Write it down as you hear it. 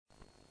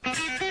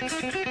Hey,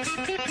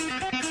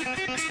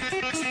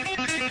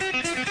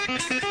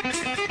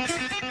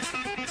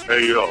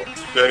 yo,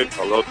 say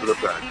hello to the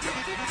bad guy,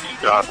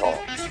 Scott Hall.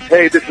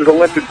 Hey, this is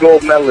Olympic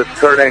gold medalist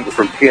Kurt Angle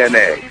from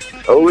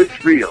TNA. Oh,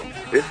 it's real.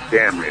 It's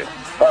damn real.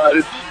 Hi,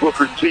 this is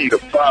Booker T, the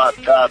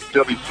 5-time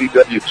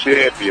WCW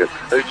champion,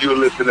 and you're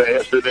listening to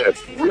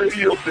SNS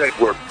Radio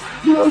Network.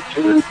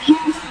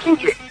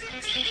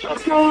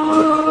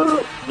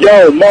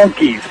 Yo,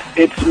 monkeys,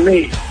 it's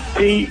me,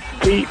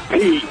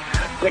 TPP,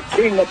 the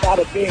king of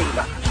bada bing,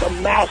 the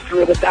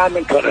master of the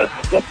diamond cutter,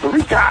 the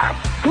three-time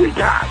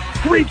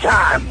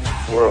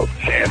world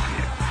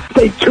champion.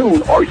 Stay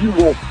tuned or you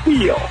will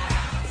feel.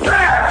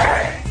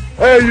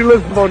 Hey, you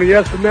listen on the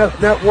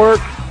SNS Network,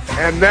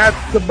 and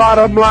that's the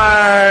bottom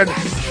line.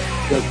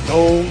 The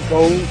Stone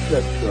Cold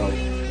Central.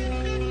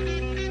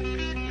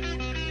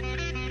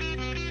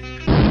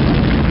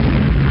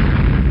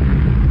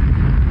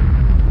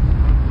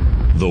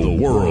 The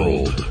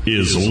world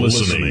is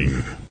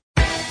listening.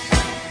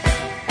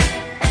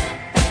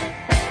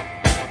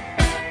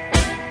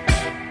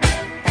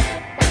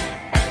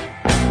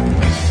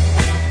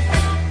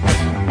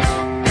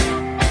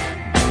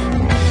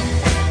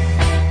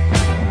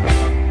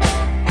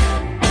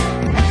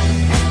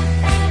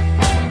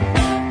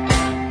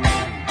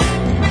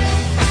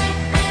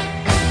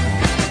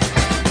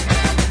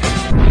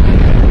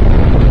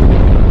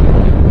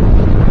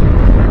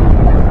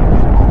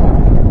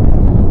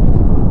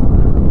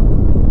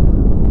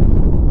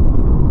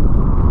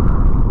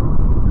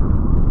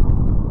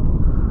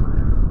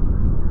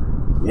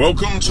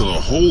 Welcome to the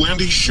Whole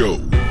Indy Show.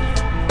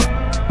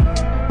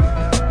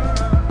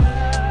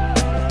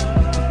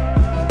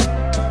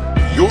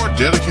 Your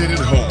dedicated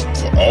home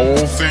for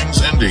all things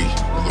indie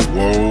in the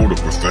world of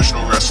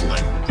professional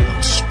wrestling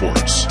and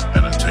sports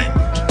entertainment.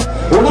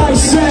 When I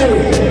say,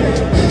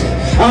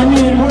 I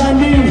mean what I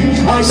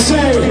mean, I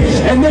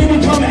say, and they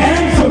become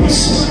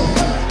anthems.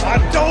 I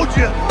told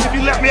you, if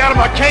you let me out of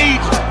my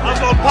cage, I'm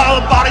gonna pile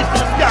the bodies to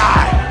the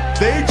sky.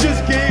 They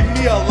just gave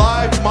me a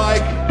live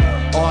mic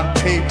on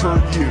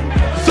pay-per-view.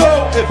 So,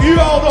 if you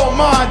all don't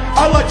mind,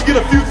 I'd like to get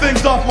a few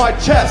things off my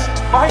chest.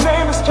 My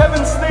name is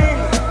Kevin Steen.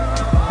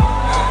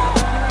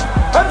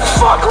 And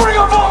fuck Ring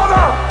of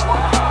Honor!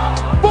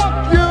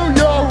 Fuck you,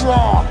 you're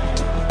wrong.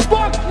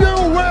 Fuck you,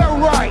 we're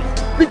right.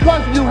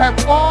 Because you have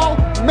all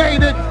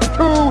made it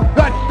to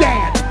the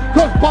dance.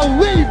 Because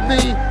believe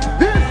me,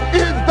 this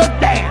is the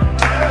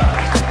dance.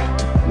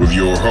 With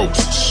your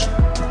hosts,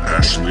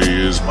 Ashley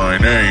is my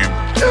name.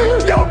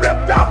 You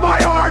ripped out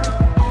my heart!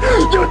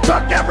 You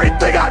took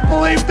everything I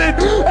believed in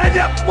and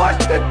you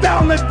flushed it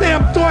down the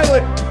damn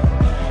toilet!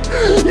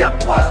 You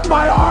flushed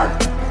my heart!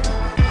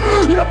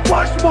 You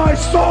flushed my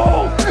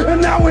soul! And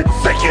now it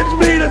sickens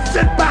me to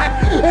sit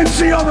back and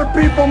see other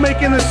people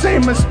making the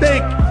same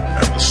mistake!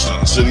 And the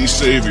Sun City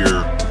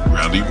Savior,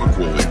 Randy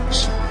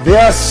McWilliams.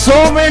 There are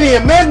so many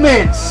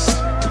amendments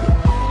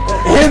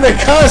in the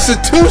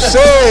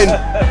Constitution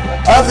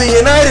of the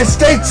United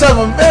States of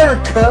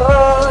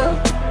America.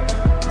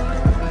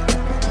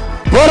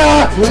 But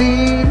I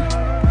plead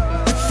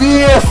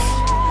fifth.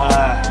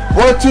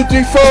 1, 2,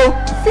 3, 4.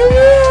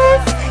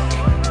 Fifth.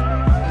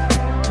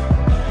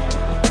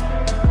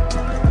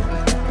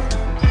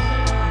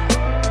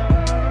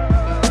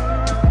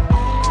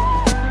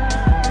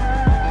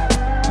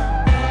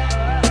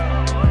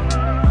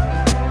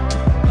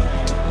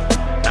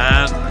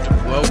 And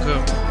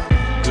welcome,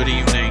 good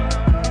evening,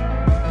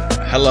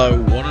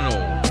 hello, one and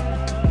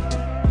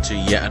all, to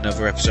yet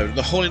another episode of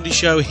the Whole Indy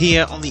Show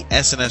here on the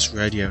SNS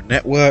Radio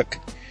Network.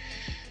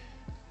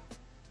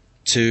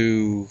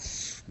 To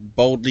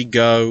boldly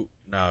go,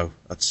 no,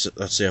 that's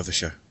the other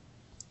show.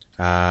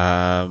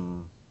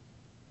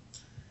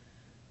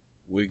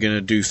 We're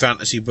gonna do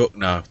fantasy book.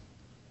 No,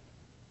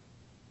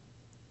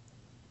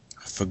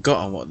 I've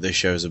forgotten what this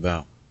show's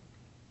about.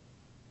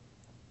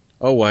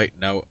 Oh wait,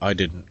 no, I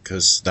didn't,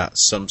 because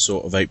that's some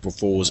sort of April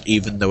Fool's,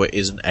 even though it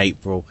isn't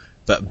April.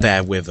 But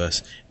bear with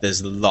us.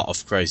 There's a lot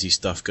of crazy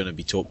stuff going to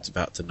be talked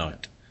about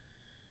tonight.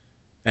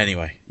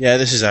 Anyway, yeah,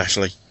 this is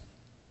Ashley.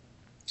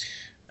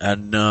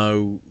 And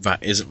no,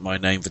 that isn't my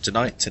name for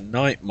tonight.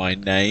 Tonight, my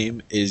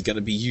name is going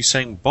to be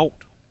Usain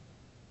Bolt.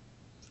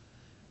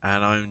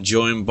 And I'm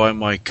joined by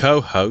my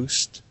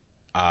co-host,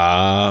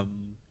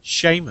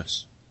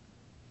 Seamus.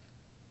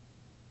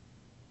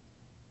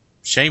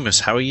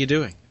 Seamus, how are you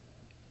doing?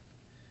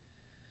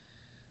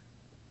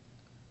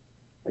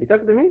 Are you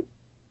talking to me?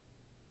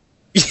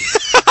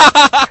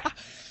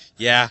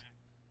 Yeah.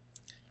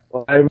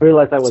 Well, I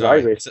realized I was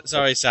Irish.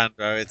 Sorry,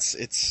 Sandro.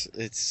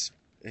 It's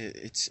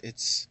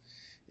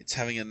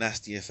having a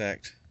nasty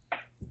effect.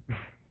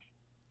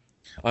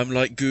 I'm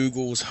like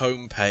Google's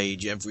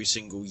homepage every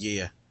single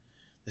year.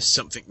 There's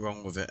something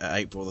wrong with it at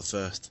April the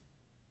 1st.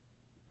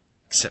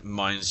 Except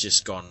mine's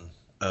just gone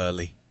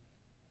early.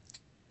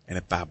 In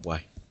a bad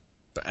way.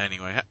 But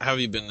anyway, how have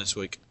you been this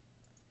week?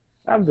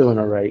 I'm doing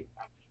alright.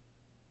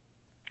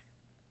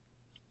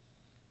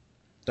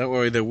 Don't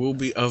worry, there will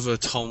be other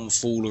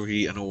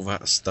tomfoolery and all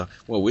that stuff.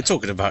 Well, we're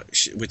talking about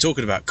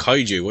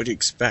kaiju. What do you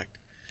expect?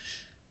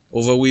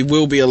 Although we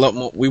will be a lot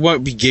more, we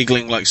won't be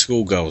giggling like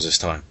schoolgirls this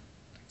time.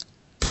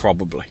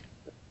 Probably.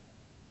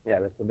 Yeah,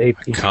 that's the maybe.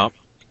 Can't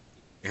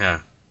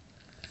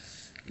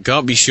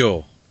be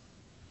sure.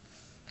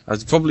 I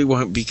probably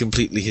won't be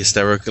completely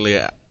hysterically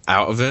out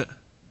of it,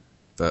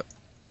 but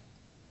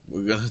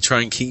we're going to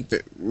try and keep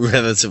it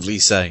relatively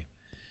sane,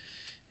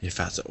 if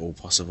that's at all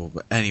possible.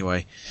 But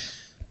anyway,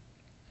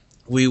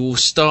 we will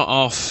start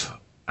off,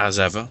 as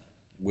ever,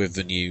 with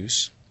the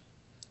news.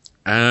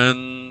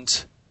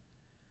 And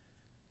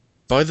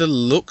by the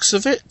looks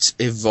of it,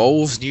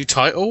 Evolve's new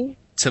title,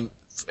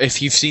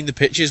 if you've seen the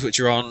pictures, which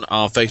are on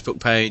our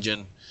Facebook page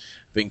and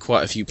been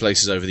quite a few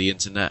places over the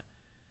internet,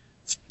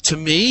 to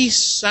me,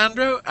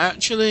 Sandro,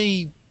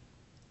 actually,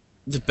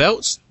 the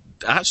belts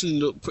actually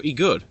look pretty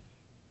good.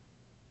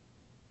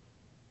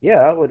 Yeah,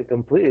 I would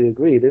completely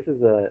agree. This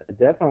is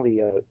definitely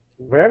a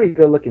very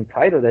good-looking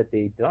title that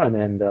they've done,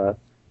 and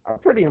I'm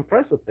pretty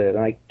impressed with it.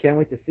 I can't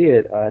wait to see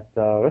it at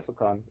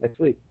WrestleCon next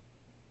week.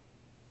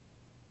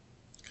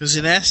 Because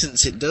in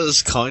essence, it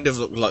does kind of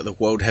look like the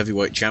World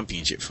Heavyweight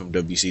Championship from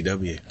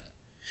WCW.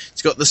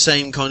 It's got the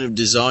same kind of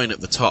design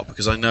at the top,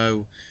 because I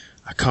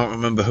can't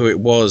remember who it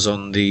was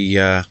on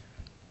the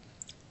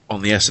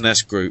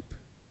SNS group.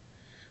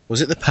 Was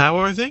it the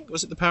Power, I think?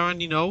 Was it the Power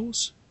Andy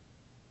Knowles?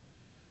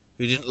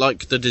 Who didn't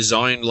like the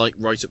design, like,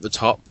 right at the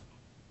top?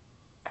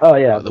 Oh,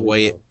 yeah. Like the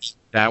way it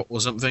peeked out or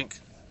something?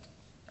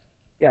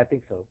 Yeah, I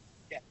think so.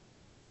 Yeah.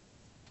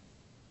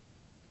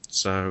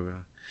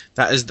 So,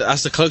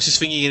 that's the closest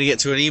thing you're going to get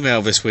to an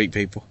email this week,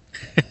 people.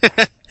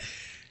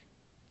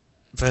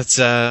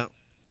 But,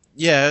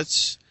 yeah,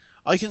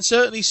 I can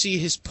certainly see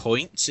his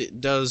points. It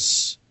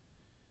does,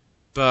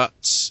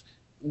 but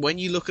when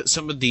you look at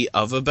some of the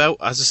other belt,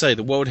 as I say,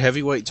 the World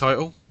Heavyweight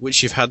title,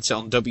 which you've had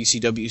on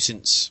WCW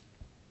since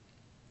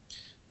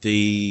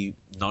the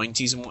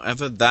 90s and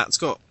whatever, that's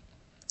got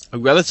a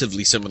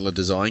relatively similar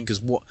design,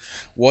 because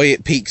why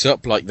it peaks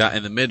up like that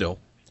in the middle,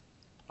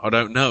 I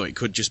don't know. It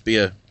could just be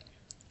a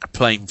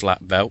plain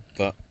flat belt,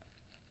 but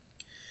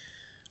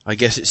I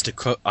guess it's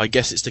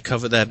to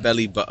cover their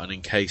belly button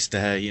in case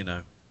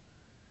they're,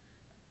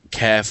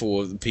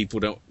 careful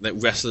that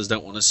wrestlers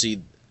don't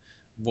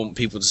want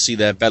people to see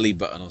their belly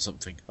button or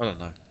something. I don't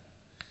know.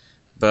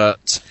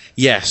 But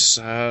yes,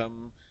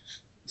 the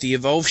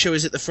Evolve show,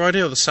 is it the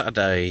Friday or the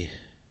Saturday?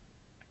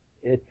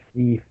 It's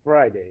the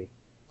Friday.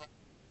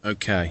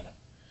 Okay.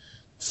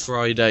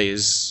 Friday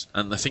is,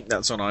 and I think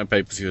that's on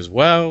iPay-per-view as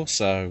well,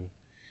 so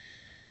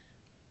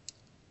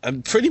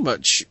and pretty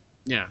much,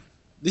 yeah.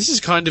 This is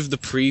kind of the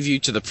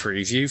preview to the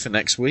preview for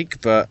next week,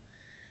 but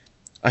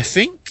I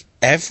think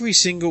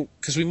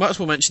because we might as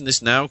well mention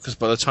this now, because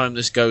by the time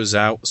this goes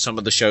out, some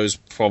of the shows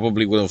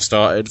probably will have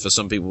started for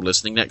some people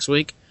listening next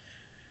week.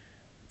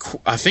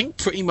 I think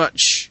pretty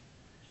much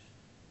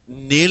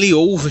nearly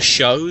all the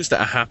shows that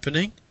are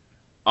happening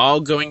are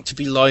going to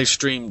be live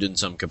streamed in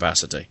some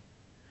capacity.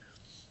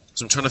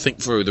 So I'm trying to think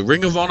through. The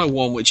Ring of Honor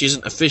one, which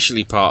isn't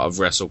officially part of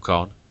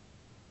WrestleCon,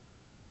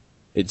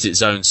 it's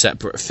its own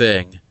separate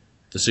thing,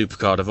 the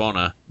Supercard of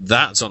Honor,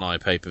 that's on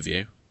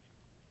iPay-per-view.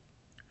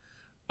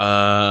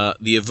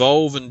 The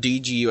Evolve and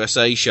DG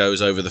USA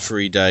shows over the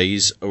 3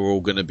 days are all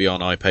going to be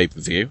on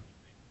iPay-per-view.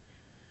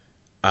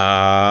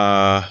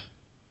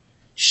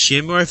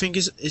 Shimmer, I think,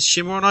 is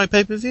Shimmer on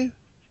iPay-per-view?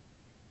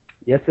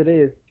 Yes, it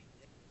is.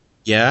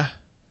 Yeah.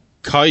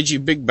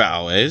 Kaiju Big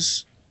Battle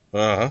is.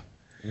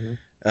 Mm-hmm.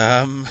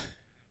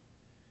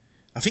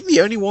 I think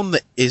the only one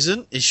that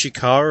isn't is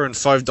Shikara, and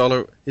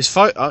 $5 is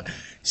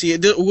see,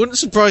 it wouldn't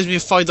surprise me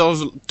if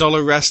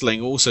 $5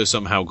 Wrestling also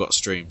somehow got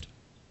streamed.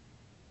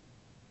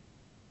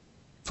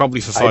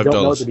 Probably for $5. I don't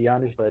know, to be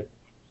honest, but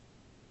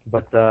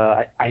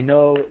I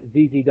know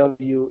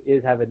ZZW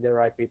is having their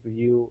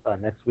iPay-per-view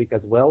next week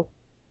as well.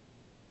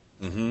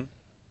 Mm-hmm.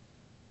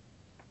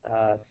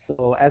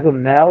 So as of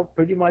now,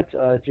 pretty much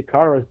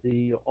Chikara is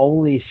the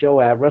only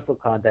show at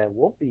WrestleCon that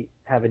won't be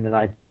having an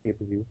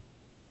iPay-per-view,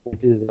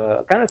 which is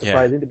kind of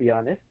surprising, to be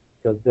honest,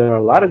 because there are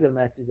a lot of good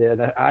matches there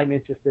that I'm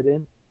interested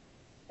in,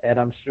 and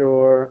I'm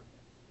sure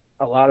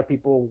a lot of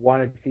people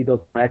wanted to see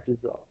those matches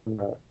on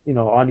the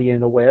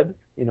interwebs,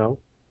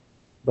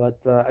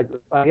 But I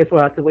guess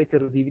we'll have to wait till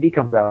the DVD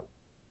comes out.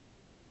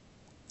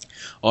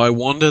 I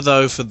wonder,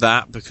 though, for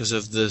that, because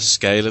of the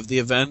scale of the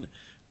event,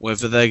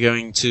 whether they're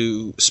going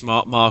to,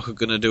 Smart Mark are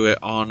going to do it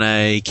on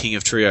a King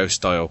of Trio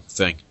style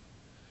thing.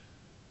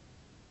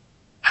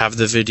 Have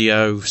the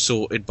video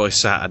sorted by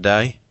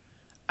Saturday,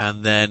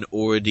 and then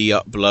already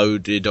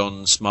uploaded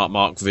on Smart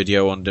Mark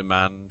Video on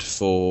Demand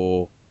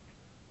for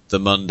the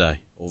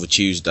Monday or the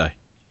Tuesday.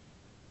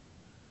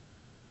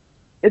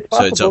 It's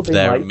so it's up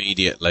there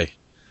immediately.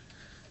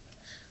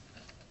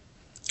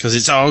 Because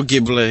it's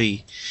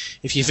arguably,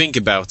 if you think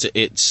about it,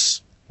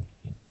 it's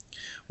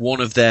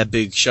one of their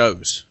big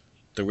shows,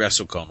 the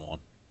WrestleCon one.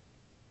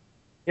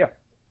 Yeah.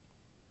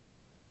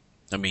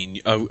 I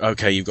mean,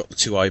 okay, you've got the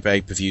 2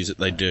 iPay-per-views that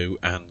they do,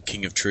 and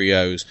King of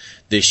Trios.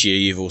 This year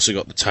you've also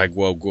got the Tag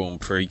World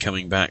Grand Prix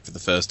coming back for the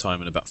first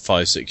time in about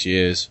 5-6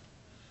 years.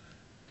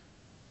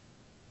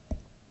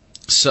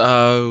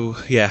 So,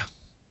 yeah.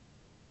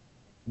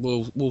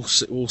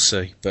 we'll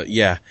see. But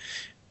yeah,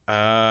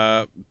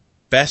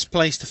 best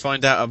place to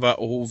find out about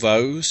all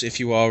those if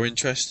you are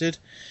interested,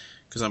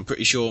 because I'm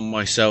pretty sure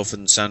myself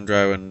and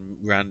Sandro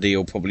and Randy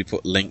will probably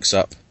put links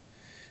up.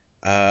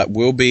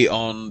 We'll be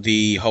on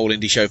the Whole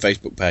Indy Show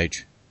Facebook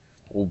page.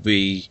 We'll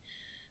be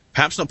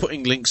perhaps not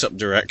putting links up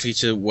directly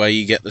to where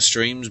you get the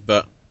streams,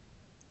 but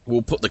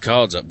we'll put the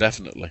cards up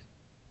definitely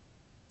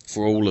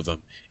for all of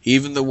them,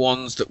 even the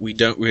ones that we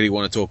don't really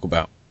want to talk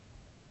about.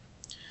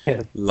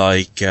 Yeah.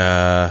 Like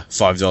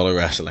 $5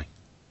 wrestling.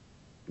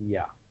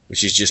 Yeah.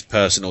 Which is just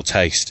personal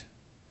taste.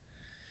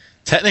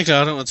 Technically,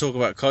 I don't want to talk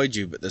about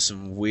kaiju, but there's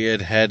some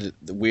weird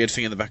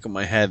thing in the back of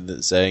my head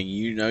that's saying,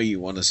 you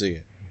want to see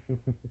it.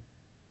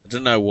 I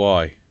don't know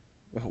why.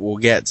 We'll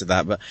get to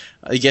that, but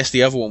I guess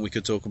the other one we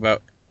could talk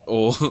about,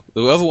 or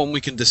the other one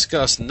we can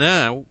discuss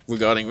now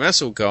regarding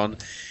WrestleCon,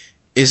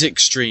 is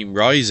Extreme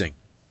Rising.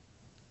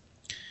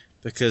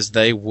 Because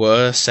they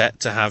were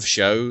set to have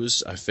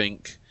shows, I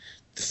think,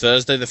 the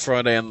Thursday, the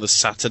Friday, and the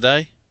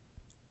Saturday.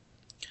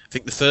 I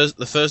think the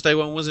Thursday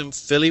one was in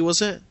Philly,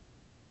 was it?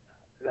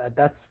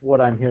 That's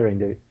what I'm hearing,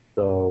 dude.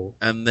 So.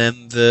 And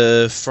then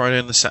the Friday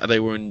and the Saturday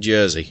were in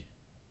Jersey.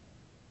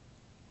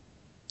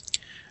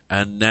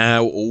 And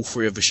now all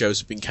three of the shows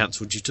have been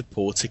cancelled due to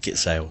poor ticket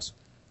sales.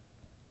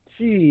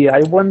 Gee,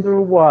 I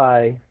wonder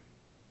why.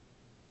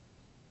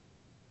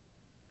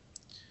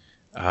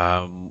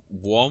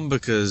 One,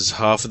 because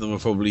half of them are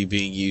probably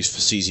being used for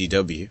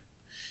CZW.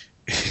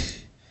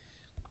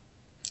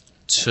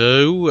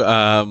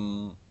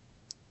 Two,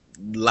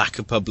 lack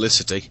of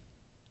publicity.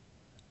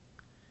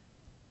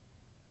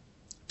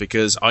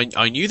 Because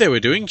I knew they were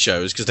doing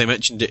shows because they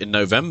mentioned it in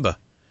November.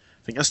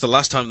 I think that's the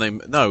last time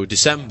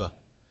December.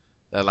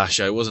 Their last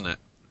show, wasn't it?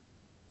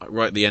 Like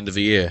right at the end of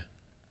the year.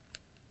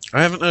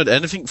 I haven't heard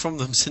anything from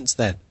them since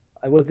then.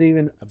 I wasn't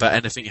even about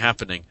anything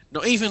happening.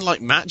 Not even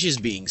like matches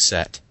being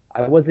set.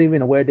 I wasn't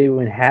even aware they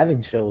were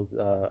having shows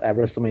at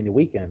WrestleMania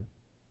weekend.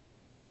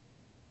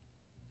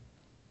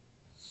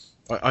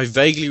 I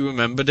vaguely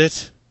remembered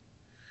it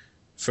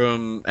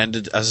from end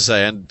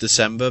of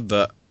December,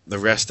 but the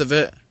rest of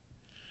it,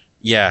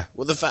 yeah.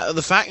 Well, the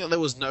fact that there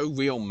was no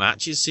real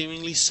matches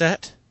seemingly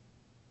set,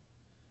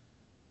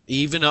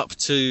 even up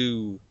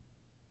to,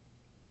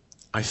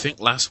 I think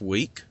last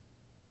week,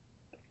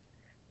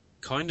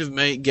 kind of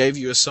gave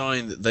you a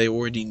sign that they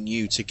already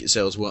knew ticket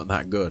sales weren't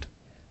that good.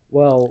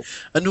 Well,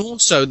 and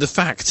also the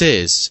fact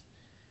is,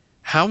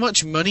 how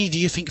much money do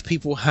you think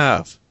people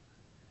have?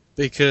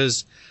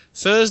 Because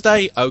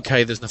Thursday,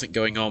 okay, there's nothing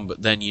going on,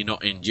 but then you're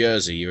not in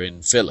Jersey, you're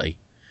in Philly.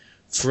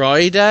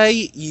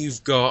 Friday,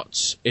 you've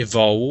got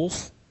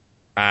Evolve,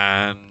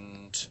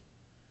 and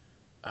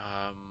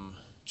trying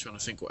to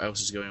think what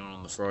else is going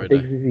on the Friday.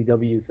 I think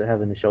CZW is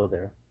having a show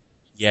there.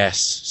 Yes,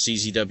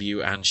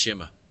 CZW and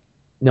Shimmer.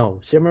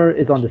 No, Shimmer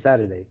is on the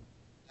Saturday.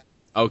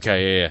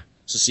 Okay, yeah.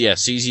 So yeah,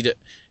 CZW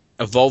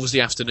Evolve's the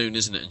afternoon,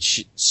 isn't it? And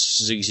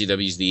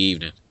CZW's the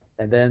evening.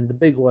 And then the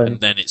big one. And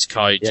then it's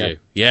Kaiju.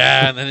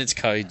 Yeah, and then it's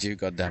Kaiju,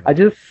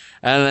 goddammit.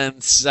 And then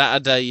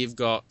Saturday you've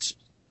got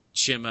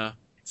Shimmer,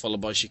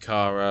 followed by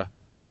Shikara,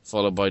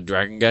 followed by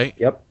Dragon Gate.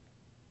 Yep.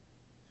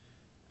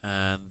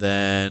 And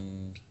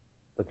then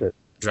that's it.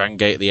 Dragon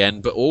Gate at the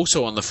end. But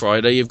also on the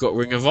Friday you've got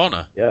Ring of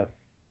Honor. Yeah.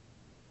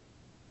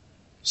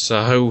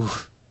 So.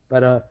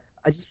 But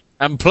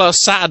and plus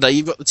Saturday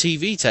you've got the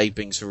TV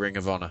tapings for Ring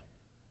of Honor.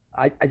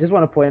 I just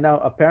want to point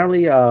out,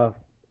 apparently,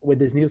 when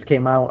this news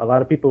came out, a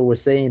lot of people were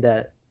saying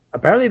that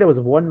apparently there was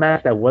one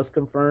match that was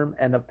confirmed,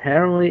 and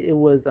apparently it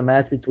was a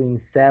match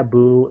between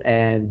Sabu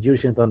and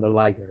Jushin Thunder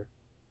Liger.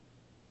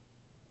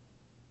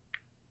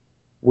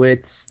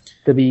 Which,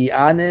 to be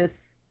honest,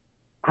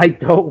 I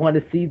don't want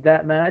to see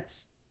that match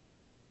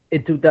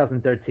in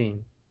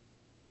 2013.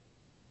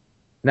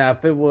 Now,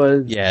 if it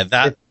was... Yeah,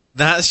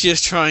 that's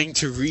just trying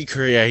to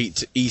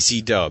recreate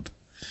EC Dub.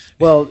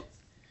 Well...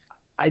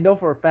 I know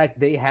for a fact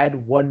they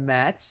had one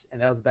match,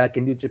 and that was back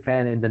in New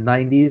Japan in the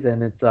 90s,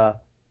 and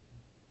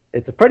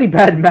it's a pretty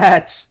bad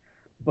match,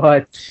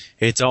 but...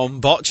 It's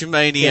on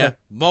Botchamania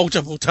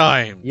multiple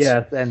times.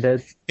 Yes, and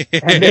there's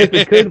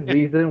a good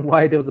reason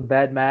why there was a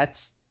bad match.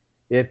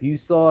 If you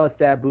saw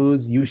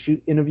Sabu's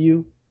U-Shoot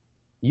interview,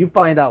 you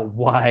find out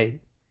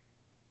why.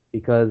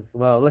 Because,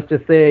 well, let's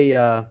just say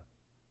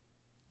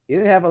he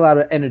didn't have a lot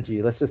of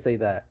energy, let's just say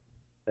that.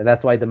 And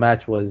that's why the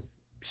match was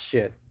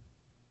shit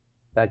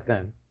back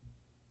then.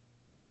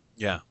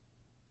 Yeah.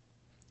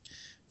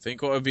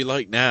 Think what it would be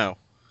like now.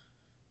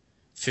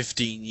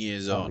 15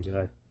 years on.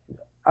 God.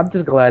 I'm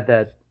just glad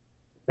that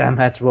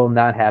match will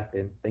not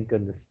happen. Thank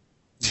goodness.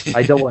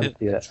 I don't want to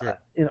see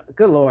that.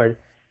 Good Lord.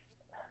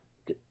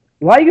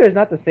 Liger is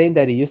not the same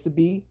that he used to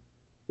be.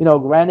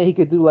 Granted, he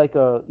could do like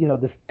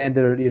the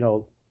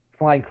standard,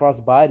 flying cross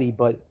body,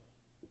 but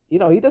he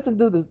doesn't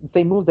do the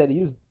same moves that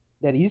he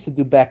used to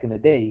do back in the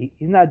day.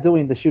 He's not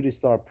doing the shooting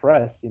star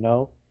press, he's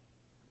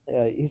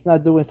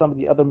not doing some of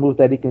the other moves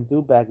that he can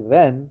do back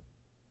then.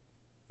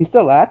 He's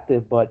still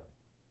active, but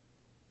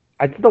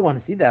I just don't want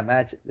to see that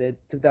match in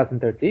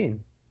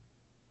 2013.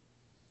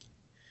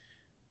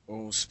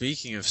 Well,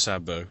 speaking of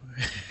Sabu,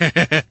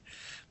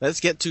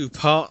 let's get to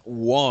part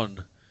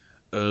 1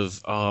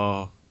 of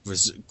our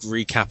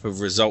recap of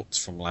results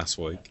from last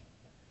week.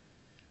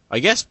 I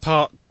guess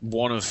part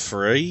 1 of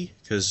 3,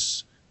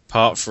 because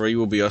part 3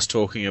 will be us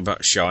talking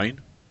about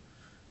Shine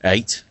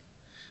 8.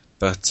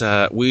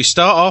 But we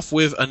start off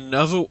with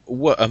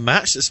a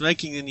match that's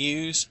making the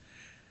news,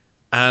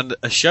 and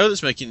a show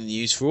that's making the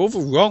news for all the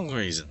wrong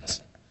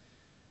reasons.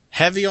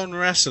 Heavy on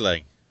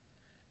Wrestling.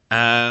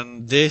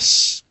 And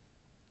this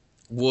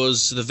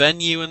was the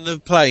venue and the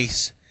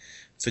place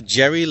for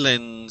Jerry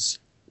Lynn's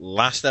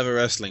last ever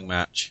wrestling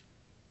match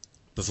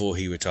before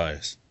he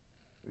retires.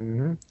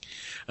 Mm-hmm.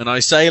 And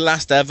I say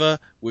last ever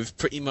with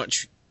pretty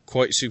much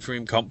quite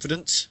supreme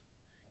confidence,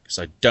 because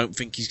I don't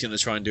think he's going to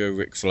try and do a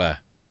Ric Flair.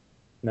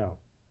 No.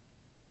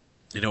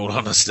 In all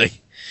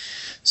honesty.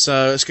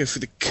 So let's go through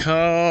the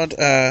card.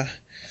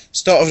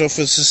 Started off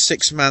with a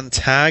 6-man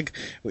tag,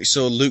 which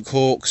saw Luke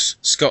Hawx,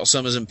 Scott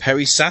Summers and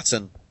Perry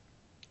Saturn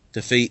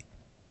defeat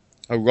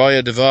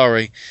Araya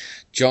Davari,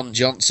 John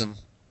Johnson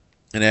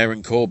and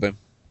Aaron Corbin.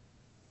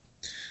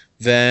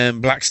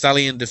 Then Black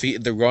Stallion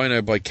defeated the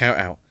Rhino by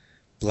countout.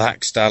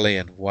 Black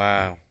Stallion,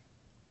 wow.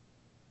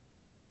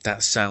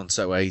 That sounds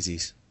so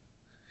 80s.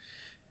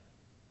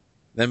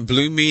 Then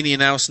Blue Meanie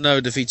and Al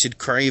Snow defeated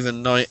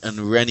Craven Knight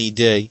and Rennie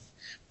D.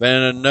 Then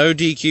in a no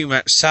DQ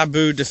match,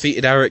 Sabu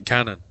defeated Eric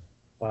Cannon.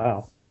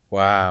 Wow.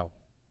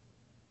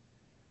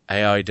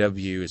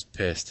 AIW is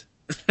pissed.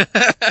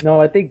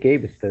 No, I think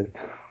Gabe is pissed.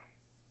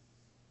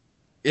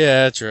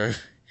 Yeah, true.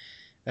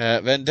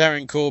 Then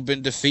Darren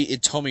Corbin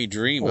defeated Tommy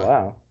Dreamer. Oh,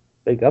 wow.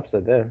 Big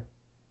upset there.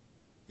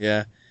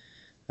 Yeah.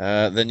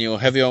 Then your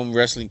Heavy On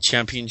Wrestling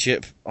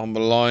Championship on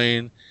the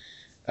line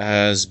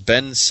as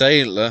Ben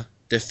Saylor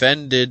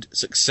defended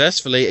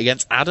successfully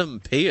against Adam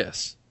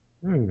Pearce.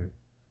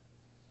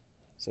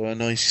 So a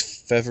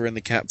nice feather in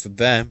the cap for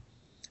them.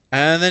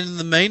 And then in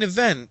the main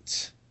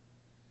event,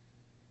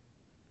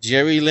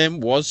 Jerry Lynn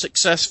was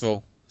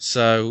successful.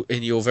 So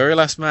in your very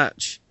last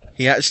match,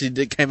 he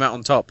actually came out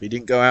on top. He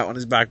didn't go out on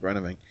his back or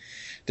anything.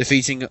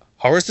 Defeating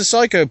Horace the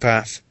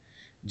Psychopath,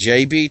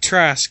 JB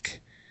Trask,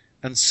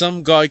 and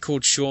some guy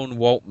called Sean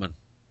Waltman.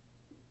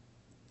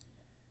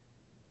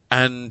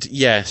 And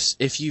yes,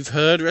 if you've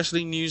heard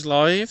Wrestling News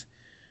Live,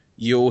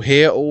 you'll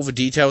hear all the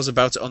details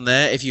about it on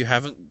there. If you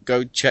haven't,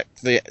 go check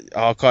the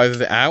archive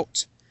of it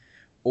out.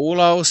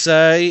 All I'll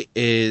say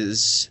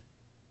is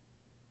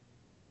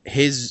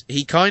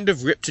he kind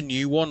of ripped a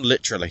new one,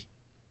 literally.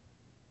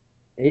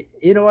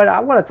 You know what? I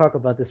want to talk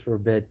about this for a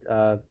bit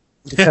because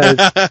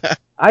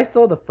I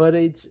saw the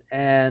footage,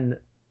 and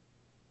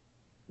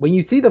when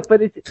you see the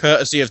footage,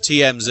 courtesy of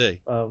TMZ.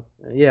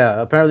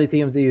 Yeah, apparently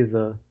TMZ is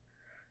the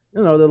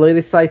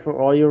latest site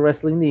for all your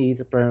wrestling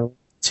needs. Apparently,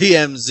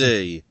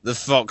 TMZ, the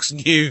Fox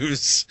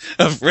News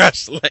of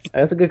wrestling.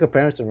 That's a good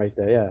comparison right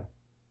there. Yeah.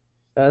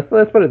 So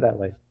let's put it that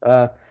way.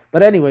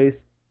 But anyways,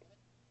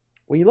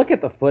 when you look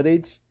at the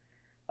footage,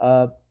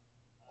 Waltman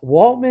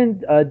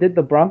did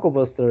the Bronco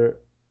Buster.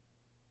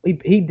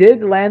 He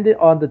did land it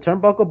on the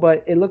turnbuckle,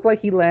 but it looked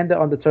like he landed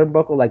on the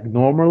turnbuckle like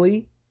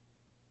normally.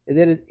 He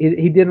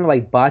didn't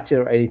like botch it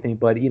or anything,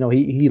 but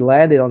he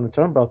landed on the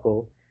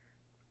turnbuckle.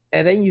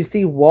 And then you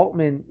see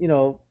Waltman,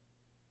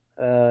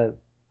 I'm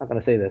not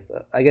gonna say this.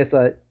 I guess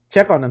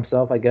check on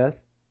himself. I guess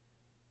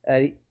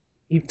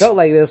he felt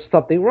like there was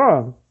something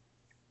wrong.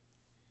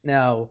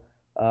 Now,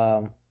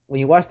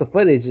 when you watch the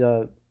footage,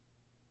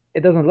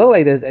 it doesn't look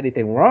like there's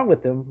anything wrong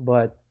with him,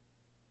 but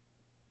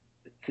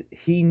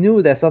he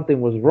knew that something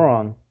was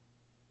wrong.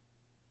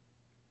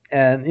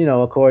 And,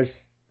 of course,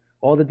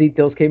 all the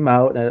details came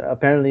out.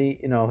 Apparently,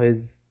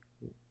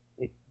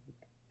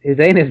 his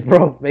anus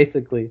broke,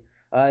 basically.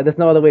 There's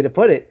no other way to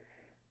put it.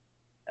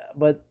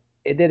 But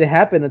it didn't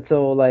happen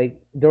until,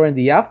 during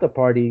the after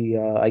party,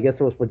 I guess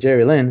it was for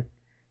Jerry Lynn.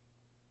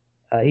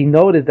 He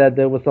noticed that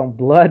there was some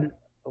blood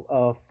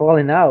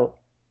falling out,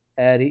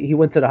 and he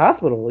went to the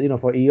hospital,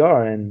 for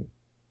ER, and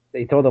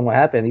they told him what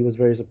happened. He was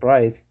very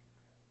surprised.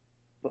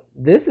 But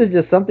this is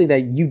just something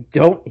that you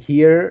don't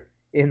hear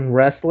in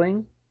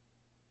wrestling.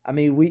 I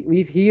mean,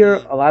 we hear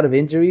a lot of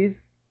injuries,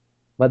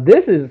 but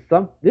this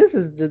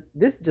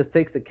just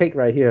takes the cake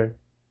right here.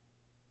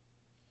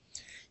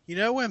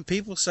 When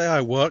people say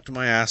I worked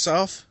my ass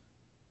off,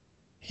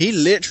 he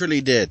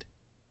literally did.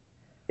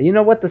 And you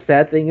know what the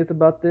sad thing is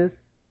about this?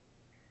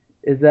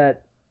 Is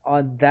that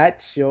on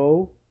that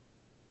show,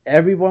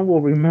 everyone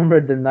will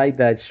remember the night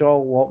that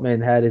Sean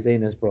Waltman had his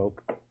anus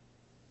broke.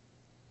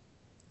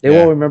 They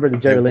won't remember the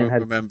Jerry Lynn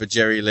had. Remember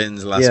Jerry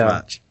Lynn's last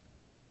match.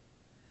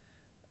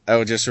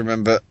 I'll just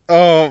remember.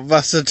 Oh,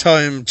 that's the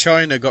time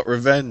China got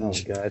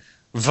revenge. Oh God!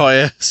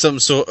 Via some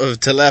sort of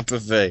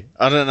telepathy.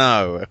 I don't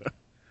know.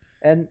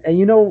 And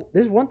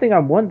there's one thing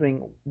I'm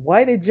wondering: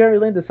 why did Jerry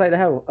Lynn decide to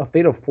have a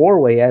fatal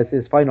 4-way as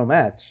his final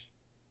match?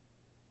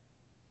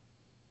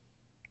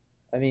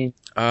 I mean,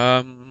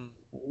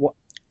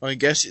 I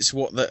guess it's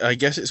what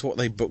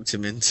they booked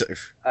him into.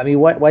 I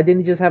mean, why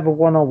didn't he just have a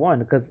 1-on-1?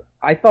 Because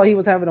I thought he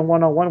was having a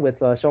 1-on-1 with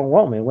Sean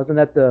Waltman. Wasn't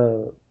that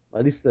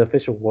at least the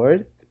official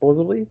word,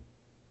 supposedly?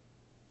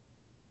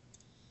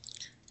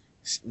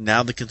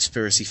 Now the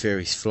conspiracy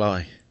theories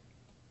fly.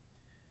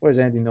 Where's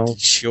Andy know?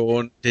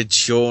 Did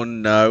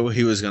Shawn know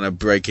he was going to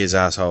break his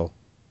asshole?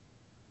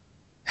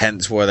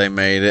 Hence why they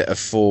made it a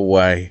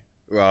 4-way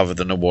rather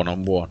than a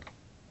 1-on-1.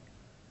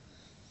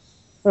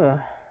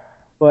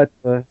 But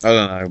I don't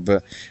know,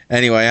 but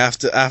anyway,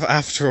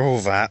 after all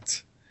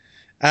that,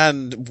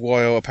 and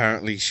while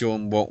apparently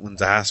Sean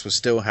Waltman's ass was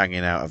still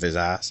hanging out of his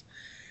ass,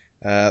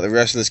 the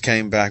wrestlers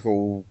came back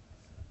all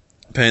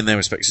paying their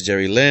respects to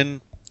Jerry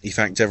Lynn. He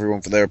thanked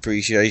everyone for their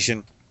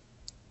appreciation,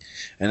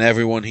 and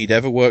everyone he'd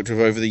ever worked with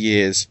over the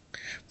years,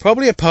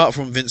 probably apart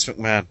from Vince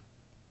McMahon.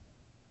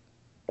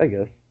 I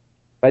guess.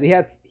 But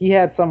he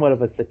had somewhat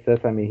of a success.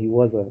 I mean, he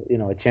was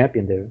a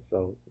champion there,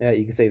 so yeah,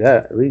 you can say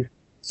that at least.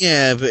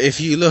 Yeah, but if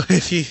you look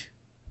at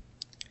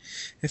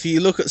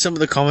some of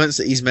the comments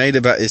that he's made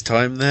about his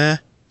time there,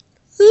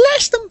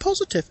 less than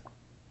positive.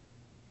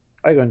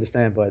 I can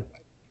understand, but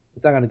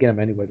it's not going to get him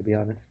anywhere, to be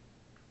honest.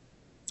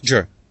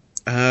 Sure.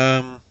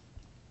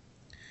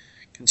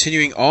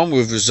 Continuing on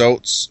with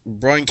results,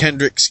 Brian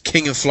Kendrick's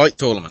King of Flight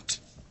tournament.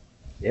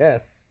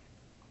 Yes.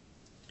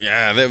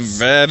 Yeah, they're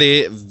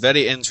very,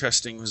 very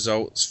interesting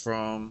results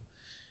from...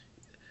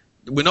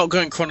 We're not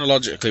going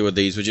chronologically with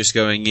these, we're just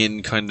going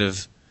in kind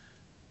of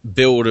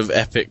build of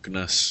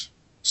epicness,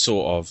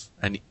 sort of.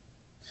 And I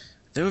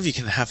don't know if you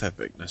can have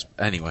epicness.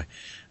 Anyway,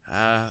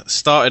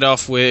 started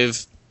off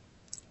with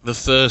the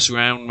first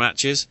round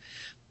matches.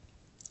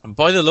 And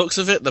by the looks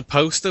of it, the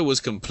poster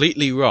was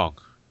completely wrong.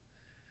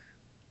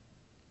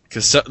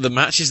 Because the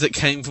matches that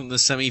came from the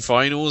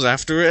semi-finals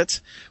after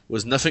it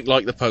was nothing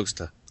like the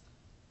poster.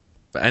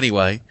 But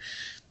anyway,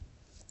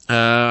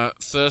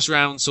 first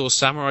round saw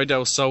Samurai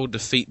Del Sol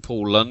defeat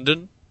Paul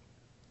London.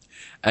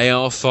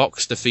 AR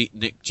Fox defeat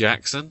Nick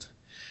Jackson.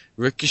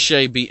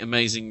 Ricochet beat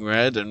Amazing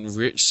Red, and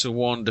Rich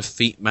Swann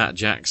defeat Matt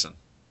Jackson.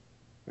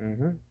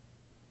 Mm-hmm.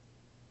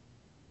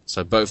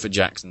 So both of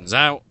Jackson's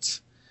out.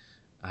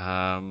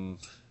 I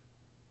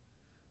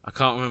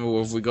can't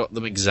remember if we got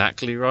them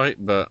exactly right,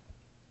 but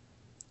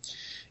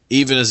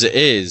even as it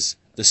is,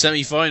 the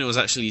semi-finals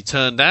actually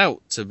turned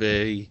out to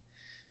be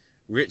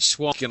Rich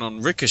Swann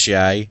on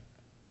Ricochet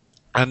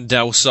and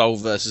Del Sol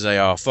versus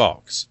AR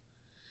Fox.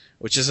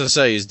 Which, as I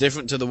say, is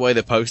different to the way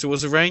the poster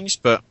was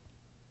arranged, but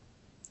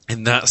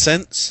in that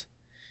sense,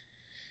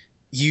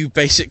 you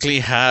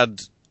basically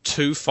had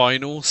two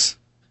finals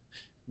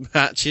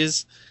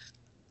matches,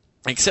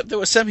 except there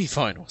were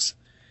semi-finals.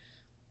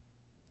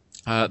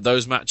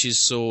 Those matches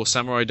saw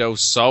Samurai Del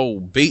Sol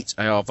beat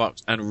AR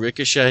Fox and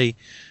Ricochet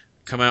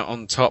come out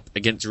on top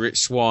against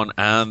Rich Swann,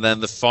 and then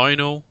the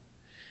final,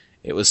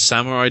 it was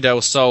Samurai Del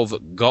Sol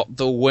that got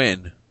the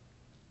win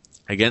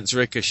against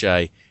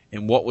Ricochet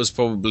in what was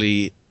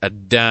probably a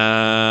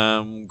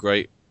damn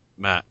great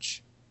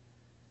match.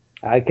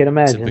 I can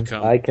imagine. To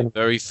become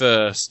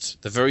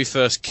the very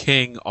first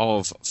King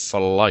of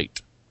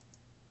Flight.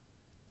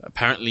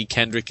 Apparently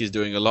Kendrick is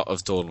doing a lot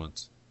of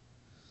tournaments.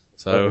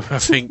 So I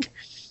think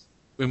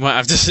we might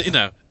have to say,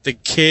 the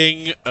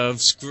King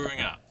of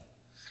Screwing Up.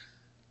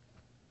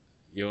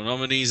 Your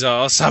nominees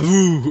are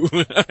Sabu.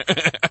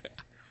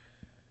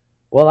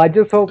 Well, I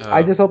just hope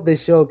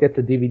this show gets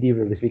a DVD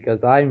release,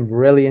 because I'm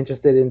really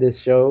interested in this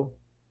show.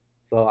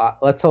 So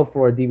let's hope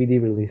for a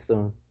DVD release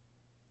soon.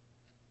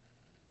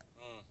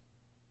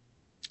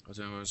 I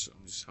don't know. I'm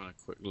just having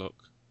a quick look.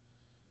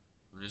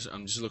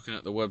 I'm just looking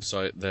at the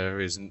website. There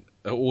isn't.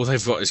 All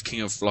they've got is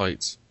King of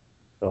Flights.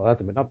 So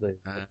that's been updated.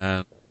 And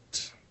I'm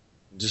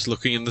just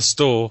looking in the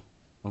store.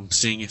 I'm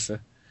seeing if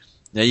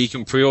now you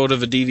can pre-order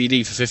the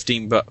DVD for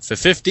 $15. For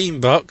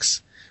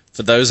 $15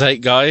 for those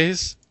 8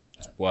 guys,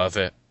 it's worth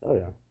it. Oh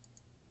yeah,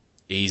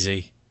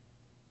 easy.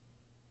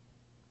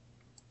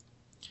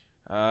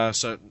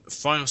 So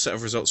final set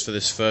of results for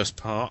this first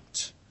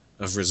part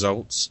of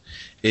results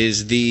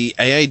is the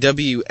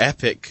AAW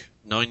Epic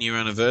 9-year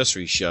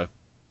anniversary show.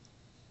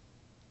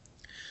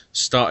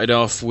 Started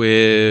off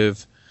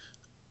with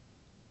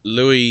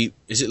Louis.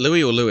 Is it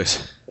Louis or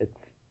Lewis? It's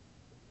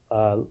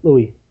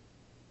Louis.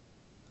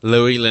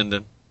 Louis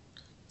Linden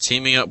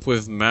teaming up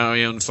with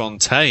Marion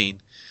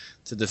Fontaine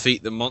to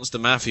defeat the Monster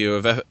Mafia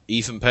of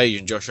Ethan Page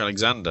and Josh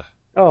Alexander.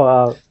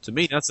 Oh, to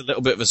me, that's a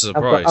little bit of a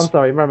surprise. I'm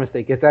sorry, my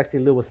mistake. It's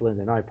actually Louis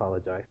Linden. I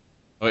apologize.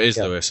 Oh, it is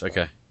Louis.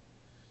 Okay.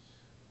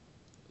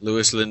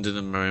 Louis Linden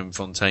and Marion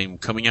Fontaine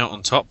coming out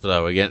on top,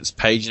 though, against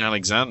Page and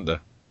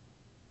Alexander.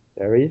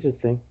 Very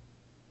interesting.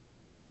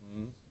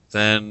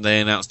 Then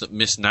they announced that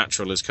Miss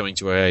Natural is coming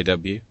to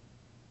AAW.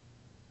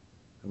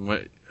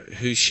 And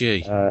who's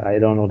she? I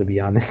don't know, to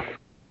be honest.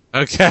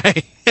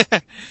 Okay.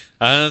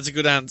 That's a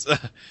good answer.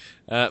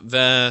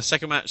 The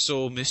second match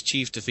saw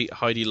Mischief defeat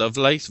Heidi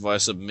Lovelace via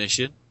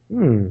submission.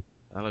 That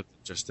looked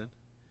interesting.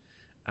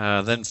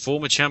 Then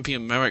former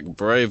champion Merrick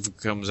Brave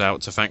comes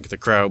out to thank the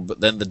crowd,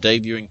 but then the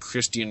debuting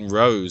Christian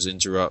Rose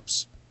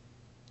interrupts.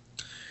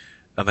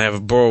 And they have a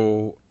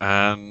brawl,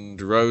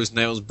 and Rose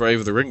nails Brave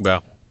with the ring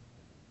bell.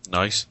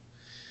 Nice.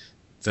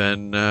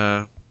 Then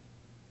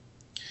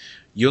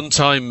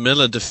Yuntai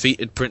Miller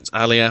defeated Prince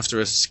Ali after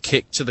a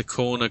kick to the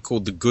corner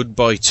called the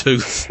Goodbye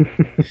Tooth.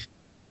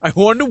 I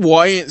wonder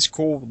why it's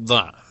called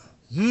that.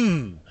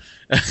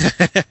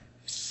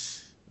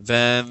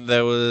 Then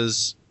there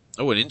was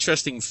an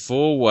interesting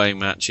 4-way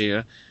match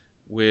here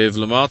with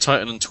Lamar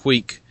Titan and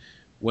Tweak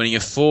winning a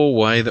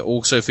 4-way that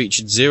also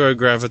featured Zero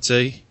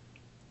Gravity,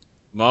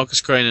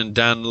 Marcus Crane and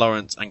Dan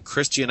Lawrence, and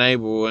Christian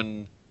Abel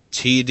and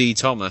T.D.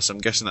 Thomas. I'm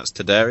guessing that's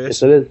Tadarius.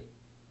 Yes, it is.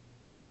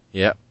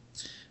 Yep.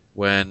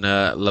 When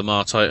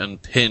Lamar Titan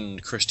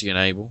pinned Christian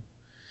Abel.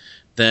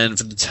 Then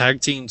for the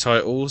tag team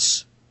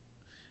titles,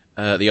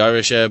 the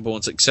Irish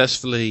Airborne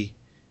successfully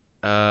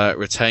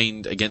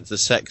retained against the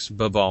Sex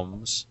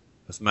Bombs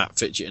of Matt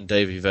Fitchett and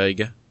Davey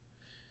Vega.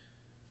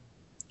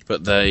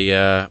 But they,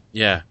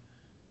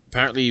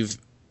 apparently,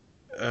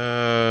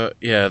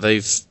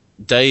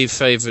 Dave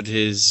favoured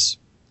his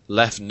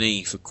left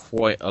knee for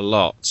quite a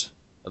lot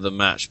of the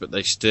match, but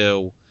they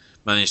still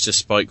managed to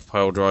spike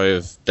pile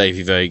drive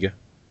Davey Vega.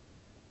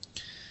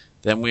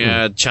 Then we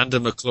had Chandler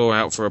McClure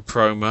out for a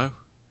promo.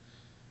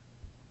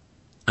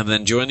 And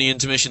then during the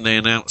intermission, they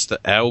announced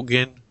that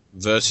Elgin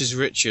versus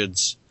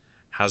Richards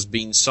has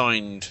been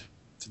signed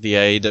for the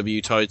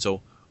AEW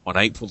title on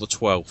April the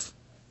 12th.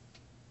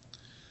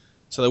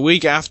 So the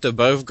week after,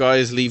 both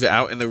guys leave it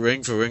out in the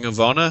ring for Ring of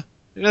Honor.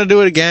 They're going to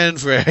do it again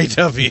for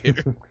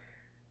AEW.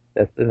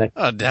 That's the next.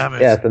 Oh, damn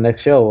it. Yeah, it's the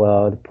next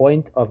show. The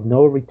Point of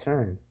No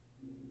Return.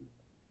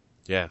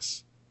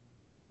 Yes.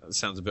 That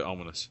sounds a bit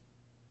ominous.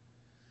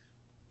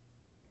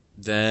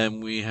 Then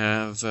we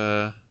have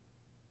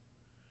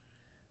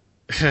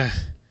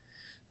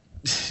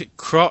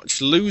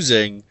Crotch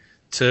losing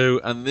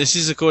to, and this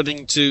is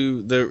according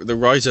to the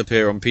write-up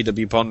here on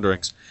PW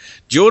Ponderings,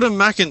 Jordan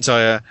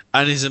McIntyre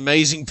and his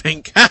amazing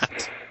pink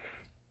hat.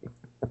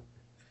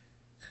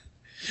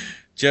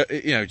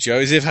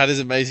 Joseph had his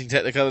amazing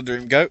Technicolor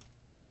Dreamcoat.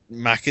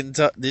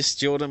 This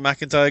Jordan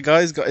McIntyre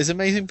guy's got his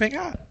amazing pink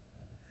hat.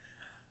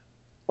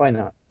 Why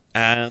not?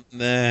 And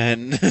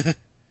then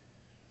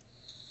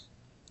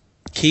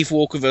Keith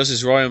Walker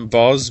versus Ryan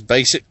Boz.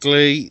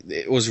 Basically,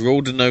 it was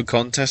ruled a no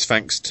contest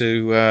thanks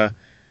to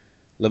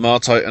Lamar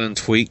Titan and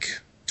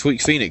Tweak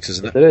Phoenix,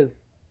 isn't it? Yes, it is.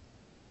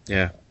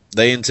 Yeah,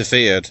 they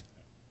interfered.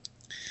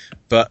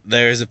 But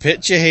there is a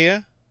picture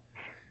here,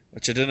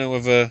 which I don't know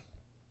whether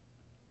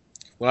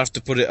we'll have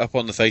to put it up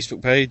on the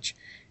Facebook page.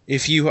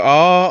 If you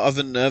are of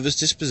a nervous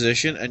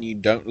disposition and you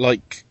don't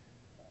like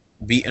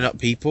beating up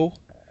people,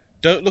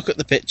 don't look at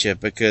the picture,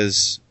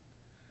 because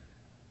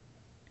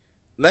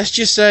let's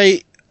just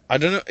say, I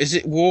don't know, is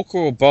it Walker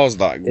or Boz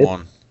that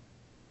won?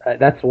 I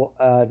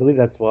believe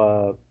that's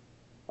a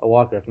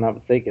Walker, if I'm not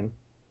mistaken.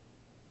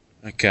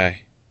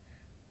 Okay.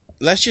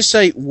 Let's just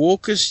say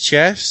Walker's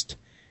chest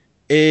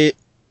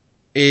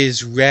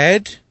is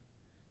red,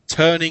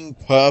 turning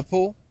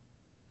purple,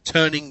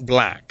 turning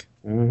black.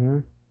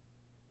 Mm-hmm.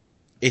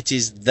 It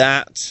is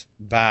that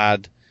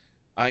bad.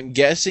 I'm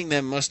guessing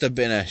there must have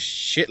been a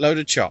shitload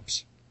of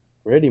chops.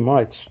 Pretty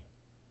much.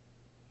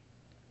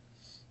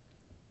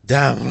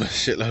 Damn, a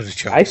shitload of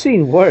chops. I've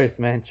seen worse,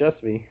 man.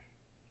 Trust me.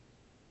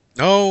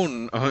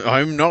 No,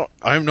 I'm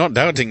not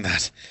doubting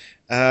that.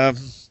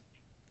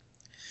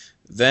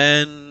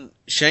 Then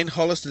Shane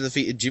Hollister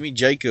defeated Jimmy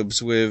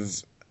Jacobs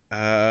with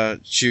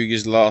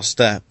Sugar's Last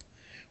Step,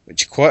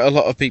 which quite a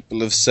lot of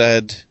people have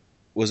said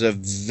was a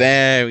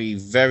very,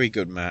 very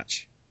good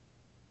match.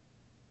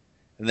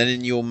 And then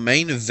in your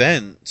main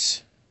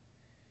event,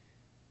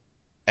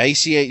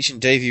 ACH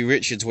and Davey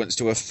Richards went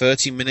to a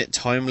 30-minute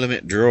time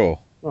limit draw.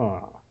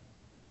 Aww.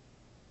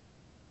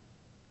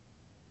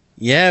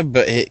 Yeah,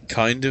 but it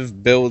kind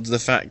of builds the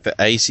fact that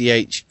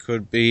ACH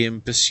could be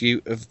in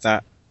pursuit of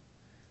that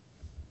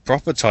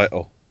proper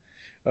title.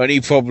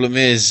 Only problem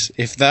is,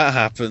 if that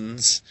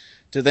happens,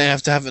 do they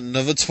have to have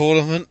another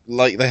tournament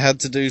like they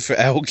had to do for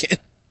Elgin?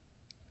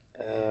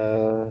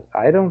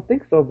 I don't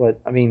think so,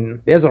 but I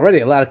mean, there's already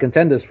a lot of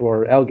contenders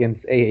for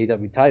Elgin's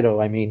AEW title.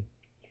 I mean,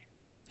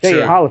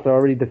 Shane Hollister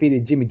already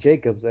defeated Jimmy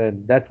Jacobs,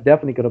 and that's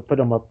definitely going to put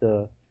him up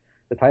the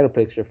title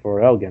picture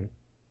for Elgin.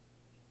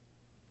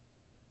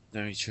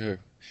 Very true.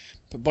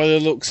 But by the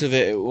looks of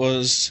it, it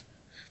was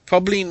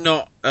probably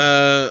not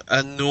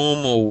a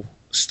normal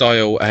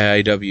style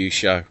AEW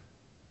show.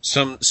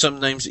 Some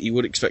names that you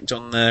would expect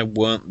on there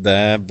weren't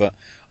there, but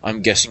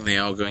I'm guessing they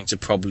are going to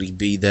probably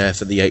be there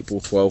for the April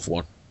 12th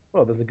one.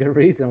 Well, there's a good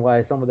reason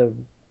why some of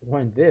them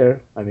weren't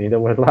there. I mean, there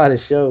were a lot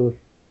of shows.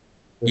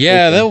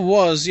 Yeah, there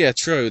was. Yeah,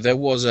 true. There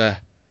was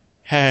a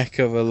heck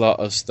of a lot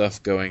of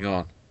stuff going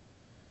on.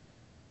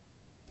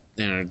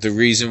 You know, the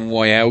reason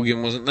why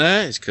Elgin wasn't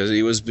there is because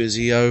he was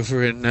busy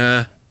over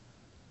in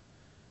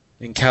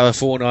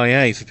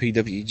California for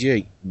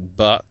PWG.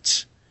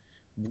 But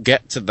we'll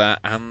get to that,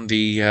 and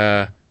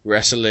the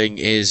wrestling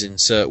is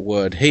insert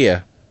word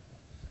here.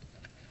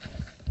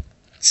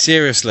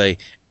 Seriously,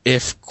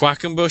 if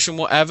Quackenbush and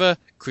whatever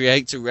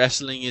creates a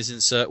wrestling is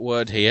insert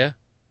word here,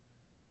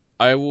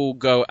 I will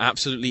go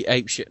absolutely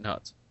apeshit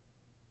nuts.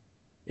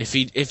 If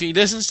he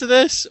listens to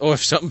this, or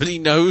if somebody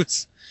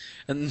knows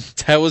and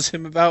tells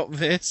him about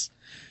this,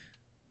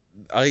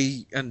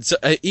 even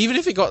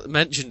if it got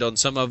mentioned on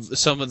some of the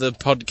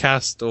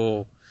podcast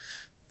or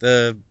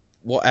the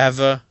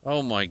whatever.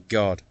 Oh my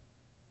god.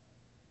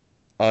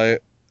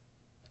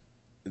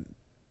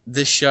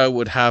 This show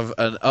would have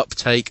an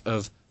uptake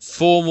of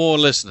 4 more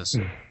listeners.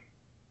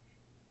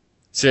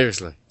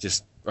 Seriously,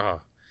 just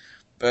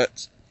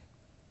But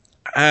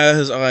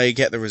as I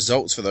get the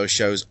results for those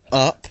shows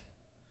up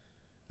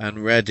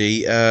and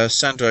ready,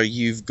 Sandro,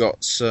 you've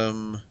got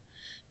some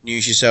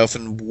news yourself,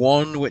 and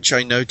one which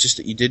I noticed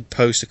that you did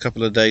post a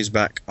couple of days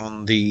back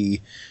on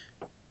the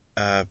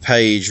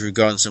page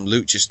regarding some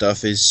lucha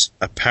stuff is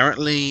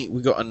apparently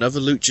we got another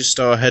lucha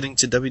star heading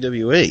to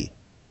WWE.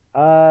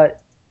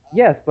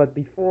 Yes, but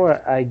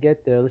before I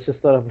get there, let's just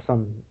start off with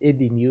some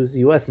indie news,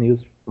 U.S. news,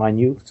 mind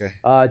you. Okay.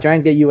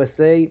 Giant Gate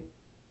USA.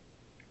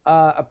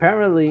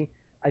 Apparently,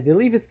 I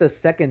believe it's the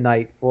second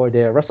night for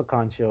their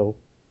WrestleCon show.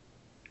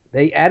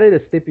 They added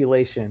a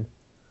stipulation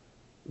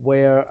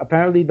where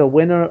apparently the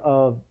winner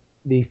of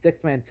the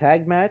 6-man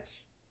tag match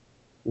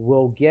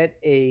will get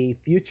a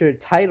future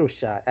title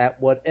shot at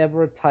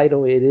whatever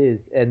title it is.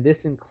 And this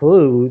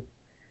includes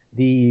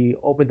the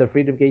Open the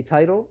Freedom Gate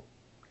title,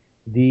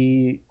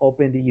 the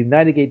Open the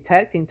United Gate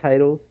tag team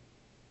titles,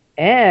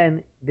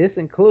 and this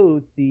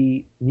includes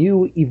the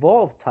new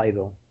Evolve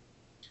title.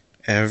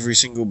 Every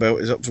single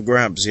belt is up for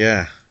grabs,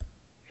 yeah.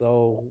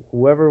 So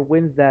whoever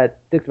wins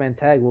that 6-man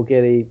tag will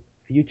get a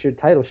future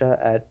title shot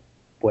at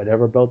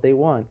whatever belt they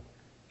want.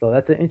 So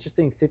that's an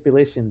interesting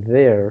stipulation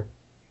there.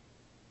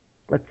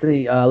 Let's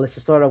see. Let's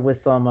just start off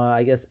with some,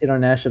 I guess,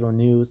 international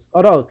news.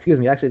 Oh, no, excuse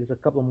me. Actually, there's a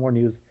couple more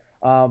news.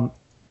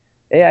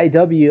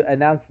 AIW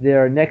announced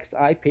their next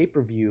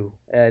pay-per-view.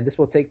 This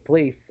will take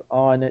place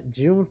on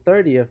June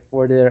 30th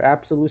for their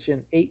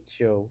Absolution 8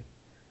 show.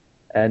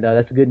 And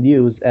that's good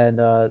news. And,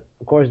 of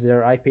course,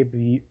 their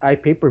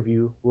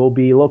iPay-per-view will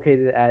be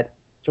located at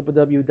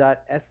www.smvod.com.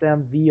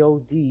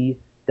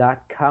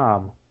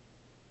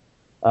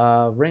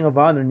 Ring of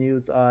Honor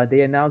news,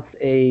 they announced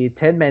a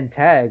 10-man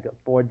tag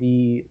for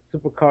the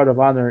Supercard of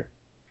Honor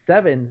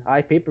 7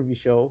 iPay-per-view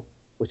show,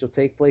 which will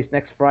take place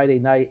next Friday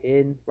night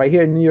right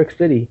here in New York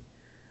City.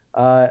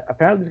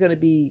 Apparently it's going to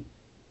be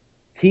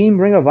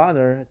Team Ring of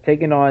Honor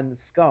taking on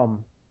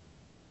Scum.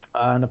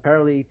 And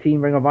apparently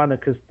Team Ring of Honor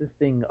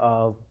consisting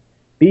of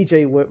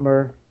BJ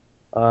Whitmer,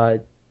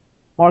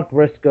 Mark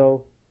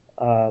Briscoe,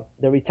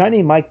 the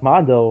returning Mike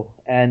Mondo,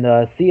 and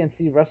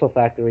CNC Wrestle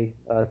Factory,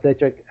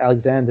 Cedric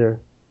Alexander.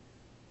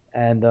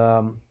 And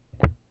you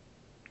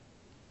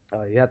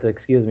have to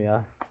excuse me,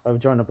 I'm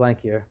drawing a blank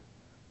here.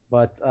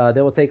 But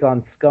they will take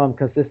on Scum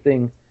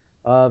consisting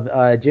of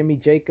Jimmy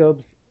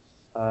Jacobs,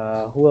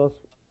 who else?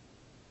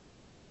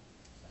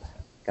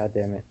 God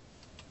damn it.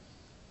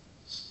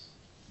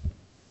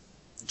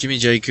 Jimmy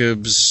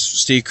Jacobs,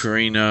 Steve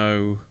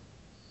Corino,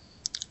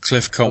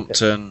 Cliff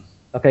Compton.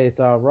 Okay, it's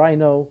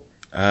Rhino,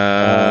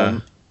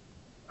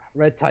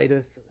 Red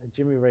Titus,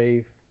 Jimmy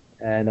Rave,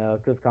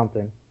 and Cliff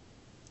Compton.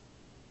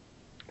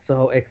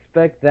 So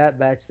expect that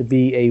match to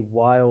be a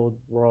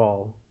wild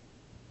brawl.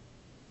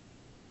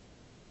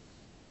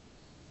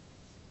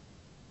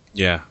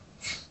 Yeah.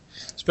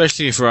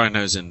 Especially if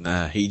Rhino's in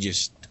there. He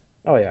just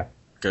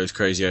goes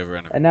crazy over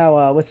anything. And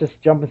now let's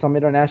just jump in some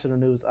international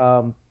news.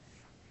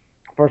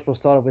 First, we'll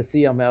start off with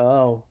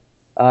CMLL.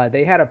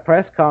 They had a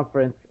press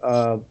conference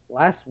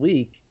last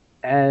week,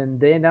 and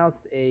they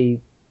announced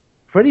a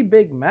pretty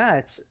big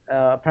match.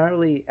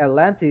 Apparently,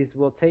 Atlantis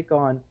will take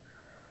on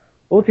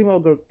Ultimo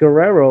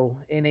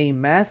Guerrero in a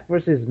mask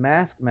versus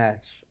mask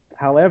match.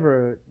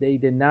 However, they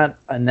did not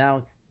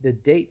announce the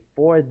date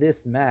for this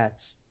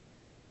match.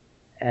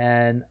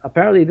 And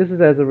apparently, this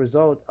is as a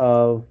result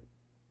of,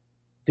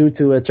 due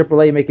to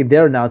AAA making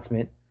their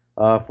announcement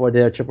for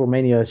their Triple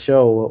Mania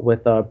show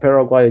with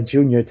Paraguayo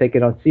Jr.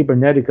 taking on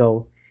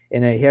Cibernetico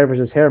in a hair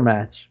versus hair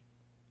match.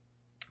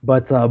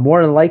 But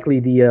more than likely,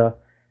 the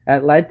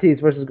Atlantis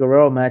versus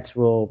Guerrero match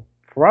will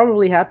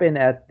probably happen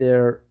at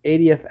their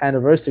 80th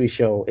anniversary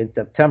show in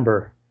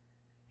September.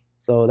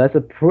 So that's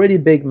a pretty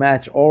big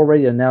match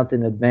already announced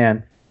in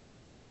advance.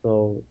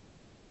 So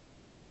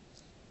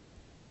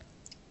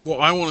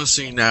what I want to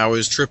see now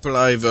is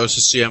AAA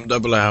versus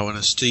CMLL in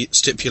a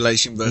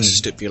stipulation versus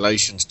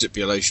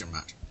stipulation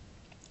match.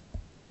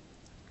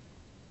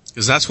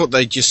 Because that's what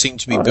they just seem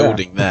to be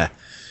building there.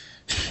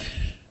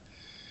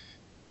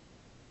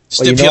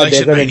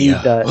 Stipulation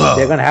Mania. They're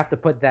going to have to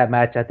put that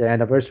match at their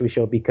anniversary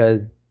show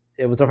because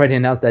it was already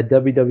announced that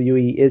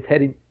WWE is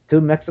heading to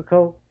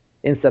Mexico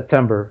in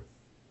September.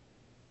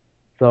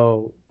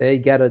 So they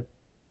got to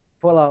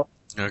pull out.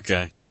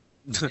 Okay.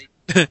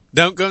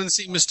 Don't go and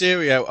see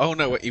Mysterio. Oh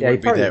no, he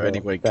won't be there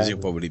anyway because he'll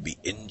probably be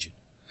injured.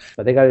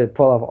 But they got to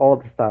pull off all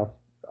the stuff.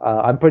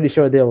 I'm pretty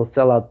sure they will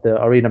sell out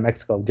the Arena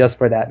Mexico just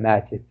for that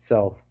match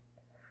itself.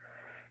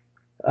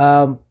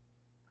 As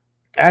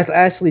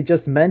Ashley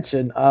just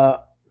mentioned,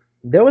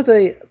 there was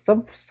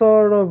some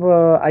sort of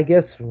I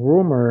guess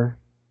rumor.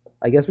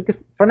 I guess we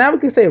could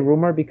say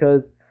rumor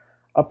because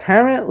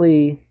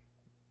apparently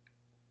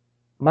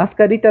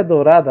Mascarita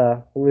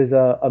Dorada, who is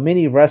a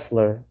mini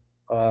wrestler,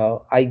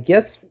 I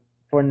guess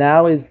for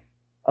now is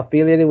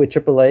affiliated with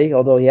AAA,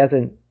 although he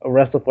hasn't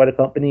wrestled for the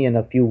company in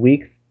a few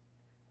weeks.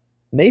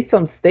 made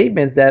some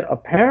statements that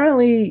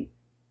apparently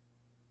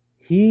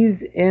he's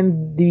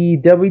in the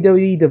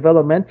WWE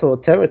developmental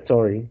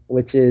territory,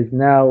 which is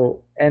now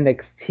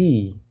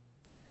NXT.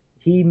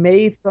 He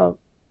made some,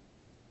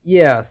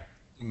 yes,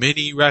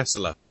 Mini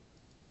wrestler.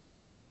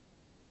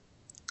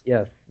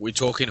 yes. We're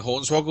talking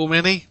Hornswoggle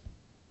Mini?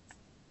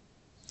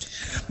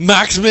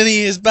 Max Mini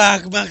is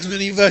back! Max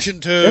Mini version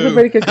 2! That's a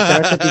pretty good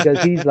comparison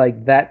because he's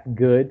like that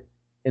good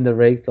in the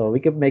ring, so we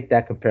could make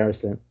that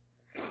comparison.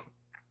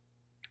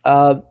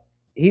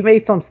 He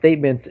made some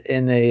statements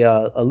in a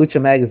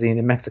Lucha magazine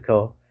in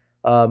Mexico,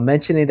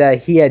 mentioning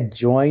that he had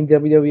joined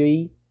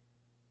WWE.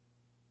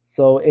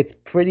 So it's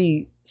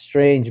pretty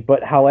strange.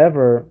 But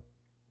however,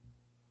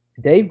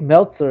 Dave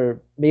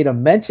Meltzer made a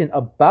mention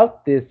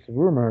about this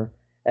rumor,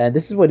 and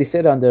this is what he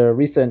said on the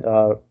recent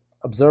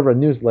Observer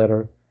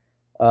newsletter.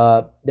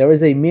 There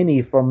is a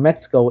mini from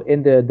Mexico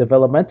in the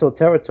developmental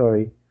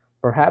territory.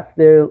 Perhaps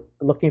they're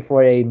looking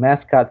for a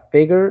mascot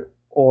figure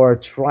or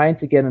trying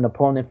to get an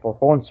opponent for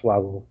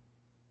Hornswoggle.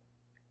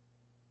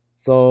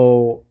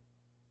 So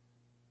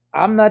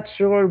I'm not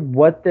sure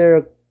what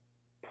they're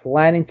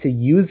planning to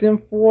use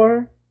him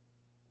for,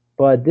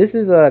 but this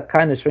is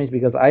kind of strange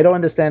because I don't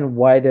understand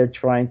why they're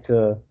trying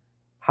to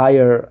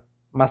hire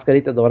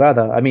Mascarita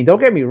Dorada. I mean,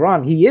 don't get me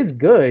wrong, he is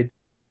good.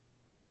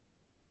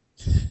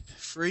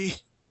 Free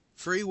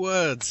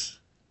words.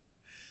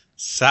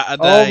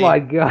 Saturday Oh my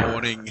God.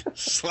 morning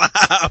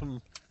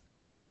slam.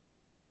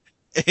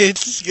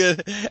 It's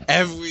good.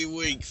 Every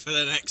week for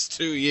the next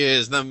 2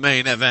 years, the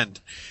main event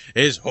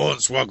is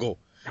Hornswoggle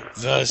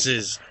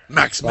versus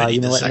Max Mini.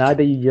 You know what? Now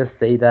that you just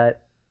say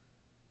that,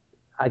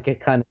 I can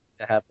kind of see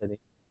that happening.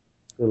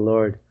 Good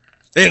Lord.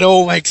 It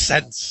all makes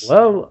sense.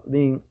 Well, I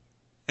mean,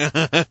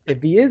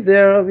 if he is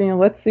there, I mean,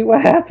 let's see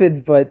what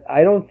happens. But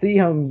I don't see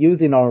him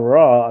using on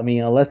Raw. I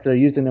mean, unless they're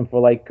using him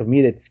for like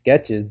comedic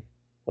sketches,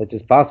 which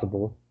is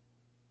possible.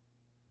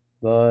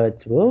 But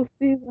we'll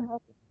see what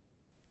happens.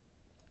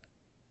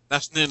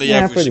 That's nearly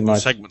every pretty single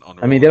much. segment on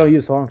Raw. I mean, they don't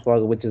use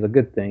Hornswoggle, which is a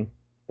good thing.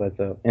 But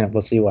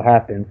we'll see what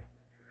happens.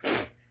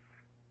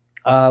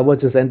 We'll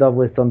just end up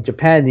with some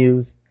Japan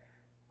news.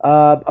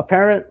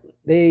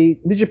 Apparently,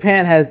 New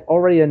Japan has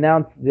already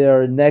announced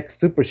their next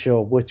Super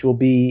Show, which will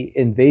be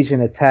Invasion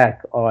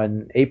Attack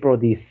on April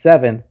the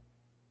 7th,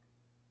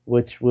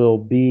 which will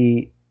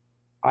be,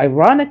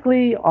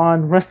 ironically,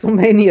 on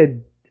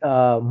WrestleMania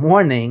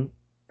morning,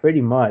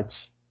 pretty much.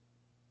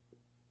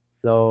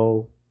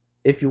 So,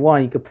 if you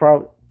want, you could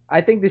probably... I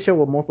think this show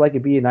will most likely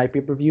be an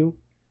pay-per-view,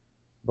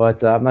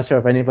 but I'm not sure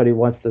if anybody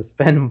wants to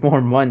spend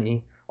more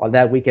money on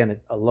that weekend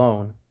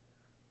alone.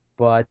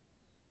 But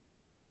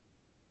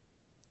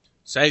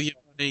save your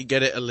money,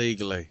 get it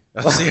illegally.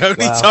 That's the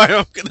only time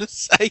I'm going to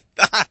say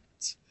that.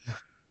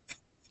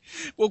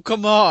 Well,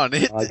 come on.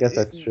 I guess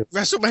that's true.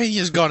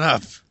 WrestleMania's gone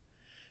up.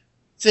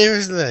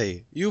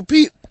 Seriously. You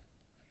people...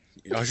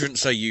 I shouldn't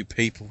say you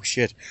people.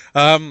 Shit.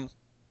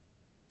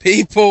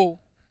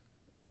 People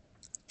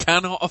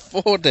cannot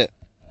afford it.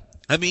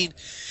 I mean,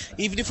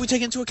 even if we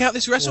take into account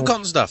this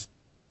WrestleCon stuff,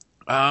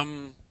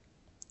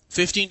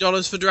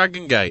 $15 for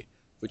Dragon Gate,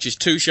 which is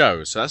 2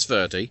 shows, so that's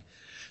 30.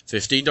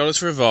 $15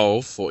 for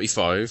Evolve,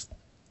 45.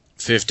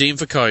 $15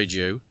 for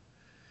Kaiju.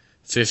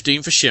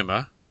 $15 for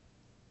Shimmer.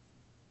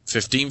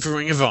 $15 for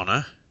Ring of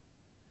Honor.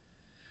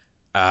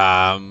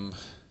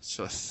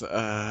 Is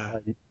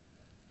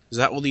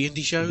that all the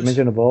indie shows? You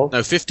mentioned Evolve?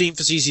 No, $15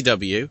 for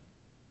CCW.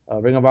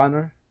 Ring of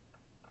Honor?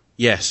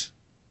 Yes.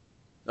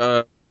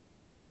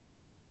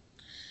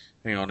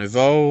 Hang on,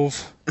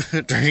 Evolve,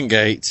 Dragon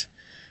Gate,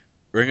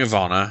 Ring of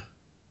Honor,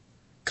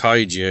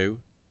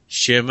 Kaiju,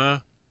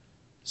 Shimmer,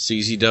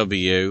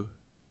 CZW,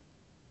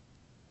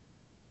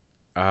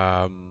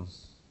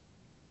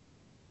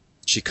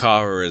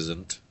 Chikara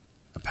isn't,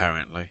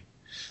 apparently.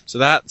 So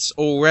that's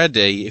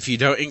already, if you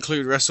don't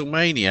include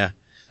WrestleMania,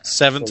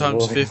 7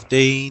 times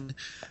 15,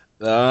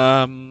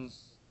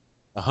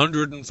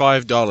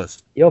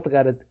 $105. You also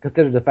got to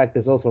consider the fact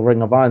there's also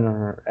Ring of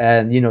Honor,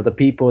 and the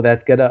people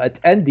that's gonna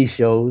attend these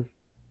shows.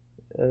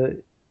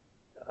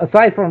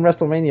 Aside from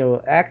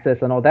WrestleMania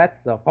access and all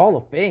that stuff, Hall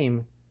of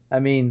Fame. I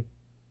mean,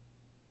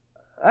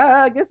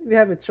 I guess if you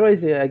have a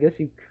choice, I guess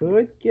you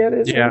could get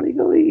it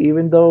illegally,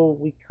 even though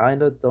we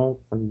kind of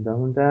don't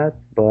condone that.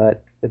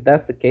 But if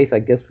that's the case, I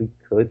guess we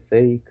could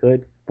say you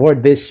could for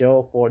this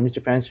show, for New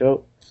Japan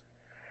show.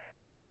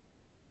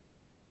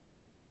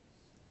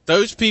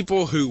 Those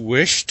people who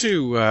wish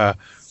to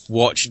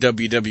watch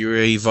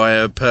WWE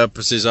via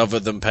purposes other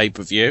than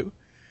pay-per-view,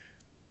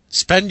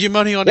 spend your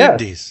money on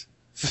indies.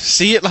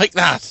 See it like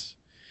that.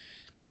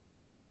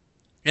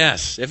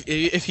 Yes,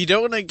 if you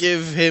don't want to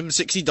give him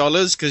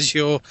 $60 because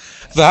you're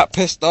that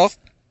pissed off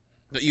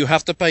that you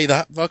have to pay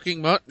that fucking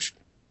much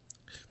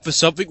for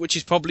something which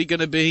is probably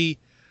going to be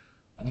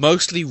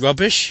mostly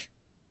rubbish.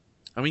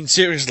 I mean,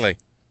 seriously.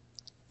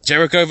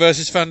 Jericho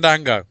versus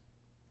Fandango.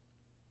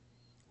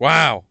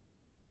 Wow.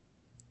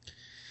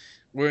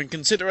 We're in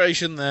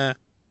consideration there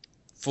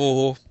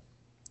for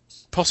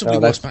possibly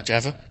worst match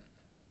ever.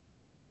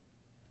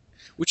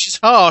 Which is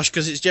harsh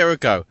because it's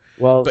Jericho.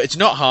 Well, but it's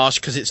not harsh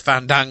because it's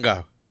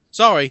Fandango.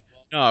 Sorry,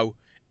 no,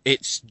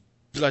 it's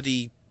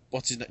bloody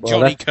what's his name,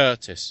 Johnny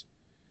Curtis.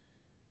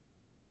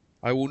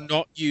 I will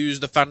not use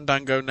the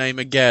Fandango name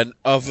again,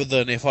 other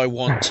than if I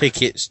want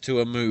tickets to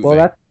a movie.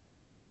 Well,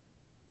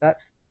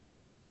 that's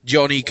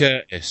Johnny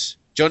Curtis.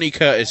 Johnny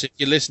Curtis, if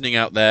you're listening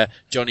out there,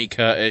 Johnny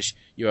Curtis,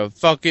 you're a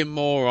fucking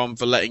moron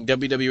for letting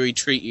WWE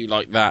treat you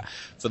like that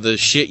for the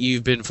shit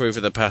you've been through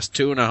for the past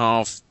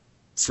 2.5,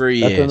 3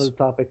 years. That's another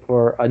topic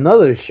for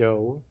another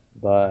show.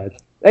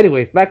 But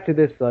anyways, back to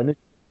this.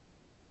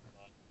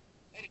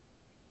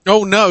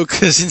 Oh no,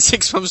 because in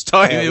 6 months'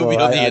 time he'll be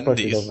on the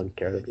Indies. I don't really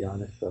care, to be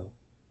honest. So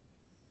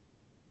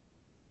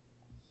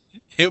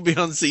he'll be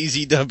on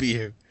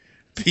CZW,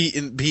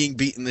 being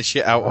beaten the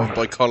shit out of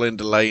by Colin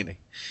Delaney.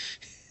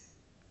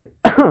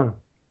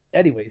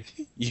 Anyways,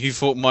 you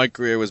thought my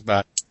career was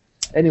bad.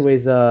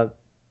 Anyways, the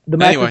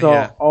matches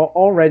are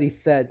already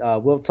set.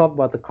 We'll talk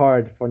about the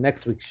card for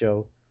next week's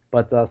show.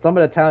 But some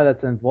of the talent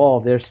that's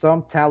involved, there's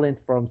some talent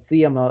from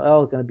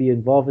CMLL going to be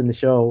involved in the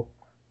show.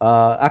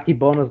 Aki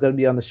Bono is going to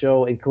be on the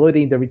show,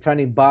 including the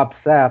returning Bob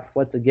Sapp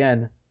once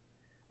again.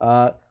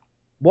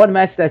 One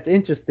match that's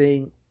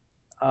interesting,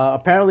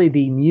 apparently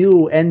the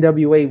new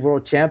NWA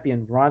World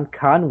Champion, Ron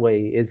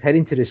Conway, is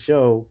heading to the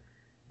show,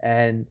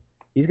 and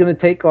he's going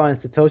to take on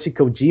Satoshi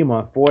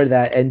Kojima for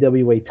that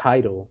NWA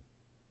title.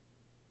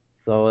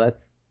 So that's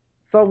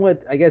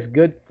somewhat, I guess,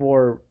 good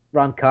for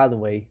Ron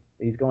Conway.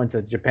 He's going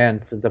to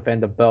Japan to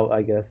defend the belt,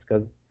 I guess,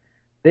 because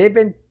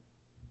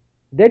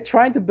they're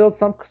trying to build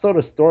some sort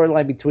of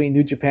storyline between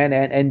New Japan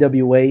and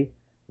NWA,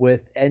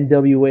 with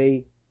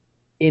NWA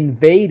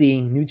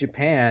invading New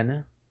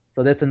Japan.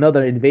 So that's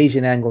another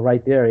invasion angle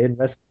right there in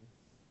wrestling.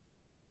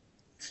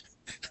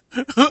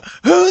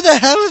 Who the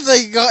hell have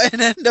they got in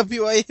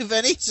NWA of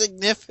any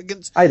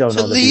significance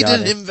to lead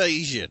an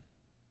invasion?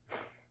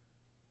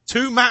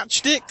 2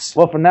 matchsticks?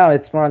 Well, for now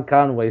it's Ron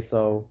Conway,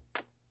 so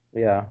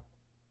yeah.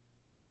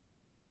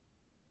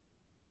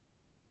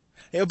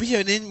 It'll be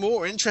an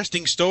more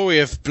interesting story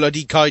if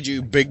bloody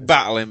Kaiju Big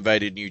Battle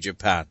invaded New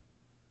Japan.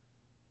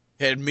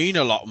 It'd mean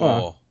a lot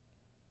more.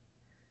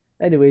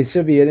 Anyway, it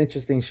should be an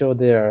interesting show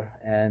there.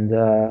 And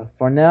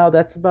for now,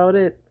 that's about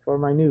it for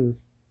my news.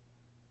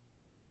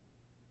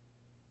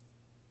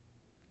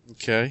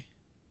 Okay.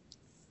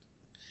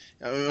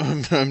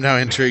 I'm now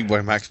intrigued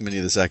by Max Mini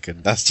II.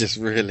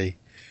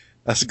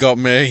 That's got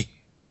me.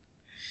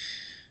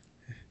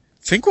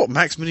 Think what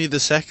Max Mini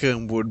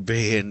II would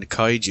be in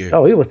Kaiju.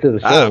 Oh, he was to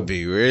the show. That'd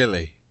be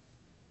really.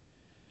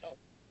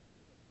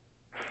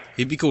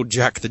 He'd be called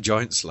Jack the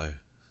Giant Slayer.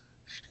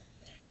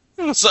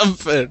 Or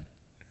something.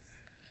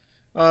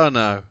 Oh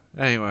no.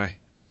 Anyway.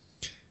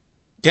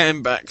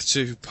 Getting back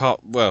to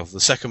the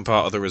second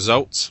part of the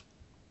results.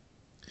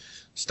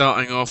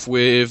 Starting off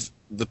with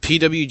the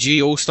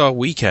PWG All-Star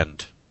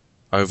Weekend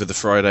over the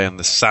Friday and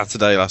the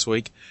Saturday last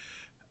week.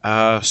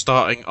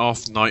 Starting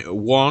off night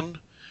 1.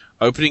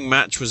 Opening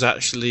match was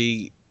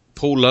actually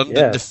Paul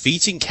London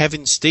defeating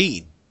Kevin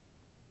Steen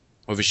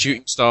with a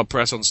shooting star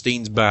press on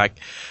Steen's back.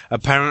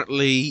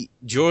 Apparently,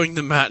 during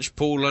the match,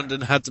 Paul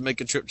London had to make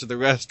a trip to the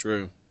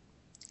restroom.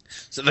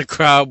 So the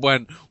crowd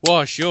went,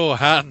 "Wash your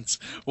hands!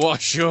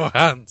 Wash your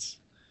hands!"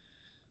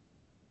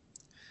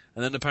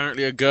 And then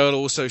apparently a girl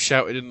also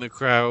shouted in the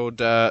crowd,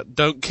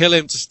 "Don't kill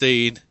him," to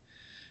Steen.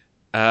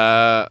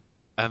 And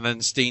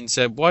then Steen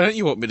said, "Why don't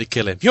you want me to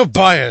kill him? You're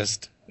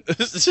biased."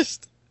 It's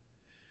just...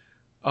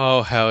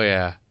 Oh, hell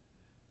yeah.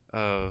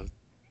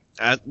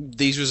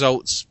 These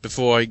results,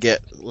 before I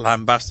get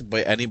lambasted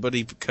by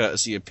anybody,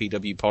 courtesy of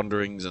PW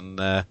Ponderings and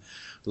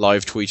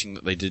live tweeting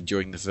that they did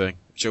during the thing,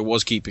 which I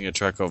was keeping a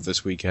track of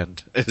this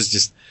weekend. It was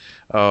just...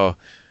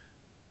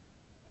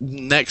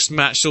 Next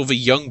match saw the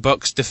Young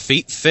Bucks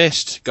defeat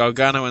Fist,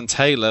 Gargano and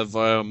Taylor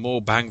via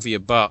more bang for your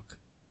buck.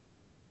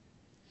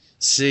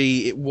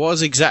 See, it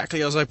was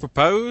exactly as I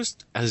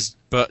proposed,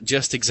 but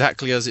just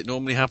exactly as it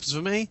normally happens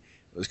for me.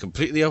 It was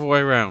completely the other way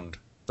around.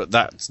 But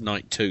that's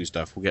night 2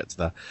 stuff. We'll get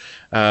to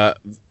that.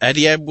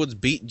 Eddie Edwards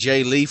beat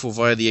Jay Lethal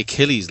via the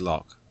Achilles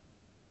lock.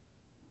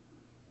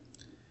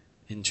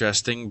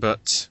 Interesting,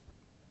 but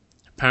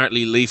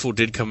apparently Lethal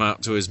did come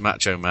out to his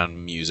Macho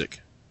Man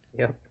music.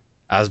 Yep.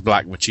 As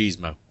Black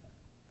Machismo.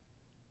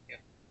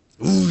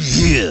 Ooh,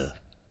 yeah.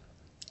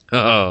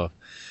 Oh.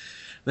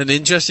 Then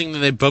interesting that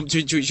they bumped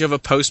into each other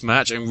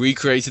post-match and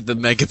recreated the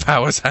Mega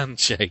Powers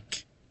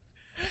handshake.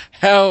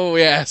 Hell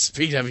yes,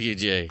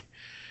 PWG.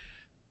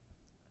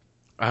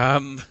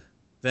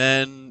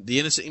 Then the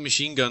Inner City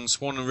Machine Gun,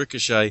 Swan and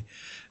Ricochet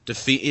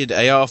defeated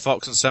AR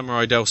Fox and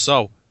Samurai Del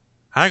Sol.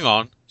 Hang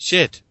on.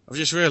 Shit. I've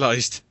just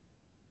realised.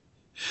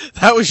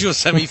 That was your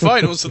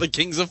semi-finals for the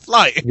Kings of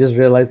Flight. Just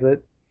realised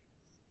it.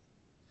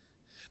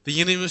 The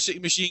Inner City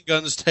Machine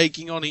Guns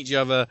taking on each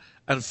other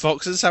and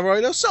Fox and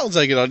Samurai Del Sol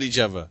taking on each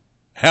other.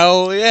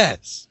 Hell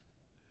yes.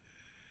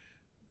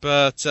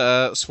 But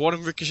Swan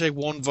and Ricochet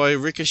won via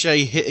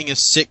Ricochet hitting a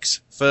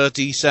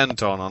 630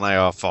 senton on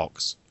AR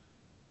Fox.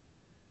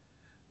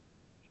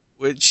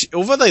 Which,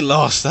 although they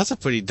lost, that's a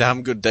pretty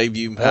damn good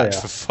debut match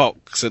for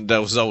Fox and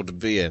Del Sol to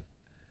be in.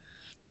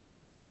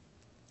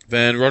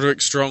 Then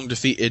Roderick Strong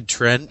defeated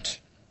Trent, ?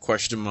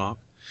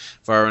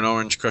 Via an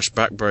Orange Crush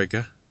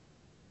backbreaker.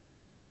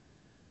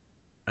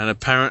 And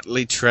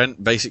apparently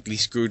Trent basically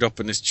screwed up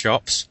on his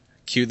chops.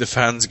 Cue the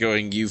fans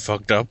going, "You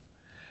fucked up."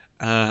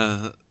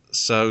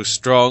 So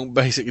Strong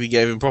basically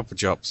gave him proper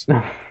chops.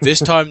 This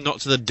time not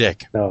to the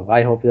dick. No,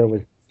 I hope there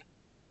was...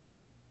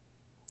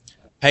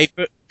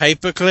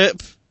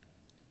 Paperclip.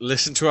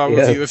 Listen to our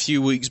review a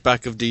few weeks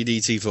back of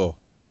DDT4.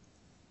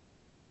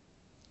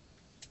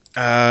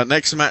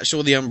 Next match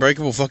saw the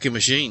Unbreakable fucking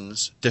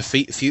Machines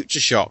defeat Future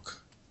Shock.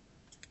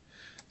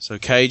 So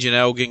Cage and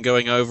Elgin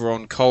going over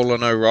on Cole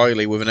and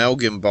O'Reilly with an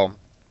Elgin bomb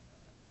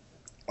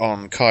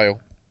on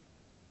Kyle.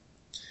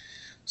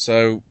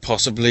 So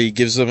possibly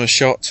gives them a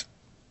shot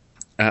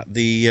at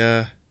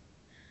the...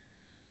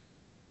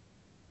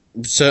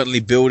 certainly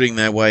building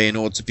their way in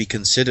order to be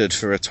considered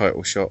for a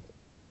title shot.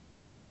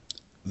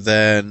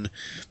 Then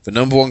the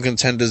number one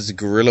contenders, the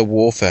Guerrilla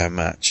Warfare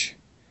match.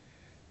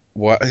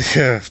 What?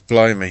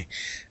 Blimey.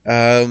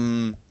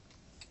 Some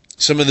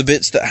of the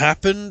bits that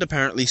happened,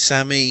 apparently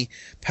Sammy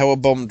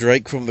powerbombed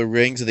Drake from the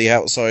ring to the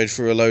outside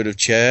through a load of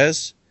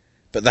chairs,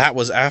 but that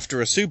was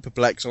after a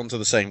superplex onto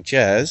the same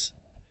chairs.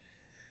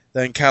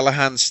 Then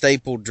Callahan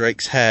stapled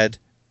Drake's head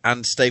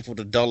and stapled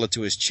 $1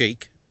 to his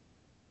cheek.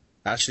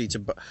 Actually, to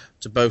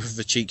both of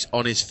the cheeks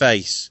on his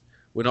face.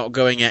 We're not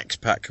going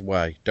X-Pac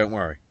way, don't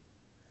worry.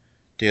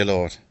 Dear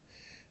Lord.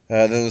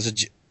 There was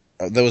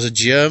a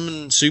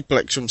German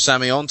suplex from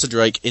Sammy onto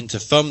Drake into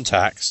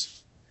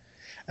thumbtacks,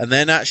 and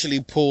then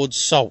actually poured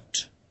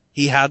salt.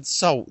 He had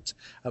salt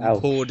and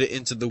poured it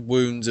into the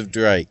wounds of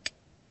Drake.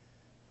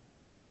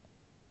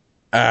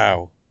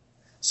 Ow.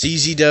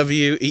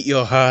 CZW, eat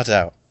your heart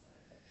out.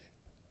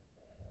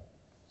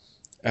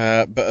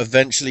 But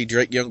eventually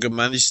Drake Younger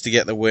managed to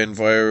get the win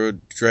via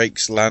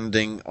Drake's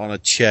landing on a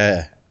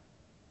chair.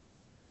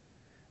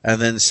 And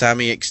then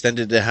Sammy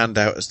extended a hand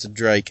out as to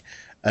Drake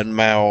and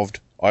mouthed,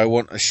 "I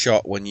want a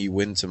shot when you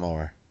win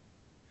tomorrow."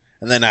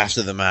 And then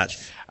after the match,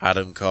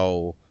 Adam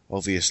Cole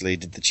obviously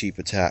did the cheap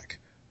attack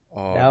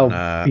on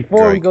Now,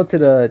 before Drake. we go to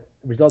the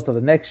results of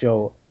the next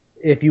show,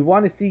 if you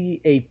want to see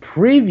a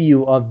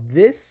preview of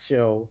this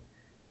show,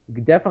 you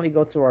can definitely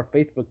go to our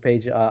Facebook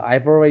page.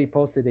 I've already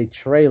posted a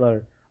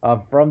trailer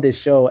from this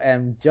show,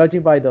 and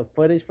judging by the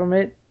footage from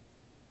it,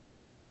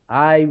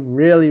 I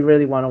really,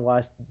 really want to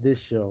watch this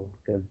show,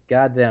 because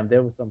goddamn,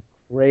 there was some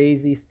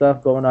crazy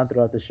stuff going on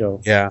throughout the show.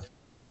 Yeah.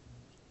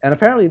 And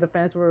apparently the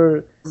fans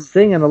were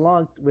singing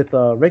along with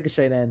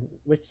Ricochet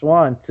and Rich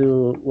Swann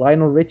to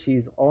Lionel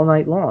Richie's All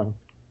Night Long.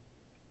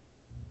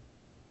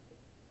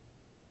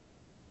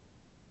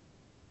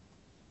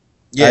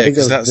 Yeah,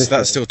 because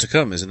that's still to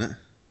come, isn't it?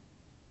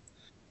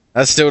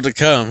 That's still to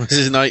come. This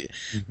is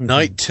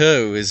night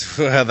 2 is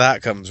where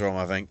that comes from,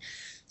 I think.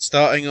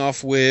 Starting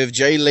off with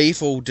Jay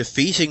Lethal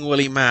defeating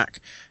Willie Mack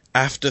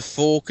after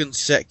 4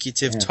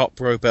 consecutive top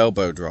rope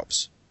elbow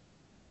drops.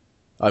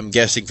 I'm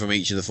guessing from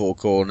each of the 4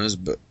 corners,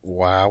 but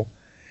wow.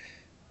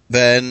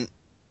 Then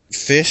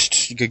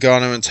Fist,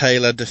 Gargano and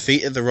Taylor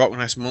defeated the Rock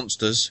Nest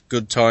Monsters,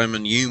 Good Time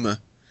and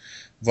Yuma,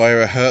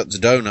 via a Hertz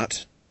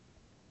Donut.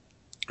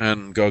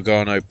 And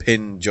Gargano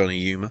pinned Johnny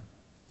Yuma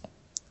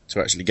to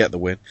actually get the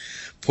win.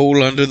 Paul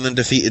London then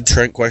defeated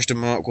Trent ?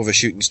 With a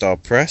Shooting Star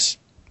Press.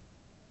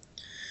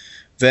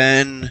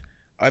 Then,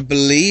 I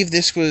believe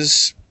it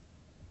was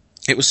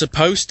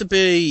supposed to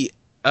be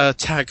a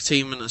tag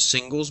team and a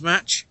singles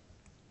match,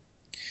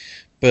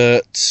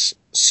 but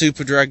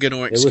Super Dragon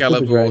or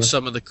Excalibur or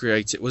some of the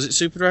creative... Was it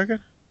Super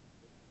Dragon?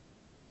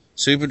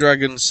 Super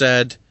Dragon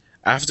said,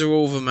 after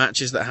all the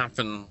matches that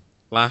happened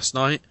last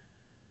night,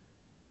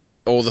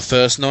 or the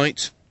first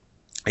night,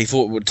 he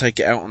thought it would take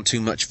it out on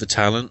too much of the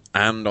talent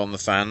and on the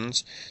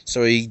fans,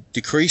 so he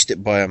decreased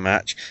it by a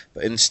match,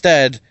 but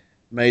instead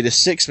made a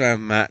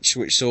 6-man match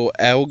which saw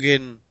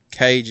Elgin,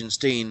 Cage and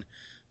Steen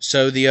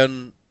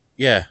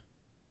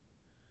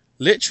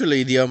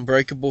literally the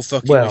Unbreakable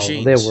fucking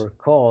Machines. Well, they were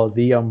called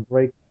the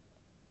Unbreakable.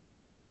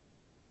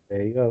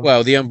 There you go.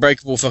 Well, the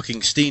Unbreakable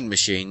fucking Steen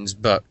Machines,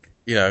 but,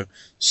 you know,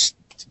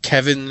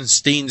 Kevin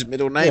Steen's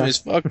middle name is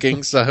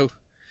fucking, so...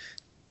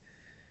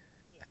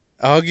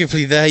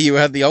 Arguably there you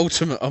had the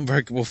ultimate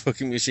Unbreakable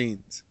fucking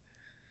Machines.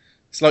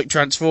 It's like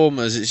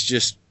Transformers, it's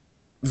just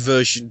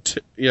version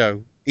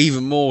 2,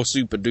 even more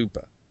super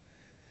duper.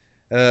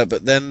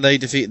 But then they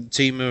defeated the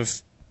team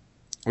of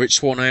Rich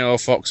Swann, AR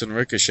Fox and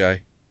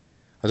Ricochet.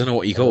 I don't know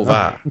what you call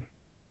that.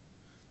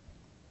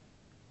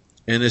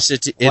 Inner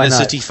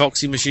City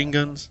Foxy Machine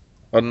Guns?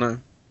 I don't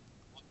know.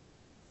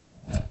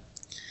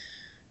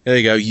 There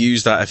you go,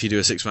 use that if you do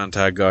a 6-man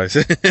tag, guys.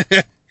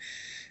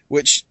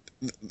 Which...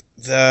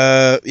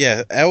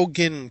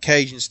 Elgin,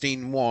 Cage and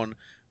Steen won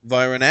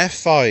via an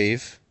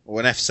F5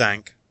 or an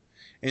F-Sank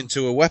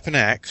into a Weapon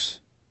X,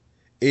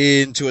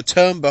 into a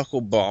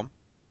turnbuckle bomb,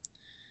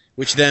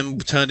 which then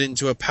turned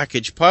into a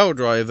package pile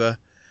driver,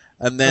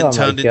 and then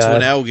turned into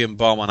an Elgin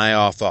bomb on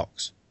AR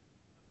Fox.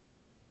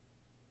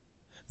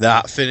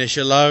 That finish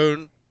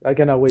alone I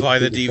cannot wait by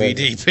the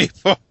DVD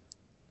people.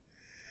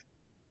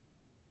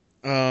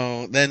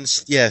 Oh, then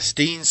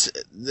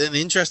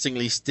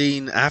interestingly,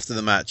 Steen, after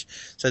the match,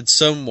 said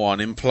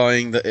someone,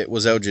 implying that it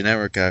was El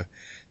Generico,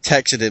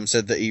 texted him,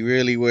 said that he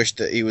really wished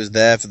that he was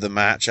there for the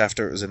match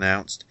after it was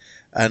announced,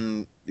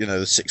 and, the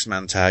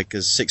 6-man tag,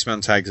 because 6-man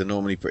tags are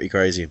normally pretty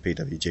crazy in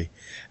PWG,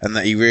 and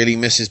that he really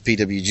misses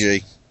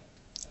PWG.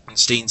 And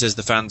Steen says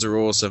the fans are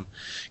awesome,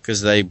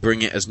 because they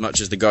bring it as much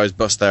as the guys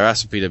bust their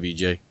ass at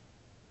PWG.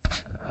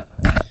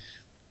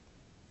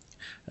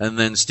 And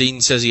then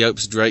Steen says he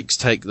hopes Drake's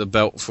take the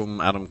belt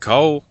from Adam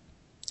Cole.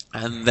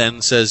 And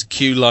then says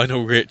cue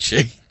Lionel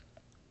Richie.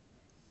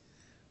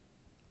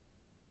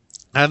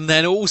 And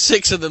then all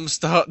 6 of them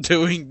start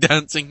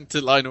dancing to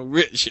Lionel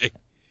Richie.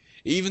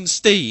 Even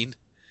Steen.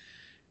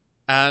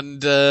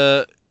 And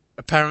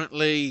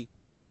apparently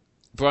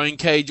Brian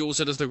Cage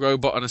also does the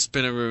robot on a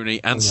spinneroonie.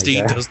 And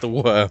Steen does the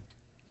worm. Can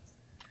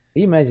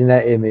you imagine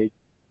that image?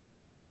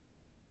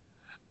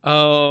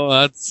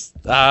 Oh,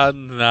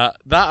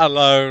 that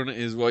alone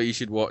is why you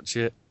should watch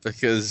it,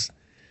 because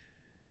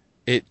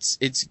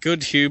it's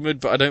good humoured,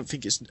 but I don't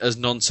think it's as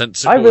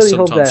nonsensical. I really as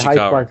hope that Hyde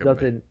Park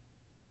doesn't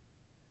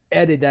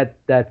edit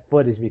that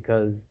footage,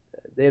 because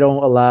they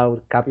don't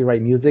allow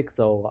copyright music.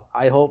 So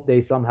I hope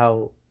they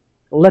somehow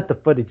let the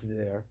footage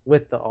there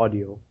with the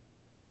audio.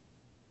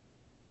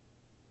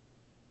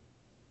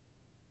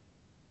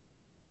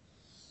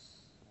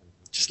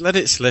 Just let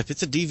it slip.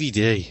 It's a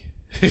DVD.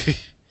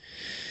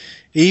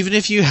 Even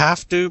if you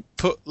have to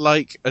put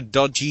like a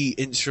dodgy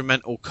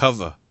instrumental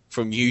cover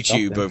from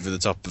YouTube over the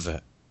top of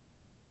it.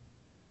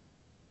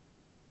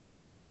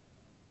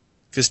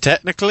 Because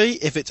technically,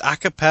 if it's a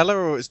cappella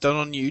or it's done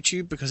on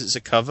YouTube because it's a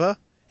cover,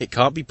 it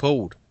can't be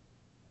pulled.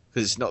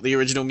 Because it's not the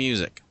original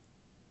music.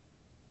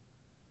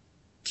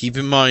 Keep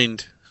in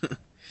mind.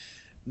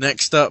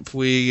 Next up,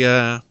 we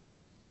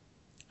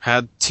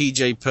had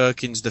TJ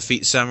Perkins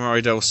defeat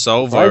Samurai Del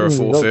Sol via a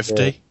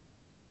 450.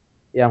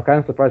 Yeah, I'm kind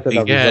of surprised at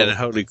that result. Result.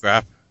 Holy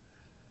crap.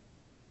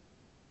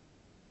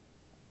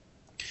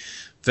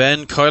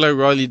 Then Kyle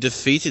O'Reilly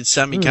defeated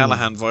Sami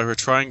Callihan via a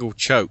triangle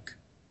choke.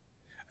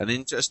 And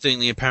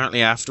interestingly,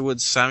 apparently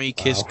afterwards, Sami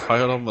kissed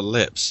Kyle on the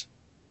lips.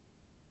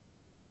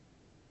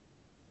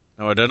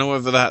 Now, I don't know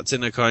whether that's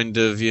in a kind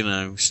of,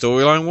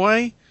 storyline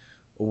way,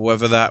 or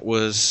whether that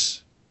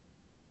was,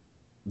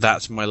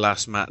 that's my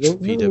last match for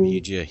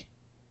PWG.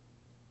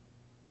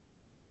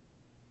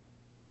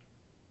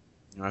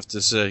 I'll have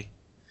to see.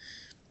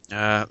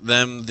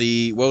 Then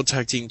the World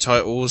Tag Team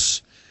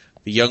titles,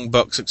 the Young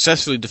Bucks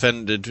successfully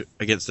defended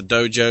against the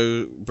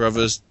Dojo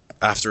Brothers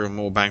after a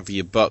more bang for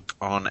your buck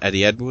on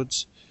Eddie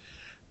Edwards.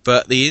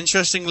 But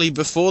interestingly,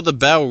 before the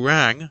bell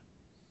rang,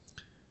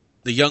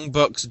 the Young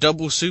Bucks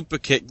double super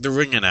kicked the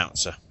ring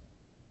announcer.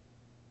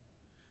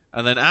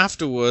 And then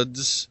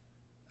afterwards,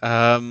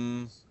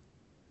 Nick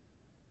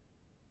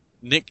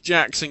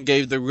Jackson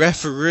gave the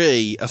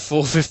referee a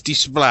 450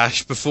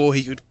 splash before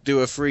he could do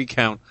a 3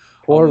 count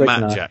on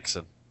Matt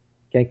Jackson.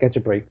 Can't catch a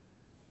break.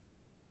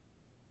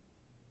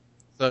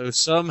 So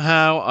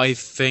somehow I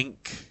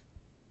think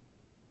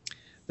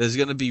there's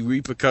going to be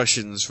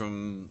repercussions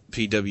from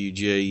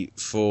PWG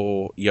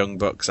for Young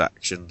Bucks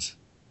actions.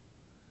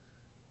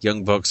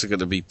 Young Bucks are going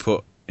to be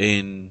put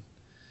in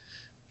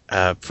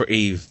a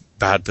pretty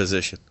bad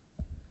position.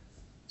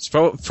 It's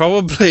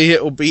probably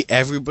it'll be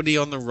everybody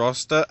on the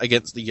roster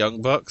against the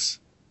Young Bucks.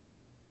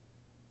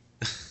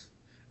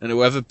 And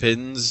whoever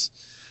pins,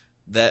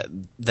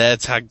 their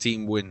tag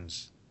team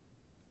wins.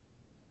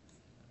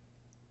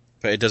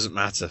 But it doesn't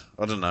matter.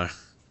 I don't know.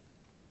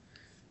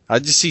 I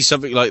just see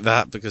something like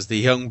that because the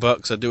Young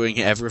Bucks are doing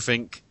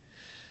everything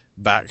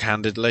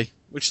backhandedly,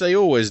 which they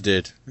always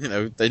did.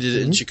 They did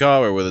it in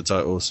Chicago with the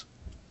titles.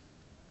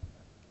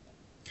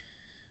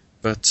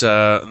 But,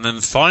 and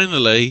then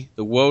finally,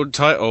 the world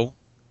title,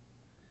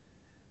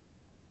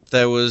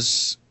 there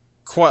was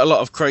quite a lot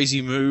of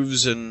crazy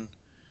moves, and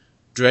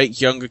Drake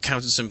Younger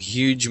counted some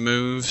huge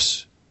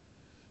moves.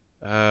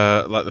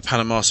 Like the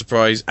Panama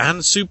Surprise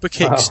and super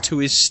kicks to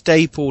his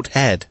stapled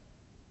head.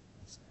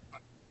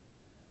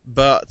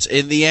 But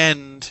in the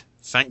end,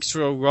 thanks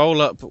to a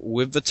roll-up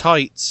with the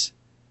tights,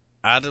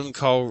 Adam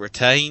Cole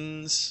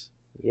retains.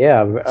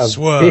 Yeah, a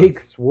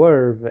big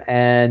swerve.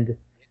 And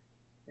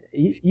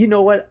you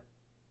know what?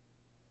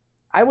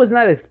 I was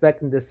not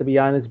expecting this, to be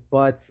honest,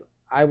 but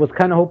I was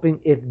kind of hoping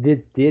if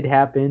this did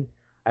happen,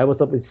 I was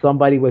hoping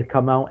somebody would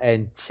come out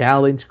and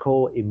challenge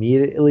Cole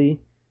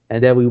immediately.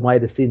 And then we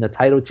might have seen the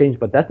title change,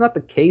 but that's not the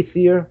case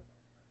here.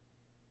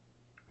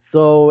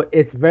 So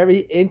it's very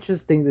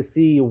interesting to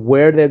see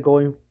where they're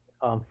going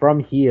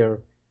from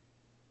here.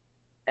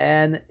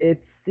 And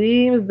it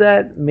seems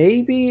that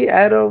maybe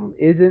Adam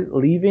isn't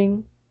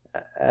leaving,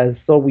 as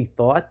so we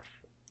thought.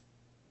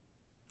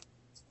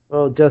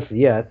 Well, just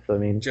yet.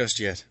 Just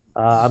yet.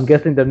 I'm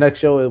guessing the next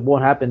show it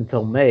won't happen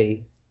until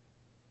May.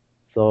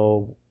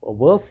 So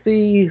we'll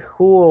see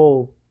who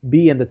will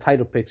be in the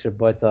title picture,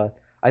 but.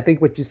 I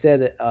think what you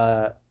said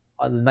on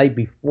the night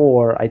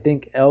before, I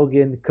think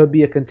Elgin could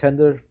be a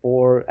contender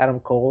for Adam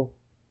Cole.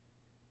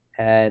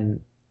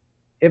 And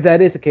if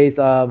that is the case,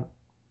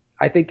 I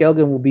I think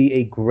Elgin will be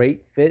a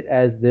great fit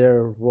as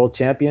their world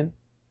champion.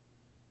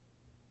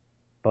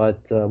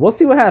 But we'll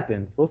see what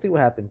happens. Yeah,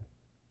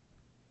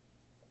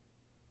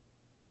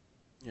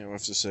 we'll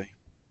have to see.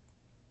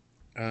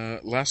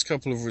 Last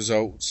couple of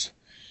results.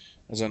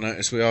 As I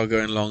noticed, we are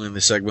going long in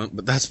this segment,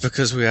 but that's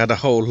because we had a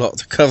whole lot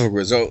to cover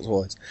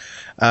results-wise.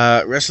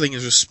 Wrestling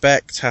is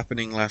Respect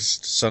happening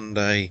last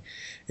Sunday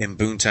in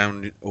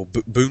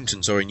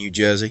Boonton, New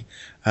Jersey.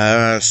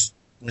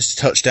 Mr.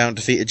 Touchdown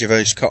defeated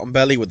Gervais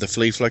Cottonbelly with the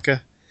flea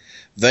flicker.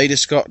 Vader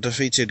Scott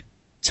defeated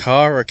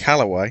Tara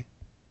Calloway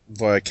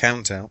via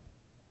countout.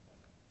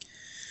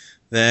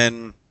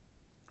 Then,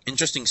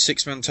 interesting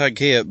six-man tag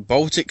here,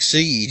 Baltic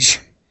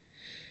Siege.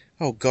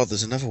 Oh god,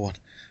 there's another one.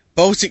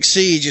 Baltic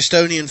Siege,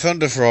 Estonian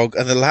Thunderfrog,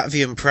 and the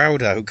Latvian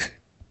Proud Oak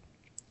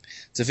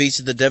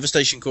defeated the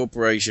Devastation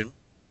Corporation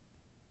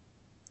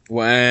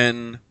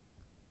when...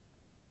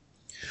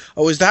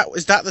 Oh, is that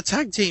the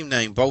tag team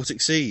name,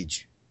 Baltic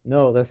Siege?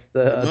 No, that's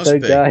the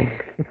third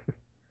guy.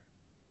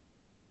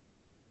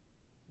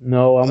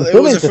 No, I'm it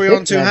was a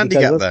 3-on-2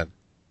 handicap then.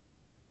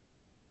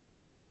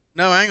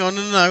 No, hang on,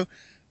 no.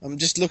 I'm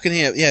just looking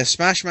here. Yeah,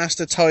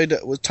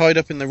 Smashmaster was tied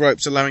up in the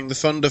ropes, allowing the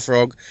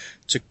Thunderfrog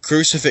to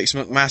crucifix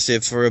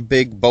McMassive for a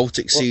big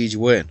Baltic Siege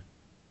win.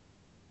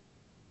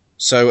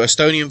 So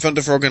Estonian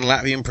Thunderfrog and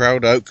Latvian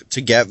Proud Oak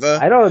together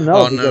I don't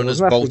know, are known as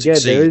Baltic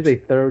Siege. There is a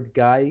third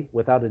guy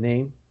without a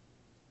name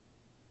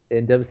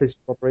in Devastation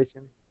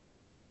Corporation.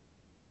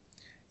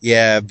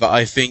 Yeah, but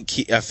I think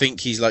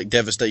he's like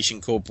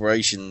Devastation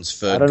Corporation's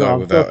third guy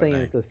I'm without still a name.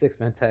 saying it's a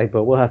six-man tag,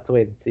 but we'll have to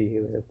wait and see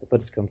if the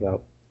footage comes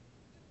out.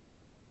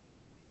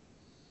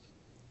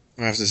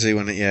 We'll have to see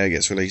when it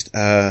gets released.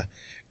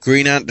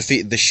 Green Ant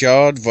defeated the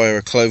Shard via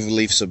a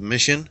Cloverleaf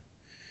submission.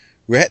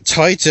 Rhett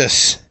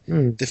Titus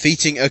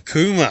defeating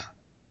Akuma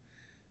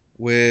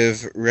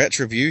with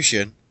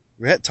Retribution.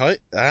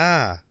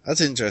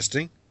 That's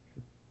interesting.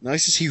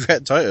 Nice to see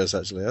Rhett Titus,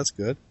 actually. That's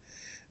good.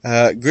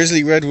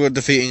 Grizzly Redwood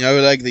defeating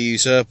Oleg the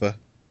Usurper.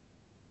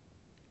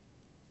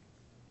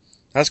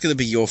 That's going to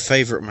be your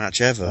favourite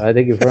match ever. I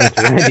think it's runs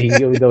to Randy,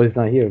 even though he's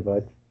not here,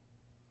 but...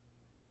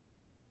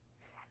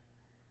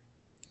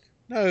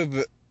 No,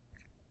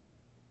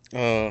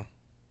 but...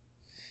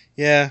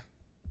 yeah.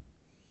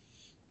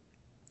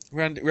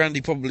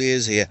 Randy probably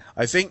is here.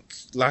 I think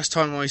last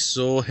time I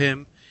saw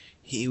him,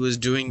 he was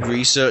doing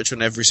research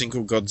on every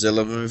single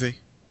Godzilla movie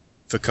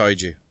for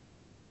Kaiju.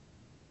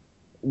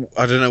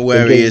 I don't know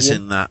where he is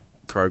in that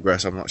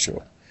progress, I'm not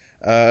sure.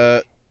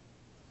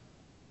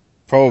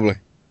 Probably.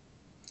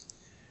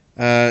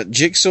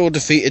 Jigsaw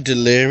defeated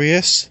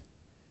Delirious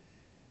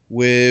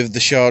with the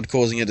Shard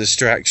causing a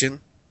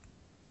distraction.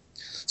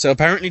 So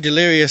apparently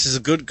Delirious is a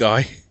good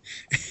guy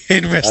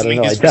in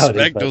Wrestling is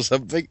Respect or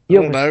something. I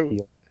don't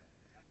know.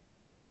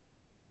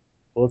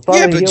 Well,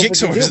 yeah, but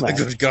Jigsaw isn't a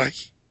good guy.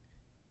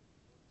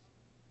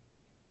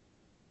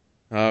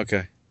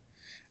 Okay.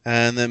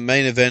 And then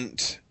main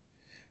event,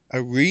 a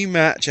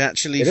rematch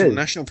actually from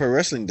National Pro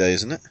Wrestling Day,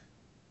 isn't it?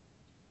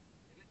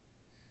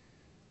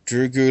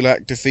 Drew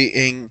Gulak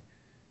defeating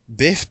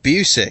Biff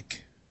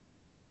Busick.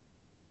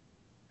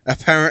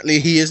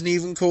 Apparently he isn't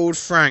even called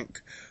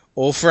Frank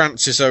or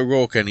Francis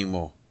O'Rourke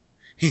anymore.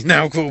 He's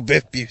now called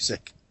Biff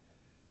Busick.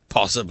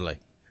 Possibly.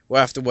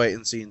 We'll have to wait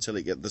and see until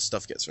the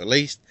stuff gets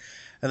released.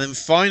 And then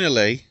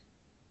finally,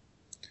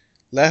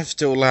 left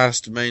till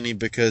last mainly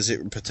because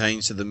it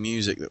pertains to the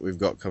music that we've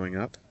got coming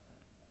up,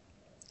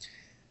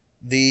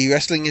 the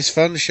Wrestling is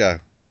Fun show,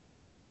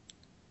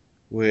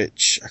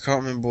 which I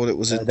can't remember what it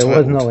was entitled.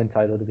 There was no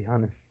entitled, to be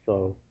honest,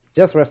 so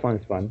just Wrestling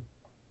is Fun.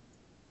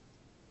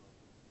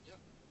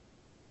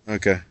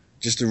 Okay,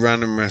 just a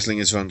random Wrestling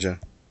is Fun show.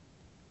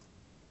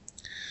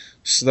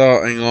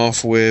 Starting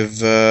off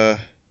with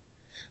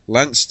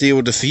Lance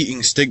Steele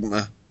defeating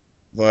Stigma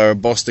via a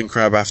Boston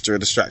Crab after a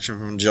distraction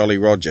from Jolly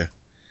Roger.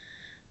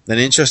 Then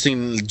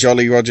interestingly,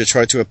 Jolly Roger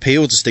tried to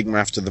appeal to Stigma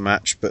after the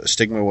match, but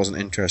Stigma wasn't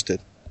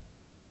interested.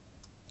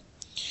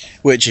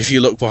 Which, if you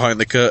look behind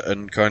the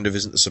curtain, kind of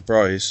isn't a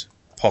surprise.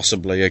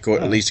 Possibly,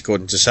 at least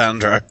according to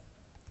Sandro.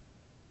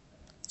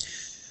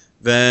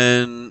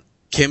 Then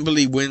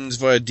Kimberly wins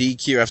via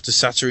DQ after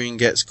Saturine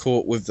gets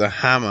caught with the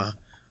hammer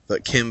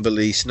that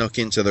Kimberly snuck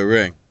into the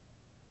ring.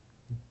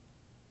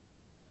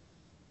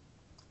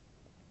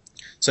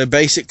 So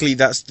basically,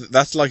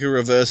 that's like a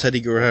reverse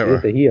Eddie Guerrero.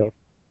 He's the heel.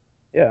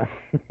 Yeah.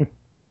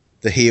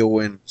 The heel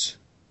wins.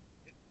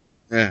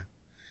 Yeah.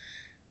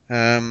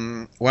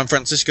 Juan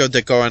Francisco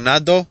de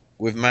Coronado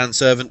with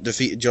Manservant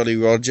defeated Jolly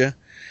Roger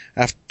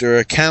after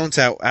a count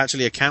out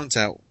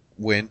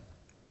win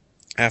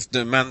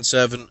after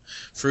Manservant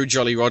threw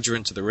Jolly Roger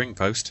into the ring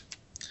post.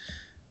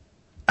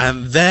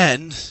 And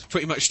then,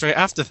 pretty much straight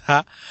after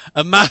that,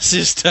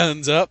 Amasis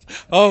turns up.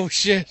 Oh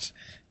shit.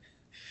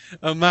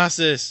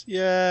 Amasis.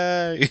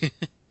 Yay.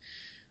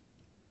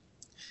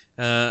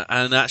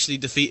 And actually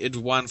defeated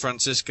Juan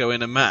Francisco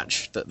in a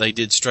match that they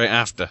did straight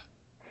after.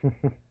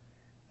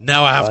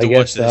 Now I have to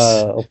watch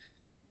this.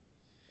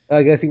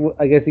 I guess he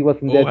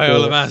wasn't there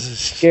to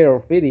scare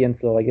Ophidian,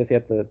 so I guess he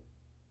had to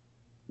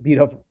beat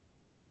up.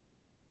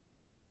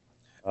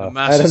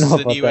 Masters is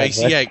the new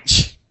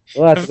ACH.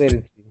 We'll have to wait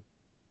and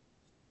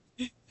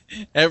see.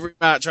 Every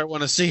match I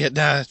want to see it,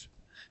 Dad.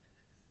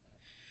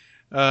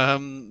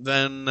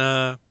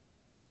 Then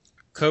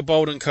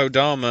Kobold and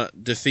Kodama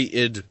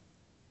defeated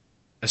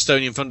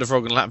Estonian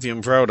Thunderfrog and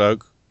Latvian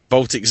Prodog,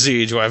 Baltic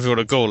Siege, whatever you want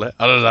to call it.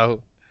 I don't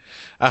know.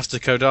 After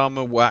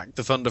Kodama whacked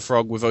the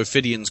Thunderfrog with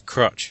Ophidian's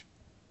crutch.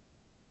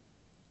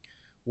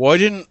 Why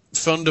didn't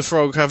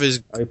Thunderfrog have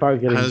his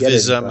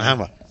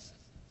hammer?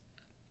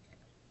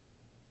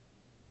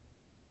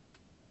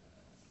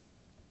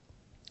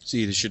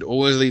 See, they should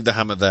always leave the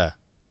hammer there.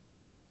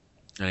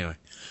 Anyway.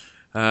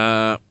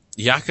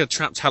 Yaka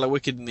trapped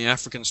Hallowicked in the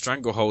African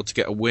Stranglehold to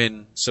get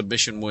a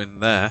submission win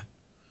there.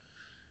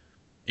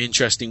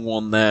 Interesting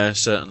one there,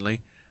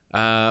 certainly.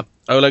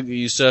 Oleg the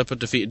Usurper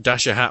defeated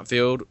Dasher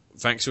Hatfield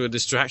thanks to a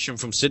distraction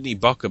from Sydney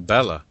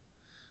Bocca-Bella.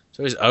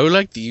 So is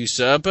Oleg the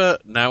Usurper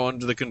now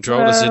under the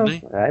control of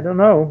Sydney? I don't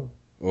know.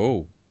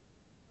 Oh.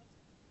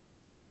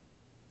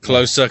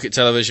 Closed circuit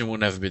television will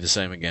never be the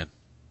same again.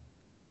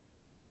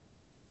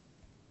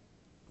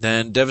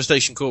 Then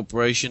Devastation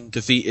Corporation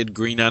defeated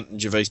Green Ant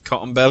and Gervais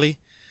Cottonbelly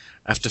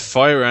after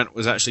Fire Ant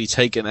was actually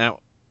taken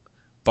out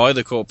by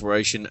the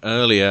corporation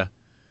earlier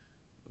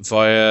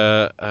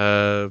via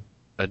a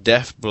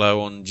death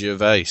blow on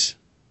Gervais.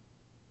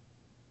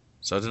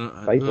 So I don't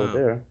know.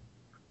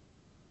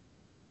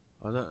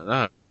 I don't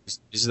know.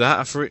 Is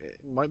that a free?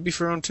 It might be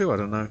for round 2. I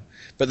don't know.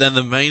 But then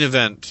the main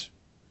event,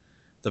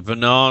 the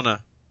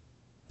banana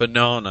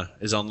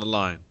is on the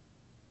line,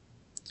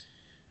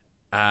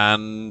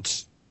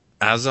 and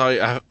as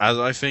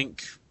I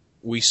think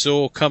we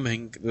saw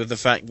coming with the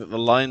fact that the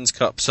Lions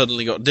Cup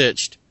suddenly got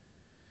ditched,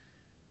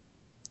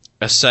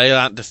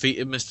 Assailant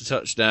defeated Mr.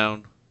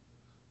 Touchdown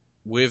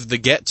with the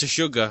Get the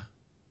Sugar,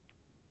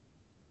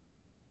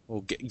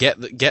 the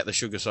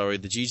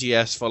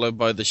GTS, followed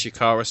by the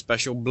Shikara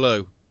Special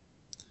Blue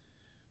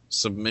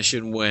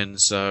submission win.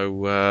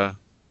 So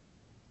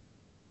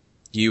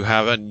you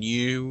have a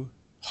new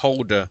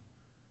holder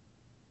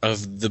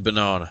of the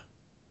banana.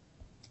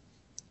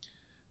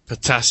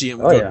 Potassium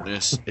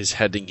Goodness is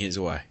heading his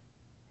way.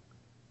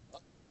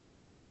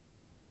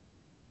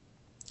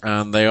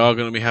 And they are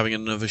going to be having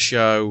another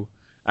show,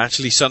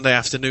 actually Sunday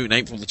afternoon,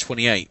 April the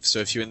 28th. So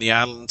if you're in the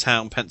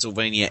Allentown,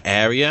 Pennsylvania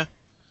area,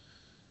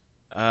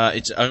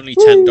 it's only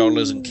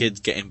 $10 and kids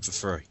get in for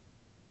free.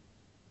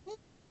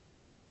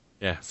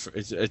 Yeah,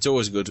 it's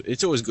always good.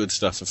 It's always good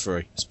stuff for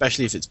free,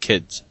 especially if it's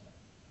kids.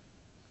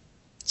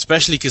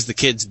 Especially because the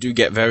kids do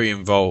get very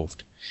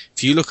involved.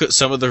 If you look at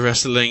some of the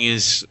wrestling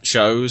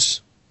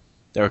shows,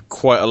 there are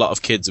quite a lot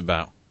of kids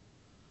about,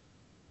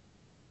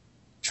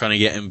 trying to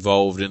get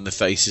involved in the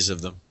faces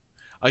of them.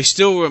 I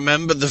still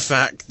remember the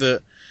fact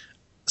that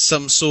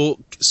some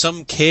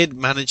kid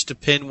managed to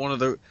pin one of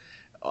the...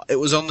 It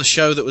was on the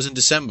show that was in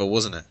December,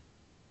 wasn't it?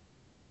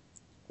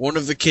 One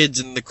of the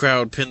kids in the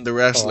crowd pinned the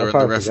wrestler and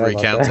the referee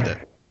counted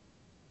it.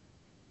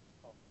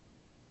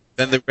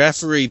 Then the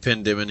referee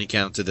pinned him and he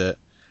counted it.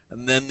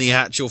 And then the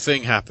actual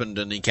thing happened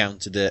and he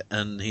counted it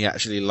and he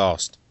actually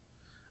lost.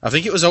 I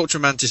think it was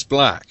Ultramantis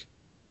Black.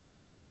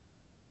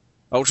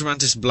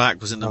 Ultramantis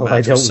Black was in the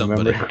match with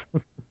somebody.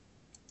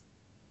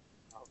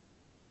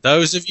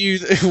 Those of you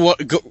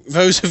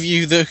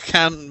that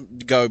can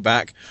go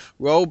back,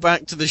 roll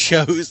back to the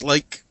shows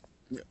like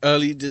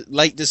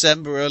late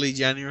December, early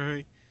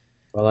January.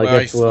 Well, I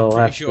guess we'll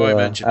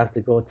have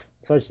to go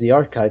search the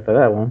archive for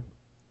that one.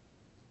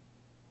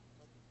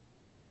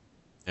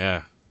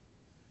 Yeah.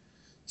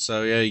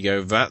 So there you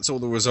go. That's all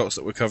the results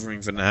that we're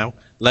covering for now.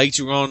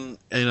 Later on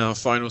in our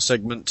final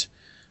segment,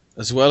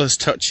 as well as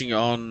touching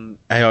on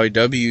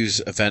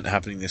AIW's event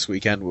happening this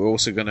weekend, we're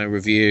also going to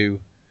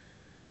review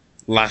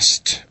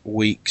last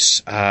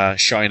week's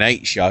Shine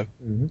 8 show,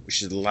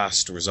 which is the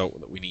last result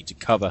that we need to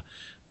cover.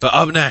 But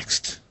up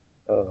next,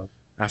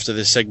 after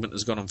this segment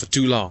has gone on for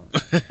too long,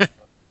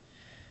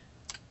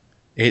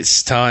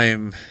 it's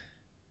time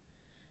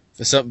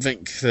for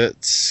something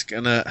that's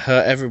going to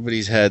hurt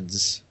everybody's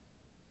heads,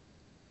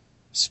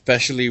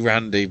 especially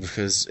Randy,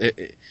 because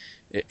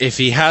if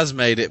he has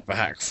made it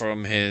back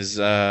from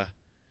his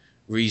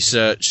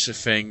research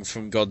thing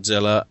from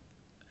Godzilla,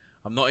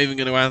 I'm not even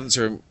going to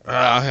answer him.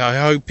 I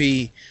hope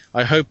he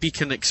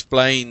can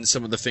explain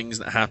some of the things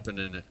that happen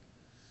in it.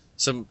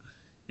 Some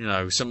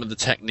of the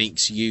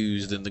techniques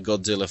used in the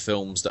Godzilla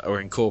films that are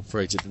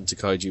incorporated into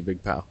Kaiju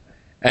Big Battle.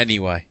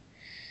 Anyway,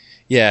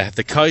 yeah,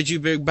 the Kaiju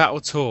Big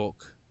Battle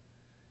talk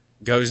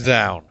goes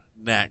down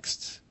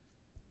next.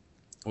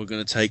 We're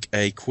going to take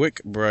a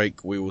quick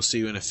break. We will see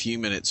you in a few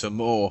minutes for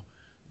more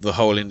The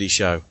Whole Indy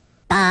Show.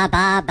 Ba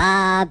ba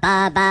ba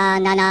ba ba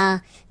na na,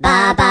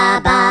 ba ba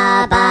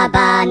ba ba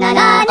ba na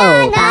na,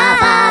 oh ba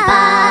ba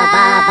ba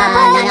ba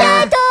ba na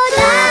na, ba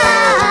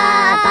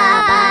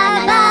ba ba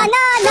na na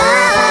na na,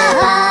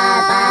 ba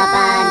ba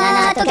ba na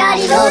na,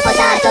 tokari no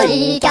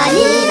potatori ka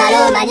ni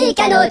malo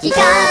manika no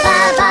tika,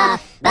 ba ba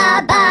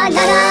ba ba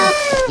na na,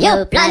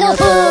 yo plano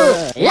fu,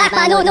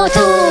 lakmano no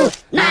tu,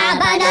 ma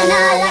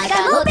banana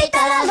lakamo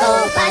pitara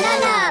no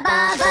banana,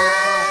 ba ba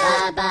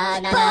ba ba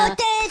na na,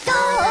 potato.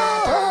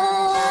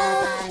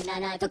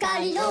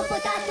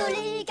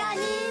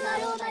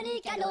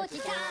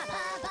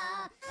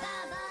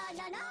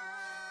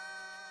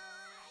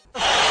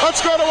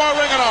 Let's go to our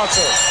ring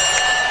announcer.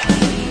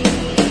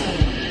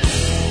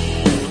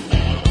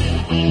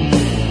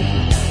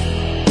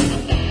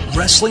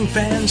 Wrestling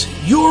fans,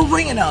 your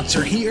ring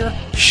announcer here,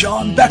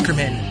 Sean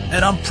Beckerman,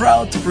 and I'm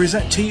proud to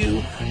present to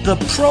you the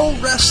Pro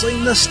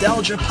Wrestling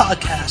Nostalgia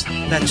Podcast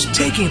that's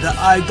taking the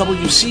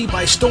IWC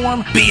by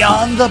storm,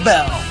 Beyond the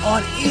Bell.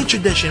 On each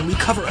edition, we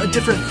cover a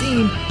different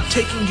theme,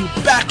 taking you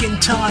back in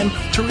time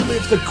to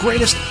relive the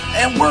greatest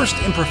and worst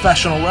in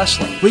professional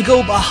wrestling. We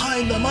go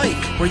behind the mic,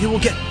 where you will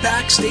get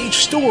backstage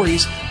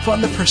stories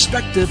from the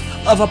perspective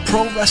of a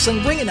pro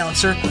wrestling ring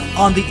announcer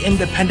on the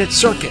independent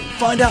circuit.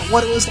 Find out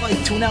what it was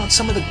like to announce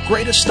some of the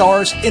greatest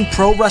stars in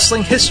pro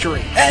wrestling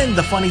history, and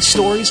the funny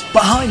stories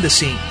behind the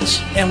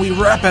scenes. And we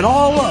wrap it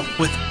all up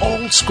with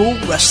old school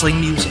wrestling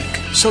music.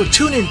 So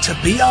tune in to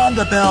Beyond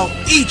the Bell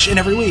each and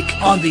every week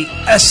on the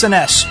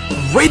SNS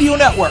Radio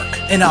Network,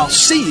 and I'll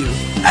see you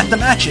at the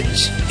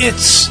matches.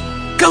 It's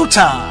go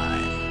time!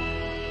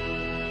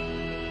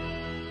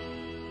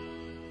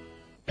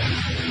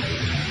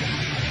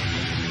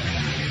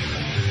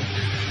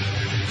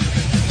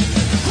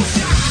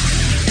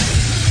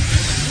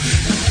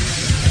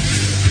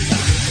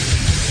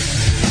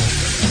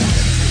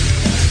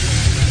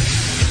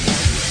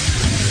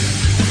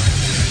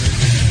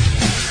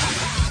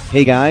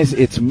 Hey guys,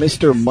 it's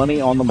Mr.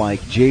 Money on the Mic,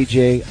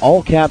 JJ,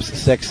 all caps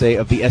Sexay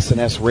of the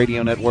SNS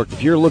Radio Network.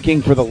 If you're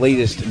looking for the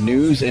latest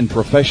news in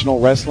professional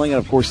wrestling and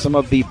of course some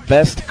of the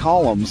best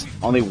columns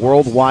on the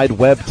World Wide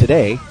Web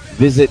today,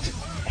 visit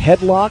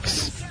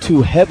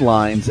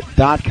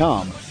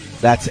headlocks2headlines.com.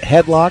 That's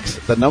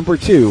headlocks, the number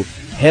 2,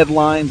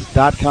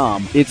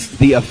 headlines.com. It's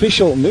the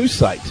official news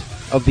site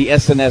of the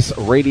SNS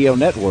Radio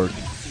Network.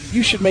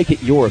 You should make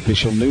it your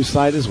official news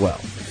site as well.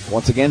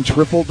 Once again,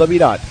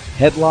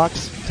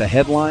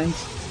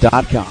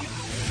 www.headlocks2headlines.com.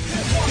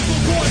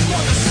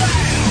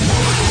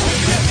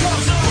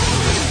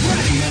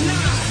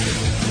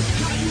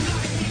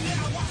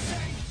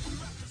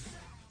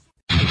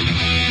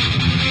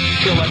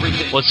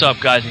 What's up,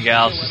 guys and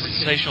gals?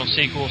 Sensational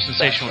Sequel,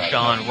 Sensational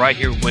Sean, right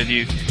here with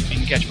you. You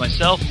can catch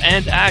myself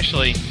and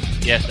Ashley,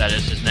 yes, that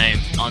is his name,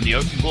 on the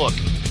Open Book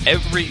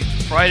every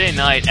Friday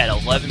night at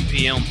 11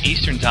 p.m.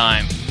 Eastern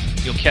Time.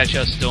 You'll catch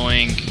us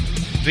doing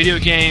video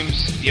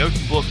games, the Open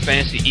Book,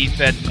 Fantasy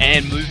EFED,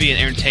 and movie and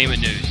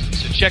entertainment news.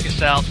 So check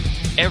us out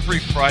every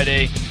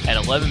Friday at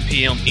 11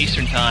 p.m.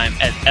 Eastern Time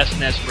at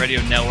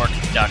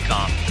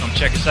snsradionetwork.com. Come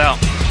check us out.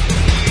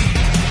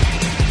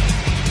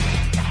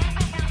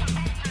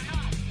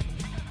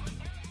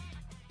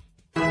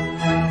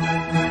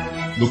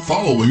 The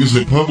following is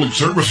a public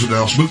service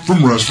announcement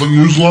from Wrestling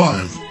News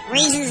Live.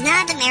 Reasons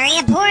not to marry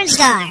a porn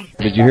star.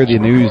 Did you hear the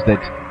news that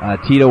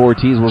Tito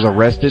Ortiz was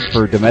arrested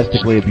for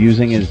domestically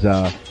abusing his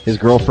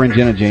girlfriend,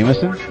 Jenna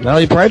Jameson? Well,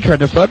 he probably tried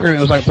to fuck her, and it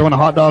was like throwing a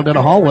hot dog down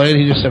a hallway, and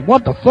he just said,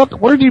 "What the fuck?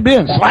 Where have you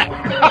been?" Slap!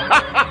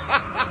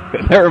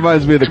 That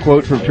reminds me of the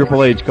quote from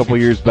Triple H a couple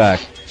years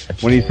back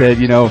when he said,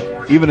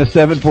 even a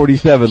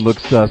 747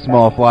 looks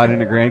small flying in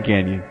the Grand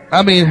Canyon.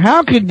 I mean,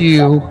 how could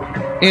you,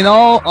 in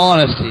all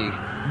honesty,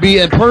 be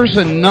a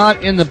person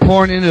not in the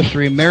porn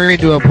industry,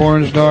 married to a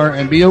porn star,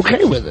 and be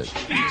okay with it?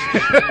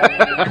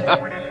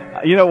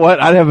 You know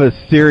what? I'd have a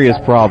serious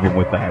problem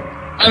with that.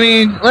 I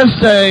mean, let's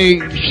say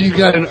she's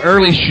got an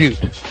early shoot.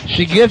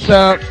 She gets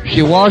up,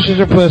 she washes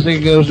her pussy,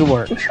 and goes to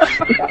work.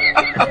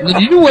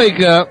 Then you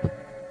wake up,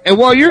 and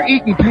while you're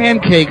eating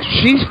pancakes,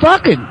 she's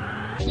fucking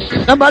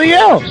somebody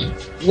else.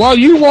 While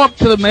you walk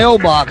to the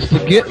mailbox to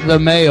get the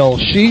mail,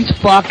 she's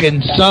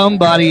fucking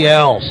somebody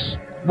else.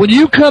 When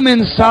you come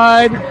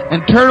inside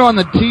and turn on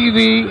the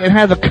TV and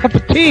have a cup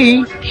of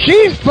tea,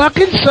 she's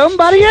fucking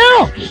somebody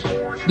else.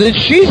 Then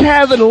she's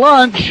having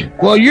lunch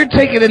while you're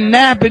taking a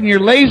nap in your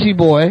lazy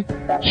boy.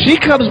 She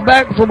comes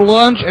back from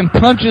lunch and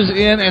punches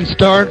in and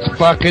starts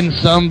fucking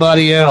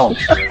somebody else.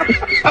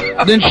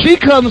 Then she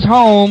comes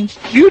home,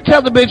 you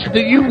tell the bitch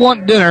that you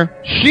want dinner,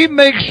 she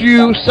makes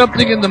you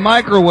something in the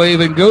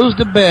microwave and goes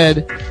to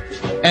bed,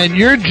 and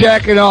you're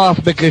jacking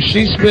off because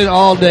she spent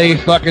all day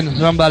fucking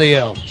somebody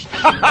else.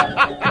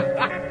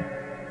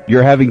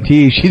 You're having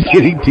tea, she's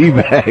getting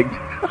teabagged.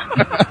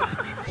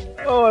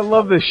 Oh, I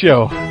love this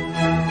show.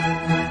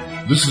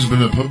 This has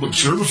been a public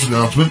service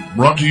announcement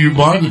brought to you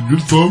by the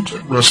good folks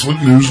at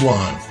Wrestling News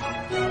Live.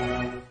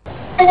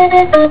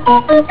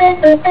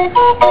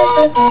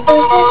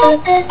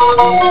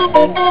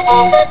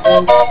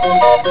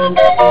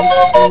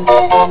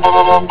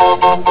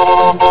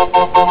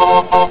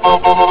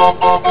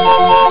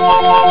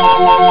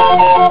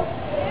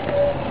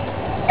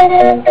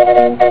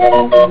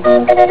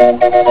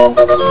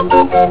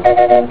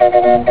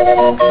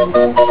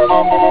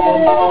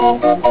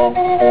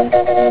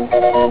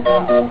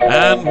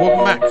 And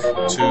welcome back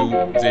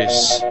to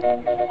this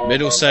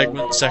middle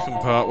segment, second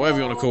part, whatever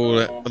you want to call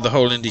it, of the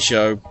Whole Indy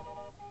Show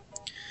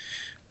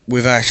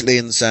with Ashley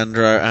and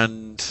Sandro.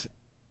 And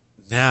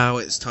now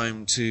it's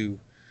time to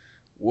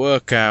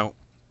work out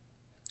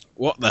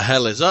what the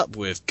hell is up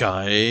with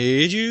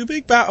Kaiju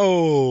Big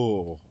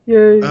Battle?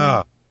 Yay!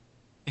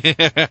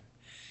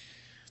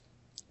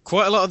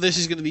 Quite a lot of this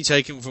is going to be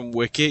taken from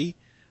Wiki.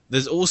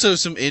 There's also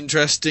some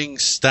interesting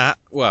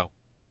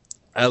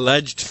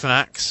alleged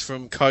facts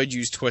from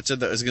Kaiju's Twitter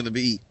that is going to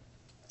be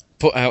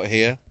put out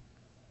here.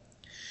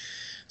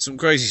 Some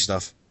crazy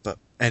stuff, but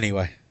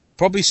anyway.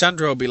 Probably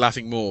Sandra will be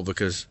laughing more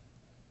because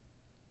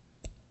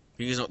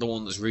he's not the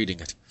one that's reading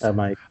it. I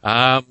might.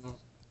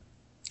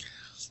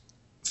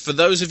 For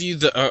those of you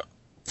that are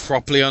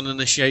properly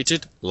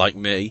uninitiated, like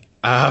me,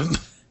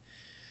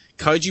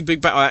 Kaiju Big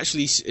Battle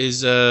actually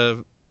is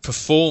a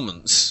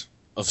performance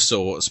of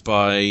sorts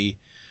by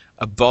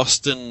a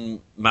Boston,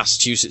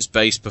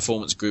 Massachusetts-based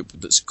performance group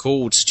that's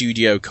called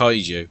Studio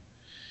Kaiju,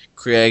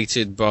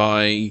 created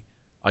by,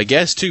 I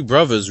guess, two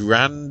brothers,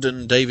 Rand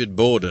and David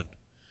Borden.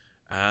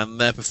 And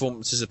their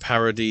performances are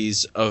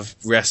parodies of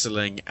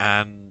wrestling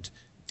and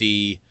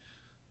the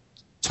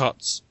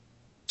tokusatsu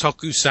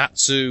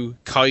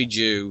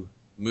kaiju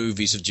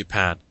movies of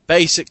Japan.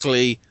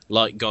 Basically,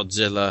 like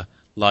Godzilla,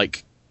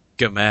 like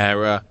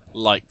Gamera,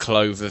 like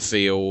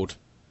Cloverfield,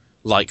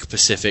 like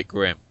Pacific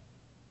Rim.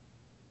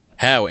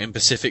 Hell, in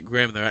Pacific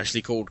Rim, they're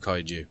actually called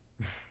kaiju.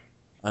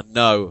 And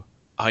no,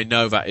 I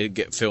know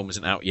that film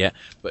isn't out yet,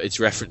 but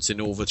it's referenced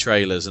in all the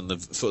trailers and the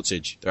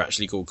footage. They're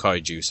actually called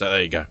kaiju, so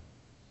there you go.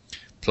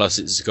 Plus,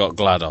 it's got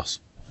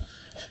GLaDOS.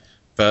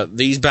 But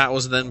these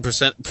battles are then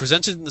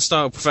presented in the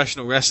style of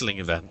professional wrestling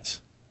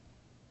events,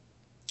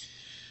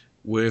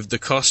 with the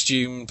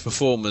costumed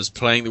performers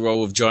playing the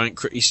role of giant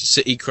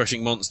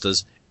city-crushing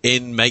monsters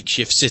in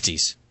makeshift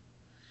cities.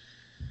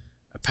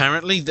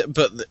 Apparently,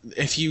 but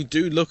if you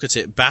do look at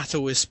it,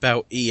 battle is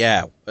spelled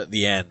EL at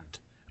the end.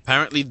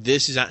 Apparently,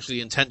 this is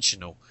actually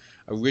intentional.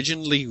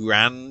 Originally,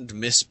 Rand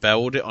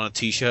misspelled it on a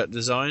t-shirt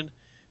design.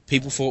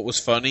 People thought it was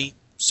funny,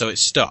 so it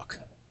stuck.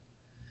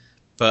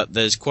 But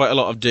there's quite a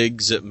lot of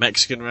digs at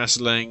Mexican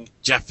wrestling,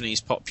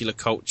 Japanese popular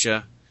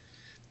culture,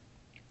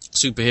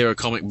 superhero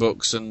comic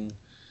books, and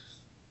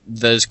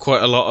there's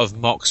quite a lot of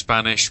mock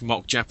Spanish,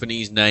 mock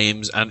Japanese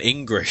names, and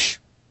English.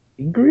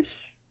 English?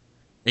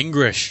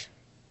 English.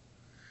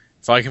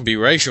 If I can be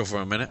racial for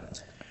a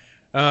minute.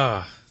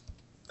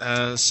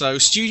 So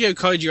Studio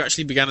Kaiju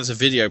actually began as a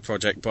video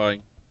project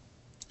by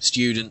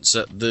students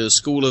at the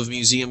School of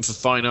Museum for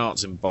Fine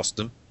Arts in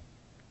Boston.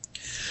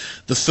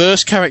 The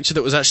first character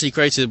that was actually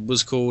created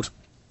was called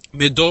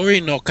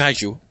Midori no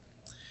Kaiju,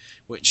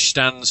 which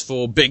stands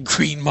for Big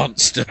Green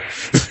Monster.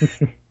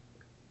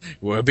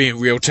 We're being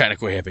real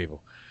technical here,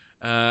 people.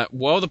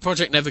 While the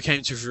project never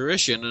came to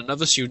fruition,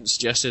 another student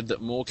suggested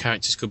that more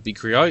characters could be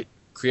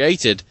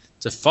created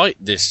to fight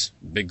this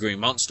Big Green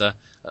Monster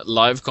at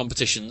live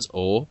competitions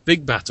or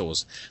big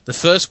battles. The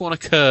first one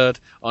occurred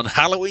on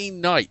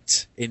Halloween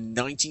night in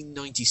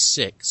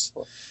 1996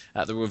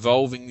 at the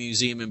Revolving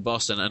Museum in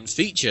Boston and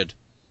featured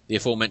the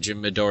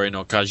aforementioned Midori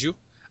no Kaiju,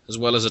 as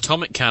well as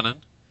Atomic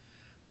Cannon,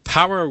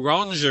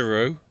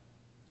 Pararangeru.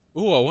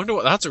 Ooh, I wonder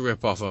what that's a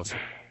rip-off of.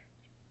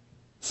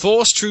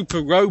 Force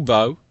Trooper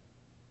Robo,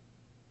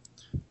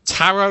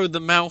 Taro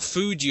the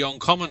Malfuji on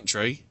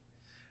commentary,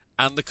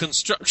 and the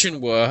construction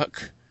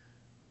work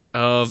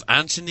of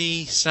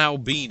Anthony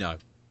Salbino.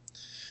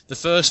 The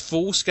first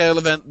full-scale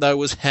event, though,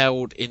 was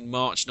held in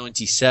March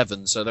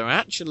 97, so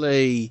it's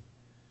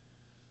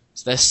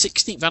their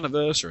 16th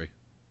anniversary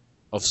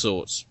of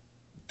sorts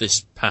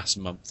this past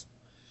month.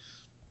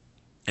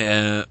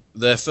 Their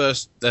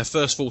first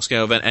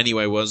full-scale event,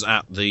 anyway, was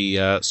at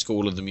the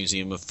School of the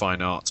Museum of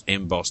Fine Arts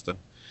in Boston.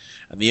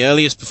 And the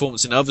earliest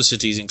performance in other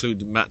cities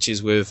included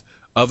matches with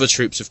other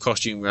troops of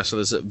costume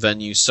wrestlers at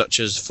venues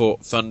such as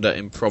Fort Thunder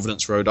in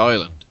Providence, Rhode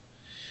Island.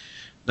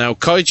 Now,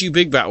 Kaiju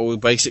Big Battle,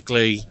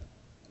 basically,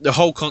 the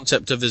whole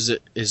concept of is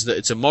that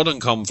it's a modern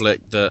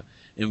conflict that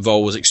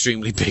involves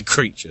extremely big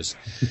creatures,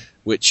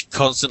 which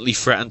constantly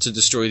threaten to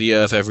destroy the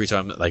Earth every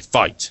time that they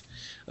fight.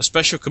 A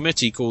special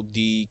committee called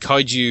the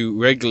Kaiju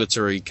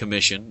Regulatory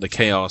Commission, the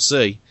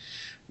KRC,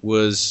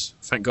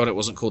 thank God it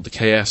wasn't called the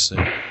KFC,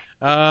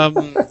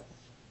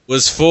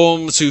 was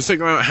formed to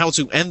figure out how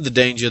to end the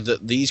danger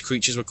that these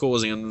creatures were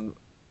causing, and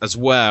as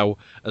well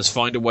as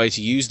find a way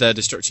to use their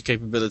destructive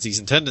capabilities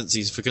and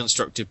tendencies for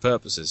constructive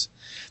purposes.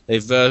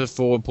 They've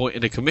therefore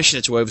appointed a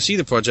commissioner to oversee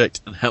the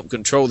project and help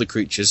control the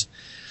creatures.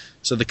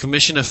 So the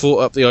commissioner thought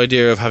up the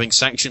idea of having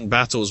sanctioned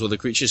battles where the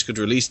creatures could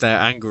release their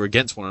anger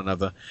against one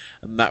another,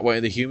 and that way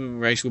the human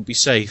race would be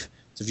safe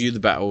to view the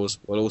battles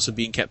while also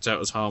being kept out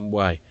of harm's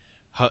way.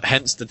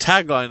 Hence the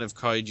tagline of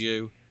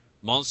Kaiju,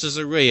 monsters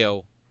are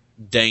real,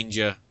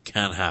 danger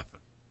can happen.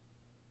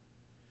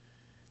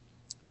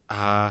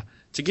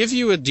 To give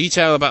you a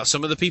detail about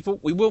some of the people,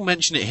 we will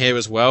mention it here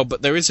as well,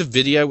 but there is a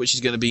video which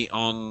is going to be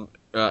on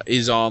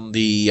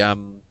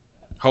the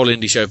Whole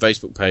Indy Show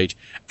Facebook page,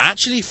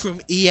 actually from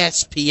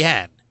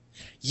ESPN.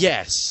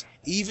 Yes,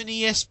 even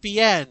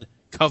ESPN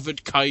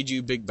covered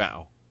Kaiju Big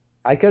Battle.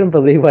 I couldn't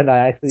believe when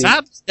I actually...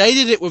 They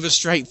did it with a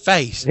straight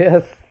face.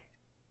 Yes.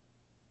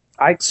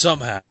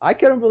 Somehow. I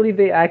couldn't believe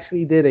they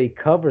actually did a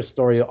cover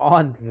story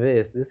on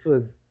this. This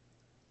was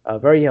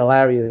very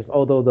hilarious,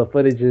 although the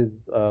footage is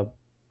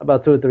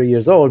about 2 or 3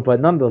 years old, but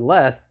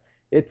nonetheless,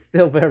 it's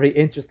still very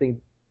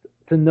interesting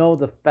to know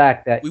the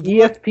fact that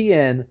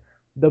ESPN,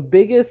 the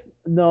biggest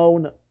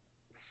known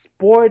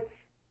sports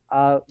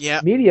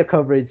media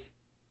coverage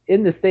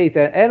in the States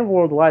and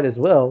worldwide as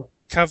well,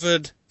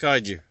 covered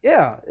Kaiju.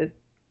 Yeah,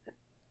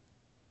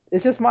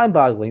 it's just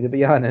mind-boggling, to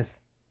be honest.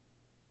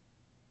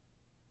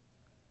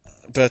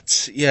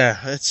 But,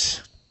 yeah,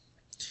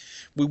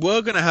 we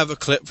were going to have a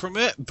clip from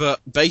it, but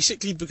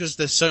basically because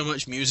there's so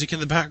much music in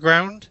the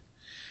background,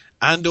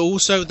 and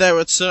also there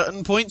are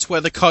certain points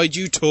where the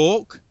Kaiju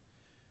talk,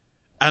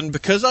 and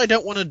because I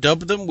don't want to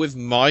dub them with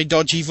my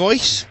dodgy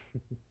voice,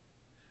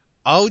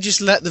 I'll just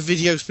let the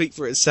video speak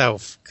for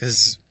itself,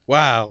 because,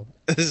 wow,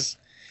 the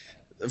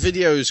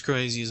video is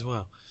crazy as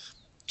well.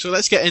 So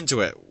let's get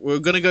into it. We're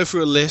going to go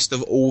through a list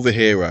of all the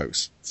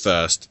heroes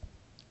first,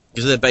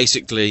 because they're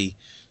basically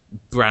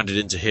branded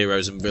into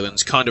heroes and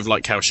villains, kind of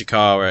like how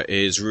Shikara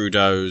is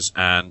Rudos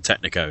and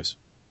Technicos,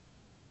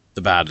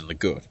 the bad and the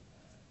good,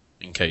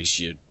 in case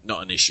you're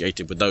not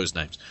initiated with those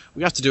names.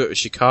 We have to do it with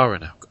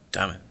Shikara now, god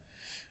damn it.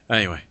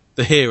 Anyway,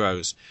 the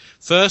heroes.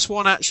 First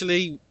one,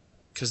 actually,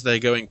 because they're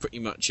going pretty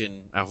much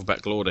in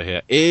alphabetical order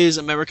here, is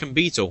American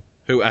Beetle,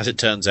 who, as it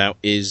turns out,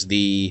 is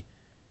the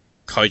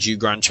Kaiju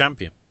Grand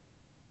Champion.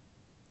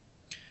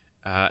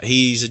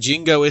 He's a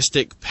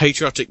jingoistic,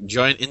 patriotic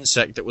giant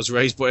insect that was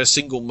raised by a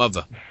single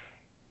mother,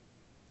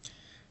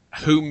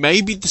 who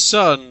may be the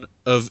son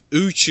of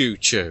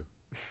Uchu-Chu.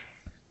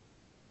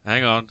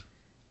 Hang on.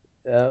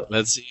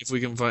 Let's see if we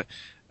can find...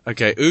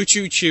 Okay,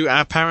 Uchu-Chu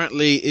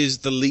apparently is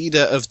the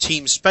leader of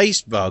Team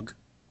Spacebug,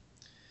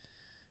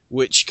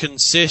 which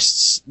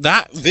consists...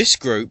 This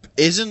group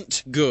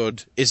isn't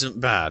good,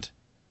 isn't bad.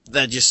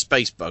 They're just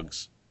space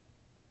bugs.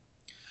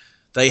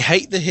 They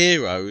hate the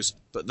heroes,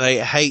 but they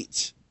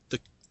hate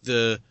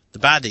the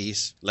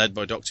baddies, led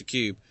by Dr.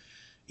 Cube,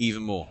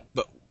 even more.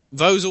 But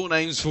those all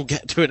names we'll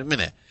get to in a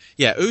minute.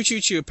 Yeah,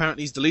 Uchu-Chu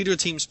apparently is the leader of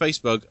Team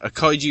Spacebug, a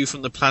kaiju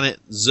from the planet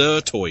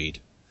Zertoid,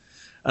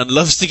 and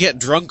loves to get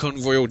drunk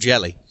on royal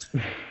jelly.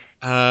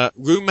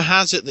 Rumor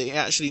has it that he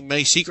actually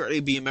may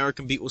secretly be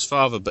American Beetle's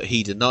father, but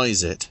he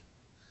denies it.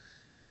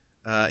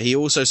 He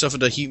also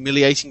suffered a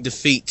humiliating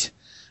defeat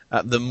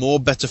at the More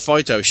Better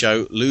Fighto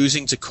show,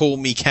 losing to Call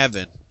Me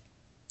Kevin.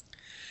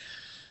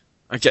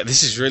 Okay,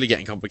 this is really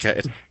getting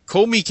complicated.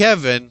 Call Me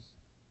Kevin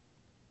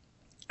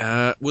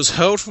was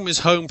hurled from his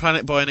home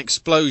planet by an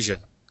explosion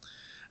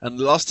and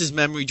lost his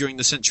memory during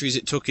the centuries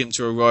it took him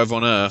to arrive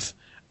on Earth.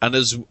 And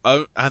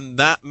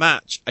that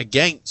match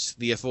against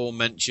the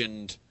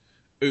aforementioned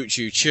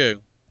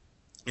Uchu-Chu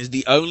is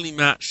the only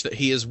match that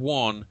he has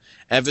won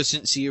ever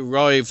since he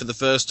arrived for the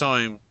first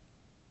time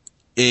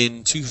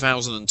in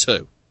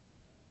 2002.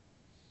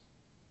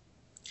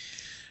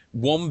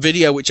 One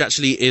video which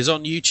actually is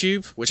on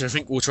YouTube, which I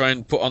think we'll try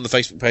and put on the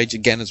Facebook page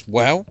again as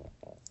well.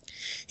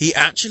 He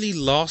actually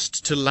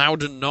lost to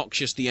Loudon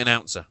Noxious, the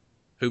announcer,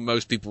 who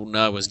most people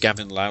know as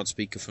Gavin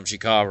Loudspeaker from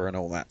Shikara and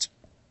all that.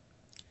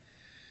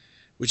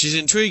 Which is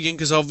intriguing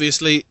because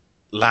obviously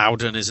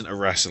Loudon isn't a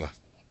wrestler.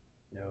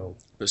 No.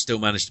 But still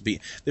managed to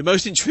beat. The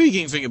most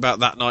intriguing thing about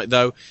that night,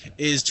 though,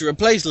 is to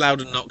replace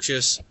Loudon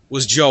Noxious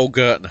was Joel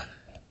Gertner.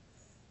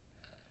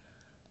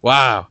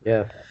 Wow.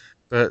 Yeah.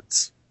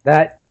 But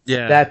that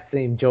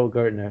same Joel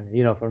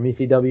Gertner, from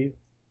ECW.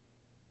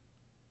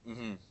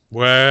 Mm-hmm.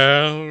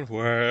 Well.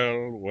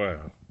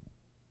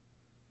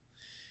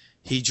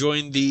 He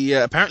joined the...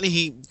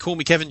 apparently Call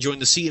Me Kevin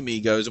joined the Sea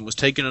Amigos and was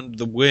taken under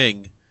the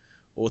wing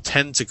or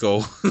tentacle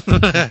of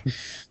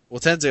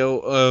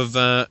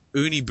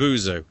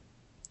Unibozu.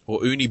 Or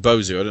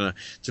Unibozu, I don't know.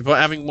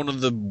 Despite having one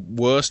of the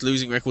worst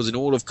losing records in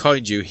all of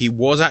Kaiju, he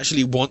was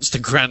actually once the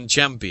Grand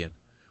Champion.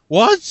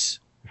 What?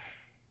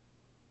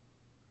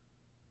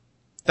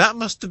 That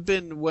must have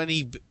been when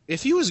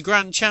if he was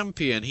Grand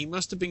Champion, he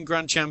must have been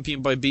Grand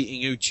Champion by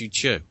beating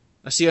Uchu-Chu.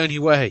 That's the only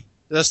way.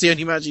 That's the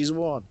only match he's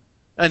won.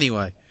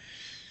 Anyway,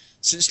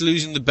 since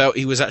losing the belt,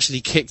 he was actually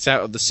kicked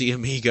out of the Sea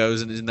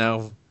Amigos and is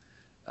now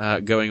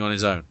going on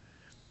his own.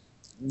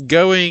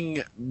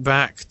 Going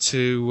back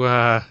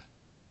to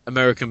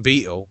American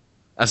Beetle,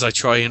 as I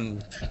try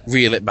and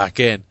reel it back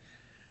in,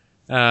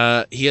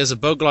 he has a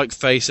bug-like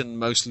face and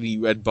mostly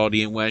red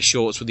body and wears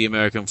shorts with the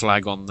American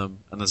flag on them.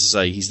 And as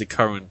I say, he's the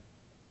current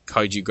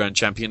Kaiju Grand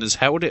Champion, has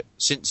held it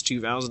since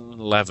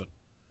 2011.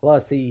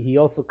 Plus, he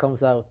also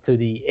comes out to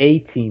the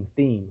A-Team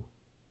theme.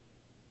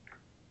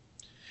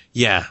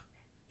 Yeah.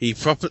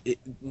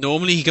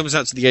 Normally he comes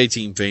out to the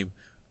A-Team theme.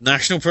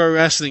 National Pro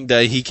Wrestling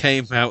Day, he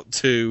came out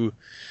to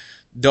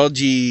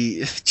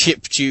dodgy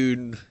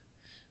chiptune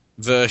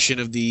version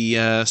of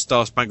the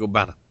Star Spangled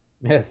Banner.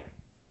 Yes.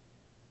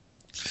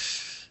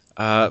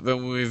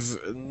 Then we've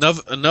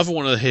another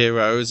one of the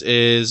heroes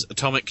is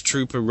Atomic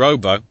Trooper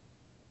Robo,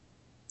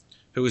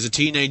 who was a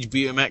teenage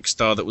BMX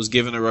star that was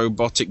given a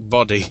robotic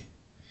body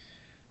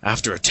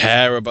after a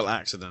terrible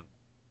accident.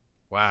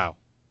 Wow.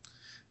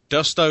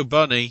 Dusto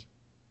Bunny,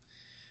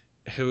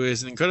 who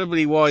is an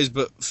incredibly wise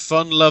but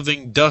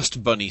fun-loving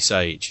dust bunny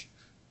sage.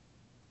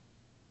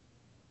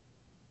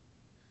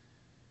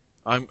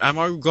 Am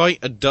I right?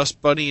 A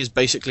dust bunny is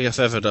basically a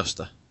feather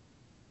duster.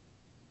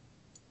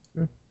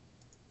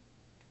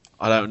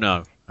 I don't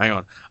know. Hang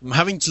on. I'm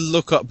having to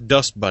look up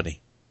dust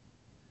bunny.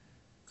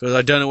 Because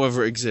I don't know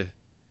whether it exists.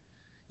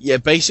 Yeah,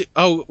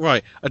 oh,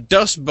 right. A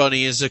dust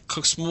bunny is a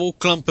small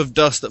clump of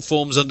dust that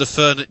forms under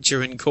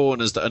furniture in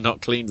corners that are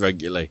not cleaned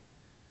regularly.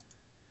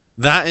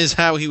 That is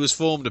how he was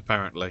formed,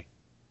 apparently.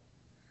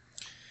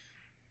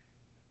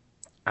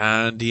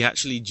 And he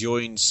actually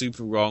joined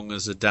Super Wrong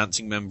as a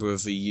dancing member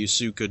of the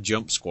Yusuka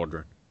Jump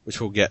Squadron, which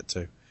we'll get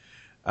to.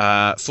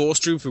 Force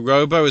Trooper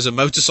Robo is a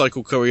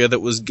motorcycle courier that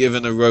was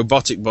given a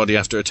robotic body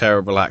after a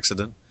terrible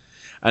accident,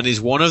 and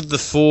is one of the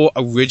 4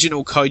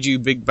 original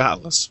Kaiju Big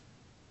Battlers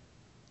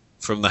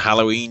from the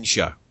Halloween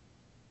show.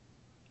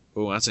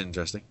 Oh, that's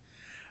interesting.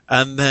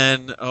 And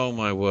then, oh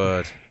my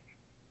word.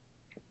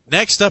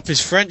 Next up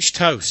is French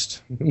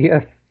Toast.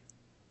 Yes.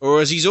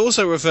 Or as he's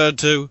also referred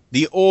to,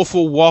 the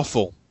Awful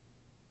Waffle.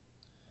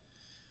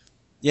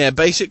 Yeah,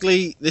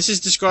 basically, this is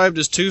described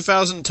as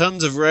 2,000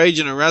 tons of rage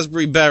and a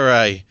raspberry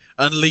beret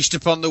unleashed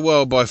upon the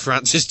world by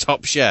France's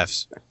top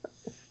chefs.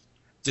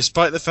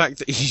 Despite the fact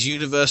that he's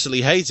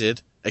universally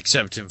hated,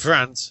 except in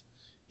France,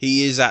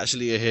 he is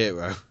actually a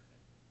hero.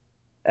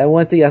 And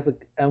once he enters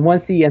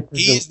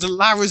He's the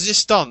La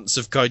Resistance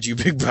of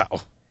Kaiju Big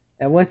Battle.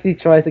 And once he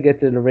tries to get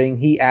to the ring,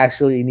 he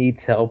actually needs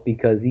help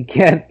because he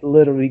can't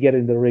literally get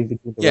in the ring.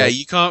 Yeah,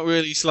 you can't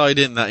really slide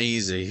in that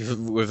easy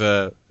with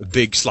a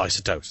big slice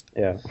of toast.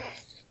 Yeah.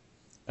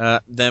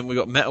 Then we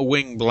got Metal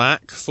Wing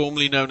Black,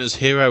 formerly known as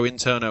Hero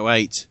Intern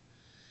 08,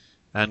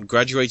 and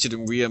graduated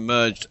and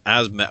re-emerged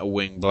as Metal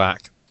Wing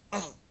Black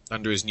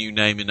under his new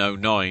name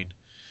in 09,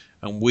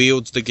 and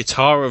wields the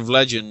guitar of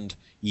legend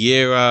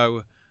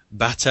Jero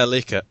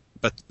Batalika,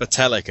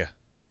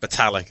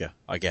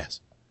 I guess.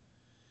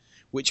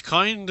 Which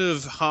kind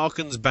of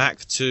harkens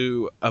back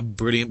to a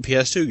brilliant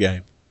PS2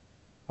 game.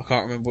 I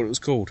can't remember what it was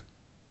called.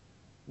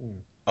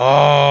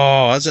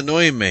 Oh, that's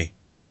annoying me.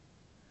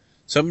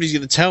 Somebody's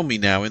going to tell me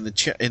now in the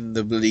chat, in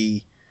the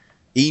bloody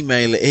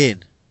email it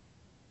in.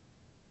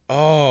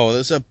 Oh,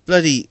 there's a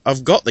bloody...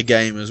 I've got the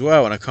game as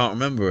well and I can't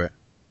remember it.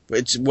 But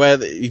it's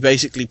where you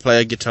basically play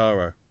a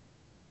guitar.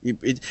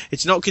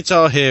 It's not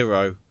Guitar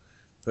Hero,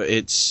 but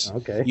it's...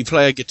 Okay. You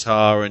play a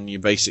guitar and you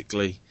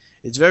basically...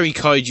 It's very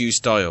kaiju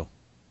style.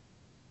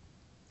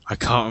 I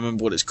can't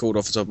remember what it's called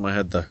off the top of my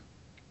head though.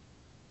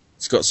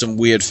 It's got some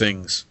weird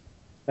things.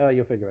 Oh,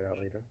 you'll figure it out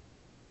later.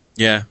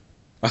 Yeah.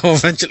 I'll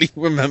eventually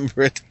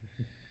remember it.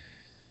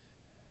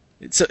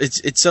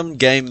 It's some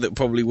game that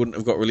probably wouldn't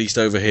have got released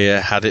over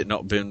here had it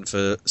not been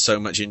for so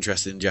much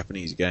interest in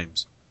Japanese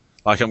games.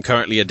 Like I'm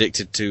currently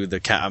addicted to the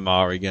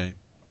Katamari game.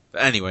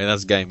 But anyway,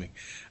 that's gaming.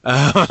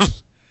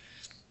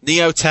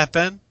 Neo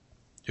Teppen,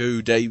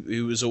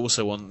 who was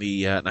also on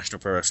the National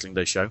Pro Wrestling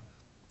Day show,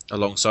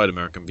 alongside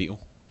American Beetle.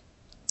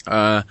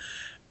 And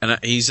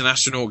he's an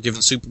astronaut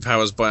given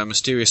superpowers by a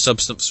mysterious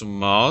substance from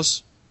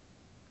Mars.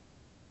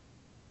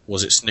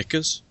 Was it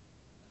Snickers?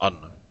 I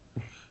don't know.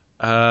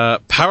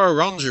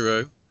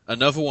 Pararanjuru,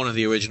 another one of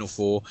the original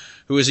 4,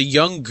 who is a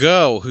young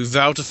girl who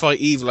vowed to fight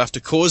evil after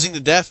causing the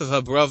death of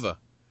her brother.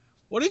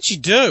 What did she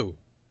do?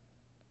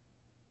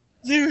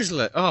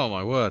 Seriously? Oh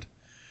my word.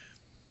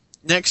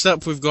 Next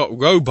up we've got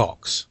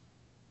Robox.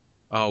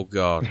 Oh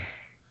god.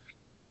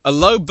 A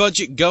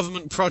low-budget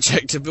government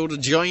project to build a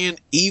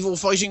giant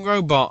evil-fighting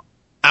robot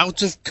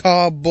out of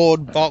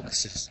cardboard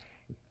boxes.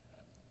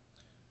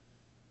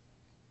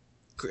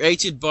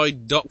 Created by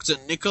Dr.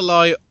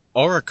 Nikolai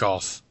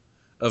Orokov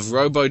of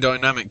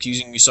Robodynamics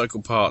using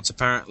recycled parts.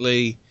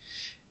 Apparently,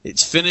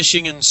 its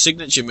finishing and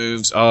signature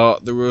moves are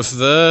the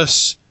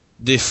reverse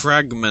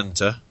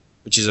defragmenter,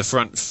 which is a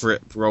front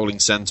flip rolling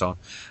senton,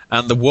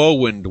 and the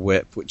whirlwind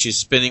whip, which is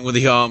spinning with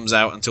the arms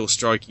out until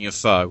striking a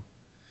foe.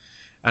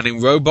 And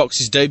in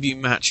Robox's debut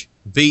match,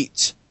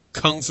 beat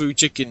Kung Fu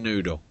Chicken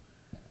Noodle.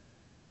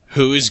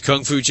 Who is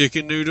Kung Fu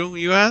Chicken Noodle,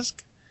 you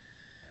ask?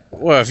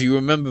 Well, if you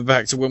remember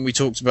back to when we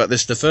talked about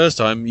this the first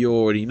time, you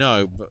already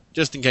know, but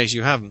just in case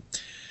you haven't.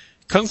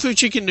 Kung Fu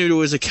Chicken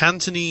Noodle is a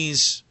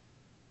Cantonese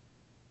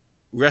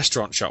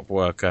restaurant shop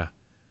worker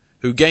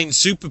who gains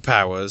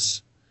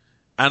superpowers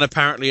and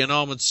apparently an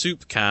armoured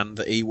soup can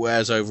that he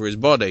wears over his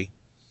body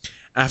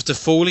after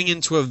falling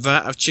into a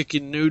vat of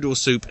chicken noodle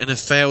soup in a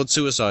failed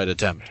suicide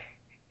attempt.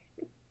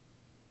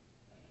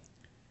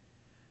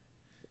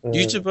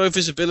 Due to both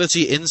his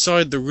ability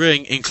inside the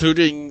ring,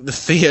 including the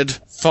feared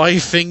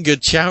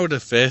 5-fingered chowder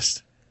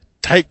fist,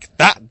 take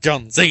that,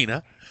 John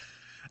Cena,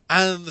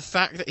 and the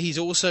fact that he's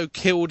also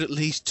killed at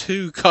least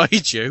 2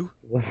 kaiju.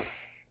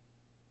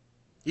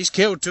 He's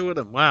killed 2 of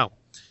them, wow.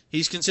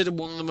 He's considered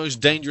one of the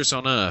most dangerous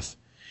on Earth.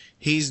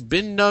 He's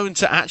been known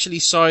to actually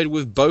side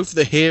with both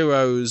the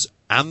heroes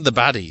and the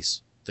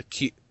baddies,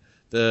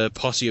 the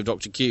posse of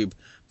Dr. Cube,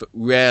 but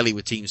rarely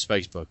with Team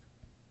Spacebug.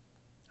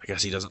 I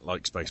guess he doesn't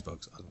like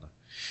Spacebugs, I don't know.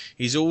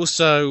 He's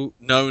also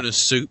known as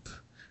Soup.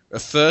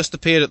 First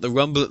appeared at the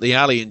Rumble at the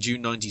Alley in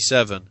June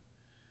 97.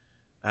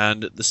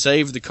 And at the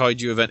Save the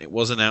Kaiju event, it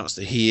was announced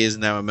that he is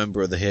now a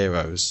member of the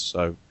Heroes.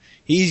 So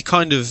he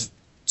kind of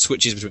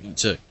switches between the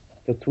two.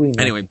 Between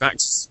anyway, back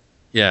to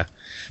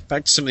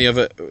some of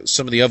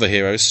the other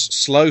heroes.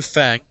 Slow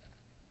Feng,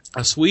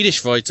 a Swedish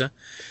fighter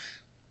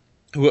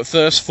who at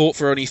first fought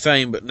for only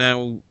fame, but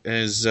now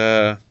is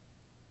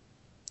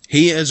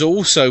he has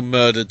also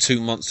murdered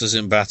 2 monsters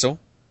in battle.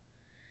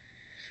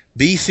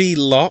 Beefy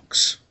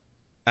Locks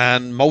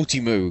and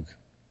Multimoog.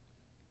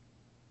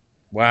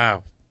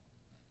 Wow.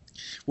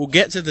 We'll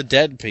get to the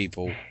dead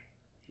people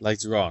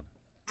later on.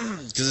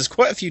 Because there's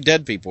quite a few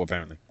dead people,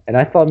 apparently. And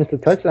I thought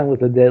Mr. Touchdown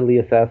was a deadly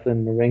assassin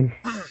in the ring.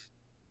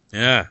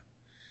 Yeah.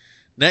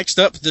 Next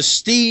up, the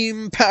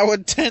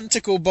steam-powered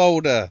tentacle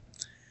boulder.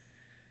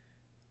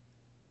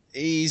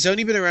 He's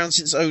only been around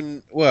since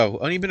 07,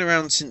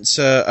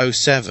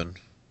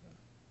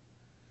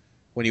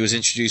 when he was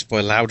introduced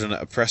by Loudon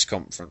at a press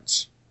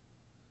conference.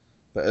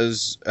 But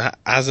as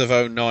of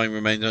 09,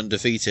 remained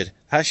undefeated.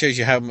 That shows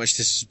you how much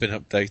this has been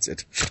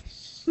updated.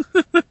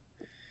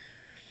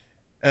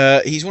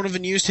 He's one of the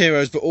newest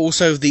heroes, but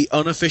also the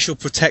unofficial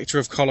protector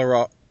of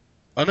Colorado.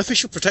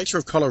 Unofficial protector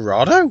of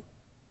Colorado?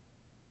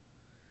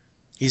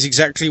 He's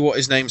exactly what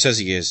his name says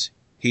he is.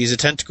 He's a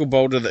tentacle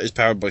boulder that is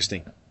powered by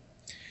steam.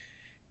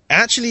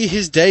 Actually,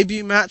 his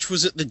debut match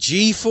was at the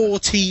G4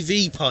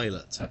 TV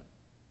pilot.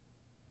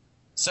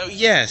 So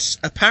yes,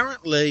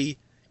 apparently,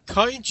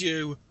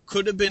 Kaiju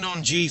could have been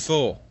on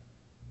G4.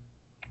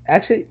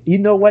 Actually, you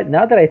know what?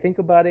 Now that I think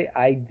about it,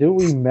 I do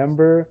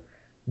remember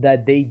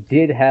that they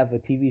did have a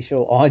TV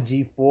show on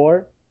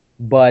G4,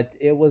 but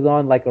it was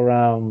on like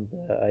around,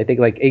 I think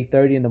like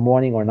 8:30 in the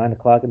morning or 9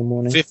 o'clock in the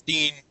morning.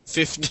 15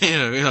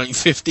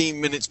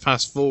 minutes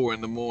past 4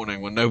 in the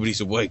morning when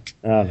nobody's awake.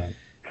 Oh, no.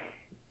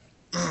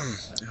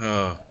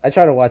 Oh. I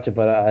tried to watch it,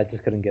 but I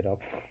just couldn't get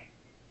up.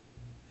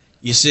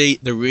 You see,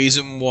 the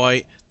reason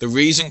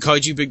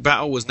Kaiju Big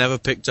Battle was never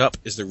picked up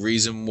is the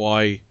reason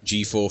why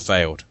G4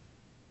 failed.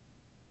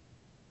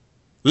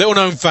 Little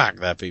known fact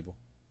there, people.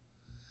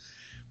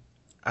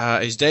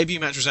 His debut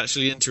match was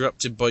actually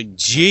interrupted by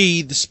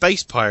G, the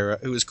space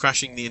pirate, who was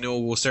crashing the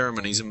inaugural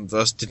ceremonies and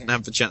thus didn't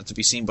have the chance to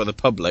be seen by the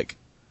public.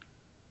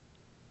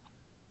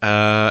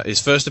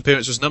 His first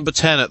appearance was number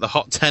 10 at the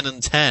Hot 10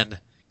 and 10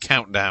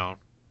 countdown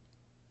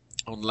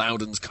on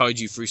Loudon's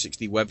Kaiju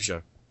 360 web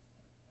show.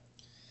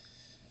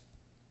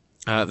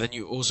 Then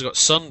you also got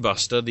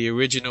Sunbuster, the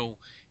original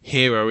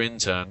hero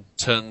intern,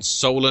 turned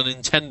solar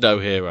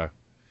Nintendo hero.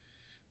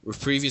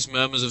 With previous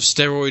murmurs of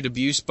steroid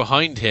abuse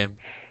behind him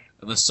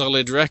and a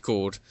solid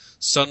record,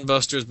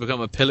 Sunbuster has become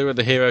a pillar of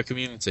the hero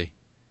community.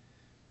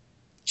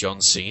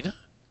 John Cena?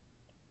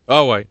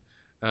 Oh, wait.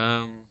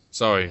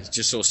 Sorry, I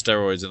just saw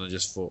steroids and I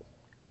just thought.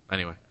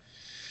 Anyway.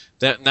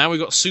 Now we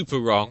got Super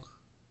Wrong.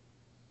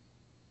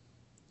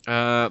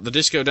 The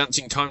disco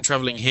dancing time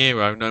travelling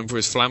hero known for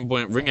his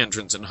flamboyant ring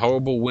entrance and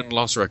horrible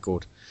win-loss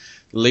record.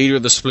 The leader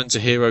of the splinter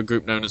hero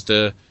group known as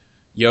the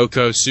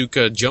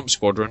Yokosuka Jump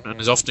Squadron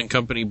and is often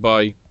accompanied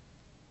by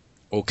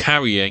or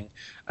carrying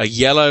a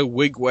yellow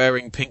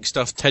wig-wearing pink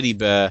stuffed teddy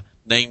bear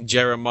named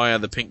Jeremiah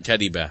the Pink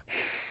Teddy Bear.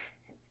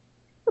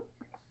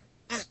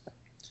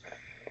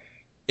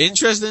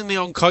 Interestingly,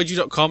 on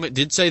Kaiju.com it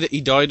did say that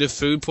he died of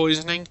food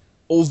poisoning,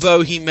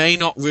 although he may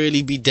not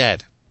really be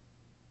dead.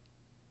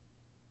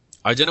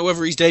 I don't know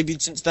whether he's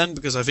debuted since then,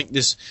 because I think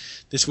this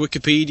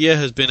Wikipedia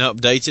has been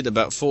updated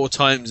about 4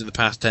 times in the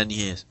past 10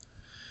 years.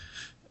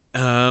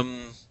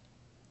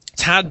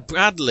 Tad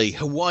Bradley,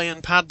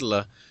 Hawaiian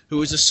paddler,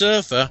 who is a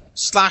surfer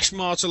 /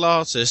 martial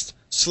artist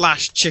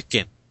 /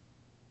 chicken.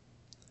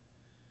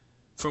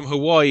 From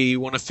Hawaii, he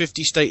won a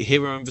 50-state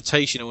hero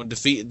invitational and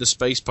defeated the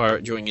Space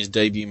Pirate during his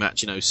debut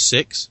match in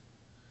 06.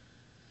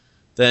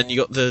 Then you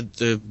got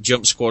the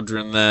Jump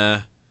Squadron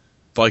there,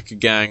 Biker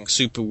Gang,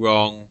 Super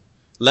Wrong,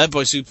 led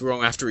by Super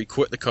Wrong after he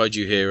quit the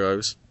Kaiju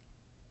Heroes.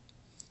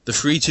 The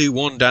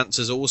 3-2-1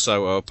 dancers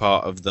also are a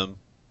part of them,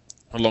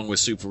 along with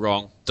Super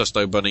Wrong,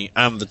 Dusto Bunny,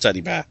 and the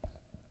Teddy Bear.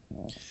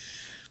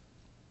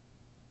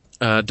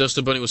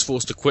 Dusto Bunny was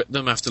forced to quit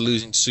them after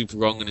losing to Super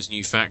Wrong and his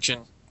new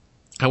faction.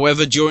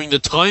 However, during the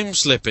time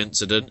slip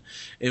incident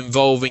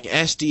involving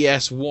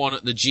SDS-1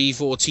 at the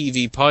G4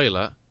 TV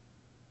pilot,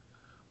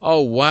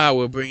 oh wow,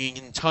 we're bringing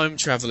in time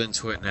travel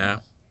into it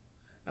now.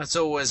 That's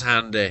always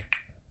handy.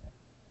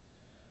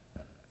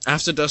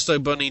 After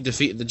Dusto Bunny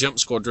defeated the Jump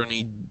Squadron,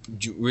 he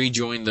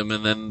rejoined them,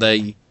 and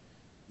then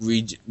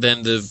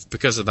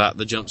because of that,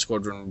 the Jump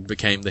Squadron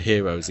became the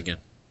heroes again.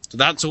 So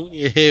that's all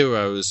your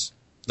heroes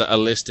that are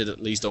listed, at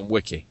least on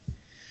Wiki.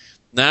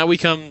 Now we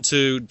come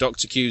to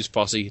Dr. Cube's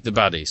posse, the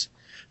baddies.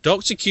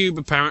 Dr. Cube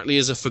apparently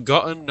is a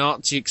forgotten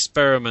Nazi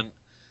experiment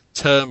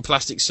turned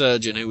plastic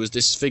surgeon who was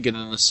disfigured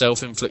in a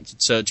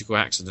self-inflicted surgical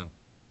accident.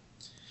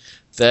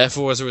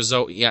 Therefore, as a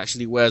result, he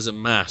actually wears a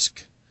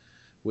mask,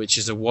 which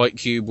is a white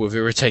cube with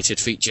irritated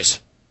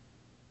features.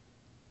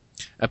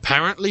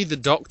 Apparently, the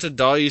Doctor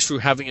dies through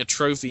having a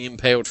trophy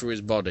impaled through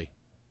his body.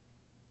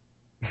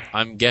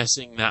 I'm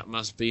guessing that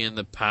must be in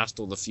the past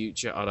or the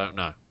future, I don't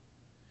know.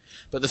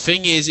 But the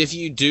thing is, if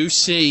you do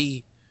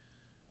see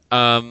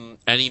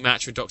any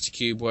match with Dr.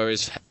 Cube where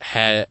his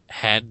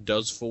head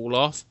does fall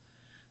off,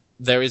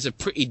 there is a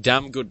pretty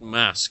damn good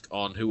mask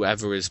on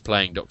whoever is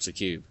playing Dr.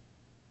 Cube.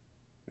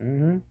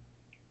 Mm-hmm.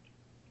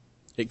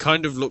 It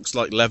kind of looks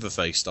like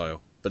Leatherface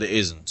style, but it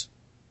isn't.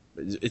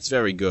 It's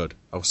very good,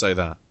 I'll say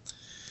that.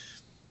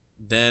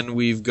 Then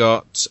we've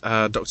got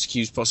Dr.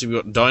 Q's posse.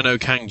 We've got Dino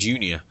Kang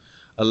Jr.,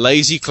 a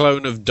lazy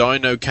clone of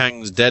Dino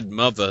Kang's dead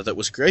mother that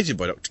was created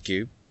by Dr.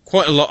 Cube.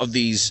 Quite a lot of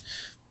these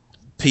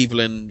people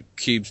in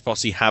Cube's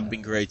posse have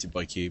been created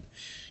by Cube.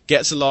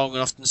 Gets along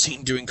and often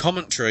seen doing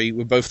commentary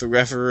with both the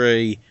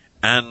referee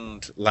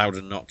and Loud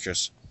and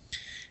Noxious.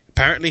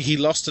 Apparently he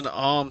lost an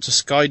arm to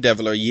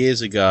Skydeviler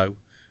years ago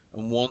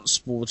and once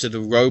sported a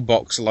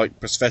Robox-like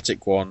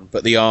prosthetic one,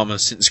 but the arm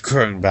has since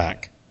grown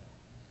back.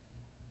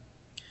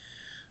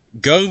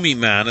 Gomi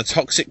Man, a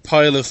toxic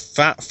pile of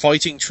fat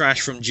fighting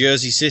trash from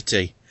Jersey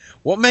City.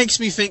 What makes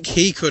me think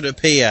he could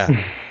appear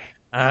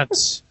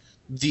at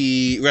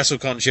the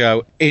WrestleCon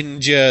show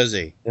in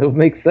Jersey? It would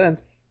make sense.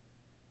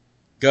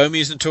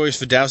 Gomi is notorious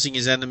for dousing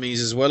his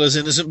enemies as well as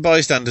innocent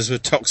bystanders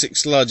with toxic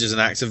sludge as an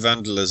act of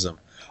vandalism.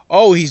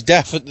 Oh, he's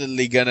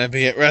definitely going to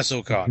be at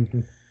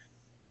WrestleCon.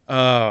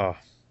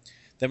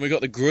 Then we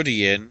got the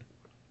Grudian,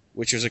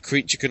 which was a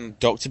creature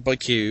concocted by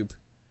Cube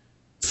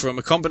from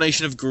a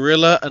combination of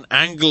gorilla and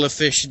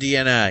anglerfish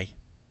DNA.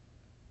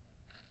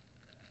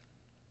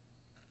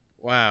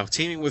 Wow,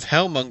 teaming with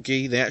Hell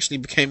Monkey, they actually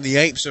became the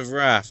Apes of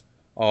Wrath.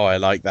 Oh, I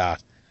like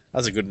that.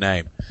 That's a good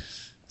name.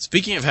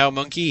 Speaking of Hell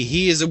Monkey,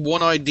 he is a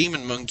one-eyed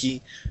demon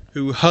monkey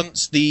who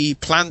hunts the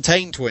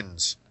Plantain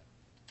Twins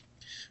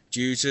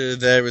due to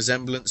their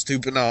resemblance to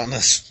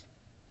bananas.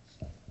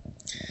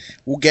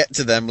 We'll get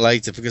to them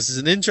later because there's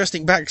an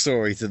interesting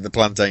backstory to the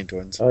Plantain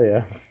Twins. Oh,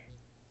 yeah.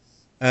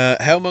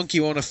 Hell Monkey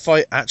won a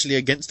fight actually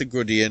against the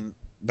Grudian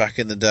back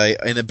in the day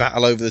in a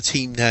battle over the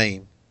team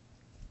name.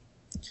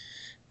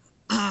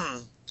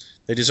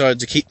 They decided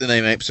to keep the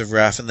name Apes of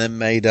Wrath and then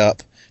made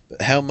up.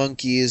 But Hell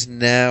Monkey is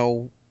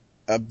now,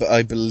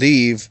 I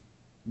believe,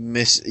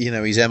 he's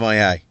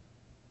MIA.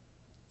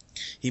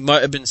 He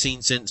might have been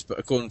seen since, but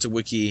according to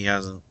Wiki, he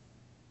hasn't.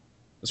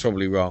 That's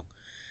probably wrong.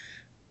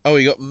 Oh,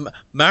 you got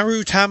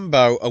Maru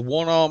Tambo, a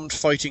one-armed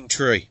fighting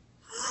tree.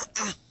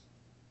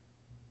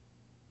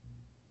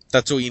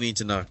 That's all you need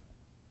to know.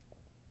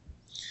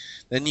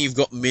 Then you've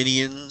got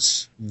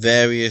minions,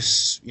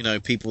 various,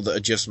 people that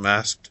are just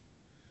masked.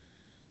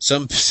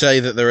 Some say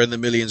that they're in the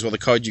millions, while the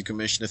Kaiju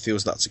Commissioner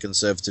feels that's a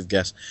conservative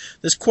guess.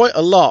 There's quite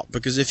a lot,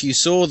 because if you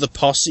saw the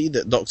posse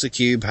that Dr.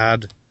 Cube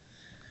had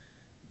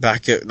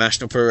back at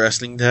National Pro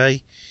Wrestling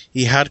Day,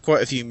 he had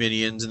quite a few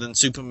minions, and then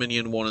Super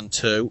Minion 1 and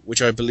 2,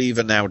 which I believe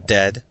are now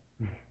dead.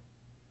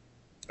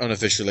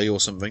 Unofficially or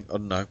something, I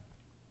don't know.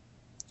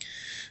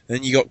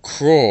 Then you got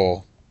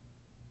Craw,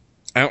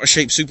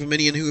 out-of-shape Super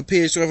Minion who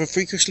appears to have a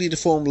freakishly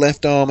deformed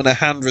left arm and a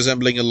hand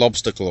resembling a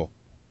lobster claw.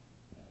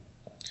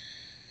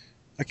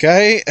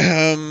 Okay,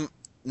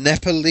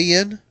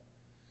 Nepalian,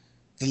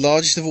 the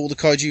largest of all the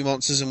kaiju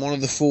monsters and one of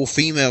the 4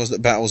 females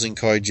that battles in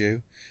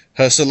kaiju.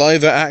 Her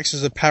saliva acts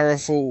as a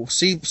powerful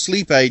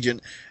sleep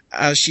agent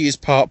as she is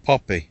part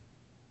poppy.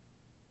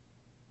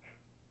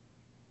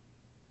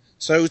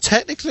 So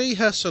technically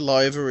her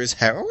saliva is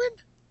heroin?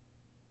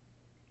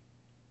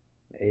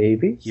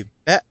 Maybe.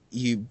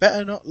 You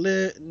better not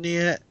live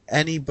near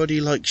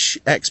anybody like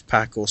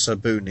X-Pac or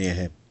Sabu near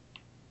him.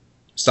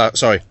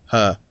 Sorry,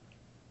 her.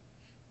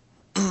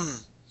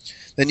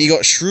 Then you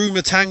got Shrew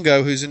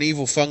Matango, who's an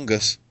evil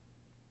fungus.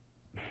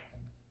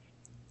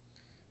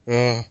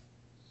 Tukor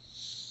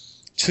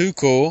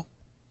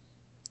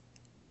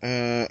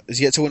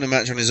is yet to win a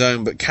match on his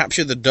own, but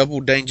captured the Double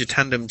Danger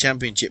Tandem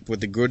Championship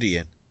with the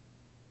Grudian,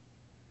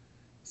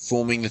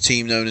 forming the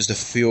team known as the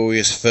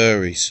Furious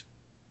Furries,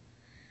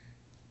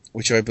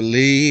 which I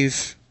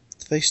believe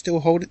they still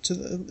hold it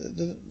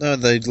to no,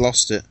 they'd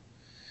lost it.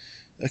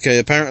 Okay,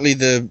 apparently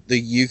the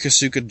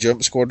Yokosuka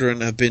Jump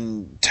Squadron have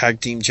been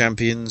tag team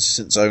champions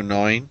since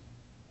 2009.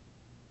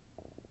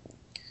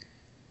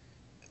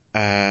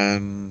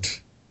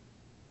 And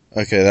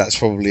okay, that's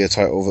probably a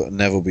title that will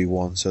never be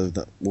won, so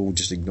we'll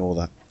just ignore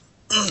that.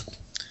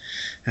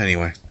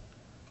 Anyway.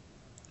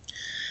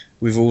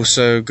 We've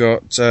also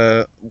got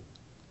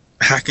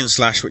Hack and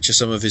Slash, which are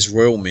some of his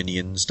royal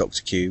minions,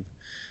 Dr. Cube.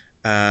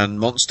 And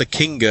Monster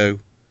Kingo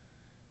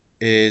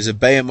is a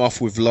behemoth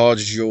with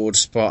large-jawed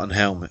Spartan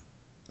helmet.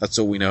 That's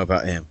all we know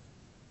about him.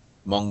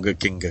 Monga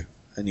Kingo.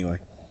 Anyway.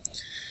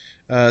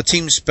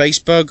 Team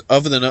Spacebug,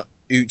 other than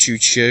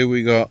Uchu-Chu,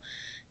 we got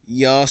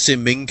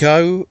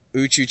Yasiminko,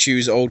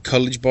 Uchu-Chu's old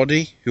college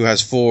body, who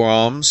has 4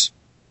 arms.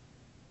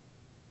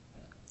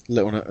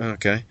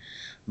 Okay.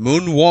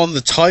 Moon One,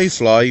 the tie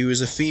fly, who is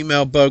a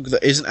female bug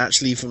that isn't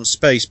actually from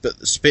space,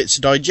 but spits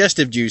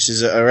digestive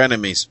juices at her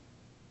enemies.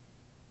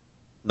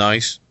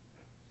 Nice.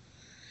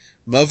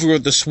 Mother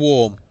of the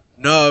Swarm.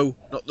 No,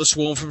 not the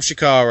Swarm from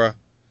Shikara.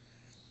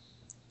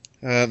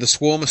 The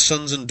Swarm are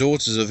sons and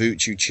daughters of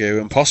Uchu-Chu,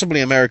 and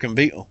possibly American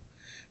Beetle,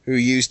 who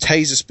use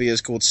taser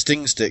spears called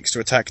sting sticks to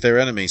attack their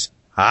enemies.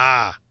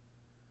 Ah!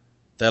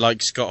 They're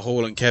like Scott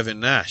Hall and Kevin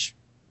Nash.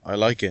 I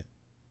like it.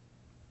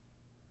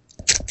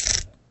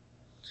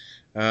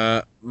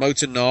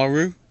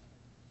 Motonaru,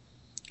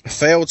 a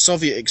failed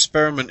Soviet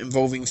experiment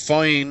involving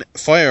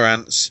fire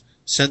ants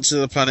sent to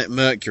the planet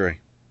Mercury.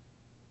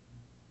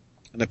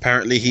 And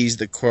apparently he's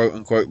the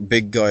quote-unquote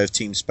big guy of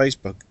Team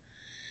Spacebug.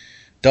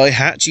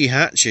 Daihachi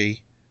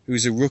Hachi,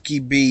 who's a rookie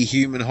bee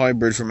human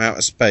hybrid from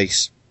outer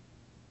space.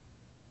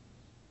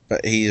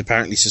 But he's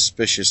apparently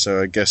suspicious,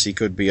 so I guess he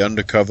could be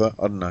undercover.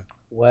 I don't know.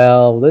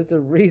 Well, there's a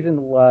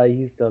reason why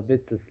he's a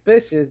bit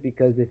suspicious,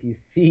 because if you've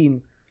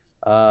seen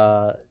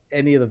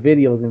any of the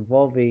videos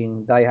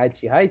involving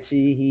Daihachi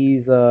Hachi,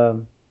 he's,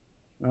 I'm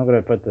going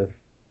to put this.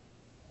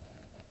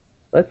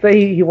 Let's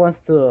say he wants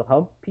to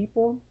hump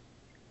people.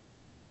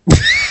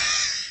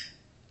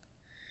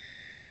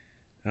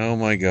 Oh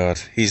my god,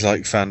 he's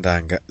like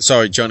Fandango.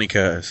 Sorry, Johnny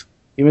Curtis.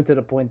 Even to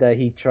the point that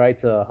he tried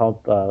to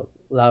hump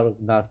Loud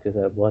Obnoxious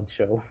at one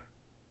show.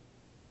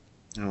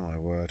 Oh my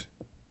word.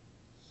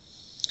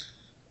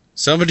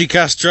 Somebody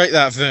castrate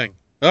that thing.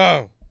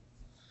 Oh!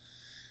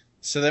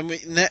 So then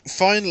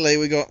finally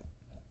we got,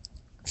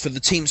 for the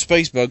Team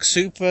Spacebug,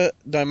 Super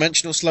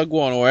Dimensional Slug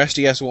 1, or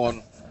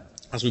SDS-1,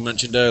 as we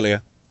mentioned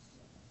earlier.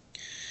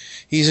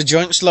 He's a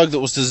giant slug that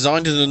was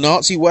designed as a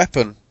Nazi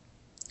weapon,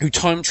 who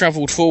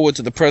time-travelled forward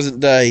to the present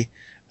day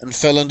and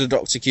fell under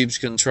Dr. Cube's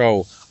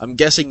control. I'm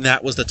guessing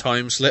that was the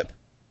time slip.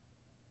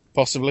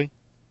 Possibly.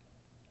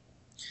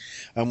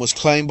 And was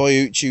claimed by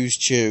Uchu's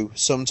Chew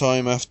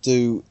sometime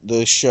after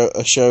a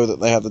show that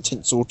they had, the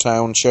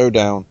Tinseltown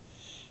Showdown,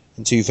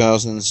 in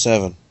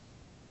 2007.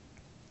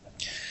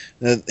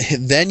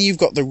 Then you've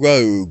got the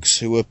Rogues,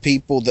 who are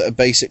people that are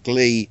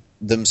basically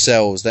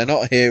themselves. They're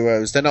not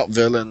heroes, they're not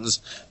villains,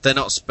 they're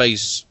not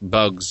space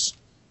bugs.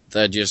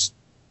 They're just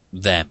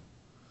them.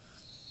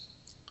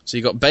 So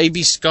you got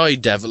Baby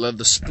Skydeviler,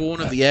 the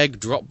spawn of the egg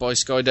dropped by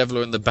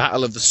Skydeviler in the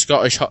Battle of the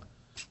Scottish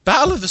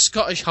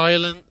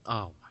Highland.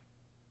 Oh my!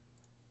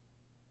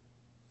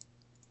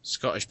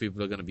 Scottish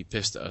people are going to be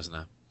pissed at us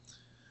now.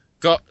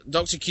 Got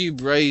Dr.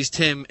 Cube raised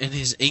him in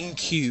his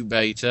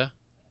incubator.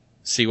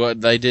 See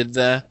what they did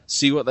there?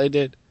 See what they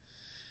did?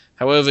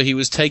 However, he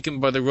was taken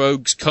by the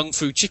Rogue's Kung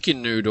Fu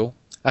Chicken Noodle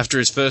after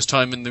his first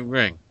time in the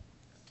ring.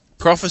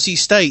 Prophecy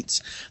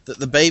states that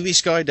the baby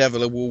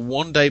Skydeviler will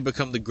one day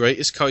become the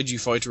greatest kaiju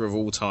fighter of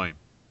all time.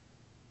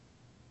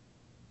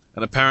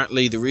 And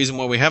apparently the reason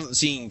why we haven't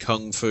seen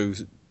Kung Fu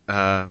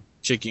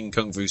Chicken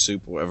Kung Fu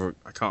Soup or whatever,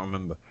 I can't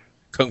remember,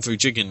 Kung Fu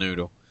Chicken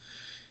Noodle,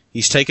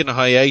 he's taken a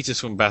hiatus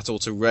from battle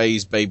to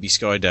raise baby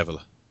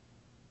Skydeviler.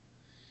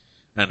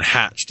 And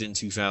hatched in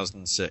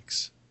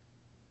 2006.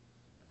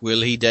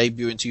 Will he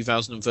debut in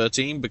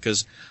 2013?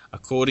 Because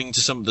according to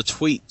some of the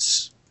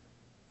tweets,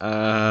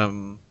 let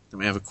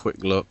me have a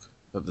quick look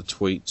at the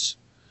tweets.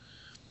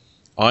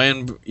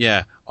 Iron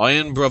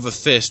Brother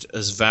Fist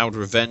has vowed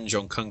revenge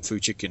on Kung Fu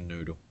Chicken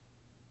Noodle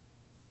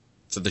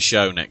for the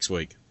show next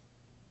week.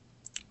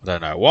 I don't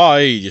know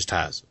why, he just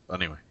has.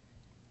 Anyway.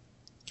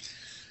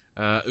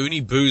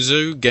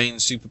 Unibuzu gained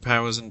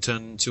superpowers and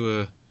turned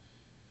into a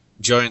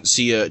giant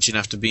sea urchin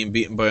after being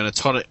beaten by an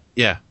atomic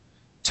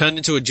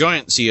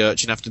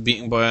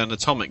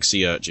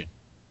sea urchin,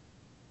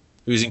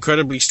 who's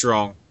incredibly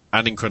strong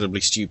and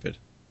incredibly stupid.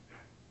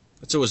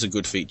 That's always a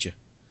good feature.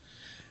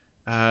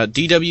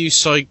 DW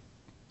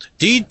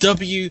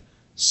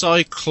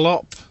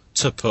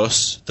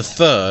Cycloptopus the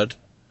Third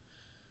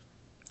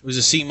was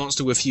a sea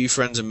monster with few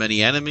friends and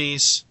many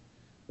enemies.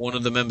 One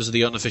of the members of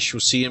the unofficial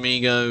Sea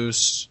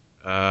Amigos.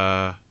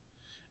 And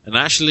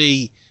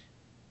actually,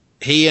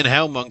 he and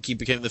Hell Monkey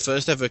became the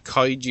first ever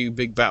Kaiju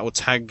Big Battle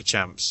Tag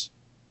Champs.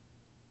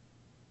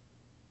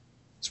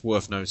 It's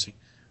worth noting.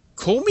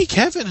 Call Me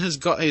Kevin has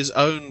got his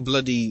own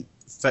bloody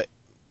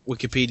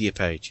Wikipedia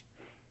page.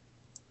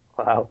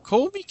 Wow.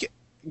 Call Me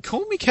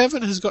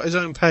Kevin has got his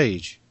own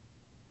page.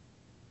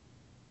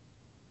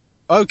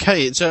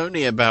 Okay, it's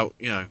only about,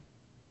 it's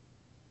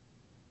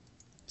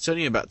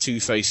only about 2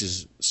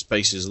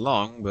 spaces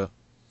long, but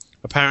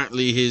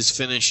apparently his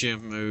finisher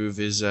move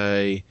is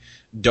a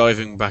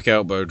diving back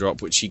elbow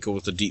drop, which he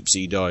calls the deep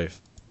sea dive.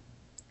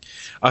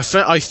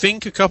 I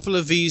think a couple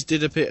of these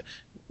did appear.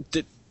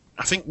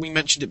 I think we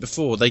mentioned it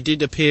before. They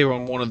did appear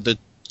on one of the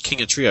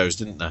King of Trios,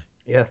 didn't they?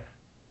 Yes.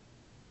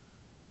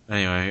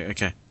 Anyway,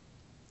 okay.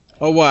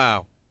 Oh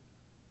wow,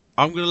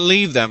 I'm going to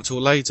leave them till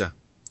later.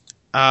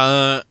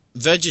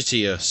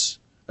 Vegetius,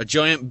 a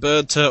giant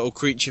bird turtle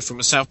creature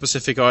from a South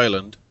Pacific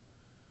island.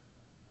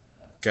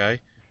 Okay.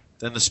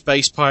 Then the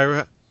Space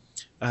Pirate.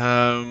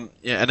 An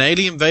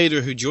alien invader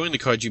who joined the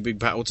Kaiju Big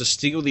Battle to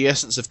steal the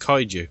essence of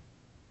Kaiju.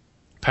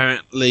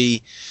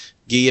 Apparently,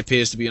 Guy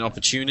appears to be an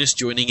opportunist,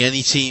 joining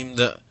any team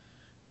that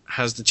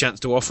has the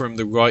chance to offer him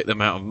the right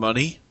amount of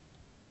money.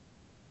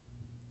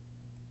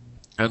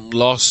 And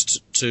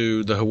lost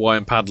to the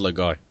Hawaiian Paddler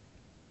guy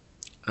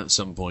at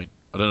some point.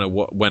 I don't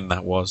know when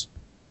that was.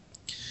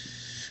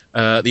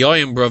 The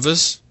Iron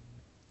Brothers,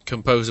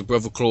 composed of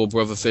Brother Claw,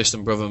 Brother Fist,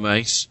 and Brother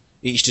Mace,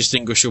 each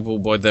distinguishable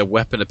by their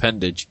weapon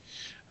appendage,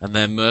 and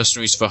they're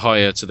mercenaries for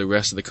hire to the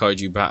rest of the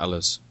Kaiju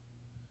battlers.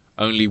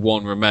 Only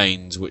one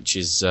remains, which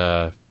is,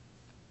 as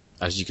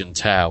you can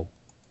tell,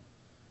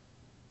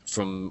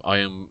 from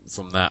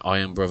that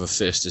Iron Brother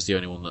Fist is the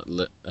only one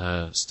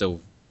that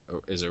still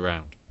is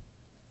around.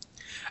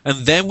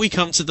 And then we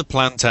come to the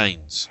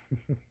plantains.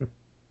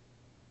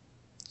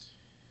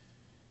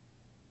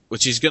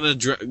 Which is going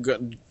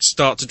to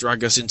start to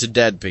drag us into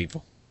dead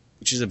people.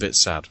 Which is a bit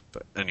sad,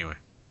 but anyway.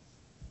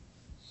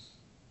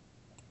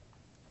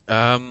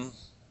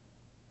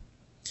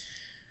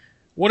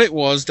 What it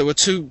was, there were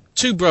two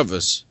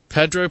brothers,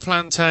 Pedro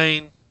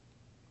Plantain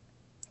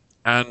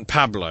and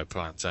Pablo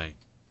Plantain.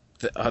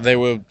 They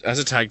were as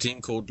a tag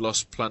team called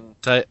Los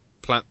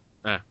Platanos,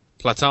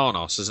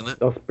 isn't it?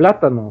 Los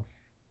Plátanos.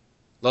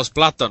 Los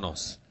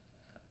Plátanos.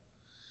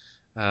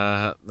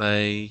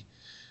 They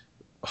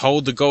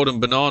hold the Golden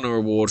Banana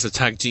Award for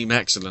tag team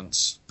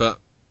excellence, but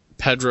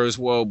Pedro's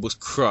world was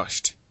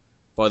crushed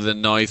by the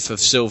knife of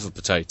Silver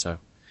Potato,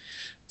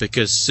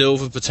 because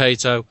Silver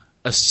Potato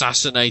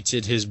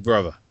assassinated his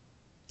brother,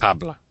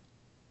 Pablo.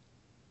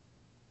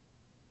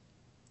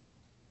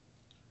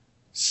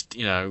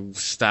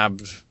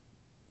 Stabbed,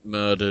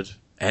 murdered,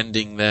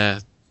 ending their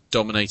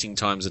dominating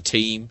time as a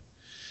team.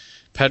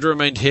 Pedro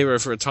remained hero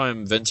for a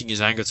time, venting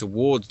his anger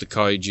towards the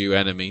kaiju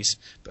enemies,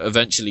 but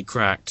eventually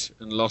cracked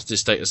and lost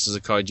his status as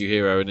a kaiju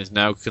hero and is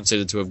now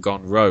considered to have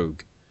gone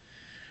rogue.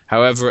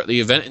 However, at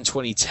the event in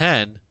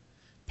 2010,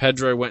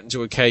 Pedro went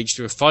into a cage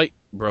to fight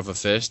Brother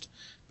Fist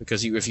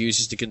because he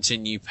refuses to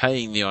continue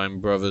paying the Iron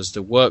Brothers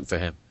to work for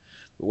him.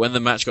 But when the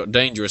match got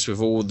dangerous with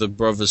all the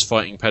brothers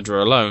fighting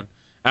Pedro alone,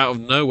 out of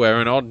nowhere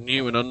an odd,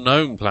 new and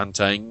unknown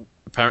plantain,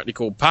 apparently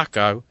called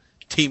Paco,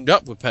 teamed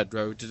up with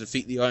Pedro to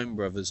defeat the Iron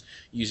Brothers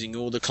using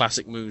all the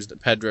classic moves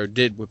that Pedro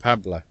did with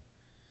Pablo.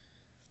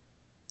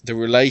 The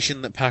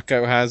relation that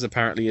Paco has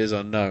apparently is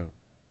unknown.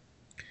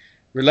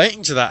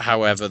 Relating to that,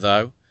 however,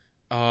 though,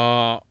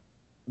 are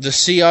the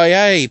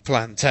CIA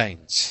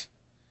plantains,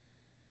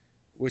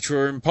 which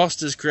were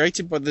imposters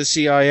created by the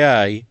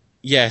CIA,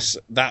 yes,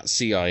 that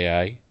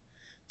CIA,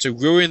 to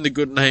ruin the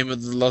good name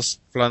of the Los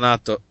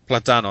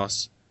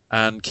Platanos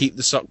and keep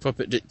the sock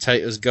puppet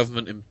dictator's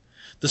government in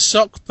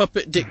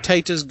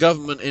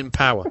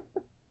power.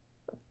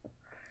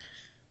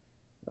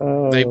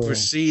 They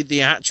precede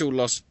the actual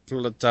Los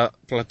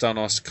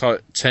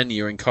Platanos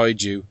tenure in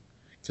Kaiju,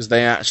 because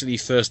they actually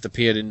first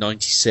appeared in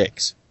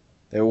 96.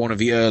 They were one of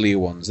the earlier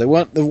ones. They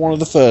weren't one of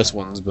the first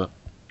ones, but...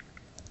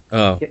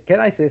 Oh. Can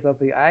I say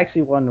something? I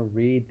actually want to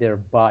read their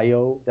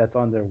bio that's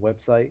on their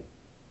website.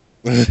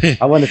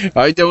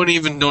 I don't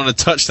even want to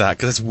touch that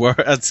because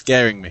that's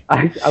scaring me.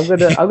 I'm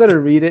gonna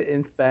read it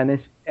in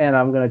Spanish and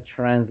I'm gonna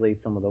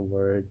translate some of the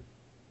words.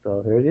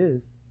 So here it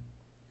is.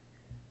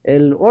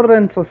 El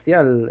orden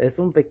social es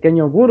un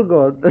pequeño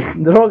burgo,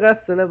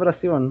 drogas,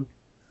 celebración.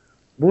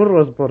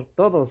 Burros por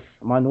todos,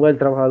 Manuel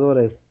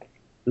Trabajadores.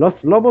 Los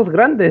lobos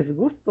grandes,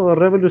 gusto,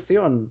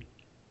 revolución.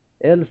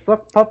 El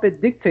sock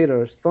puppet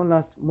dictator son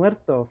los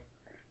muertos.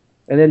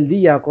 En el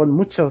día con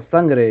mucha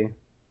sangre.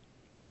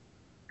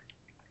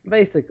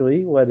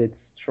 Basically, what it's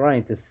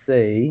trying to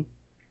say,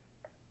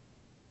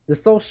 the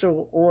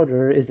social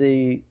order is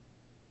a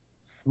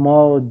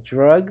small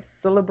drug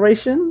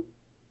celebration.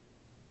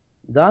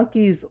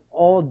 Donkeys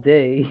all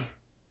day,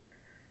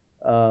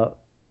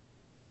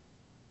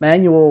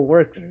 manual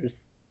workers.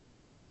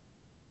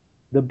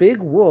 The big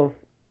wolf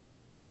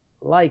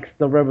likes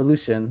the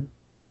revolution.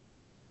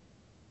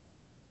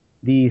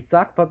 The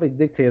sock puppet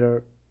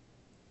dictator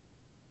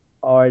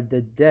are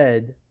the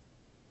dead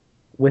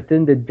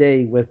within the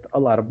day with a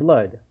lot of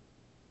blood.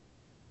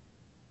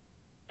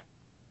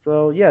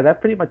 So yeah, that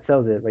pretty much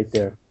sells it right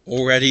there.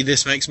 Already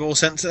this makes more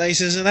sense than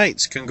Aces and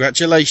Eights.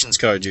 Congratulations,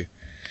 Kaiju.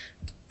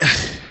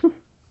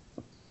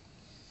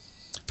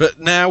 But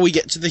now we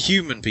get to the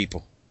human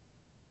people.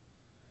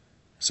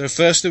 So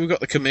firstly we've got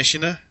the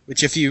Commissioner,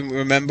 which if you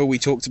remember we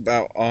talked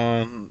about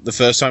on the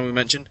first time we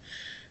mentioned,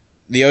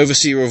 the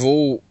overseer of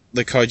all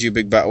the Kaiju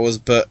Big Battles,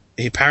 but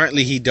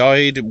apparently he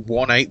died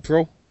 1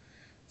 April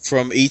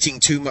from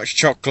eating too much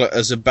chocolate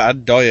as a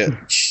bad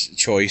diet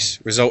choice,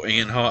 resulting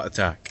in heart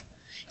attack.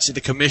 You see, the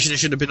Commissioner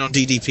should have been on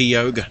DDP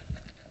Yoga.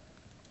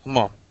 Come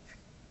on.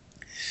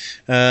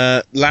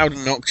 Loud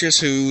and Noxious,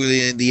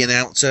 who the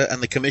announcer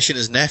and the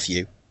Commissioner's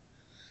nephew.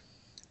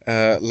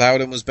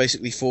 Loudon was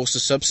basically forced to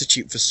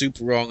substitute for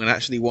Super Wrong and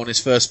actually won his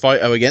first fight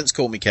against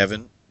Call Me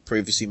Kevin,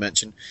 previously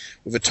mentioned,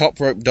 with a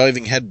top rope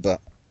diving headbutt.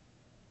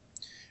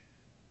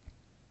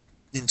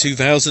 In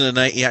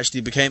 2008, he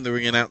actually became the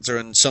ring announcer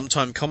and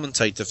sometime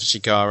commentator for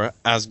Shikara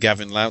as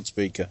Gavin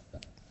Loudspeaker,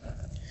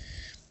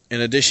 in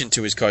addition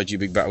to his Kaiju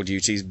Big Battle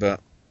duties, but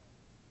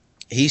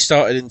he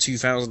started in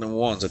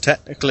 2001, so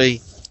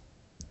technically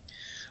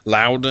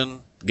Loudon,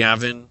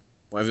 Gavin,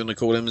 whatever you want to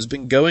call him, has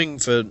been going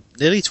for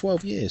nearly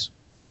 12 years.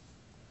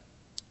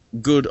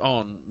 Good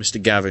on Mr.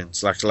 Gavin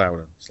 /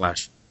 Loudon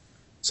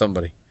 /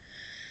 somebody.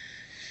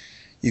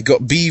 You've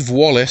got Beeve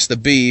Wallace, the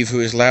Beeve, who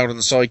is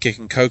Loudon's sidekick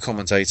and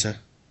co-commentator,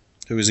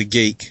 who is a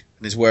geek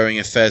and is wearing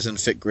a fez and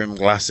thick grim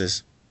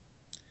glasses.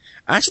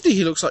 Actually,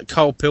 he looks like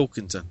Carl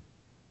Pilkington.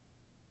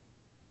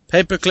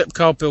 Paperclip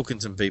Carl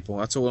Pilkington, people.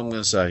 That's all I'm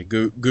going to say.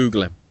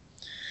 Google him.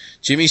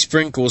 Jimmy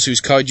Sprinkles,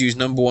 who's Kaiju's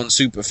 #1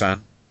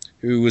 superfan,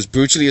 who was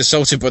brutally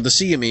assaulted by the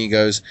Sea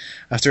Amigos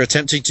after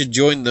attempting to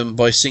join them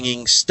by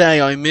singing Stay,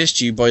 I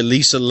Missed You by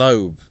Lisa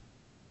Loeb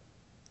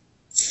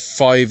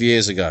 5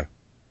 years ago.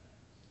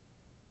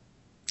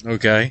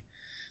 Okay.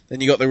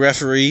 Then you got the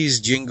referees,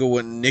 Jingle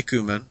and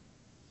Nikuman.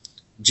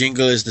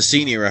 Jingle is the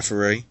senior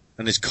referee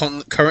and is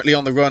currently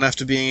on the run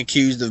after being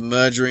accused of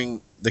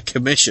murdering the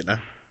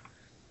commissioner.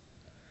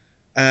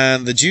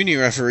 And the junior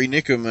referee,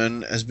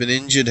 Nikuman, has been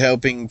injured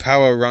helping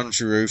Power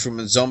Ranchuru from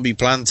a zombie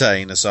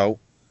plantain assault.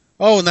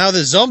 Oh, now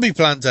there's zombie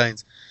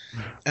plantains!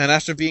 And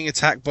after being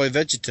attacked by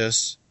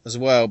Vegetus as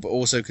well, but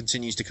also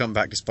continues to come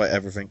back despite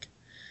everything.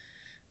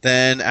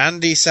 Then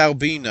Andy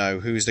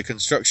Salbino, who is the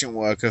construction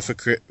worker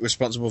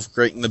responsible for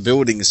creating the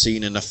building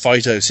scene in a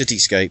Phyto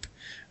cityscape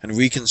and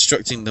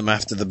reconstructing them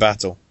after the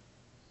battle.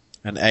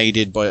 And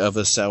aided by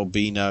other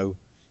Salbino.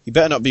 You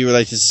better not be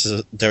related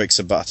to Derek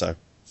Sabato.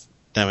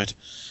 Damn it.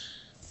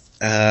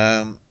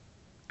 Anna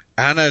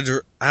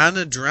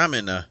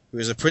Dramina, who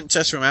is a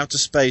princess from outer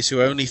space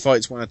who only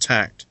fights when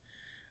attacked.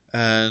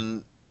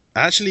 And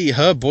actually,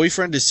 her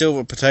boyfriend is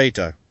Silver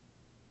Potato.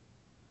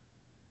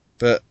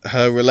 But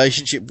her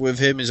relationship with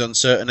him is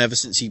uncertain ever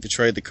since he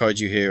betrayed the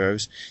Kaiju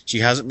heroes. She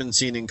hasn't been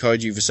seen in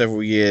Kaiju for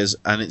several years,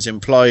 and it's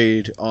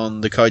implied on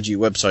the Kaiju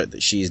website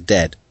that she is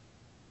dead.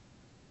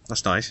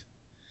 That's nice.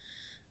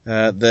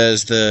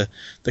 There's the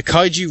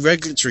Kaiju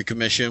Regulatory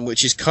Commission,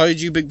 which is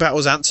Kaiju Big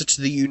Battle's answer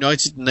to the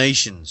United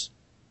Nations.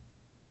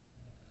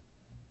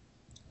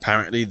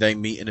 Apparently they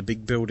meet in a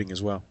big building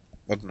as well.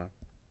 I don't know.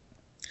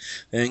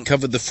 They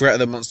uncovered the threat of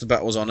the monster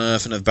battles on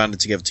Earth and have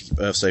banded together to keep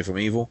Earth safe from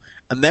evil.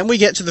 And then we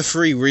get to the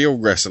 3 real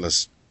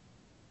wrestlers.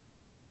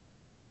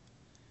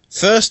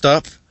 First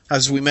up,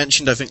 as we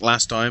mentioned I think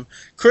last time,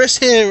 Chris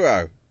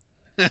Hero.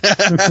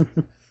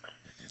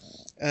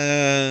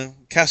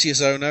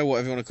 Cassius Ono,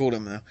 whatever you want to call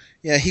him now.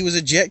 Yeah, he was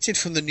ejected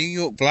from the New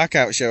York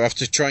Blackout show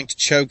after trying to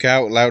choke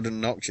out Loud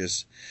and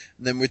Noxious,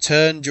 and then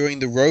returned during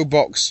the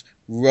Robox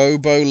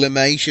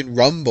Robo-Limation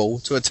Rumble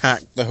to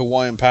attack the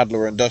Hawaiian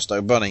Paddler and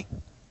Dusto Bunny.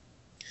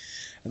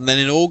 And then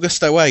in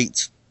August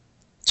 08,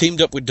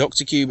 teamed up with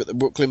Dr. Cube at the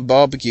Brooklyn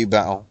Barbecue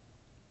Battle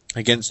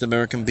against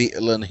American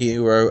Beetle and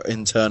Hero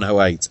in Turn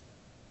 08.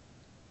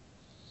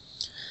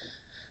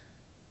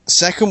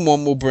 Second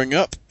one we'll bring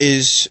up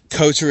is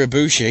Kota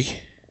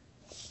Ibushi.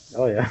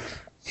 Oh, yeah.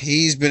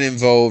 He's been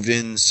involved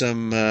in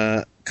some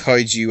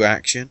kaiju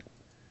action.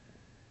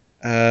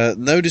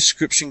 No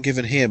description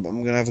given here, but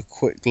I'm going to have a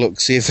quick look,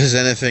 see if there's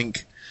anything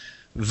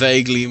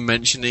vaguely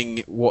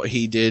mentioning what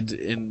he did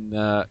in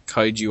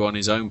kaiju on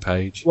his own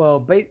page.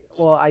 Well,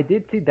 I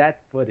did see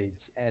that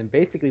footage, and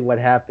basically what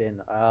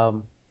happened,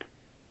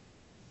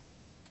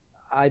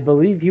 I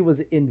believe he was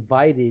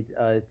invited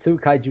to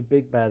Kaiju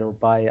Big Battle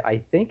by, I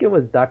think it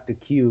was Dr.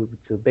 Cube,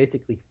 to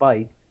basically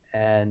fight,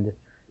 and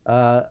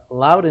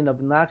Loud and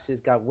Obnoxious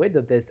got wind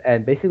of this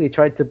and basically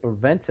tried to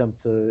prevent him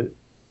to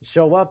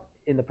show up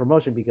in the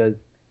promotion because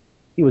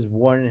he was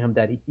warning him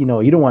that, you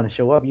don't want to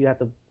show up, you have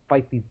to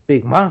fight these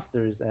big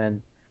monsters,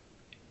 and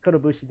Kota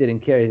Ibushi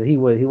didn't care. He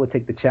would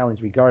take the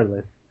challenge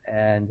regardless.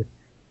 And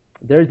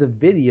there's a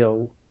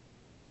video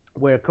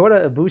where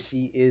Kota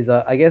Ibushi is,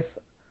 I guess,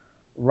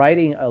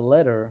 writing a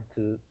letter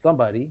to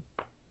somebody,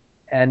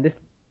 and this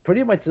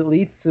pretty much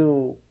leads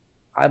to,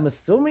 I'm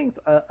assuming,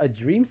 a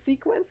dream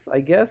sequence,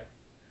 I guess,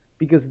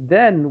 because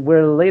then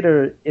we're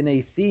later in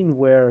a scene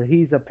where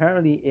he's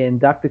apparently in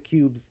Dr.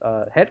 Cube's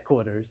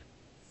headquarters,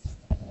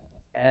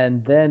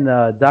 and then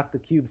Dr.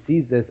 Cube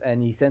sees this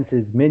and he sends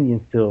his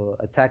minions to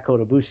attack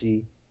Kota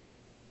Ibushi,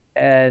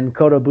 and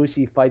Kota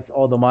Ibushi fights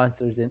all the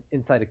monsters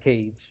inside a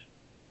cage.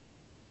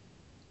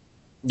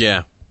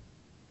 Yeah.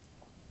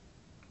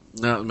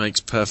 That makes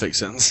perfect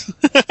sense.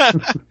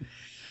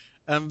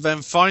 And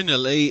then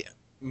finally,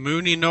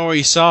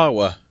 Munenori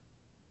Sawa,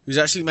 who's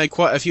actually made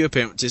quite a few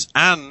appearances,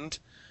 and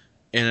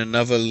in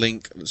another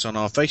link that's on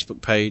our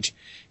Facebook page,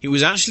 he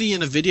was actually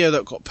in a video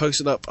that got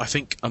posted up, I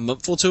think, a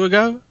month or two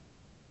ago,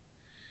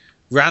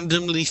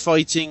 randomly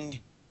fighting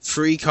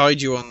 3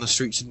 kaiju on the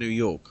streets of New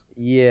York.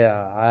 Yeah,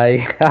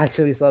 I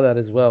actually saw that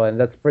as well, and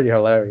that's pretty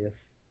hilarious.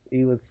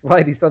 He was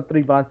fighting some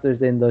 3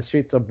 monsters in the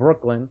streets of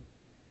Brooklyn,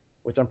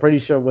 which I'm pretty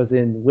sure was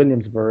in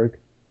Williamsburg,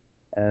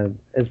 and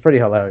it's pretty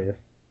hilarious.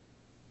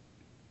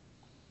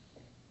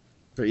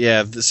 But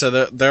yeah,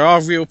 so there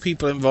are real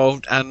people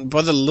involved, and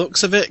by the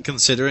looks of it,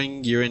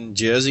 considering you're in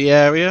Jersey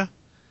area,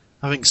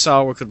 I think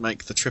Sawa could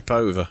make the trip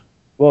over.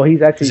 Well,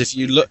 he's actually...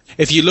 Because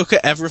if you look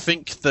at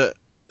everything that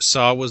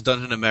Sawa's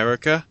done in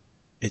America,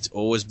 it's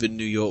always been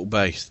New York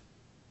based.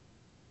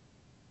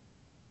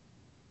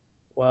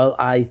 Well,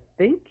 I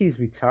think he's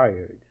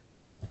retired,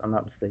 if I'm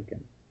not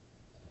mistaken.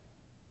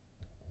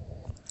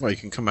 Well, you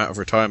can come out of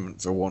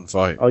retirement for one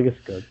fight. Oh, I guess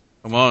good.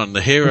 Come on,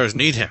 the heroes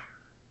need him.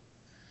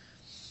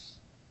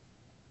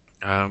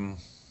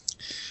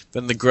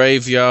 Then the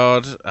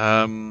graveyard.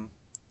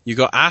 You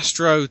got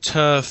Astro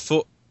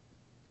Tarufu,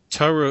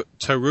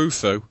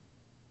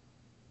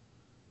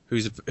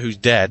 who's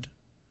dead.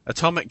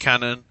 Atomic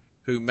Cannon,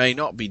 who may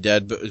not be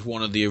dead, but is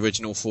one of the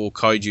original 4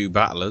 kaiju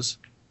battlers.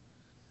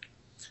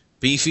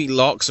 Beefy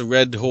Locks, a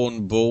red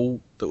horned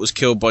bull that was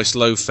killed by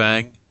Slow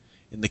Fang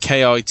in the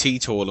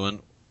KIT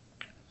tournament.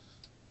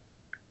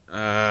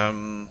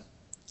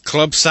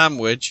 Club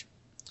Sandwich,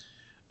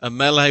 a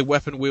melee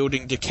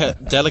weapon-wielding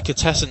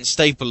delicatessen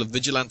staple of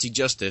vigilante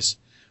justice,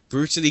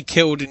 brutally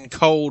killed in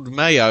cold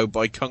mayo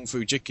by Kung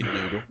Fu Chicken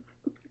Noodle,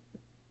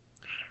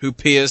 who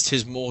pierced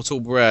his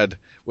mortal bread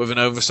with an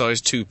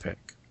oversized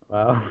toothpick.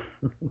 Wow.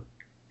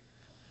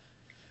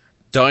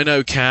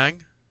 Dino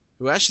Kang,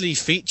 who actually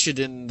featured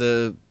in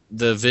the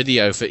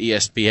video for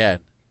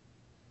ESPN.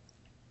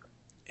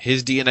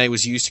 His DNA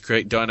was used to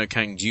create Dino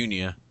Kang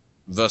Jr.,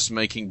 thus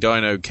making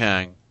Dino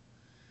Kang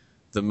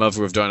the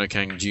mother of Dino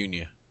Kang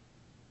Jr.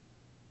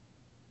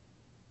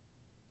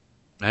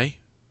 Hey?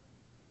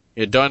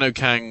 Yeah, Dino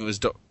Kang was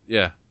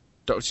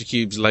Dr.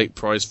 Cube's late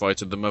prize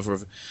fighter, the mother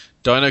of...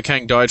 Dino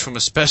Kang died from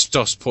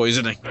asbestos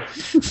poisoning.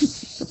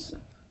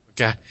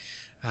 Okay.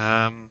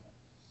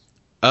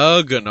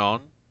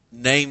 Ergonon,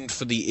 named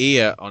for the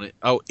ear on it...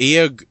 Oh,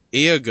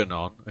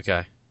 Ergonon,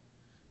 okay.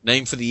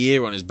 Named for the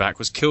ear on his back,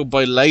 was killed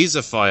by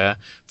laser fire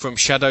from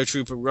Shadow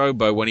Trooper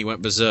Robo when he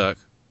went berserk.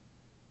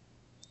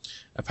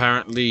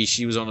 Apparently,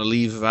 she was on a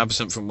leave of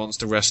absence from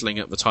monster wrestling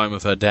at the time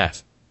of her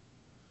death.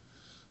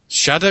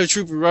 Shadow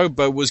Trooper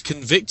Robo was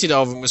convicted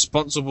of and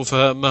responsible for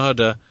her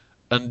murder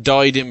and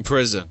died in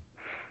prison.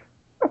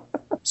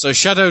 So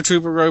Shadow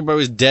Trooper Robo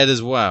is dead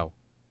as well.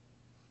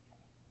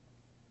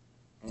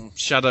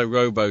 Shadow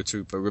Robo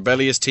Trooper.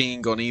 Rebellious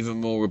teen gone even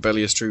more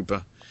rebellious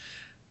trooper.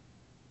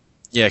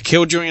 Yeah,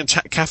 killed during a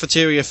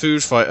cafeteria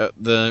food fight at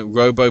the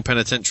Robo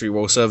Penitentiary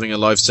while serving a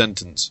life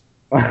sentence.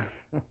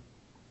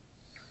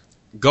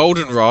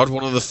 Goldenrod,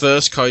 one of the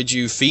first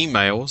kaiju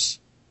females,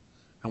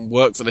 and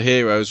worked for the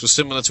heroes, was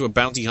similar to a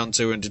bounty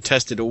hunter and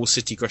detested all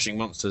city-crushing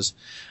monsters.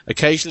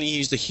 Occasionally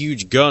used a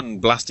huge gun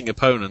blasting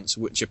opponents,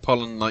 which are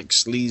pollen-like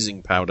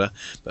sleazing powder,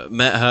 but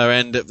met her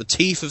end at the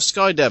teeth of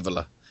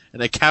Skydeviler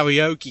in a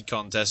karaoke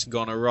contest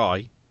gone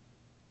awry.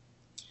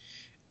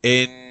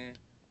 In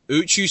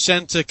Uchu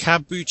Center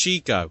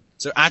Kabuchiko,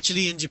 so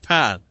actually in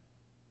Japan.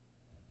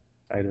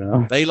 I don't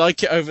know. They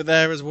like it over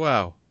there as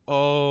well.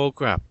 Oh,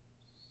 crap.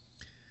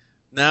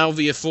 Now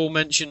the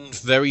aforementioned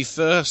very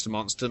first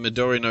monster,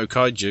 Midori no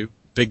Kaiju,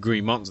 Big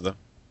Green Monster,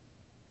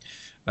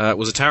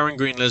 was a towering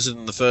green lizard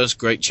and the first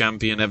great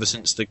champion ever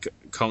since the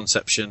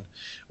conception.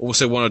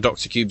 Also one of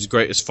Dr. Cube's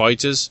greatest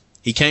fighters.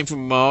 He came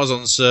from Mars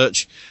on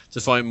search to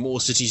find more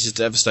cities to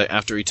devastate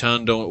after he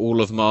turned all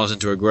of Mars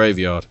into a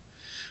graveyard.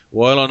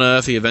 While on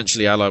Earth, he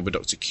eventually allied with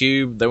Dr.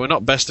 Cube. They were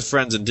not best of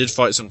friends and did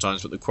fight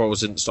sometimes, but the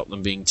quarrels didn't stop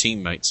them being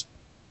teammates.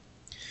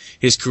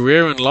 His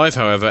career and life,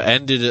 however,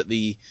 ended at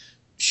the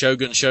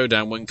Shogun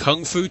Showdown when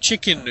Kung Fu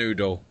Chicken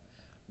Noodle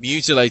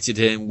mutilated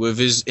him with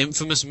his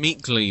infamous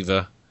meat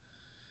cleaver.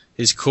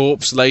 His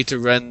corpse later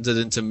rendered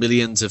into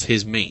millions of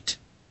his meat.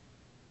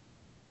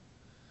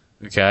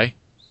 Okay.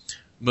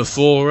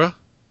 Mephora,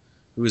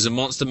 who is a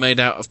monster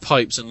made out of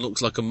pipes and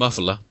looks like a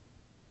muffler,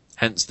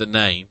 hence the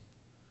name.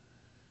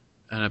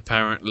 And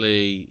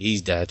apparently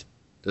he's dead.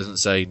 Doesn't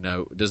say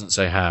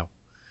how.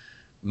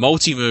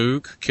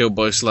 Multi-Moog, killed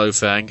by Slow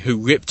Fang, who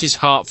ripped his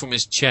heart from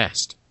his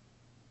chest.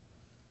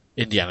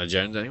 Indiana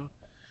Jones, anyone?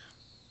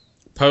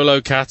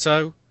 Polo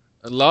Cato,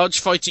 a large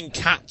fighting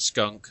cat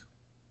skunk,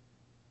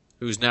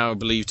 who is now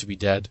believed to be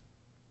dead.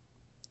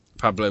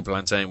 Pablo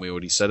Plantain, we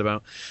already said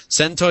about.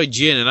 Sentai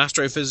Jin, an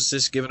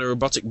astrophysicist given a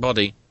robotic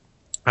body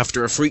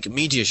after a freak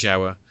meteor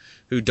shower,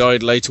 who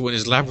died later when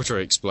his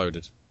laboratory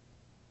exploded.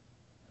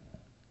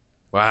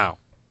 Wow.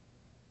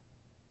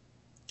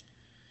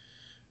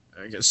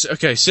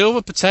 Okay,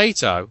 Silver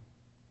Potato.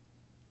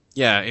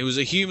 Yeah, he was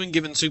a human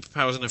given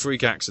superpowers in a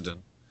freak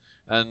accident.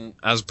 And,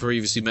 as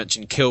previously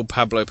mentioned, killed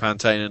Pablo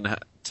Plantain and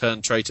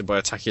turned traitor by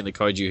attacking the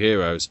kaiju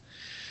heroes.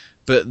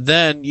 But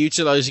then,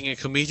 utilizing a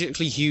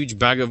comedically huge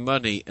bag of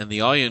money and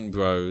the Iron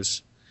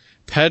Bros,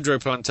 Pedro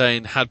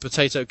Plantain had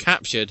Potato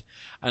captured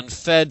and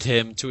fed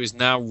him to his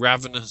now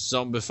ravenous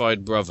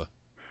zombified brother.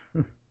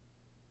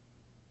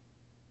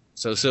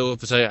 So Silver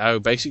Potato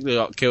basically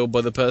got killed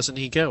by the person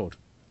he killed.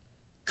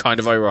 Kind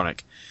of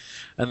ironic.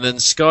 And then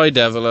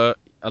Skydeviler,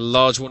 a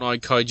large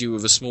one-eyed kaiju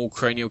with a small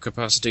cranial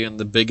capacity and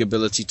the big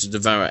ability to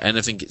devour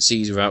anything it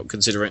sees without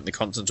considering the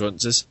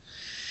consequences.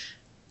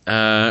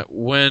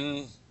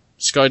 When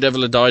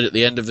Skydeviler died at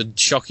the end of the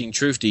Shocking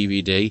Truth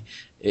DVD,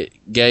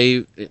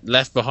 it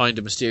left behind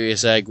a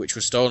mysterious egg which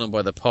was stolen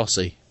by the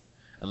posse.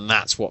 And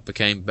that's what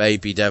became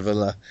Baby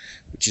Deviler,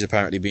 which is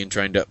apparently being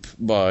trained up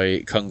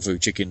by Kung Fu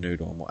Chicken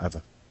Noodle and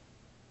whatever.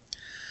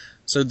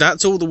 So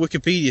that's all the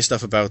Wikipedia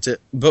stuff about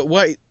it. But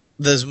wait,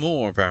 there's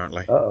more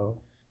apparently.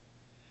 Uh-oh.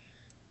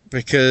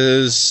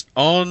 Because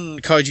on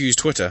Kaiju's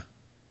Twitter,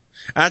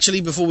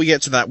 actually before we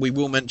get to that, we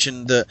will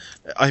mention that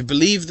I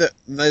believe that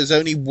there's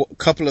only a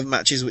couple of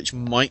matches which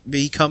might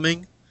be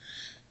coming.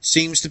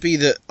 Seems to be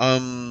that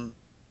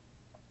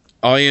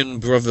Iron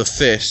Brother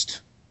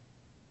Fist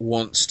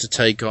wants to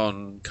take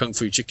on Kung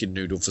Fu Chicken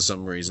Noodle for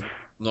some reason.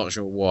 I'm not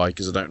sure why,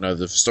 because I don't know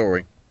the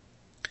story.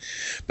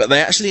 But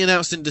they actually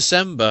announced in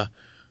December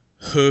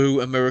who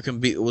American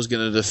Beetle was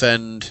going to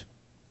defend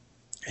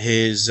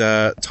his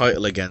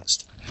title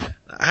against.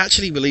 I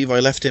actually believe I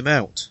left him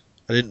out.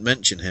 I didn't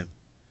mention him.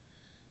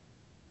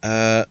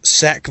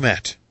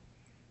 Sekhmet,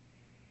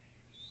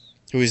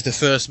 who is the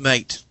first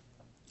mate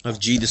of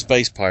G the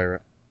Space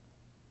Pirate,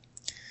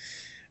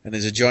 and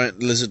is a giant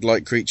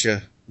lizard-like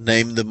creature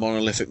named the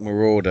Monolithic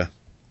Marauder,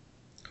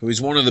 who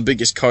is one of the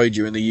biggest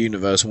kaiju in the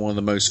universe and one of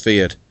the most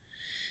feared.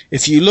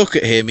 If you look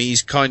at him,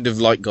 he's kind of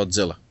like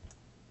Godzilla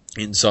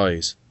in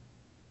size.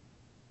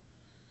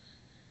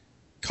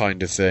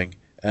 Kind of thing.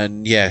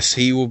 And yes,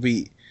 he will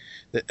be...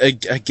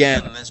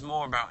 Again, there's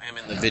more about him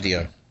in the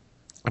video.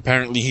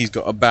 Apparently he's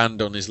got a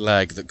band on his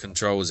leg that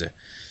controls it.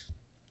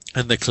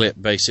 And the clip,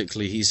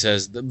 basically, he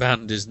says, the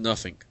band is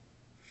nothing.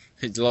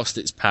 It lost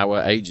its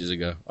power ages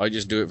ago. I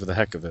just do it for the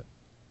heck of it.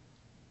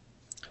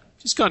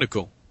 Which is kind of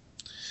cool.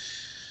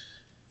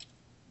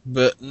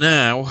 But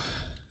now,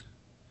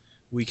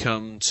 we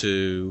come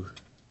to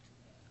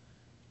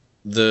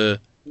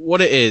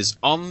what it is.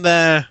 On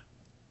their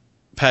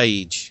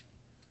page,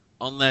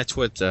 on their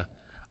Twitter,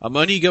 I'm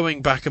only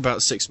going back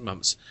about 6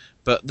 months,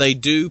 but they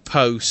do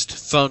post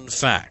fun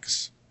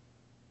facts.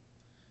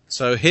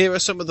 So here are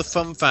some of the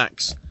fun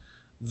facts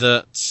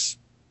that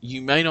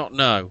you may not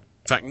know.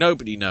 In fact,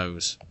 nobody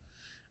knows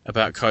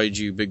about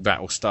Kaiju Big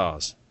Battle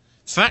Stars.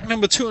 Fact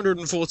number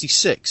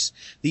 246.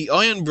 The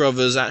Iron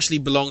Brothers actually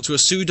belong to a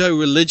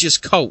pseudo-religious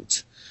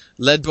cult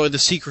led by the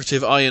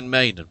secretive Iron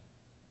Maiden.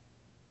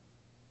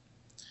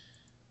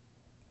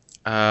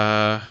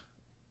 Fun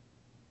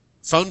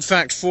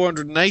fact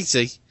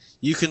 480.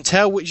 You can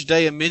tell which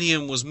day a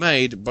minion was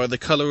made by the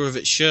colour of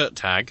its shirt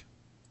tag.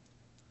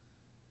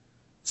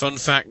 Fun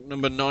fact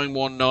number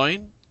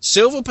 919.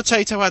 Silver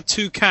Potato had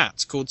 2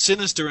 cats called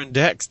Sinister and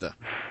Dexter.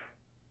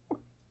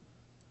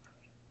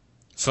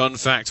 Fun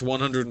fact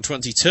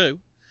 122.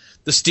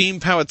 The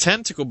steam-powered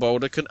tentacle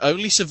boulder can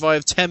only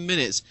survive 10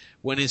 minutes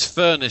when his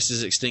furnace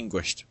is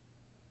extinguished.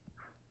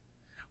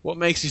 What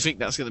makes you think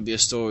that's going to be a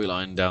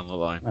storyline down the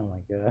line? Oh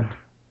my god.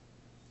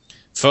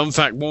 Fun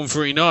fact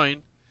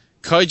 139.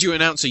 Kaiju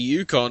announcer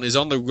Yukon is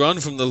on the run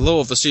from the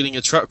law for stealing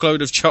a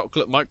truckload of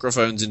chocolate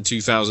microphones in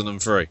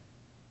 2003.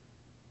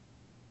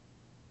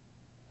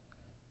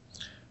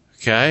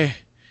 Okay.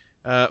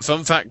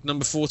 Fun fact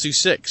number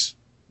 426.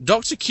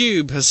 Dr.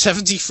 Cube has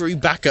 73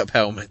 backup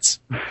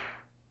helmets.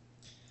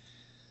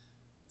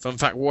 Fun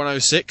fact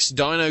 106.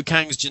 Dino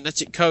Kang's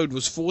genetic code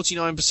was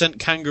 49%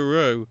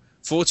 kangaroo,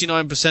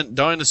 49%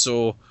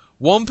 dinosaur,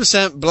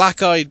 1%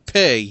 black-eyed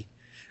pea,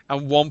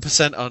 and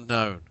 1%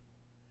 unknown.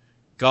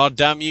 God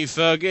damn you,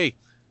 Fergie.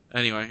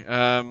 Anyway,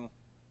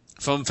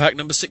 fun fact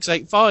number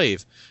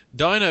 685.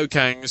 Dino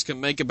Kangs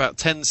can make about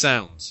 10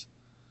 sounds.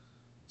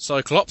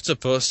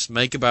 Cycloptopus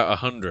make about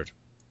 100.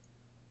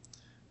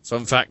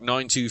 Fun fact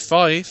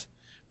 925.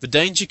 The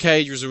Danger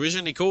Cage was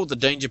originally called the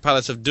Danger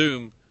Pallet of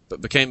Doom, but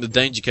became the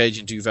Danger Cage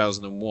in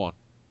 2001.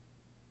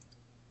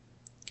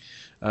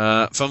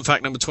 Fun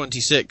fact number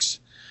 26.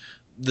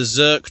 The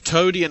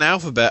Zerktodian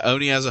alphabet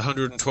only has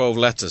 112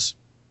 letters.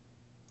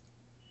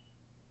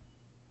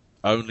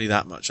 Only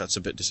that much. That's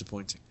a bit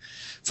disappointing.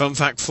 Fun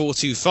fact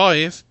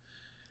 425.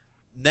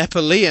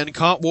 Nepalian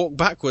can't walk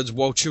backwards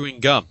while chewing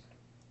gum.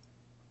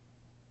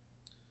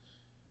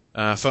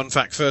 Fun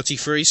fact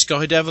 33.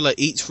 Skydeviler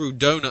eats through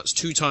donuts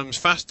 2 times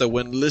faster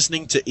when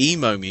listening to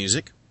emo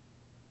music.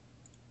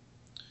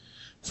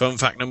 Fun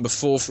fact number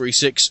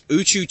 436.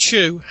 Uchu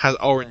Chu has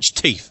orange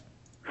teeth.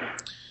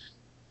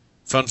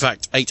 Fun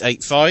fact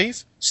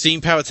 885.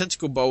 Steam Power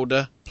Tentacle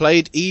Boulder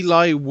played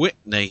Eli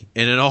Whitney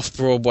in an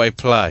off-Broadway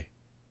play.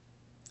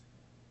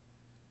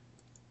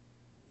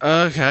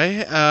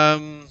 Okay,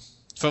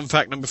 fun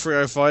fact number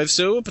 305.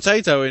 Silver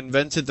Potato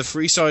invented the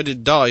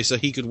 3-sided die so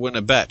he could win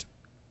a bet.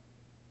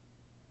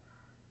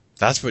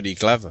 That's pretty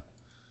clever.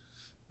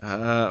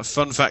 Fun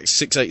fact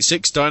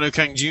 686. Dino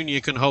Kang Jr.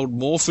 can hold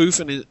more food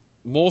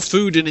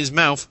in his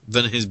mouth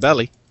than his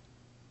belly.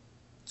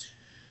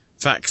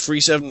 Fact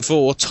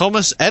 374.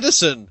 Thomas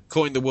Edison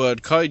coined the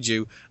word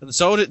kaiju and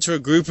sold it to a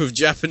group of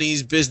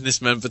Japanese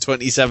businessmen for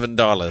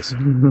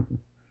 $27.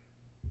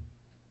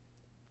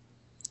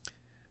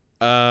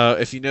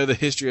 If you know the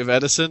history of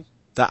Edison,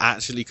 that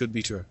actually could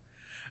be true.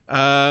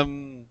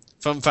 Fun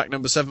fact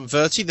number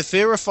 730. The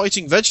fear of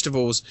fighting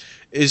vegetables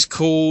is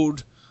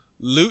called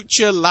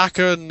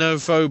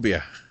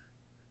luchalaconophobia.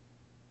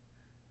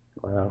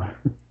 Wow.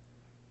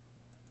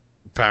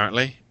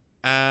 Apparently.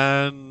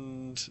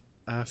 And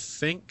I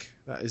think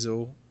that is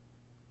all.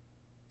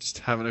 Just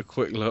having a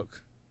quick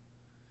look.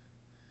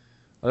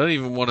 I don't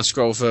even want to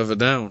scroll further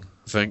down,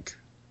 I think.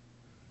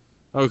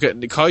 Okay,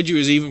 the Kaiju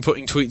is even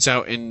putting tweets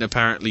out in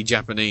apparently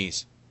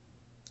Japanese.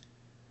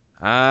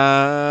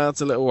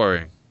 That's a little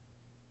worrying.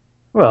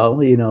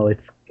 Well, you know,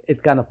 it's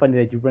kind of funny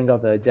that you bring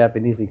up the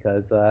Japanese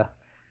because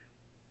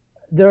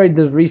during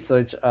this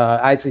research,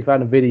 I actually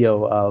found a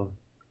video of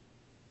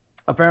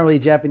apparently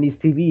Japanese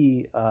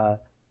TV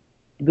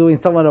doing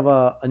somewhat of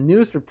a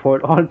news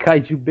report on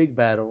Kaiju Big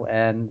Battle,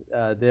 and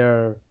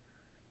their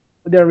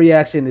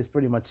reaction is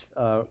pretty much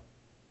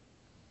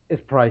is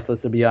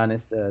priceless, to be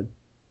honest.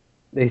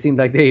 They seemed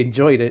like they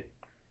enjoyed it.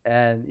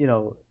 And,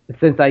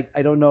 since I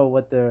don't know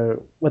what their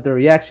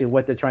reaction,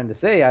 what they're trying to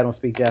say, I don't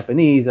speak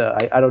Japanese,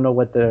 I don't know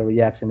what their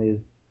reaction is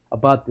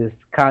about this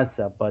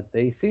concept, but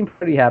they seem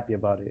pretty happy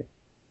about it.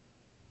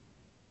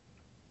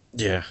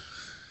 Yeah.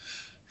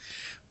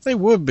 They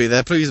would be.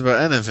 They're pleased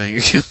about anything.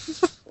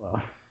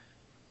 Well.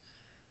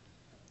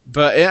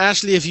 But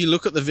actually, if you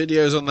look at the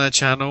videos on their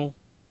channel,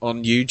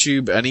 on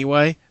YouTube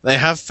anyway, they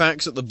have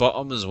facts at the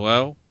bottom as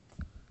well,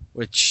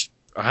 which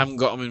I haven't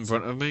got them in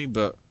front of me,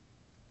 but...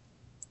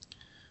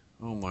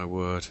 Oh my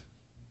word.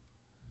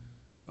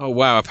 Oh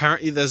wow,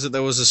 apparently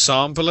there was a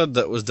sampler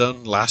that was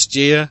done last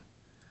year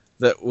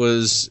that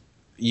was...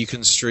 You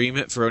can stream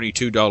it for only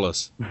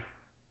 $2.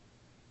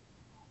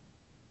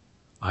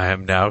 I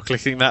am now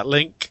clicking that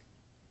link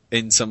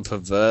in some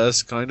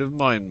perverse kind of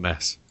mind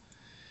mess.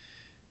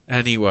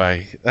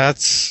 Anyway,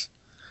 that's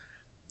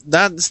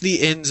the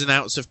ins and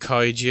outs of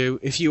Kaiju.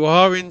 If you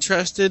are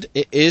interested,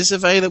 it is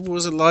available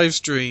as a live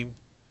stream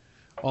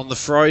on the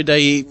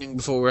Friday evening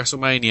before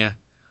WrestleMania.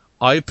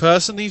 I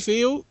personally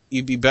feel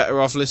you'd be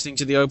better off listening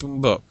to the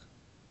open book,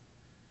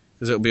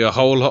 because it'll be a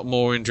whole lot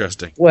more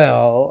interesting.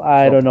 Well,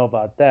 I don't know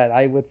about that.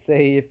 I would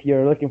say if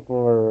you're looking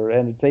for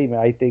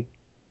entertainment, I think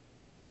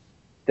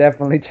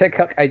definitely check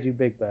out Kaiju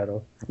Big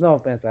Battle. No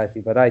offense,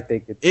 actually, but I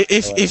think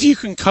it's... If you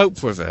can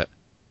cope with it.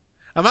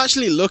 I'm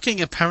actually looking,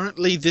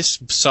 apparently this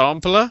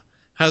sampler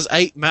has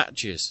 8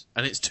 matches,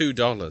 and it's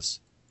 $2.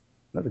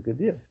 That's a good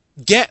deal.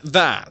 Get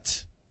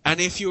that, and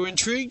if you're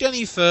intrigued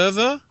any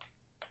further,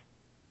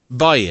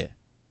 buy it.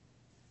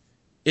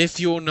 If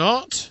you're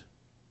not,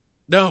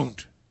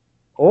 don't.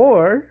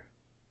 Or,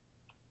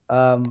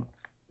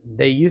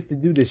 they used to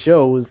do the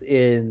shows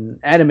in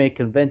anime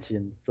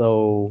conventions,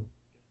 so...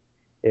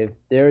 If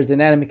there's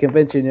an anime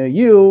convention near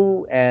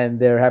you and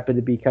there happen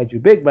to be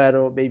Kaiju Big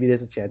Battle, maybe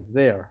there's a chance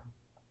there.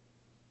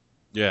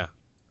 Yeah,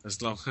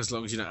 as long as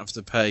you don't have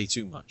to pay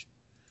too much.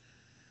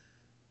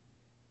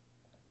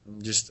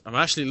 I'm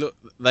actually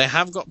they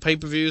have got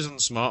pay-per-views on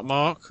Smart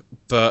Mark,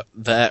 but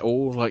they're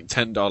all like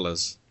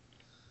 $10.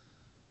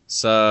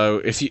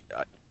 So if you,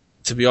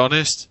 to be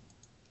honest,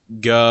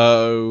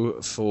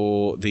 go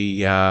for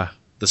the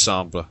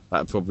sampler.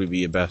 That'd probably be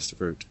your best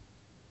route.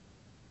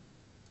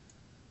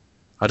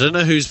 I don't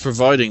know who's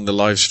providing the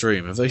live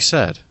stream. Have they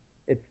said?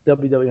 It's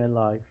WWN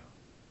Live.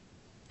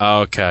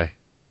 Oh, okay.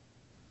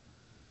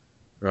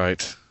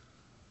 Right.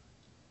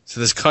 So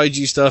there's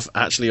Kaiju stuff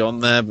actually on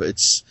there, but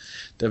it's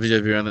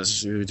WWN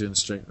that's doing the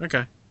stream.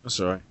 Okay, that's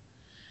alright.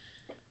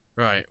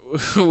 Right,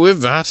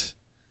 with that,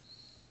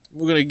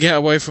 we're going to get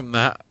away from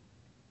that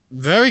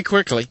very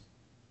quickly.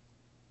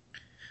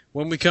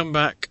 When we come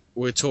back,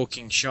 we're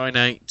talking Shine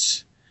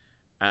 8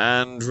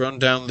 and run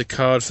down the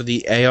card for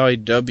the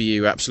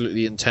AIW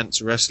Absolutely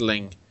Intense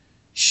Wrestling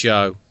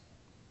show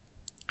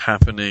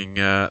happening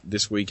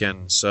this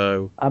weekend.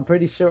 So I'm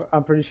pretty sure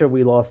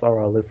we lost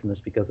our listeners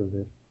because of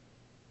this.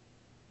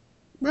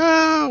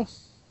 Well,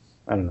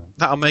 I don't know.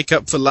 That'll make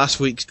up for last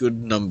week's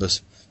good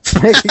numbers.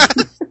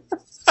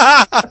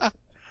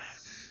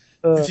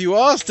 If you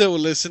are still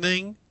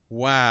listening,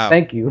 wow.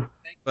 Thank you.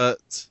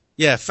 But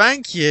yeah,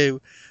 thank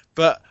you.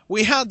 But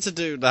we had to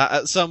do that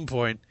at some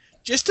point,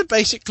 just to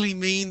basically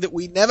mean that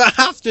we never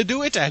have to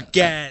do it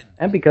again.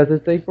 And because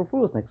it's April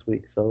Fool's next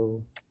week,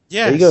 so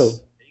yes. There you go.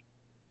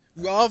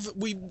 Rather,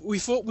 we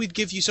thought we'd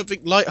give you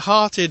something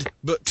light-hearted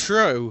but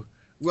true,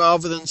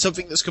 rather than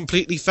something that's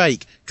completely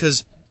fake.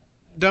 Because,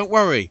 don't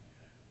worry,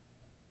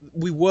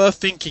 we were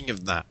thinking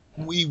of that.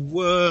 We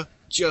were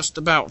just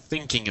about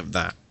thinking of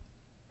that.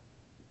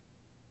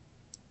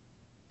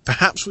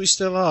 Perhaps we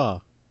still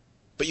are.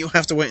 But you'll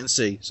have to wait and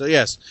see. So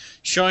yes,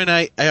 Shine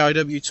 8,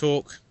 AIW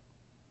Talk.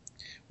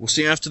 We'll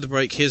see you after the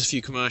break. Here's a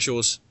few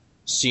commercials.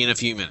 See you in a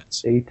few minutes.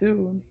 Stay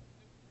tuned.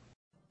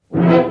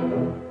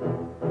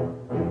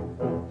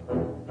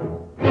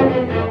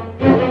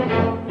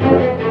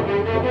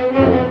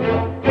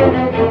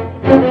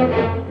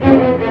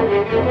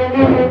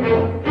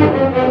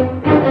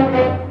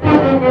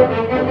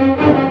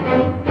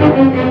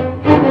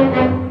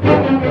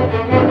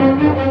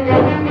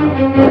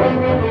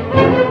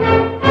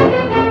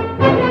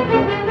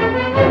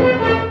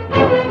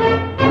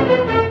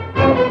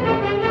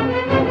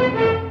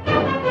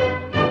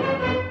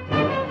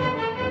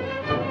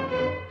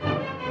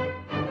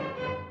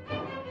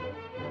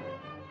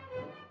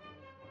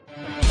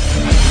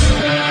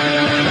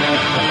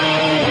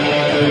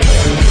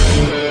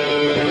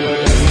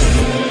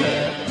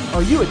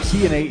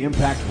 TNA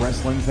Impact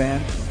Wrestling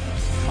fan?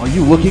 Are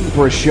you looking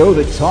for a show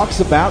that talks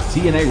about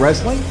TNA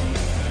Wrestling?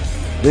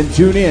 Then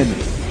tune in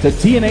to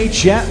TNA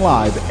Chat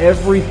Live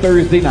every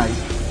Thursday night,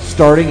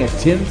 starting at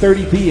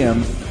 10:30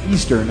 p.m.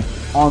 Eastern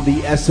on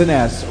the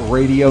SNS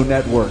Radio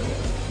Network,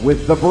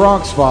 with the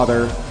Bronx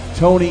Father,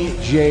 Tony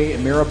J.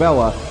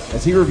 Mirabella,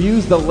 as he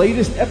reviews the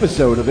latest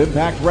episode of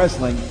Impact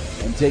Wrestling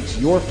and takes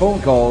your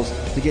phone calls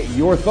to get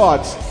your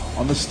thoughts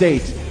on the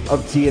state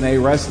of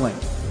TNA Wrestling.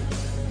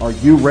 Are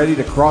you ready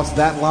to cross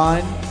that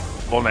line?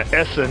 On the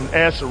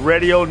SNS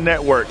Radio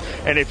Network.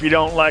 And if you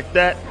don't like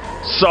that,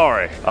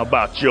 sorry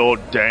about your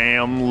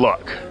damn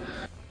luck.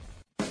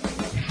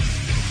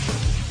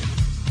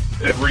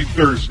 Every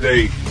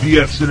Thursday, the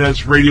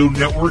SNS Radio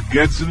Network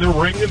gets in the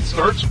ring and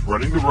starts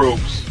running the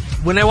ropes.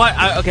 When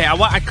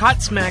I caught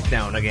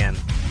SmackDown again.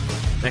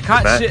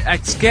 I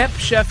skipped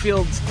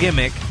Sheffield's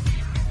gimmick,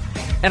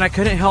 and I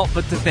couldn't help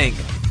but to think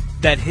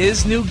that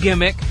his new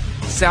gimmick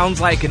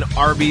sounds like an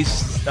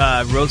Arby's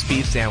roast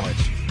beef sandwich.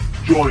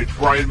 Join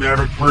Brian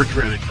Maverick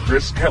Bertrand and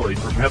Chris Kelly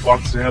from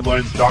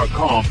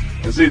HeadlocksandHeadlines.com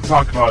as they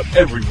talk about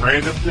every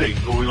random thing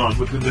going on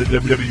within the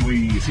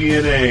WWE,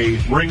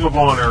 TNA, Ring of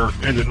Honor,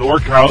 and the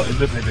NorCal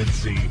independent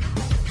scene.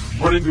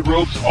 Running the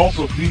Ropes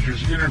also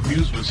features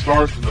interviews with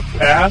stars from the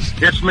past.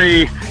 It's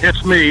me.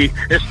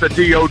 It's the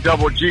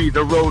D-O-double-G,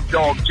 the road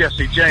dog,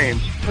 Jesse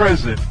James.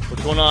 Present.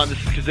 What's going on? This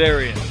is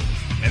Kazarian.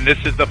 And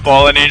this is the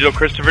fallen angel,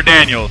 Christopher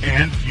Daniels.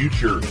 And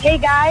future. Hey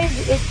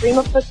guys, it's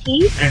Rima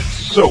Petit. And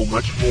so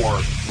much more.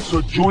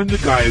 So join the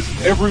guys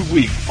every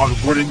week on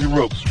Running the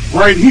Ropes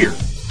right here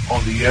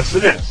on the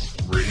SNS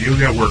Radio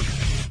Network.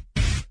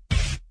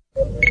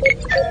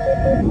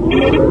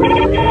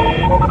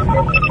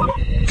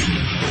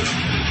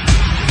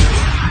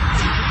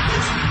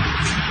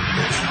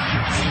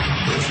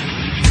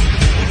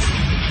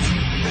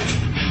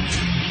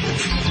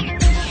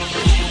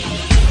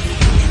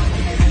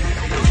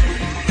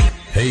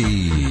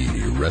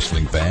 Hey,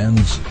 wrestling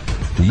fans.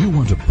 Do you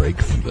want to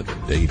break from the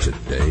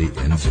day-to-day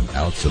ins and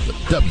outs of the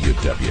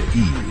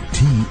WWE,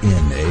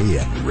 TNA,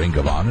 and Ring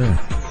of Honor?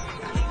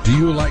 Do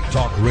you like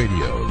talk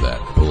radio that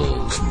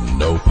pulls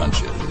no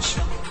punches?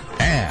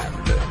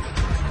 And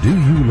do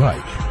you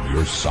like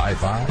your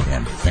sci-fi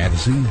and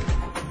fantasy?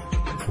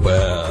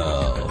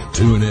 Well,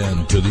 tune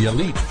in to the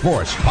Elite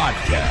Force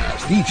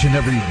podcast each and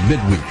every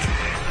midweek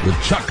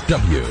with Chuck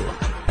W.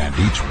 and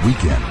each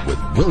weekend with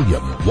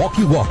William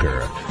Walkie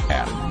Walker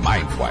and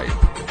Mindwipe.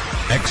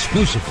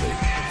 Exclusively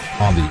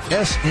on the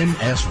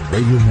SNS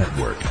Radio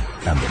Network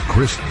and the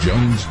Chris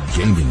Jones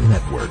Gaming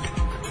Network.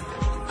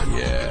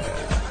 Yeah.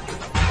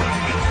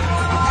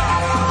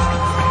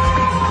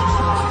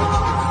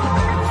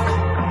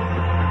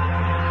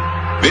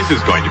 This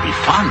is going to be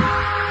fun.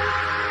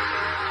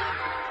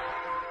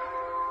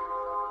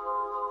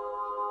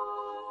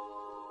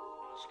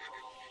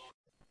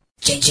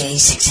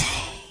 JJ6A.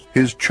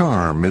 His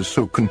charm is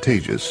so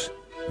contagious,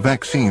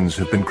 vaccines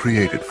have been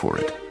created for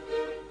it.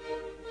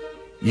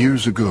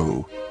 Years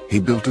ago, he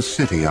built a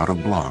city out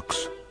of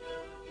blocks.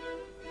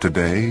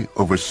 Today,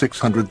 over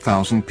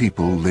 600,000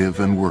 people live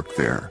and work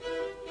there.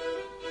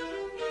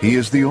 He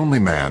is the only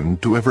man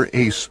to ever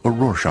ace a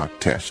Rorschach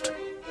test.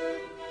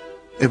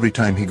 Every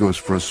time he goes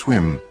for a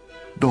swim,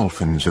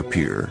 dolphins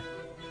appear.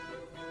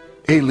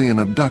 Alien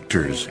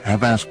abductors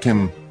have asked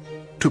him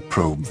to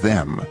probe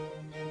them.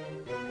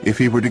 If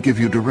he were to give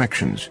you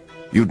directions,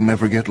 you'd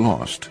never get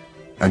lost,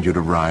 and you'd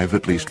arrive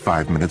at least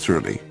 5 minutes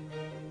early.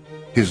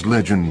 His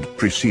legend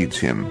precedes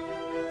him,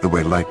 the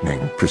way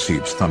lightning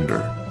precedes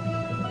thunder.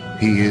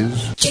 He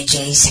is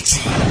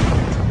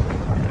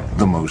JJ6A,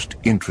 the most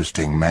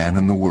interesting man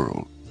in the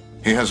world.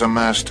 He has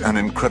amassed an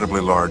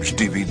incredibly large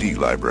DVD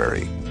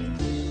library,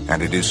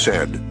 and it is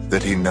said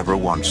that he never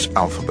once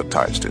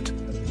alphabetized it.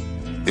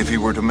 If he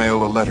were to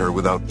mail a letter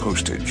without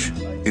postage,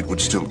 it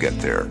would still get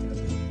there.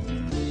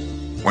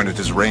 When it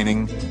is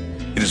raining,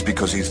 it is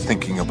because he's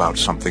thinking about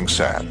something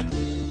sad.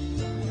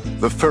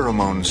 The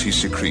pheromones he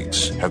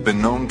secretes have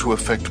been known to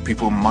affect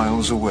people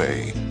miles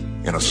away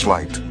in a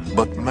slight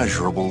but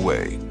measurable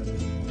way.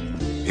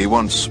 He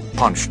once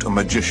punched a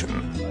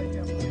magician.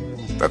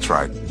 That's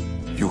right,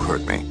 you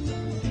heard me.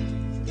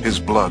 His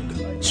blood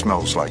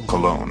smells like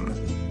cologne.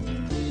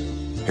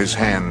 His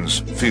hands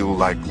feel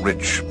like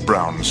rich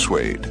brown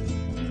suede.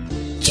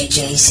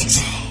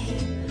 JJ6A.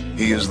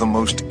 He is the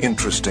most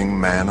interesting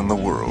man in the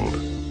world.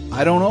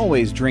 I don't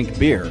always drink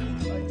beer,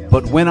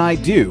 but when I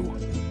do,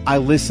 I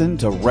listen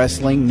to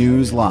Wrestling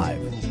News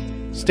Live.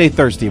 Stay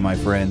thirsty, my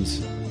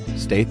friends.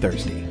 Stay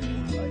thirsty.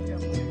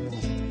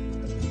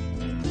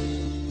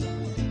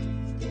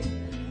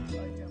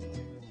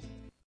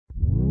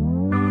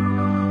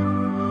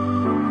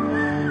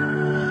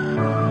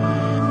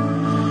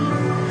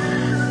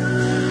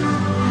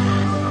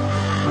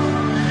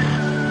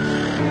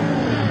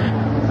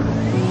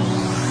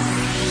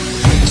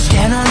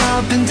 Stand on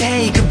up and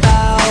take a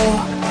bow.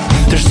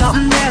 There's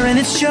something there and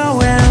it's showing.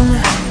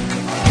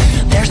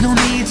 There's no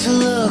need to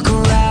look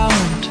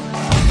around.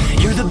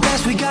 You're the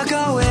best we got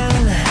going.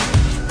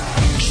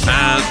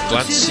 And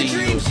glad to see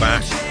you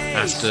back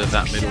after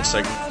that middle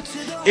segment.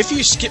 If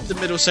you skip the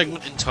middle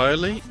segment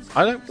entirely,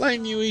 I don't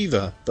blame you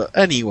either. But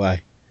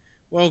anyway,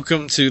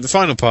 welcome to the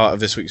final part of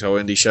this week's Whole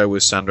Indy Show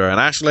with Sandra and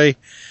Ashley.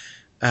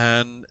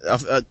 And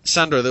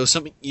Sandra, there was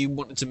something you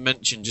wanted to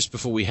mention just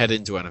before we head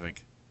into anything.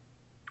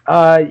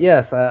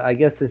 Yes, I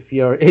guess if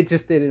you're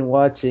interested in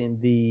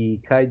watching the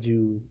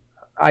Kaiju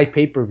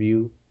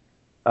pay-per-view,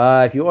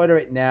 if you order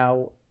it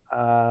now,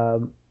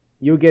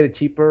 you'll get it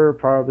cheaper,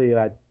 probably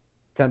at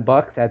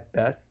 $10 at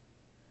best.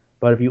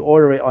 But if you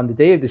order it on the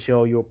day of the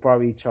show, you'll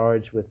probably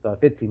charge with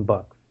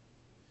 $15.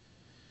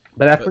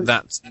 But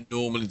that's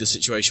normally the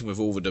situation with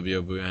all the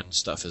WWN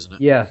stuff, isn't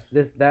it? Yes,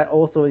 that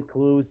also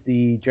includes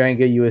the Dragon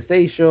Gate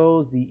USA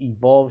shows, the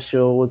Evolve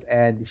shows,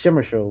 and the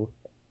Shimmer shows.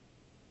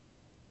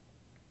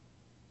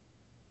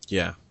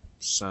 Yeah,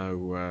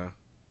 so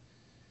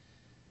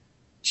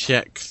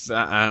check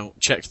that out.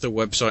 Check the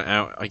website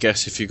out, I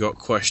guess, if you got a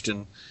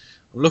question.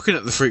 I'm looking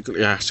at the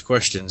frequently asked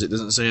questions. It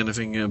doesn't say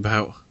anything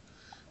about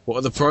what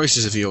are the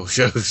prices of your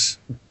shows.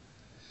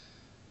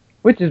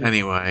 Which is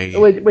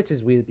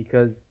weird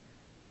because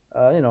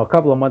a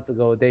couple of months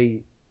ago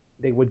they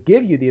would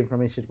give you the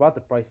information about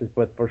the prices,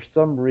 but for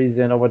some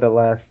reason over the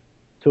last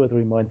 2 or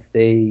 3 months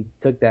they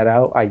took that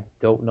out. I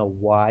don't know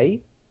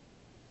why.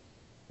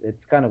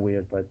 It's kind of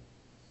weird, but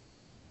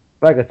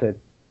like I said,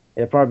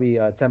 it'll probably be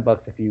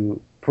 $10 if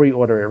you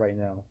pre-order it right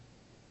now.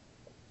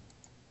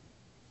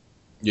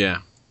 Yeah,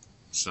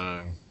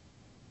 so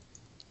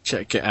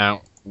check it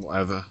out.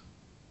 Whatever.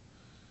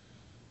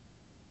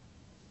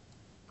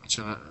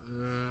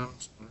 I'm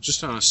just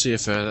trying to see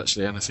if there's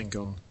actually anything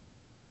on.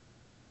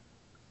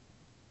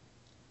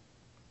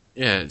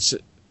 Yeah, it's,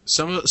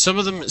 some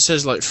of them it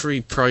says like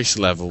free price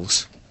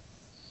levels,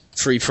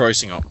 free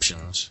pricing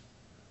options,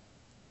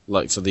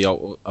 like for the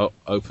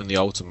open the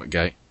Ultimate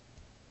Gate.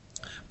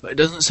 But it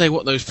doesn't say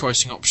what those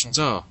pricing options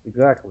are.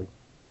 Exactly.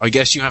 I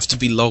guess you have to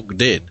be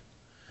logged in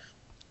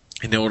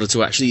order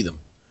to actually see them.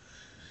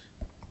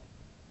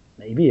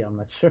 Maybe, I'm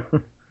not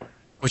sure.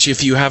 Which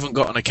if you haven't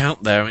got an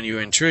account there and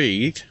you're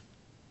intrigued,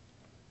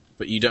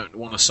 but you don't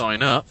want to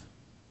sign up,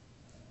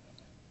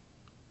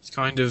 it's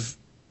kind of,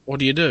 what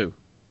do you do?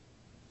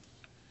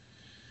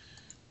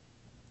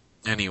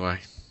 Anyway,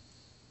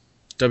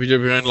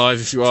 WWN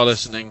Live, if you are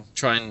listening,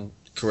 try and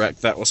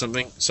correct that or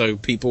something, so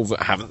people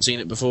that haven't seen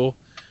it before,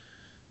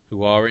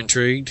 who are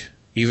intrigued,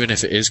 even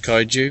if it is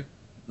kaiju,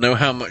 know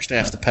how much they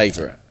have to pay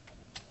for it.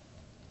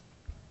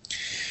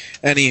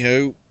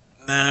 Anywho,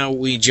 now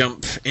we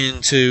jump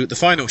into the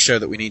final show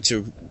that we need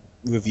to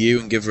review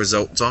and give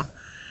results on,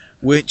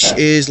 which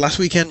is last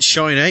weekend's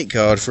Shine 8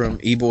 card from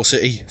Ybor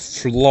City,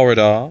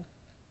 Florida.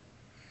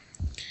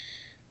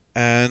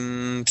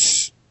 And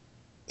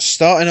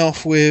starting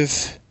off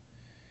with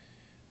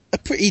a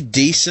pretty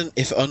decent,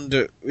 if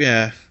under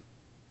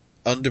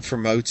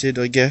promoted,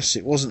 I guess.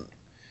 It wasn't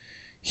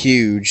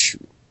huge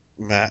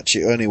match.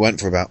 It only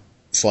went for about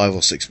 5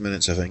 or 6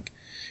 minutes, I think,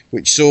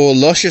 which saw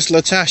Luscious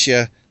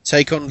Latasha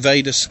take on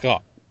Vader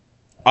Scott.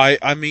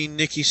 I mean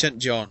Nikki St.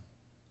 John.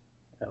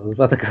 I was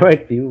about to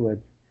correct you, but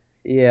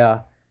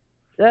yeah.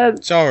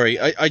 Sorry,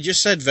 I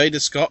just said Vader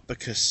Scott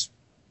because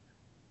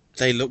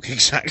they look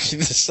exactly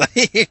the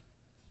same.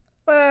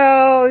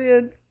 Well,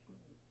 yeah,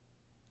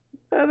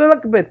 they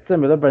look a bit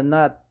similar, but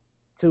not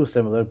too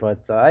similar.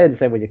 But I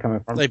understand where you're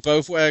coming from. They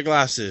both wear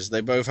glasses.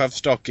 They both have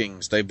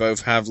stockings. They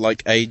both have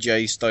like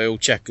AJ-style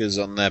checkers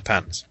on their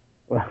pants.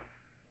 Well,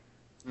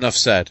 enough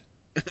said.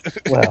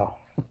 Well,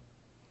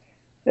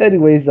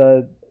 anyways,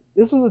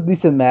 this was a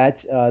decent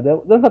match. That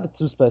was not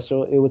too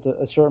special. It was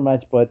a short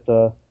match, but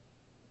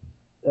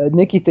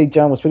Nikki St.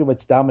 John was pretty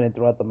much dominant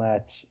throughout the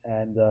match.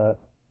 And a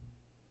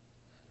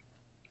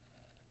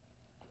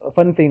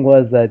funny thing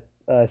was that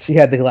she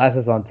had the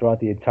glasses on throughout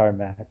the entire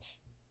match,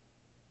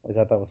 which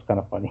I thought was kind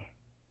of funny.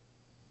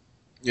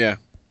 Yeah,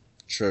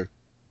 true.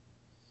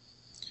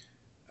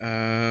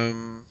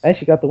 And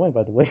she got the win,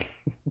 by the way.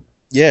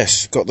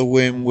 Yes, got the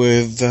win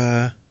with...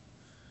 it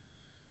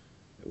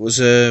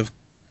was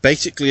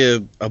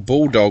basically a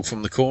bulldog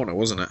from the corner,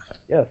 wasn't it?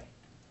 Yes.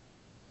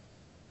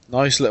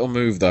 Nice little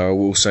move, though, I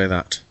will say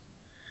that.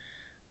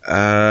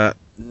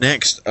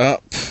 Next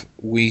up,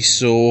 we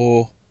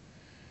saw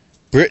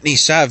Brittany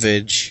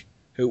Savage,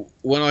 who,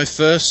 when I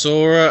first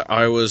saw her,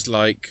 I was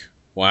like,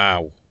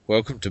 wow,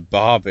 welcome to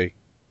Barbie.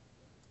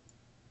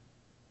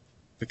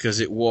 Because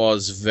it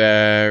was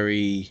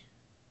very...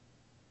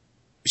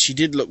 She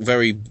did look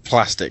very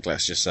plastic,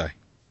 let's just say.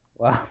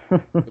 Wow.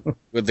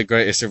 With the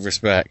greatest of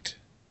respect.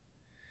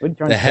 What are you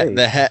trying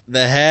to say?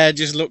 The hair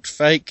just looked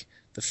fake.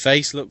 The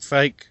face looked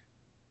fake.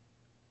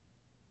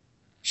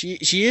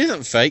 She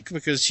isn't fake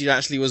because she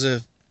actually was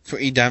a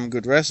pretty damn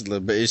good wrestler,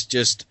 but it's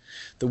just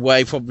the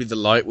way probably the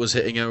light was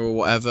hitting her or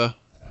whatever.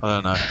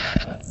 I don't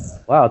know.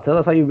 Wow, tell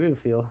us how you really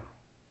feel.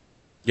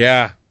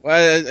 Yeah.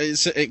 Well,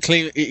 it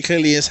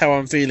clearly is how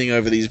I'm feeling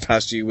over these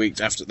past few weeks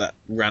after that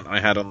rant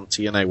I had on the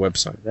TNA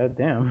website. God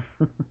damn.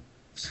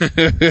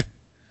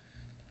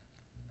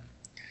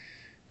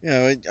 You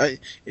know,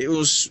 it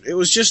was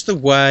just the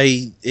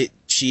way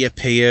she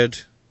appeared,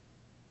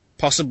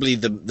 possibly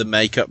the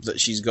makeup that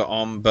she's got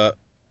on, but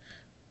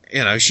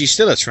you know, she's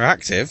still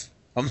attractive.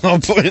 I'm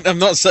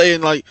not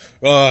saying like,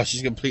 oh,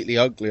 she's completely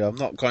ugly. I'm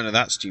not kind of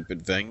that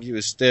stupid thing.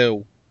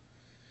 The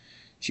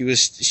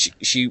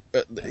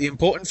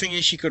important thing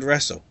is she could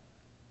wrestle.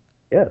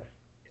 Yes.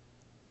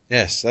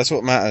 Yes, that's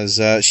what matters.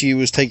 She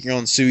was taking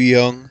on Su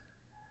Yung,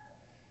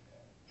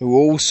 who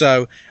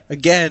also,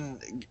 again,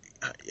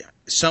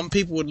 some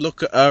people would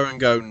look at her and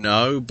go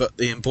no, but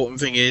the important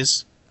thing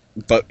is,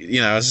 but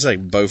you know, as I say,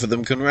 both of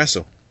them can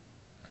wrestle.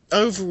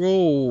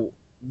 Overall,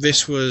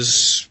 this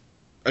was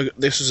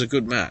a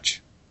good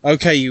match.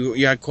 Okay,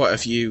 you had quite a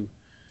few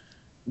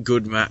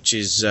good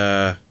matches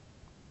in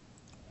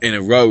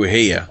a row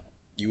here.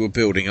 You were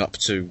building up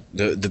to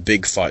the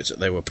big fights that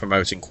they were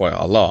promoting quite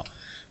a lot.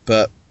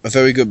 But a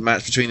very good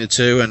match between the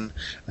two and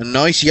a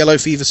nice Yellow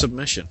Fever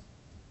submission.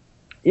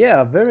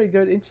 Yeah, very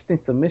good,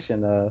 interesting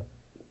submission.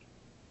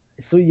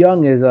 Su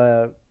Yung is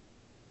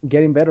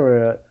getting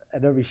better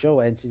at every show,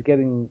 and she's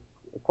getting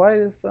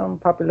quite some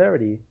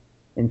popularity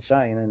in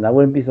Shine, and I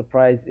wouldn't be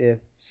surprised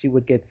if she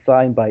would get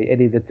signed by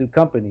any of the two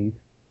companies.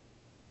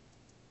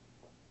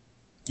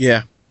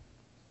 Yeah,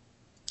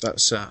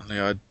 that's certainly,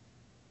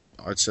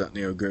 I'd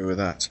certainly agree with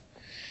that.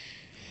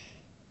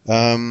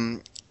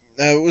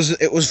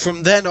 It was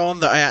from then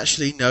on that I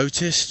actually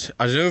noticed,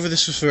 I don't know if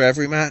this was for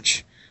every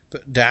match,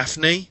 but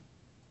Daphne,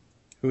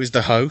 who is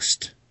the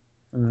host,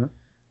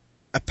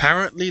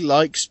 apparently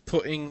likes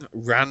putting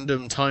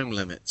random time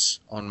limits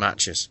on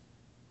matches.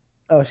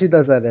 Oh, she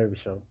does that every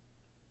show.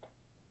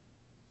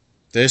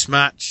 This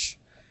match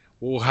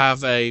will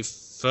have a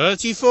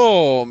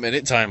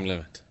 34-minute time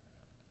limit.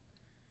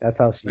 That's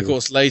how she Of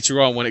course,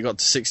 later on, when it got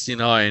to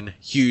 69,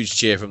 huge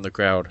cheer from the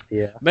crowd.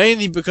 Yeah.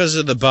 Mainly because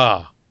of the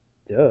bar.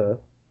 Duh.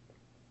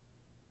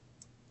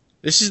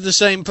 This is the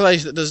same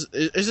place that does...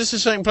 Is this the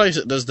same place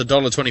that does the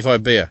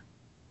 $1.25 beer?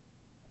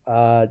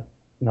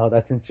 No,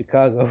 that's in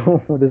Chicago.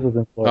 This was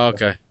in Florida.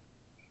 Okay.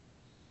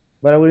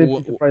 But I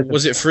wouldn't be surprised.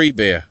 Was it free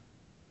beer?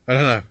 I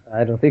don't know.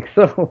 I don't think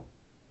so.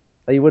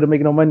 You wouldn't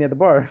make no money at the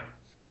bar.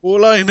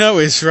 All I know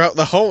is throughout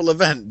the whole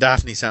event,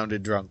 Daphne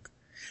sounded drunk.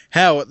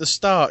 Hell, at the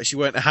start, she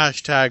went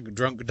hashtag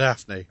drunk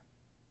Daphne.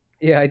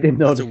 Yeah, I did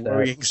notice that. That's a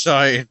worrying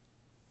sign.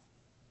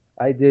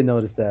 I did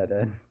notice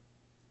that.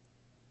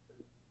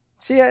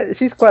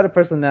 She's quite a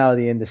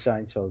personality in the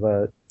Shine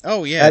show.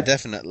 Oh yeah,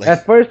 definitely.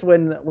 At first,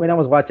 when I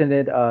was watching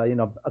it,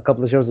 a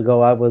couple of shows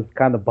ago, I was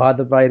kind of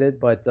bothered by it,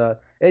 but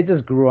it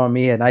just grew on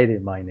me, and I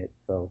didn't mind it.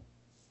 So,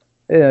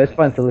 yeah, it's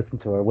fun to listen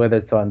to her, whether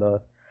it's on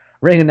the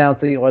ring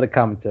announcing or the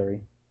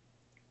commentary.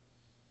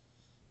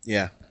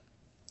 Yeah.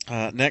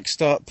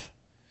 Next up,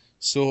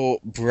 saw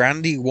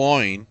Brandy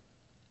Wine,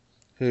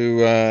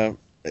 who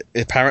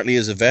apparently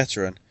is a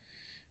veteran,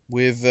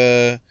 with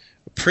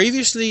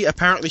previously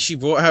apparently she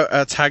brought out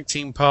a tag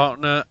team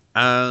partner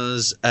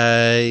as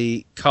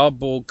a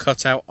cardboard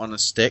cutout on a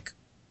stick,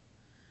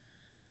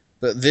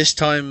 but this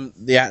time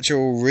the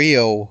actual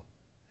real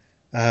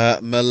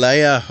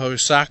Malaya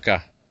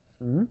Hosaka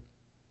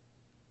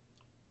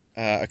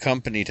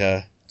accompanied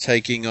her,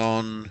 taking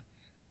on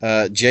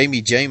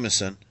Jamie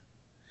Jameson.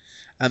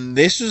 And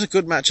this was a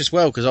good match as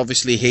well, because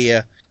obviously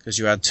here, because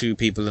you had two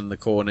people in the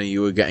corner,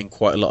 you were getting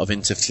quite a lot of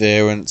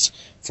interference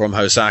from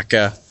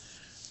Hosaka.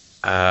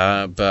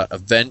 But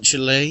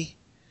eventually,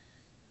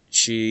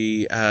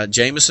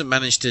 Jameson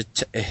managed to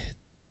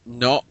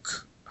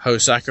knock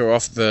Hosaka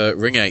off the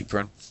ring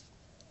apron,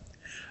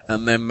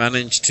 and then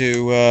managed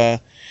to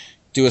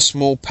do a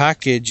small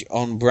package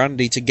on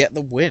Brandy to get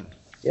the win.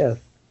 Yes.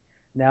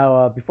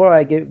 Now, before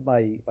I give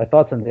my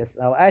thoughts on this,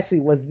 now actually,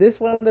 was this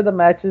one of the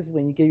matches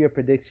when you gave your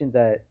prediction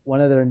that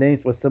one of their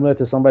names was similar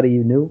to somebody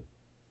you knew?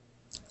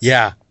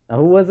 Yeah. Now,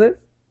 who was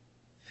it?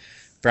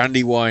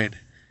 Brandy Wine.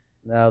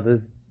 Now,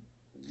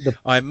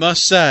 I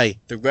must say,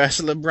 the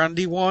wrestler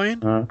Brandy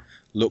Wine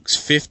looks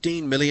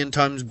 15 million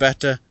times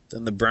better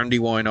than the Brandy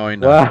Wine I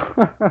know.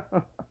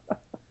 Wow.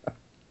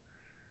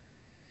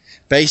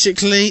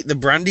 Basically, the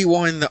Brandy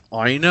Wine that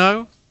I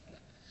know,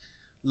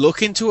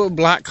 look into a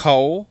black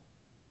hole,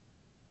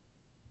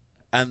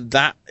 and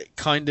that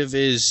kind of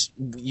is,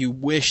 you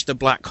wish the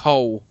black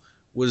hole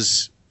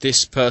was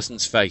this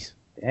person's face.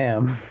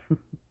 Damn.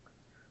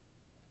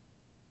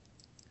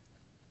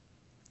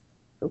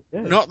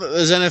 Okay. Not that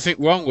there's anything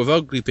wrong with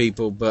ugly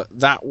people, but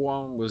that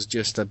one was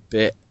just a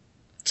bit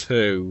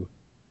too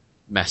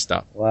messed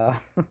up.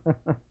 Wow.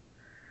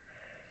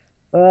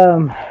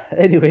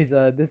 Anyways,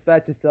 this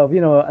match itself,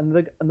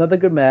 another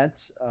good match.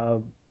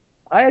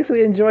 I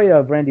actually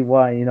enjoy Brandy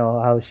Wine,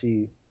 how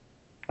she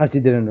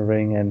did in the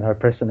ring and her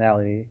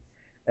personality.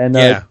 And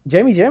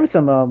Jamie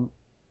Jameson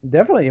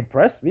definitely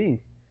impressed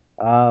me.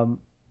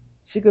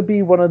 She could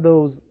be one of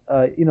those,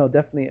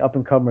 definitely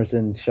up-and-comers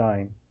in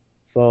Shine.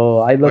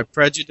 So My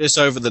prejudice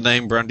over the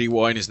name Brandy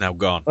Wine is now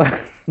gone.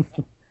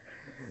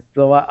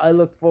 So I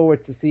look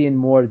forward to seeing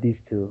more of these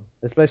two,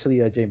 especially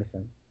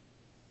Jameson.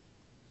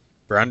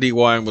 Brandy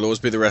Wine will always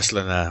be the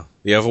wrestler now.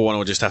 The other one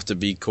will just have to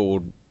be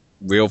called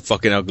Real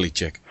Fucking Ugly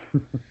Chick.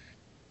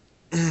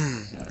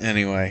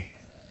 Anyway.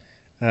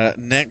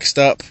 Next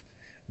up,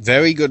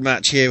 very good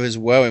match here as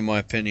well, in my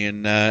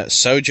opinion.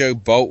 Sojo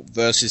Bolt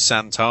versus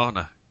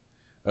Santana.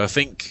 I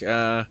think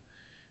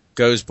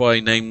goes by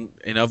name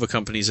in other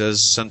companies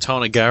as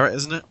Santana Garrett,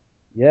 isn't it?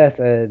 Yes,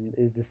 and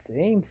it's the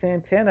same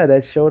Santana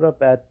that showed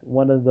up at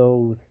one of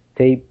those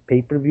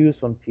pay-per-views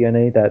from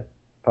TNA that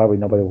probably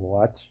nobody will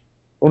watch.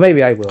 Well,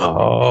 maybe I will.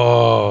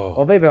 Oh.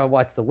 Or maybe I'll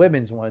watch the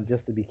women's one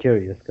just to be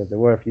curious, because there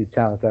were a few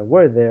talents that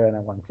were there and I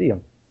want to see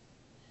them.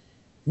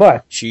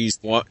 But she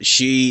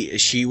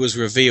was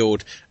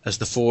revealed as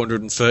the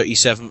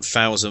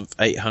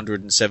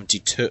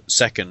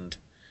 437,872nd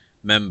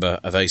member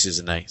of Aces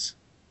and Eights.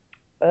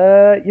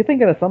 You're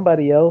thinking of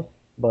somebody else,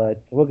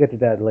 but we'll get to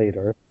that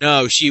later.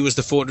 No, she was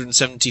the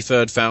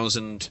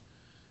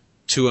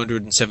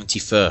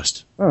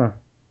 473,271st. Huh.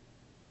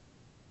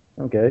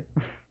 Okay.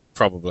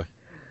 Probably.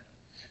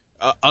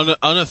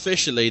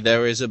 Unofficially,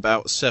 there is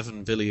about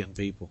 7 billion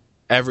people.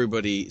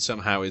 Everybody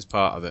somehow is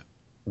part of it.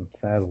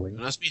 Sadly.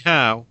 Don't ask me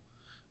how,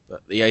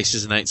 but the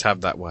Aces and Eights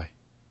have that way.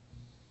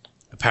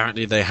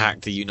 Apparently they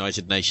hacked the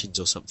United Nations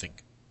or something.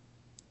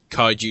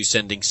 Kaiju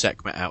sending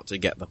Sekhmet out to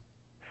get them.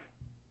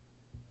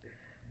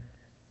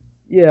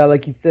 Yeah,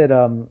 like you said,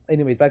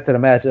 anyways, back to the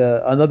match.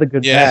 Another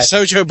good match. Yeah,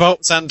 Sojo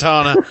Bolt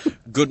Santana,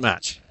 good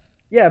match.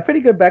 Yeah, pretty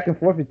good back and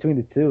forth between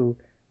the two.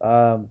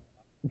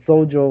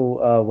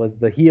 Sojo was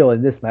the heel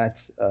in this match,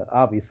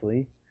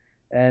 obviously.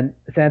 And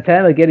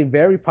Santana getting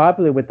very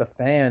popular with the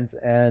fans.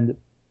 And,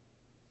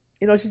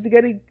 she's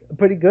getting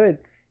pretty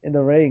good in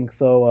the ring.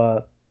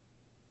 So,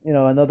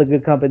 another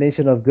good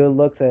combination of good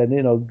looks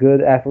and,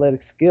 good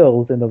athletic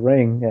skills in the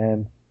ring.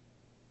 And,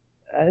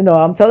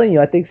 I'm telling you,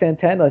 I think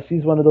Santana,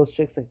 she's one of those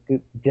chicks that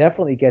could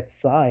definitely get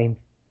signed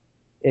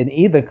in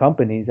either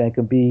companies and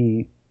could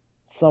be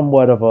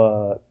somewhat of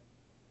a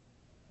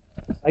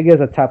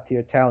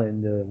top-tier talent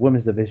in the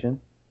women's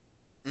division.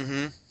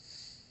 Mm-hmm.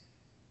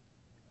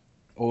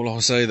 All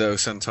I'll say, though,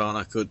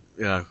 Santana could,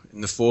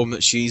 in the form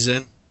that she's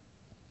in,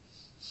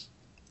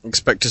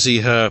 expect to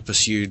see her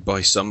pursued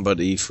by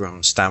somebody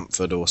from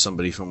Stamford or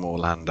somebody from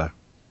Orlando.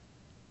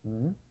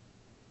 Mm-hmm.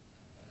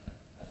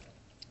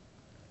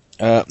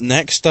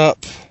 Next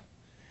up,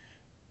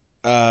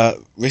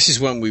 this is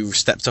when we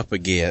stepped up a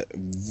gear.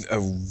 A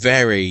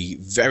very,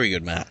 very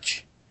good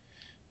match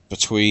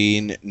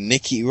between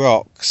Nikki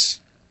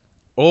Rocks,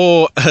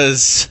 or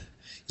as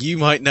you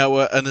might know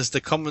her, and as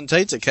the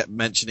commentator kept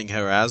mentioning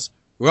her as,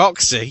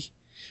 Roxy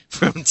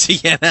from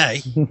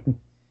TNA,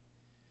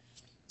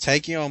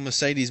 taking on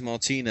Mercedes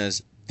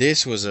Martinez.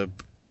 This was a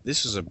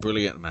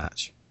brilliant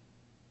match.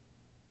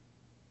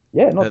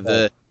 Yeah, not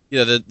bad.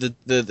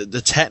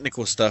 The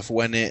technical stuff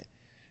I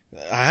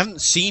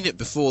haven't seen it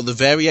before. The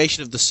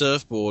variation of the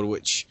surfboard,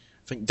 which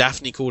I think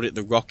Daphne called it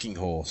the rocking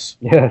horse.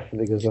 Yes,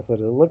 because that's what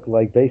it looked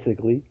like,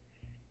 basically.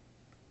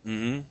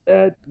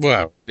 Mm-hmm.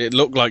 Well, it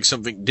looked like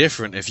something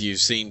different if you've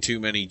seen too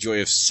many Joy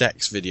of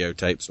Sex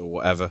videotapes or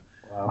whatever.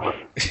 Wow.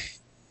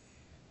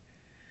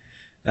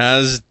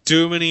 There's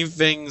too many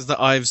things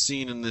that I've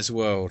seen in this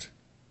world.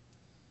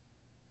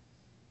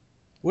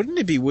 Wouldn't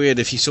it be weird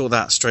if you saw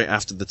that straight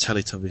after the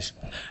Teletubbies?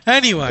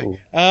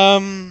 Anyway,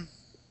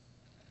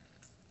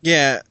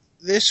 yeah,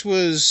 this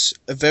was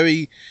a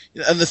very...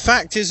 And the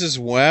fact is as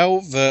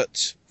well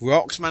that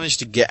Rox managed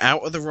to get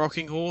out of the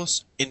rocking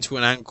horse into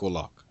an ankle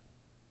lock.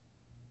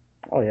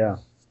 Oh, yeah.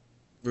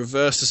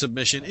 Reverse the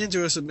submission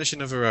into a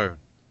submission of her own.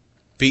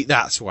 Beat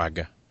that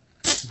swagger.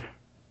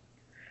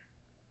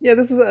 Yeah,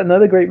 this is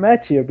another great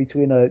match here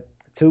between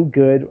two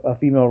good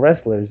female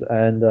wrestlers.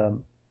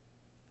 And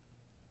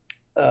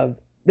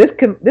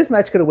this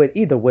match could have went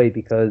either way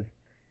because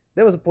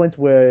there was a point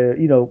where,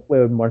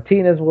 where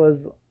Martinez was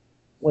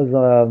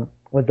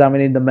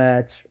dominating the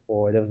match,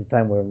 or there was a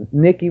time where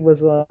Nikki was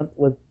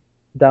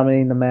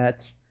dominating the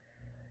match,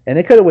 and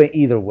it could have went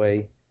either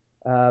way.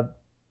 The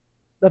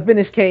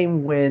finish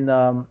came when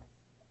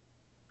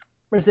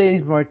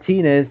Mercedes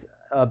Martinez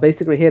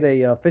basically hit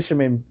a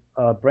fisherman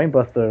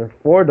brainbuster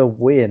for the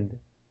win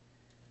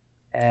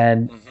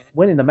and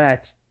winning the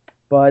match.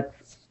 But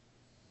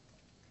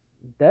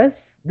this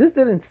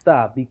didn't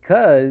stop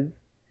because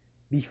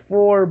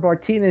before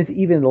Martinez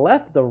even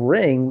left the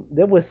ring,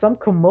 there was some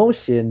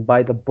commotion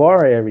by the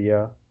bar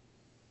area.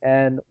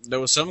 And there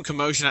was some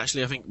commotion,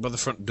 actually, I think, by the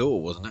front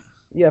door, wasn't it?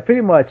 Yeah,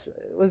 pretty much.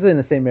 It was in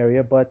the same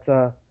area. But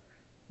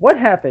what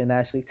happened,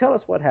 Ashley? Tell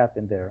us what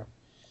happened there.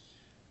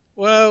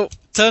 Well,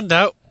 turned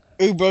out,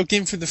 who broke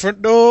in through the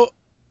front door?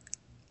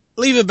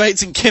 Leva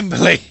Bates and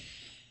Kimberly.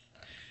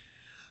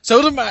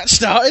 So the match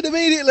started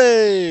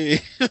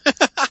immediately.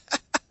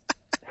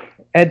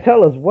 And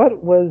tell us,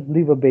 what was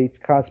Leva Bates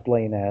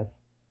cosplaying as?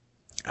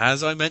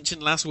 As I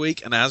mentioned last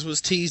week, and as was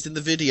teased in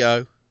the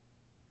video,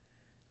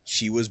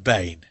 she was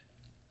Bane.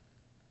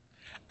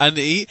 And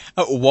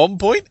at one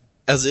point,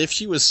 as if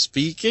she was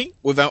speaking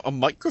without a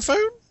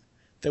microphone,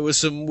 there was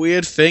some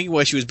weird thing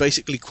where she was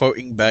basically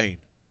quoting Bane.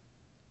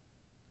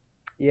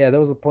 Yeah,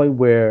 there was a point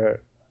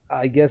where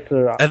I guess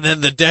her... And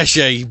then the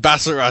Deshe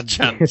Basarad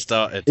chant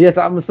started. Yes,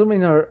 I'm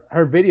assuming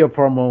her video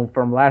promo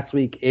from last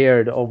week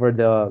aired over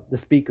the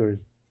speakers.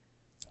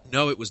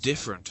 No, it was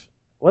different.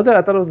 Was it?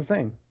 I thought it was the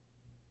same.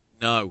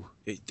 No,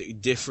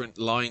 different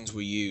lines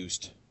were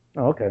used.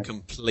 Oh, okay.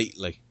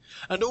 Completely.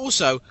 And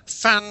also,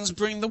 fans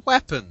bring the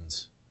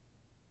weapons.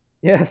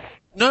 Yes.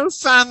 No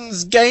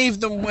fans gave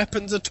them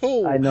weapons at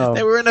all. I know.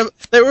 They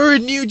were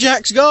in New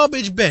Jack's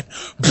garbage bin.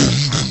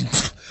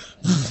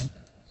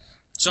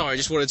 Sorry, I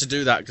just wanted to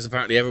do that because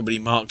apparently everybody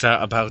marked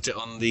out about it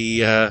on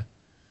the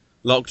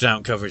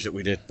lockdown coverage that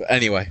we did. But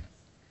anyway.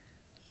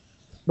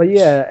 But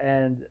yeah,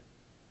 and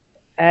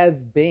as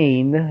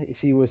Bane,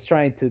 she was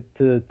trying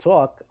to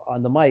talk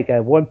on the mic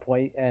at one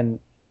point, and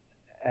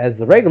as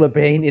the regular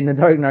Bane in The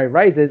Dark Knight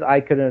Rises,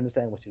 I couldn't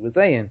understand what she was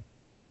saying.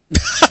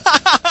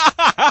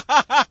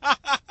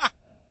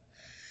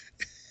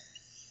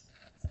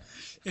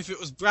 If it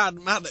was Brad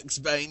Maddox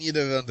Bane, you'd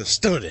have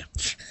understood him.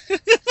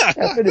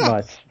 Yeah, pretty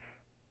much.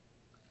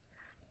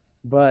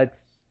 But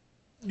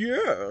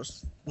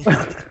yes.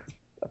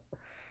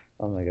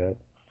 Oh my god.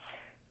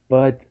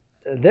 But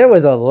there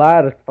was a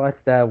lot of spots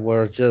that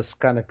were just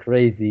kind of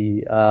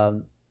crazy.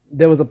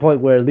 There was a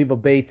point where Leva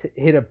Bates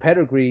hit a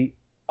pedigree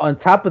on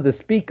top of the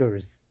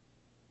speakers,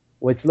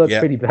 which looked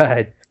pretty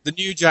bad. The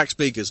New Jack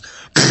speakers.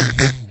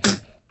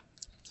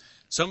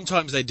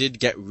 Sometimes they did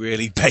get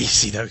really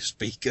bassy, those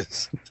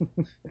speakers.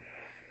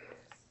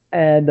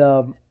 And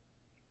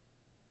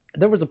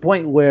there was a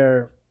point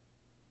where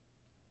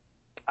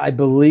I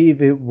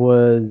believe it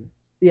was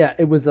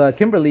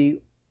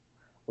Kimberly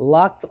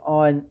locked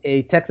on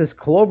a Texas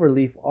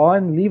cloverleaf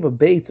on Leva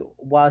Bates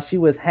while she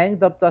was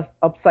hanged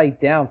upside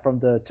down from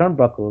the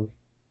turnbuckles,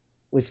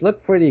 which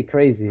looked pretty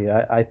crazy.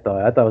 I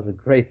thought it was a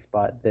great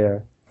spot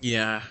there.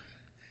 Yeah,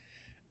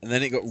 and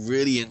then it got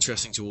really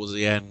interesting towards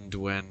the end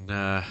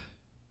when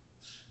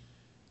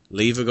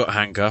Leva got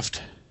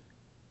handcuffed.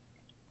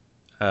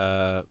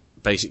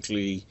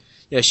 Basically,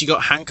 she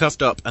got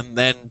handcuffed up and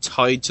then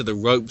tied to the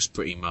ropes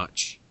pretty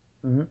much.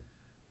 Mm-hmm.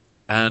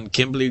 And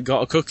Kimberly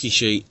got a cookie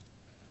sheet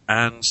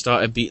and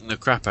started beating the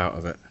crap out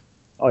of it.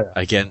 Oh, yeah.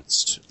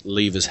 Against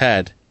Leva's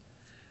head.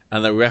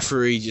 And the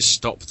referee just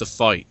stopped the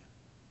fight.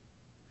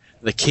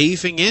 The key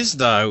thing is,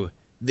 though,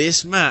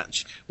 this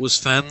match was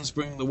fans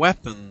bring the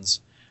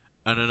weapons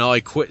and an I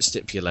quit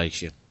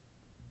stipulation.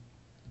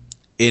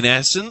 In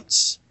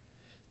essence,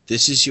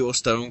 this is your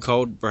Stone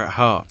Cold Bret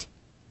Hart.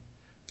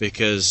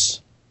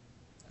 Because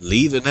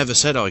Leva never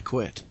said I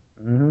quit.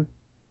 Mm-hmm.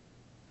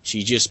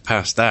 She just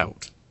passed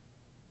out.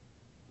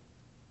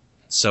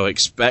 So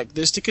expect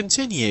this to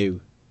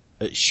continue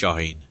at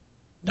Shine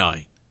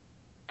 9.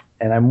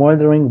 And I'm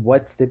wondering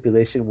what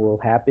stipulation will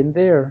happen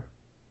there.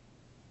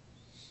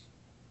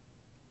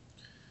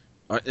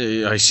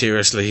 I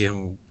seriously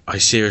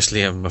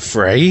am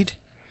afraid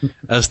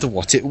as to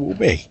what it will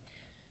be.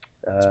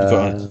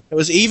 There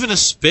was even a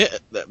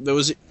There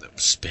was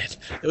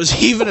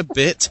even a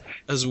bit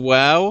as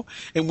well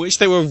in which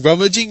they were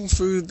rummaging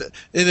through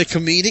in a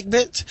comedic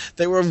bit.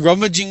 They were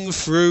rummaging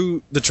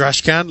through the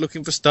trash can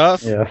looking for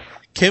stuff. Yeah.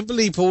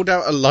 Kimberly pulled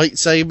out a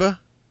lightsaber.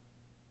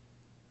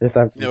 Yes,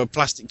 a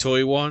plastic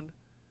toy one,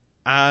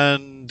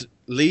 and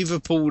Leva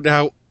pulled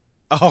out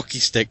a hockey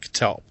stick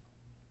top.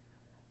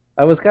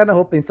 I was kind of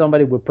hoping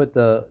somebody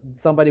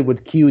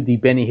would cue the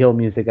Benny Hill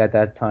music at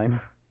that time.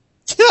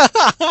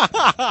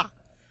 Because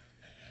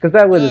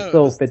that would have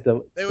so fit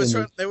the.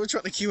 They were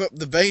trying to cue up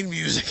the Bane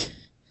music.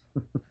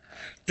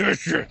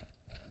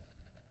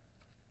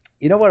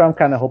 You know what I'm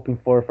kind of hoping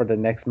for the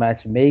next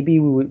match? Maybe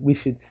we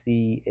should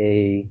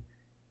see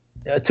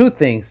two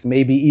things.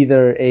 Maybe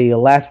either a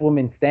last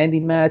woman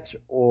standing match,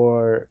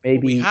 or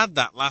maybe we had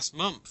that last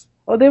month.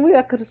 Oh, did we?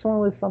 I could have sworn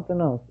it was something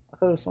else. I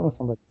could have sworn it was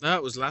somebody. No,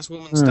 it was last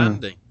woman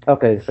standing.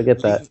 Okay, forget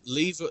that.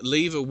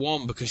 Leva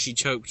won because she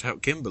choked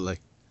out Kimberly.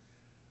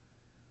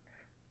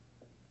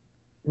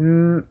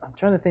 I'm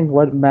trying to think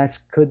what match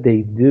could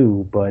they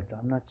do, but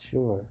I'm not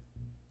sure.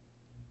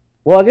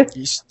 Well, I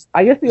guess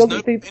the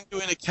other thing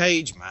doing a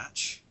cage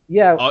match.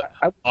 Yeah,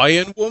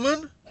 Iron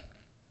Woman.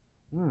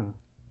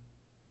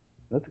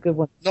 That's a good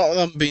one. Not that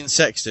I'm being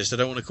sexist. I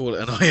don't want to call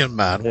it an Iron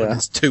Man when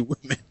it's two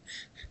women.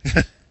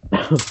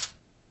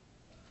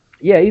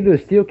 Yeah, either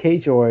a steel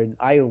cage or an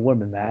Iron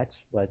Woman match,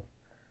 but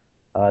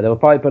they'll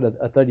probably put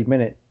a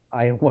 30-minute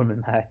Iron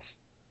Woman match.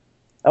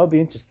 That would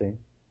be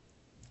interesting.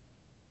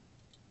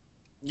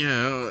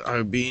 Yeah, I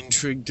would be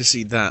intrigued to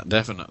see that,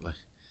 definitely.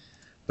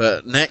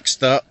 But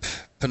next up,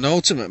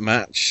 penultimate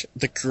match,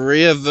 the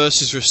career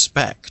versus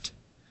respect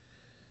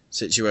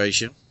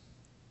situation.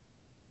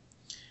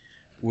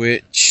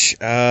 Which,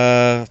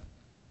 this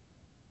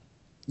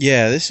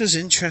was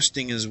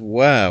interesting as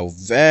well.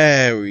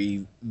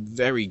 Very,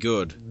 very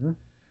good. Mm-hmm.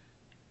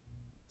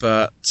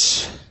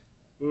 But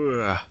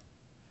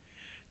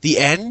the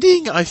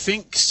ending, I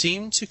think,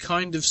 seemed to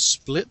kind of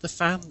split the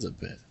fans a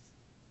bit.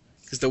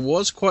 Because there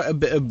was quite a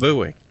bit of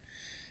booing.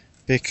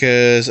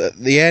 Because at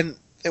the end,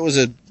 it was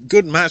a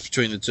good match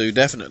between the two,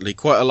 definitely.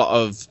 Quite a lot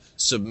of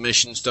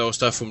submission-style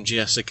stuff from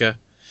Jessica.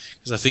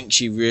 Because I think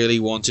she really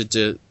wanted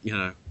to,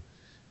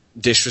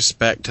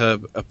 disrespect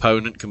her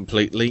opponent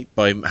completely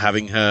by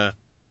having her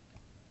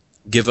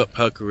give up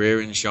her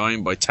career in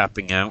Shine by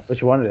tapping out. But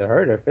she wanted to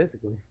hurt her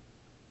physically.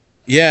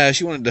 Yeah,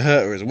 she wanted to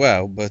hurt her as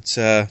well, but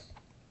I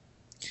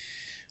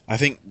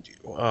think...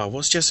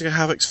 what's Jessica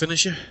Havoc's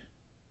finisher?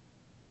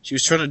 She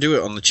was trying to do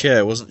it on the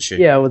chair, wasn't she?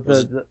 Yeah,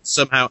 with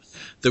somehow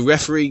the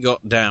referee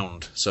got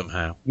downed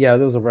somehow. Yeah,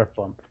 there was a ref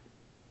bump.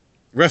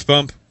 Ref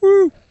bump,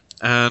 woo!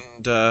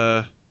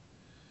 And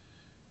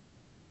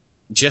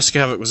Jessica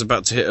Havoc was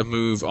about to hit a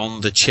move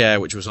on the chair,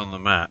 which was on the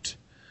mat,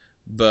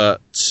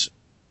 but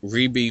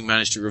Reby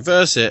managed to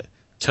reverse it,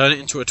 turn it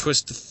into a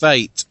twist of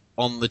fate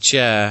on the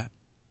chair,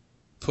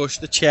 push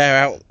the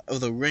chair out of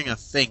the ring, I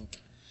think,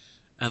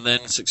 and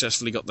then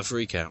successfully got the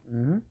free count.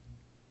 Mm-hmm.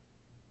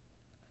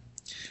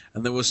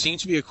 and there seemed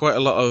to be quite a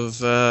lot of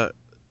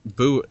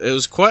boo. There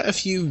was quite a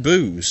few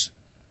boos.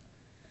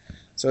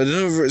 So I don't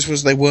know if it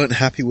was they weren't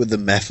happy with the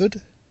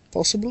method,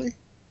 possibly.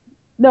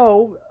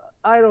 No,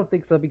 I don't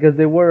think so, because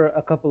there were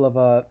a couple of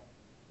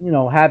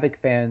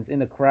Havoc fans in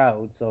the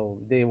crowd, so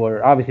they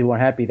obviously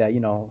weren't happy that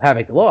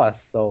Havoc lost.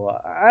 So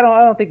I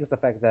don't think it's the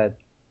fact that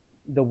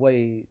the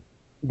way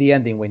the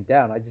ending went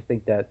down. I just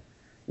think that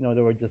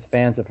there were just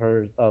fans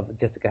of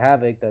Jessica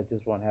Havoc that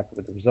just weren't happy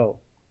with the result.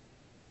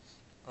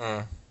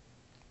 But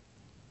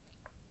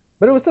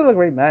it was still a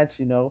great match,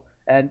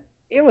 and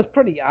it was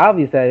pretty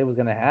obvious that it was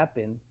going to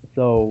happen.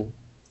 So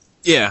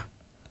yeah.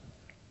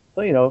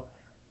 So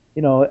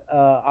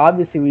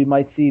obviously we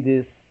might see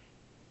this.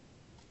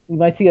 We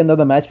might see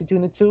another match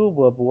between the two,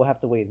 but we'll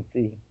have to wait and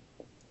see.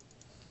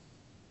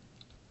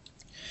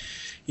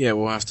 Yeah,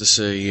 we'll have to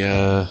see.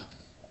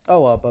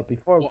 But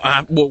before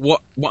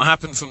what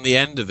happened from the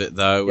end of it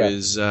though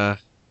is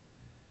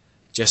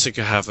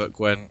Jessica Havoc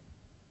went,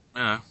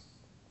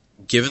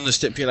 given the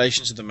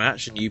stipulations of the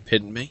match, and you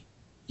pinned me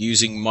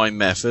using my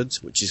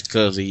methods, which is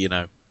clearly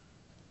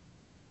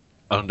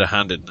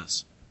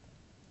underhandedness.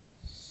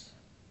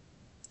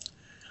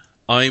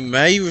 I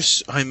may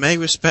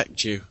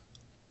respect you,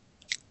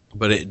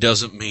 but it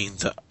doesn't mean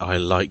that I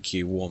like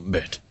you one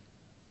bit.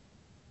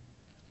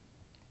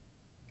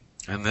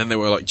 And then they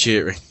were like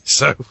cheering.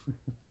 So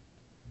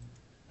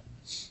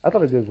I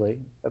thought it was a good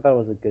way. I thought it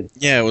was a good.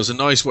 Yeah, it was a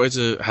nice way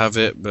to have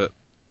it, but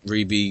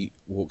Reby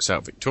walks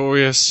out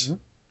victorious. Mm-hmm.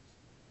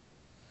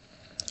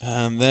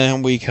 And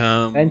then we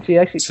come and she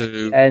has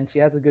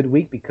a good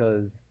week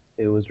because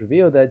it was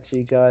revealed that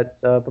she got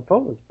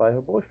proposed by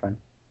her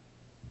boyfriend.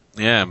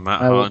 Yeah,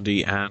 Matt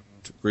Hardy and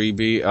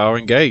Reby are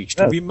engaged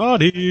to be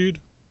married.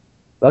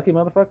 Lucky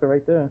motherfucker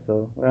right there.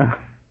 So.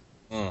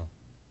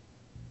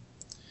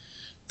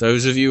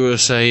 Those of you who are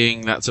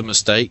saying that's a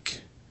mistake,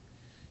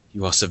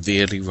 you are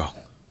severely wrong.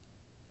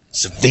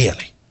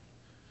 Severely.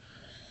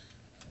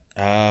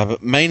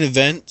 But main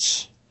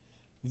event,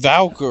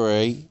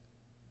 Valkyrie,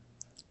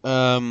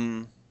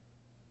 consisting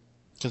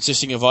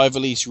of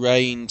Ivelisse,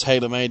 Rain,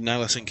 TaylorMade, and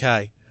Allysin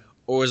Kay,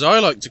 or as I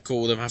like to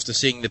call them after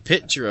seeing the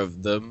picture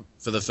of them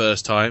for the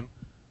first time,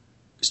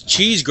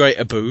 cheese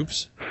grater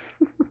boobs.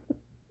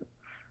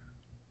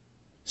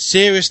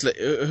 Seriously,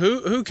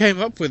 who came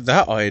up with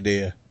that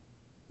idea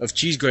of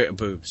cheese grater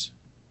boobs?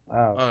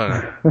 Wow. I don't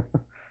know.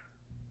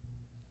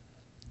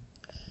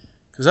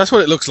 Because that's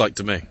what it looks like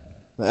to me.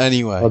 But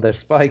anyway, well,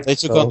 they're spiked. They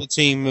took on the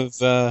team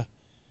of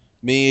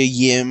Mia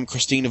Yim,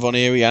 Christina Von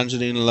Eerie,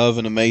 Angelina Love,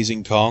 and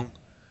Amazing Kong,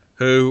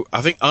 who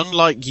I think,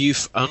 unlike you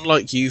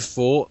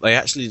four, they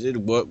actually did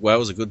work well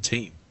as a good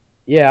team.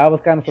 Yeah, I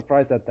was kind of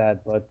surprised at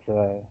that, but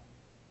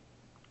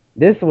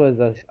this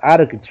was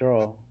out of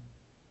control.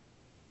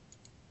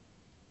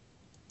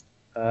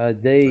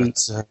 Team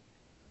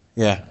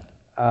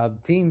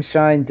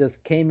Shine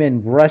just came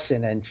in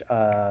rushing and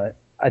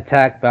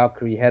attacked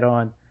Valkyrie head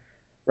on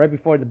right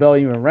before the bell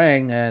even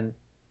rang, and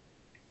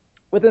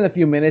within a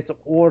few minutes,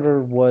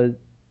 Order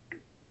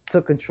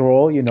took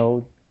control.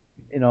 There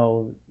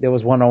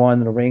was one-on-one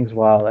in the rings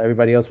while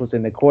everybody else was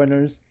in the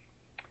corners,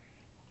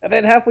 and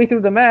then halfway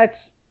through the match,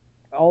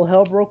 all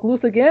hell broke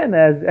loose again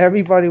as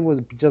everybody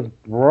was just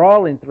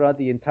brawling throughout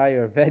the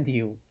entire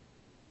venue.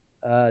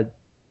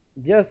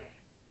 Just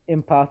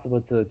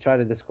impossible to try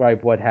to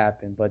describe what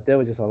happened, but there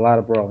was just a lot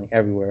of brawling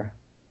everywhere.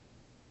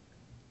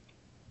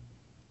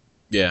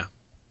 Yeah.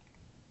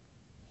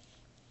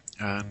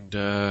 And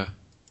it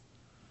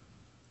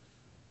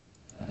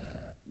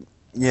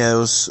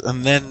was,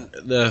 and then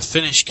the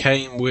finish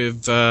came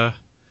with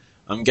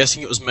I'm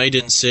guessing it was Made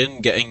in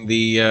Sin getting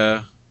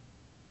the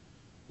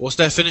what's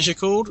their finisher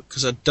called?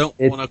 Because I don't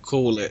want to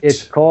call it.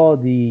 It's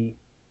called the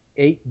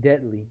 8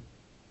 Deadly.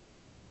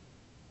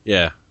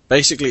 Yeah,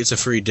 basically it's a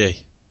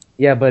 3D.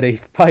 Yeah, but a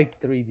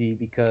spiked 3D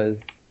because,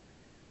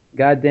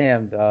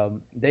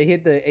 goddamn, they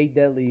hit the 8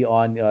 Deadly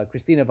on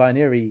Christina Von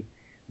Eerie,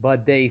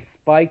 but they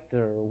spiked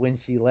her when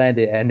she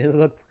landed, and it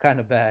looked kind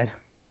of bad.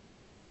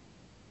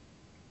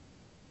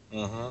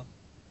 Uh-huh.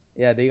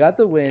 Yeah, they got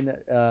the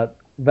win.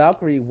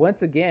 Valkyrie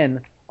once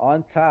again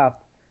on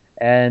top,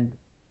 and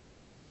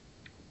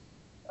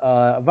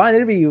Von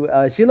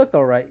Eerie, she looked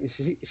all right.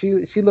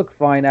 She looked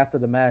fine after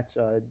the match.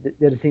 There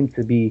didn't seem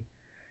to be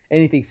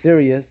anything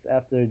serious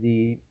after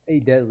the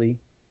 8 Deadly.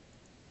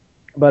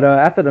 But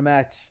after the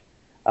match,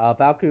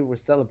 Valkyrie was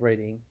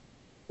celebrating,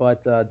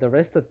 but the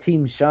rest of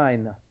Team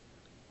Shine,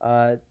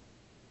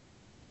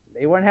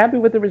 they weren't happy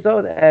with the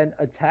result and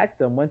attacked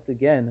them once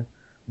again.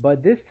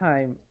 But this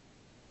time,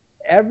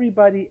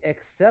 everybody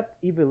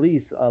except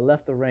Ivelisse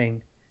left the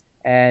ring,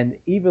 and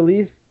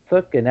Ivelisse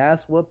took an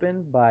ass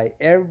whooping by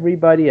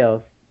everybody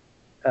else.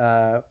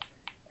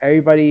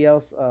 Everybody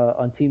else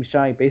on Team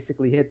Shine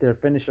basically hit their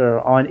finisher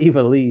on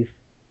Ivelisse,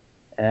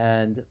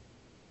 and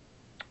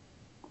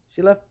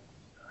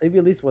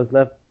Ivelisse was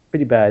left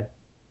pretty bad.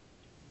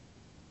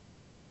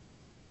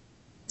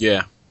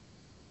 Yeah.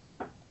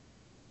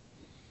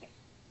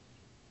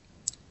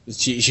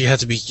 She had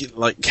to be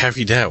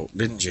carried out,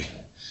 didn't she?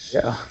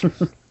 Yeah.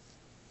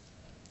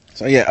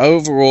 So yeah,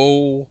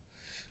 overall,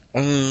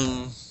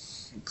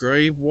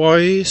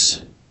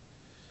 grade-wise,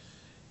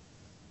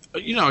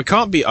 I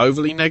can't be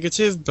overly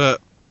negative, but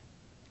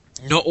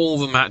not all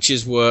the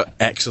matches were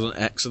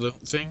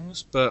excellent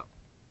things, but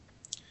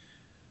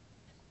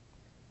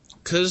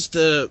because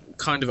the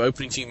kind of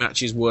opening few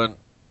matches weren't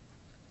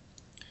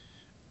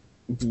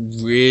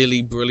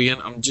really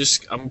brilliant, I'm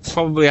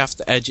probably have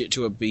to edge it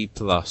to a B+.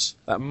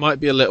 That might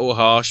be a little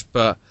harsh,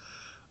 but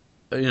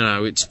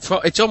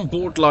it's on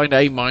borderline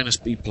A-, B+.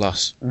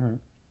 Mm-hmm.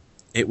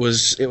 It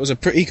was a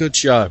pretty good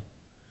show.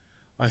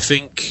 I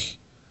think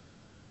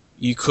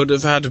you could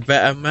have had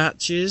better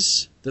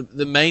matches.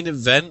 The main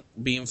event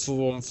being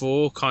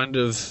 4-on-4, kind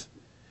of,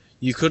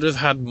 you could have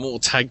had more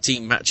tag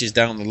team matches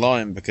down the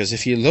line, because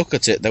if you look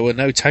at it, there were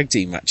no tag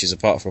team matches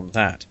apart from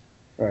that.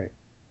 Right.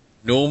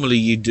 Normally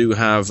you do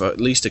have at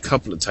least a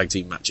couple of tag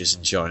team matches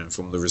in Shine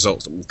from the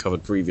results that we've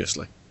covered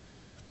previously.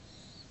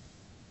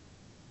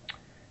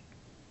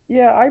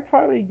 Yeah, I'd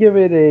probably give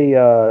it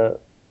a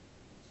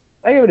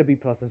B+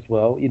 as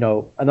well.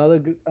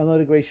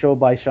 Another great show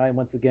by Shine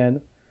once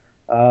again.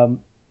 I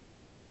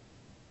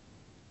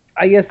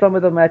guess some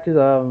of the matches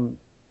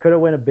could have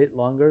went a bit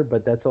longer,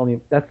 but that's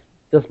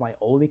just my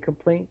only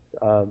complaint.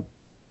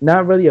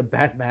 Not really a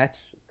bad match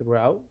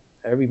throughout.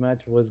 Every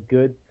match was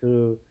good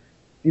to,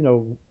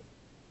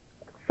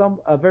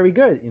 very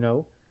good.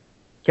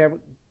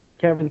 Can't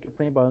really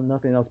complain about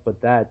nothing else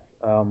but that.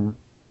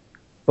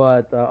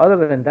 But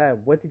other than that,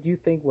 what did you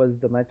think was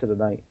the match of the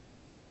night?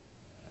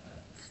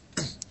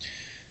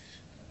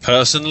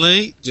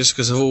 Personally, just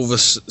because of all the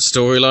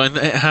storyline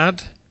that it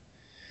had,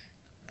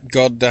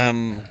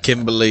 goddamn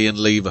Kimberly and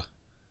Lever.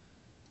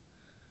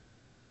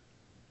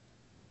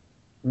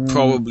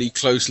 Probably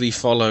closely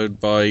followed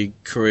by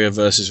Korea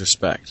versus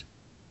Respect.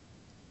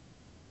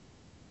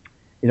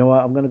 You know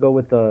what? I'm going to go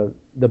with the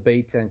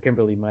Bates and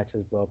Kimberly match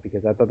as well,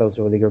 because I thought that was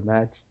a really good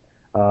match.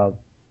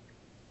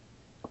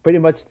 Pretty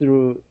much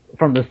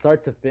from the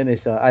start to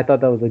finish, I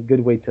thought that was a good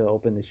way to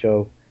open the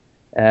show.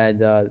 And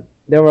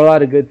there were a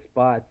lot of good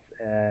spots.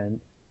 And,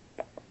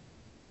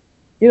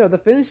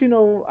 the finish,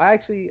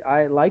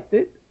 I liked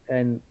it.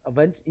 And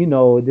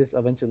this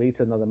eventually leads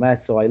to another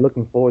match. So I'm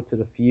looking forward to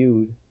the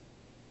feud.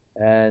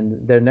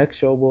 And their next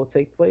show will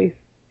take place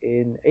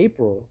in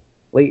April,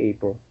 late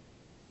April.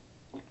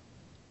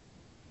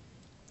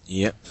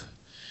 Yep.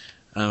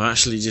 I'm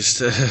actually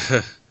just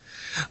I'm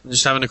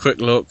just having a quick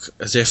look,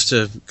 as if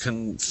to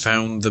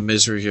confound the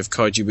misery of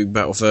Kaiju Big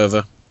Battle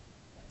further.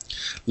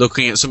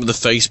 Looking at some of the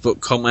Facebook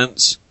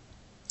comments,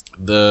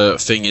 the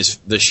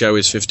show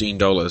is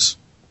 $15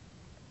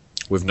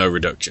 with no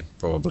reduction,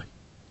 probably.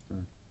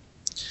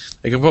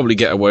 They can probably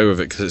get away with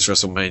it because it's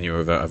WrestleMania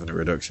without having a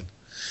reduction.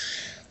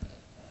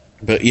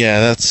 But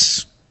yeah,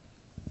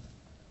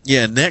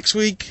 next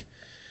week,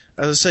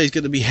 as I say, it's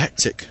going to be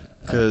hectic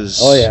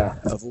because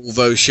of all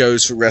those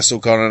shows for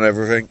WrestleCon and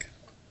everything.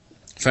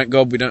 Thank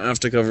God we don't have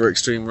to cover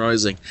Extreme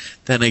Rising.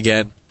 Then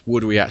again,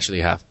 would we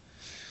actually have?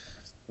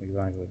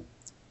 Exactly.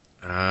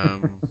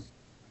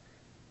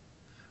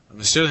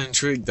 I'm still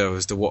intrigued though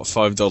as to what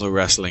 $5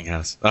 wrestling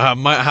has. I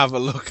might have a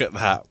look at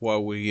that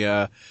while we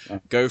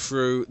go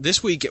through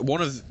this week. I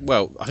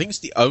think it's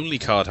the only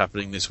card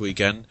happening this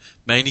weekend,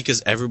 mainly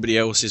because everybody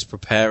else is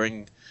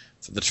preparing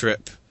for the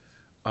trip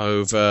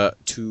over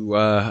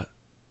to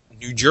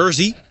New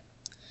Jersey.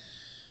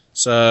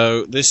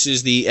 So this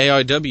is the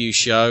AIW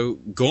show,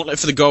 Gauntlet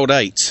for the Gold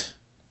 8.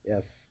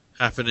 Yes.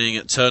 Happening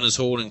at Turner's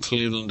Hall in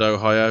Cleveland,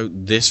 Ohio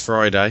this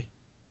Friday.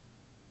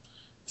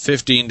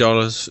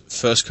 $15,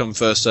 first come,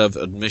 first serve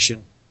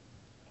admission.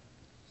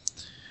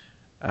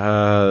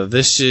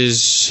 This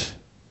is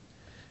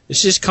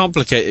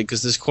complicated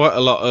because there's quite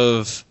a lot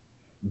of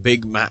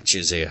big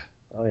matches here.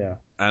 Oh yeah.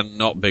 And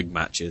not big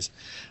matches.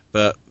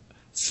 But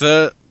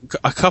for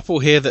a couple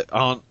here that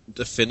aren't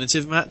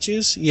definitive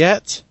matches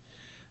yet,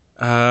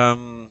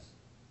 the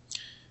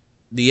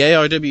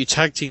AIW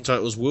tag team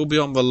titles will be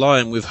on the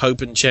line with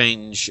Hope and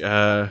Change.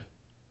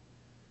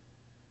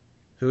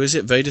 Who is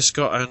it? Vader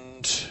Scott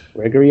and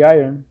Gregory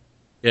Iron.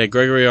 Yeah,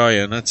 Gregory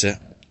Iron, that's it.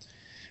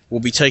 Will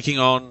be taking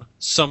on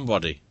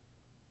somebody.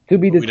 To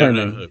be determined. We don't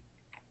know who.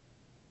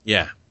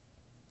 Yeah.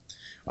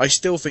 I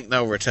still think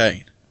they'll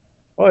retain.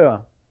 Oh,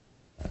 yeah.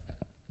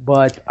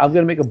 But I'm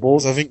going to make a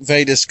bold... I think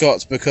Vader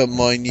Scott's become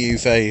my new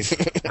fave.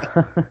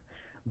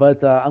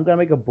 But I'm going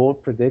to make a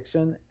bold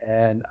prediction,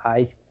 and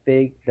I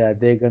think that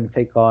they're going to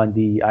take on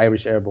the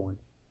Irish Airborne.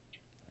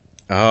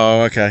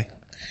 Oh, okay.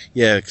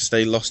 Yeah, because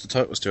they lost the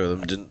titles to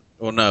them, didn't...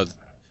 Or no,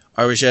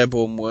 Irish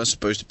Airborne were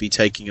supposed to be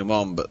taking them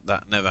on, but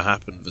that never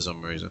happened for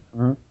some reason.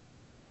 Mm-hmm.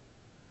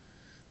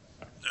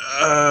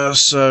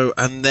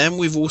 And then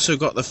we've also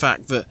got the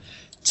fact that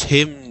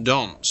Tim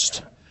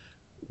Donst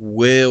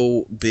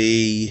will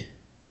be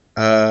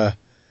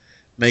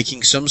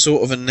making some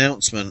sort of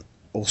announcement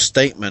or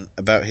statement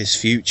about his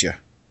future.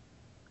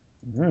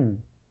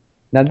 Mm-hmm.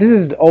 Now, this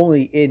is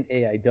only in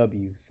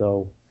AIW,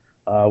 so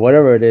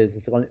whatever it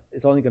is,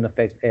 it's only going to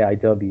affect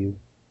AIW.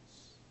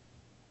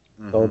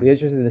 Mm-hmm. So it'll be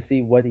interesting to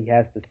see what he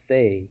has to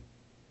say.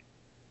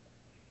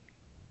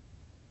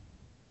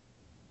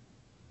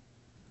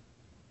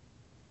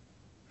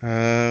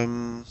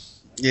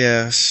 Yes.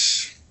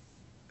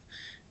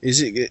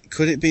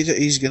 Could it be that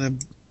he's going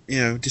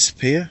to,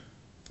 disappear?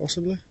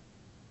 Possibly?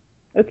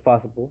 It's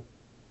possible.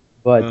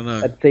 But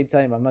at the same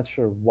time, I'm not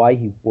sure why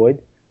he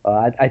would.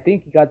 I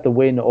think he got the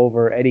win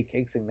over Eddie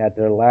Kingston at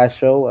their last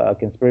show,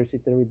 Conspiracy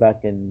Theory,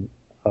 back in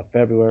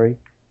February.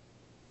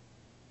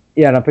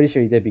 Yeah, and I'm pretty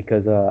sure he did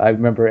because I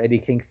remember Eddie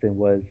Kingston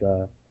was...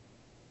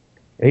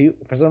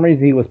 for some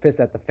reason, he was pissed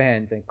at the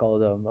fans and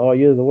called them, "Oh,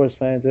 you're the worst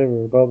fans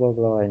ever," blah, blah,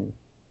 blah. And,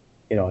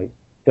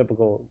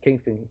 typical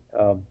Kingston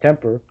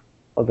temper,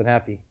 wasn't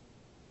happy.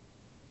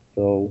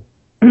 So,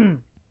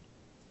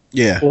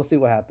 yeah, we'll see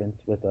what happens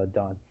with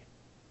Don.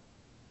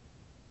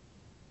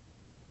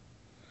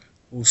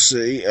 We'll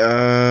see.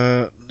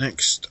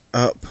 Next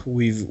up,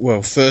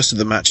 first of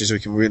the matches we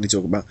can really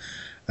talk about.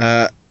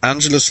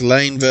 Angelus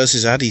Lane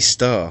versus Addy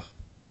Starr.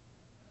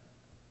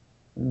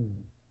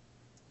 For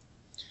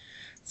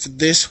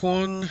this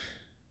one,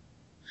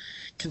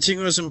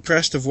 continuing as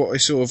impressed of what I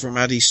saw from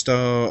Addy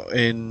Starr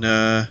in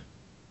the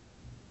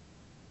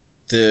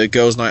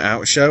Girls' Night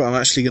Out show, I'm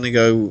actually going to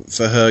go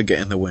for her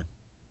getting the win.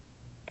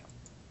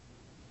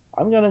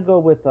 I'm going to go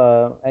with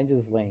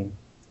Angelus Lane.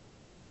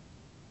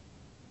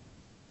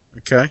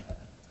 Okay.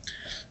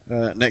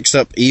 Next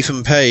up,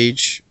 Ethan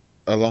Page,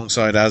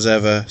 alongside, as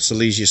ever,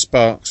 Silesia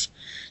Sparks,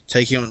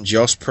 taking on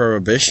Josh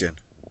Prohibition.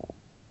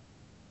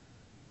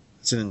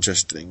 It's an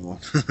interesting one.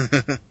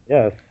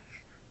 Yes.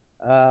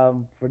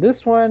 For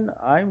this one,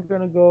 I'm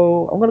gonna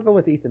go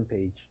with Ethan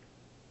Page.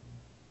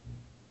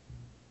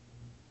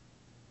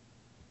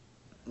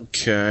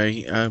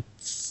 Okay. I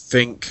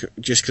think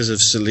just because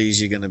of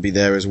Silesia going to be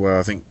there as well,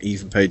 I think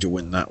Ethan Page will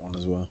win that one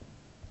as well.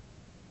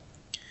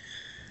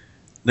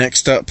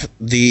 Next up,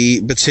 the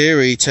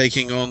Batiri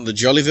taking on the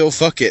Jollyville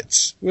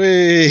Fuckets.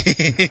 Whee!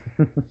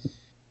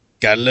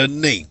 Got a little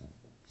name.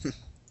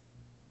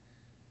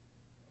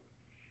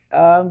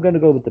 I'm going to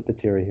go with the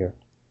Batiri here.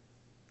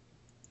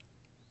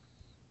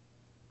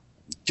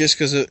 Just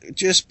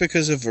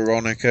because of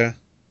Veronica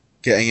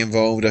getting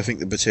involved, I think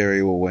the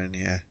Batiri will win,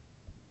 yeah.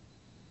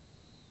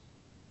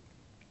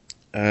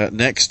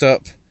 Next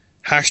up,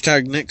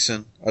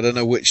 #Nixon. I don't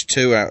know which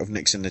two out of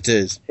Nixon it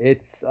is.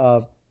 It's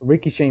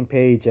Ricky Shane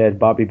Page and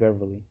Bobby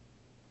Beverly.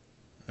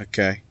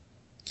 Okay.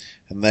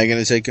 And they're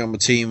going to take on a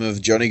team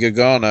of Johnny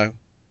Gargano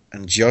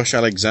and Josh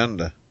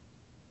Alexander.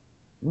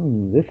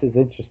 This is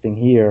interesting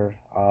here.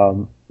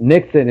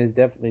 Nixon is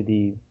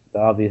definitely the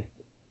obvious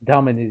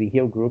dominating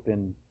heel group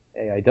in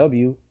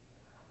AIW,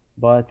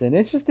 but an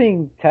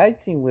interesting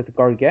tag team with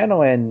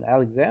Gargano and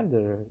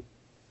Alexander.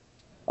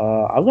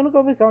 I'm going to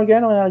go with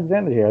Gargano and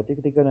Alexander here. I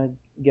think they're going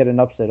to get an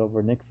upset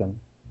over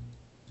Nixon.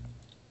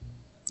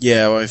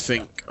 Yeah, well, I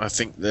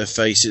think their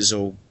faces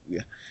all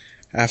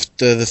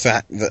after the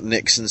fact that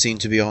Nixon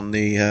seemed to be on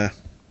the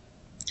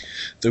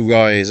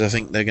rise. I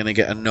think they're going to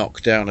get a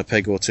knockdown, a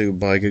peg or two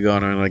by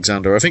Gargano and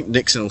Alexander. I think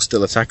Nixon will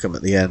still attack them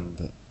at the end.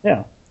 But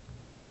yeah.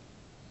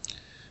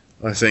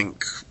 I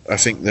think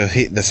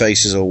the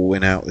faces will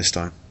win out this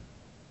time.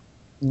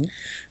 Mm-hmm.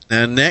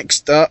 Now,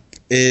 next up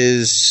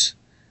is,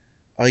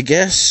 I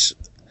guess,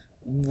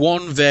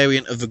 one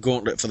variant of the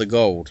Gauntlet for the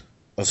Gold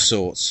of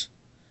sorts,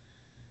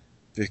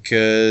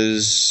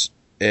 because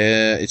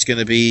it's going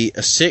to be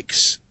a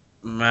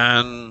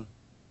 6-man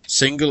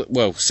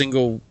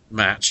single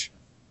match.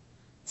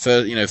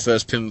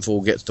 First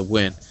pinfall gets the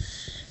win.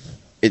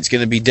 It's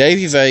going to be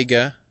Davey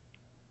Vega,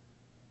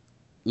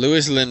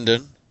 Lewis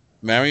Linden,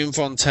 Marion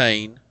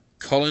Fontaine,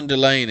 Colin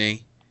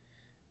Delaney,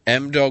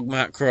 M-Dog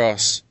Matt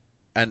Cross,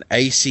 and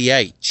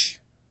ACH.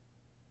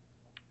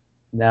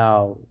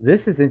 Now,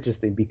 this is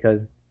interesting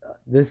because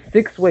this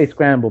 6-way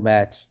scramble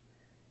match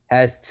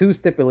has 2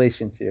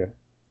 stipulations here.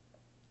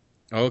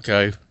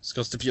 Okay, it's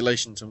got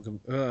stipulations.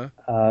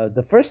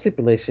 The first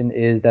stipulation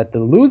is that the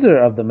loser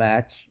of the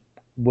match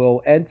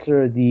will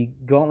enter the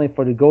Gauntlet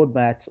for the Gold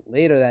match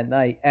later that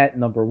night at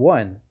number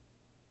 1.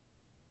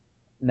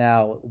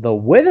 Now, the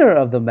winner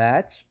of the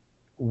match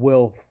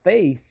will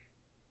face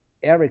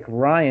Eric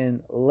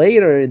Ryan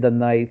later in the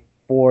night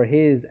for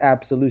his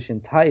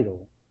Absolution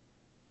title.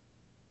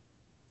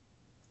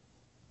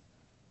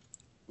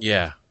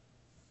 Yeah.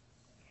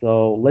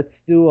 So let's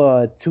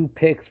do 2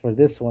 picks for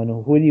this one.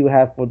 Who do you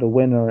have for the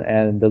winner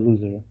and the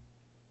loser?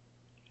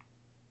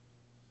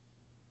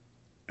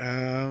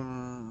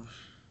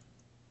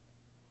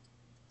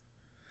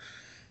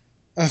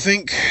 I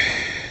think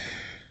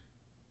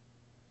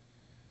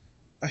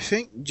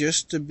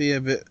just to be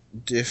a bit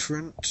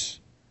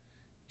different,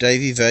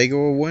 Davey Vega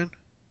will win.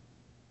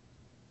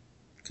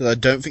 Because I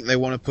don't think they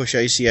want to push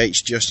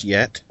ACH just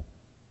yet.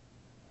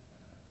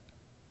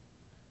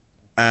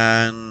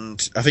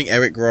 And I think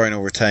Eric Ryan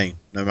will retain,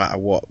 no matter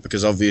what,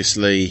 because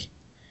obviously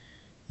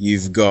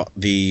you've got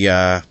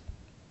the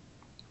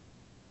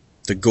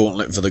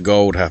Gauntlet for the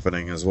Gold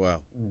happening as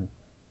well. Mm.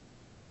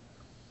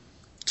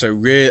 So,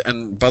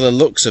 and by the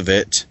looks of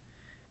it,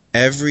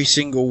 every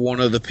single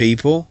one of the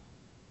people...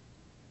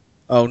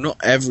 Oh, not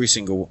every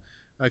single...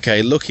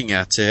 Okay, looking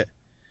at it,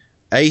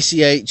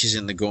 ACH is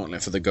in the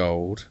Gauntlet for the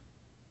Gold.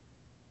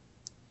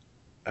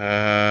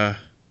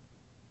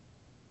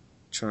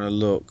 Trying to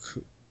look.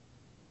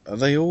 Are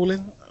they all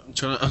in? I'm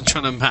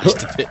trying to match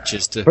the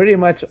pictures to. Pretty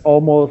much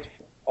almost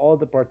all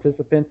the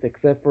participants,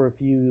 except for a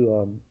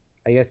few,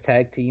 I guess,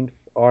 tag teams,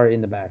 are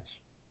in the match.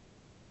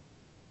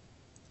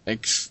 I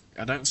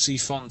don't see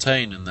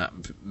Fontaine in that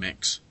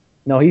mix.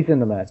 No, he's in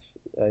the match.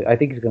 I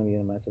think he's going to be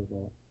in the match as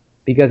well.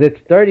 Because it's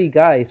 30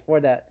 guys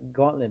for that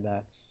gauntlet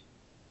match.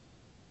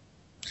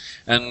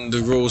 And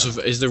the rules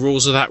is the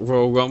rules of that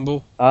Royal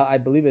Rumble? I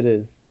believe it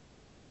is.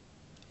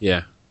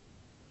 Yeah.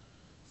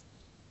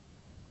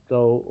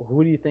 So,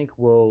 who do you think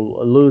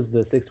will lose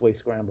the 6-way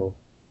scramble?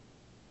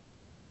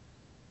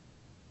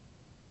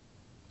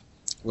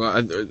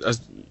 Well, what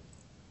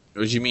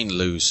do you mean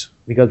lose?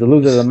 Because the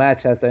loser of the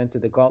match has to enter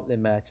the gauntlet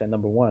match at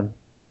number 1.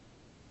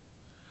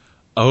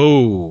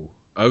 Oh,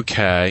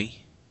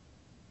 okay.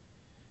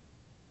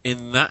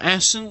 In that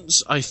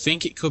essence, I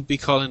think it could be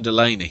Colin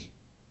Delaney.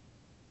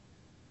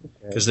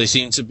 Because they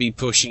seem to be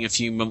pushing a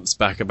few months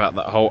back about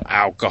that whole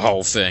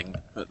alcohol thing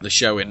at the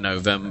show in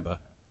November.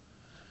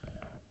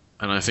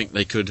 And I think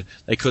they could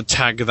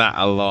tag that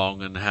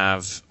along and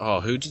have...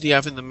 Oh, who did he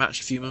have in the match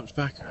a few months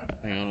back?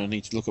 Hang on, I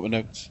need to look at my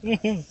notes.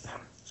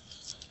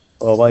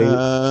 Well,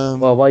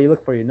 while you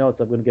look for your notes,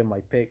 I'm going to give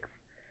my picks.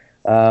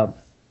 As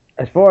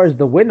far as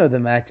the winner of the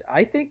match,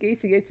 I think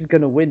ACH is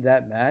going to win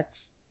that match,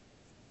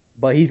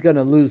 but he's going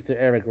to lose to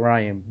Eric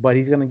Ryan. But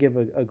he's going to give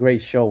a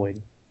great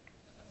showing.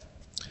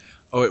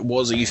 Oh, it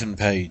was Ethan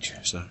Page.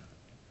 So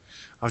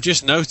I've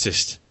just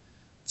noticed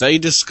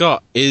Vader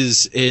Scott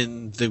is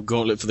in the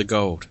Gauntlet for the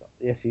Gold.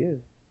 Yes, he is.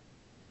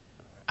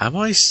 Am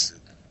I?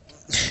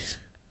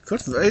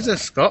 Could Vader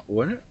Scott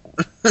win it?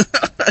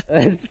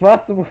 It's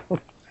possible.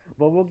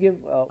 But we'll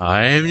give...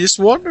 I am just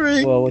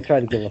wondering. Well, we'll try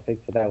to give a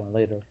pick for that one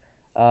later.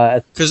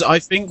 Because I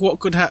think what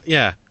could happen...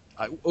 Yeah.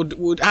 We'll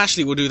do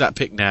that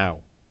pick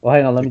now. Well,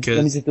 hang on. Let me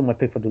just do my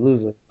pick for the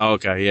loser.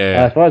 Okay,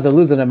 yeah. As far as the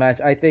loser in the match,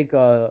 I think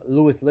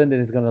Lewis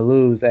Linden is going to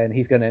lose, and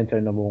he's going to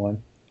enter number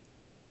 1.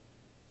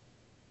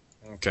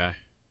 Okay.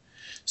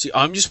 See,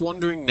 I'm just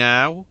wondering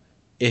now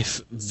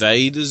if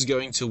Vader's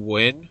going to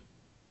win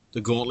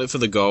the Gauntlet for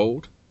the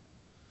Gold,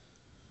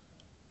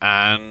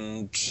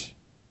 and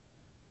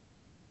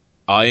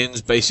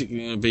Iron's basically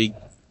going to be,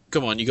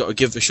 come on, you got to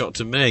give the shot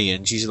to me,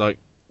 and she's like,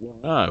 well,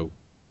 no,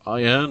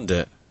 I earned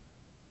it.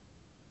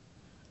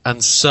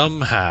 And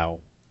somehow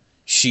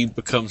she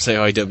becomes the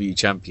IW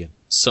champion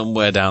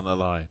somewhere down the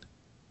line.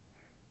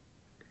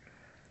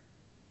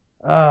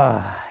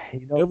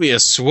 It'll be a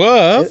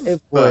swerve.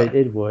 It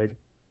would.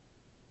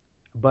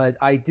 But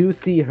I do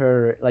see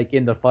her like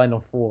in the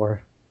final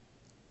 4.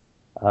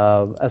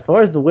 As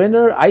far as the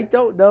winner, I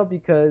don't know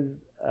because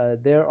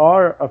there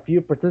are a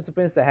few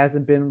participants that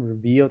hasn't been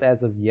revealed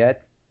as of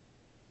yet.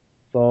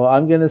 So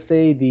I'm gonna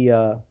say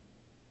the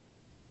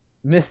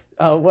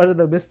one of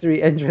the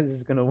mystery entrants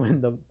is gonna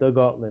win the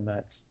gauntlet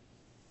match.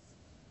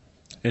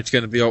 It's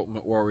gonna be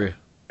Ultimate Warrior.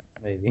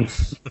 Maybe.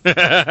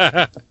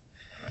 But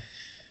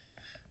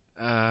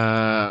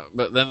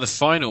then the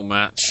final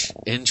match,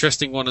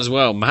 interesting one as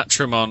well. Matt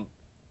Tremont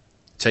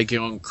taking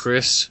on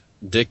Chris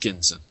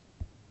Dickinson.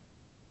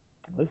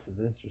 This is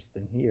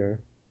interesting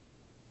here.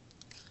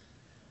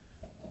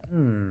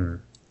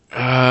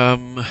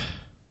 I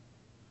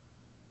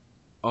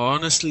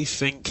honestly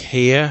think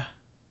here,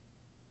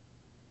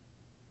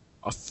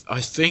 I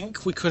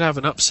think we could have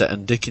an upset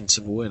and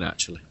Dickinson will win,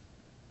 actually.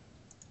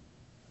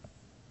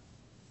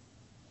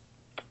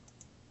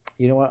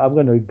 You know what? I'm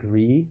going to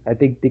agree. I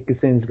think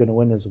Dickinson is going to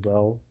win as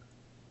well.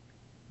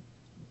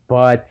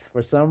 But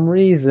for some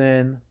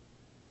reason,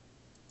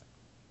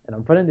 and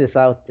I'm putting this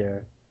out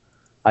there,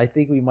 I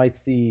think we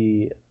might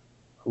see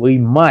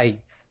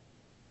a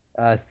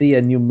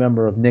new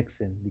member of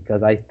Nixon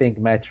because I think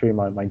Matt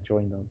Tremont might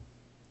join them.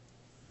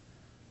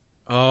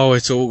 Oh,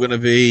 it's all going to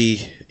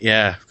be,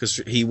 yeah, because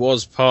he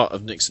was part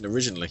of Nixon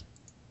originally.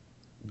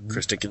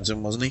 Chris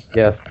Dickinson, wasn't he?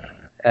 Yes.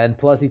 And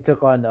plus he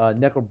took on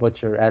Necro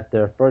Butcher at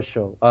their first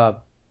show,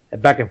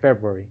 back in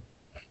February.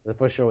 The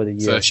first show of the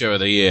year. First show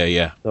of the year,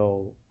 yeah.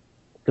 So,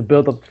 to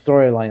build up the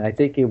storyline, I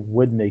think it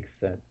would make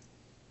sense.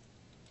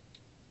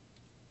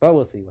 But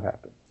we'll see what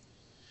happens.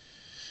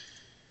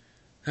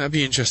 That'd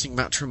be interesting.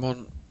 Matt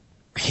Tremont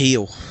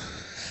heel.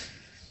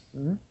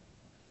 Mm-hmm.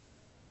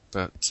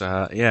 But,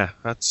 yeah,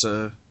 that's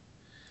a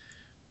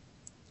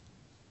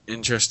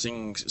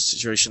interesting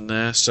situation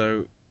there.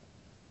 So,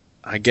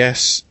 I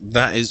guess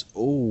that is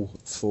all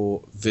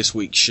for this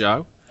week's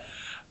show.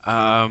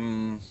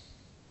 As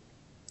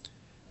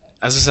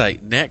I say,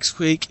 next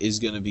week is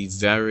going to be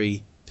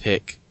very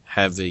pick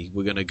heavy.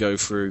 We're going to go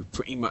through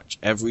pretty much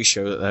every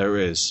show that there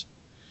is.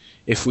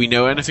 If we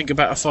know anything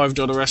about a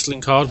 $5 wrestling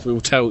card, we'll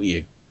tell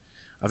you.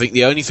 I think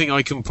the only thing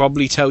I can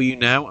probably tell you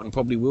now, and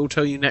probably will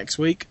tell you next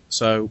week,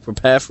 so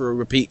prepare for a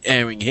repeat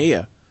airing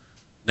here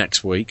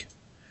next week,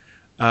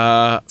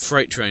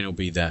 Freight Train will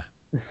be there.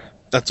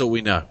 That's all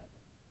we know.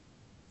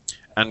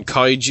 And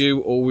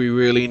Kaiju, all we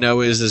really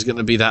know is there's going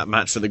to be that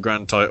match for the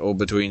grand title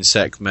between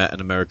Sekhmet and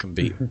American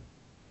Beat.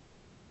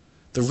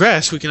 The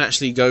rest we can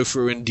actually go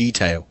through in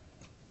detail.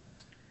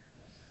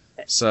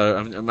 So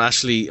I'm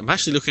actually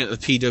looking at the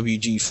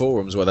PWG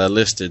forums where they're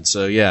listed.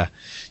 So yeah,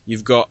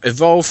 you've got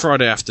Evolve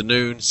Friday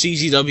afternoon,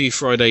 CZW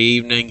Friday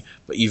evening,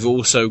 but you've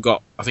also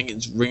got, I think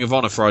it's Ring of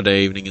Honor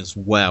Friday evening as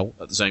well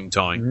at the same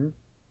time. Mm-hmm.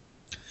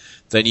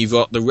 Then you've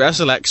got the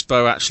Wrestle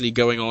Expo actually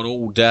going on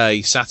all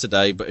day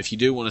Saturday, but if you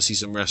do want to see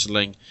some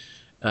wrestling,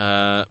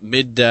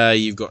 midday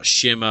you've got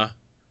Shimmer.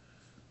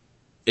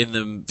 In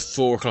the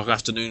 4 o'clock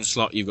afternoon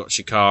slot you've got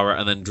Shikara,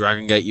 and then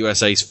Dragon Gate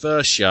USA's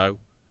first show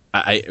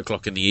at 8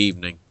 o'clock in the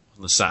evening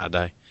on the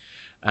Saturday.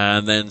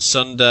 And then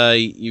Sunday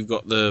you've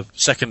got the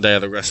second day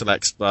of the Wrestle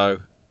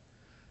Expo,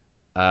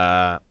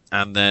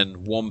 and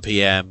then 1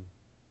 p.m.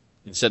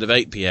 instead of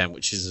 8 p.m.,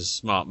 which is a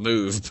smart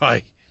move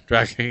by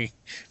Dragon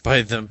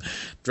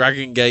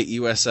Gate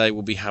USA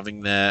will be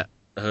having their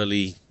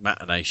early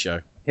matinee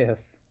show. Yes.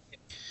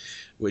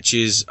 Which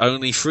is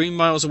only 3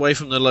 miles away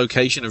from the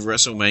location of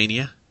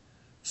WrestleMania,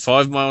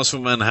 5 miles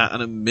from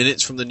Manhattan, and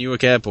minutes from the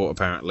Newark Airport,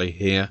 apparently,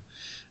 here.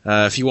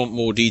 If you want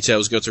more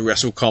details, go to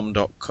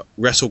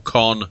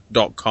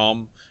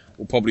WrestleCon.com.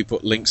 We'll probably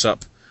put links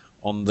up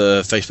on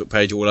the Facebook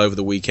page all over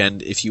the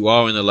weekend if you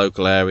are in the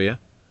local area.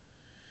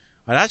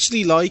 I'd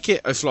actually like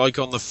it if, like,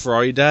 on the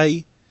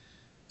Friday,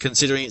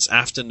 considering it's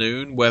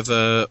afternoon,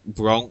 whether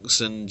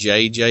Bronx and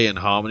JJ and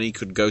Harmony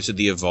could go to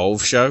the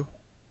Evolve show.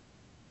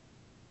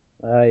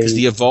 Because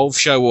the Evolve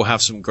show will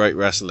have some great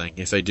wrestling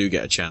if they do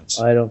get a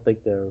chance.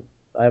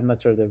 I'm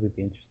not sure they would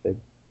be interested.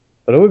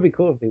 But it would be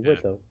cool if they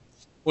would, though.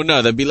 Well,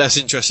 no, they'd be less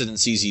interested in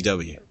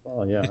CZW.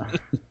 Oh, yeah.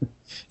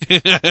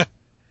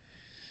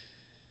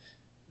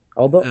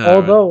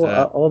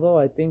 Although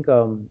I think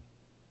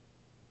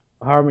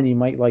Harmony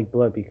might like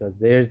blood, because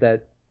there's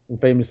that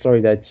famous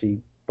story that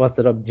she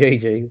busted up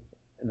JJ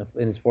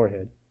in his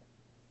forehead.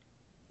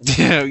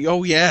 Yeah.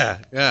 Oh, yeah.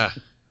 Yeah.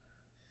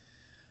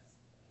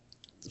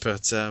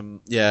 But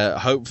yeah,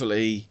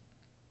 hopefully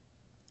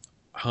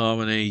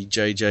Harmony,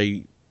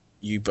 JJ,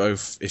 you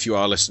both, if you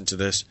are listening to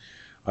this,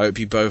 I hope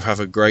you both have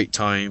a great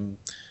time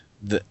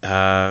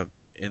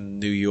in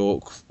New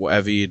York,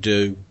 whatever you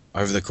do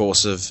over the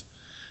course of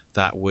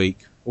that week.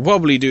 We'll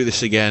probably do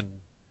this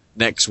again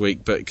next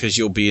week, but because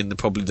you'll be in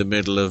probably the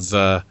middle of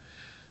the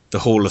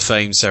Hall of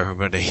Fame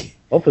ceremony.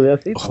 Hopefully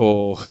I'll see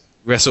or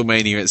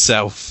WrestleMania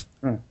itself.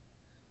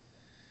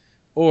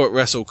 Or at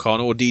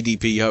WrestleCon, or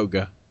DDP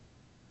Yoga.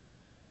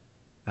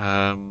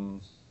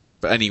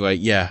 But anyway,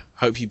 yeah,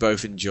 hope you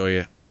both enjoy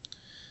it.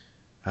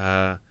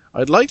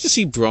 I'd like to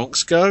see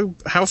Bronx go.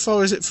 How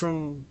far is it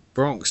from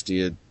Bronx, do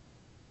you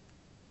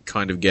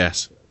kind of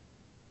guess?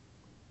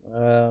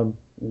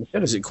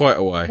 Is it quite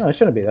a way? No, it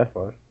shouldn't be that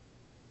far.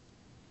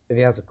 If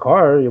he has a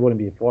car, it wouldn't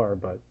be far,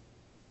 but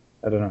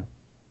I don't know.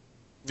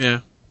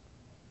 Yeah.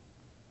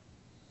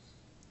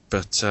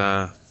 But,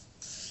 yeah,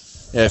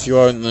 if you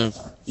are in the...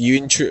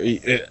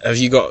 have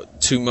you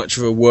got too much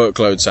of a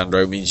workload,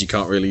 Sandro? It means you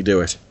can't really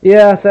do it.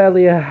 Yeah,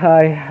 sadly,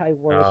 I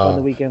work on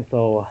the weekend,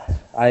 so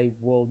I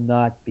will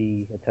not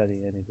be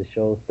attending any of the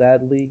shows,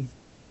 sadly.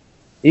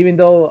 Even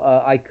though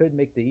I could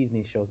make the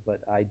evening shows,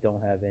 but I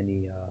don't have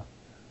any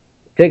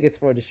tickets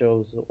for the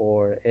shows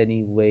or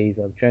any ways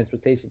of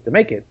transportation to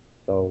make it.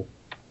 So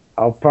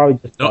I'll probably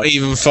just... Not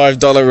even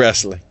 $5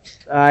 wrestling.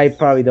 I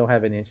probably don't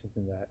have any interest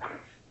in that.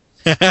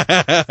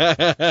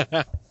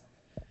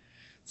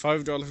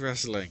 $5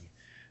 wrestling.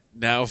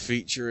 Now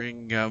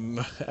featuring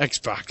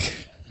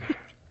X-Pac.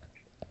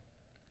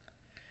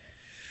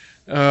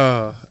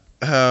 I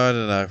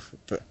don't know.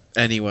 But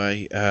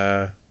anyway,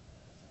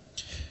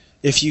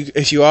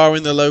 if you are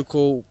in the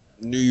local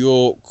New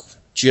York,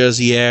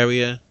 Jersey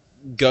area,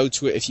 go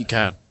to it if you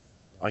can.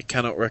 I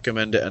cannot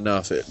recommend it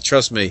enough.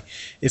 Trust me,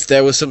 if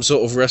there was some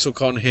sort of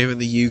WrestleCon here in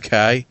the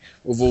UK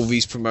with all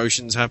these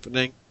promotions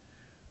happening,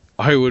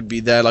 I would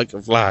be there like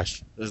a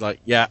flash. It's like,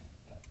 yeah,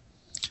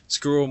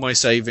 screw all my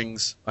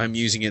savings. I'm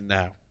using it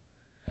now.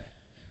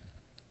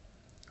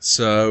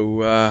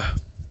 So,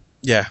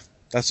 yeah,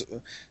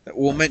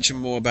 we'll mention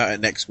more about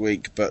it next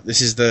week, but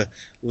this is the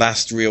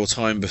last real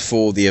time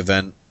before the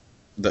event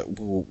that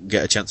we'll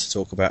get a chance to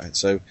talk about it.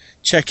 So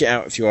check it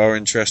out if you are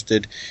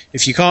interested.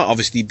 If you can't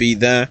obviously be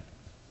there,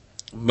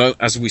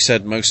 as we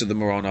said, most of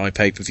them are on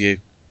iPay-per-view.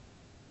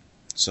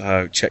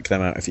 So check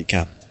them out if you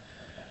can.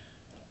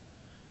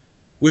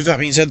 With that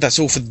being said, that's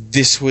all for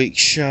this week's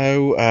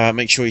show.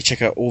 Make sure you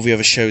check out all the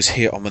other shows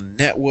here on the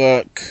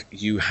network.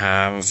 You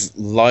have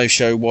live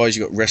show-wise,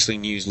 you've got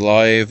Wrestling News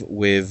Live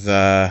with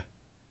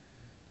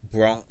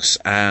Bronx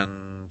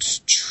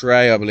and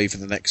Trey, I believe, for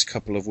the next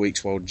couple of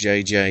weeks while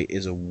JJ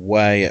is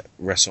away at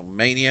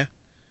WrestleMania.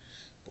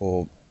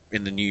 Or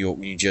in the New York,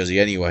 New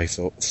Jersey anyway,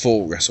 for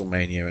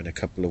WrestleMania in a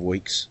couple of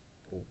weeks.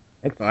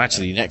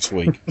 Actually, next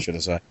week, should I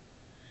say.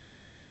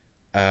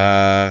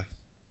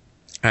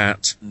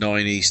 At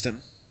 9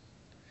 Eastern.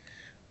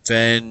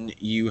 Then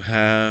you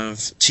have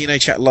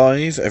TNA Chat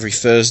Live every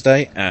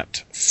Thursday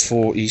at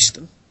 4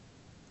 Eastern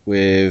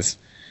with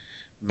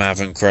Mav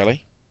and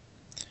Crowley.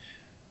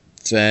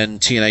 Then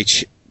did I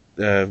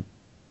say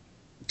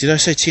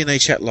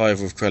TNA Chat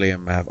Live with Crowley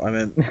and Mav? I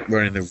meant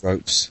Running the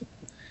Ropes.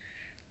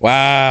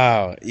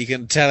 Wow, you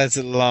can tell it's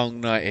a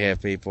long night here,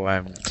 people.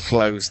 I'm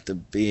close to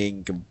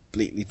being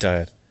completely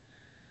tired.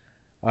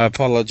 I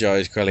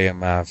apologise, Crelly and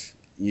Mav.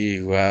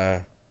 You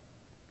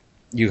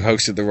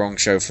hosted the wrong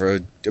show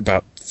for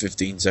about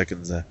 15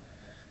 seconds there.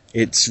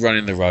 It's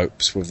running the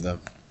ropes with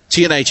them.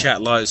 TNA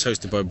Chat Live is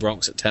hosted by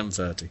Bronx at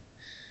 10:30.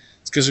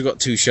 It's because we've got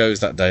 2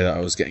 shows that day that I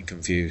was getting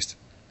confused.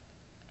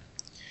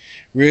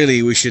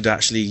 Really, we should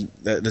actually...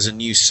 There's a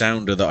new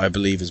sounder that I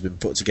believe has been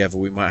put together.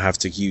 We might have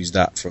to use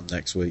that from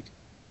next week.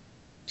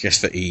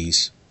 Just for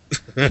ease.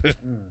 Sorry,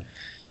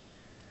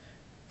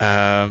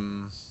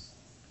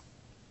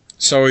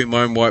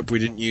 Mindwipe, we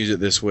didn't use it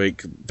this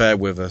week. Bear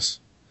with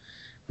us.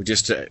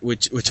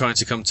 We're trying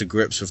to come to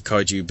grips with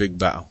Kaiju Big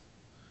Battle.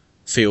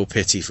 Feel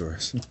pity for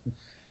us.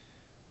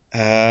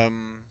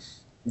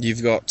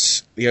 You've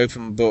got the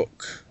open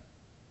book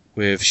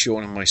with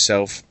Sean and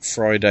myself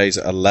Fridays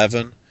at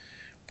 11.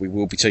 We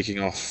will be taking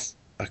off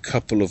a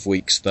couple of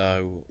weeks,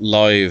 though,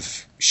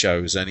 live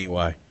shows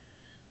anyway,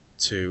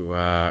 to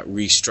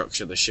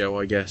restructure the show,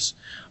 I guess.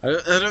 I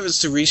don't know if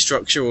it's to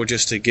restructure or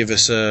just to give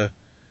us a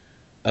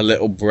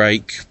little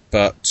break,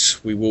 but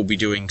we will be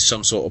doing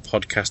some sort of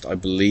podcast, I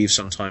believe,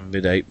 sometime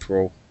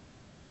mid-April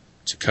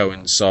to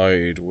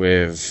coincide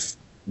with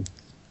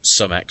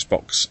some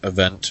Xbox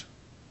event,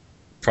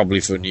 probably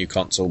for a new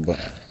console,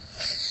 but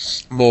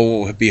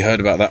more will be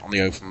heard about that on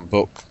the open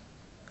book.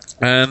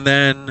 And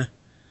then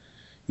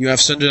you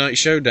have Sunday Night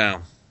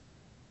Showdown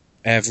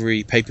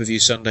every pay-per-view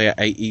Sunday at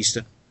 8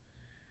 Eastern.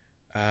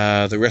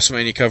 The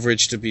WrestleMania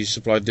coverage to be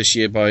supplied this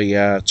year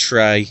by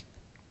Trey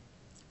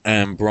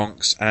and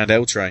Bronx and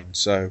L-Train.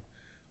 So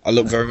I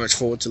look very much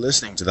forward to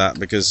listening to that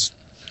because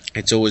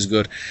it's always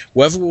good.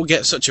 Whether we'll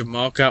get such a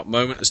mark-out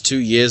moment as 2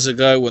 years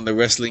ago when the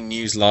Wrestling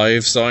News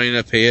Live sign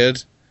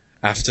appeared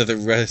after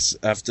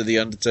the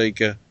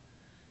Undertaker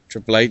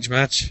Triple H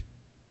match,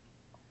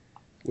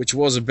 which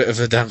was a bit of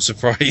a damn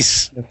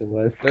surprise. Yes, it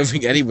was. I don't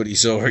think anybody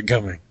saw it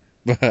coming.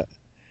 But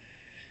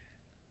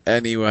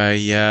anyway,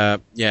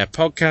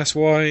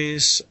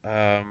 podcast-wise,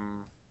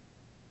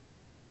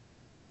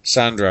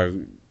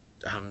 Sandro,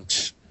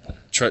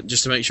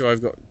 just to make sure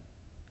I've got,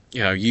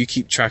 you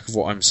keep track of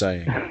what I'm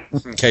saying,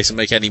 in case I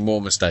make any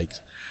more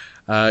mistakes.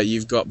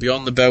 You've got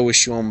Beyond the Bell with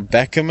Sean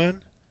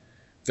Beckerman.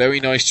 Very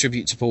nice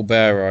tribute to Paul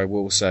Bearer, I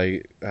will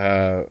say,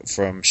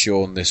 from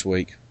Sean this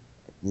week.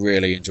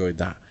 Really enjoyed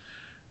that.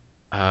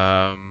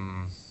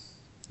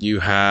 You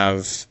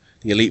have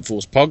the Elite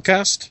Force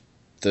podcast,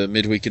 the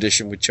midweek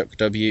edition with Chuck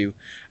W,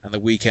 and the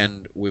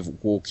weekend with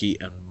Walkie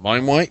and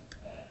Mindwipe.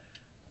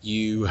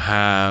 You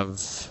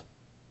have...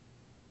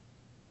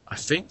 I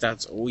think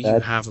that's all you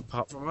have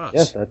apart from us.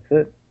 Yes, that's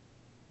it.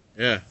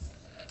 Yeah.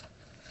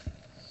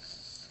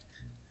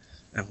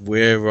 And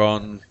we're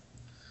on...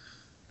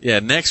 Yeah,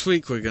 next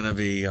week we're going to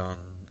be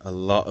on a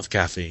lot of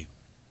caffeine.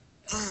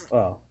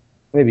 Well,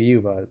 maybe you,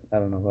 but I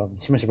don't know.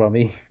 Too much about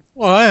me.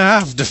 Well, I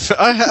have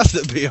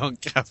to be on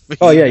caffeine.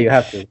 Oh yeah, you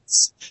have to.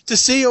 To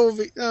see all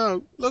the...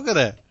 Oh, look at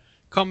it.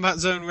 Combat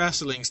Zone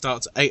Wrestling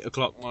starts at 8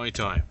 o'clock my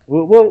time.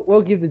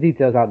 We'll give the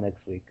details out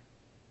next week.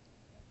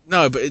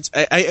 No, but it's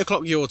 8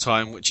 o'clock your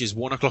time, which is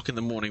 1 o'clock in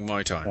the morning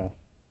my time. Oh.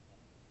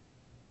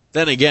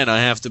 Then again, I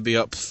have to be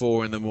up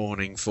 4 in the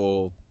morning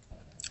for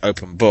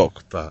open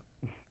book, but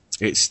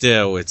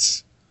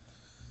it's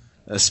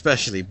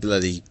especially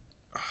bloody...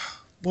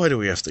 Why do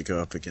we have to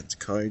go up against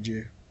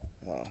Kaiju?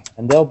 Oh.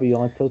 And they'll be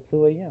on till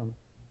 2 a.m.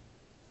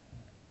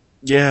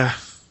 Yeah,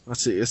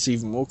 that's it. That's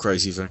even more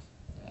crazy thing.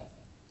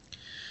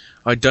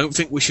 I don't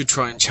think we should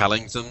try and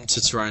challenge them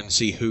to try and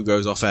see who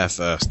goes off air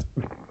first.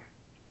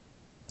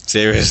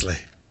 Seriously.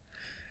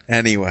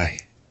 Anyway,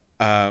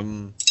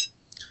 song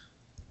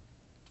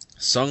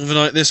of the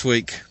night this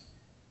week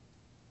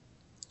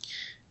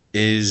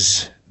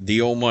is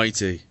the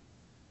almighty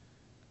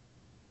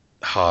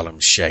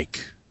Harlem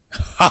Shake.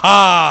 Ha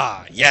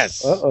ha!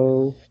 Yes!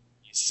 Uh-oh.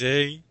 You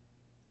see?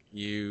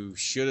 You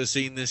should have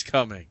seen this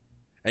coming.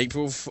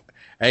 April,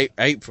 a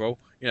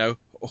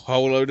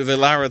whole load of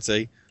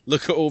hilarity.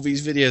 Look at all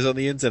these videos on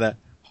the internet.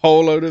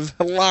 Whole load of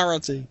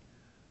hilarity.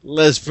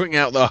 Let's bring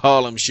out the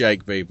Harlem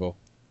Shake, people.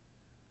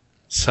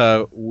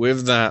 So,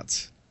 with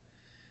that,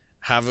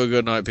 have a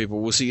good night,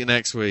 people. We'll see you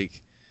next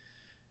week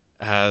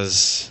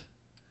as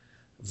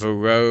the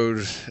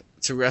road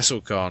to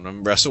WrestleCon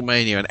and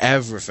WrestleMania and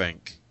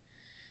everything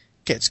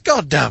gets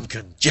goddamn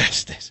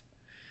congested.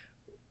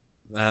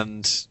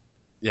 And,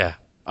 yeah.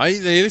 I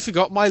nearly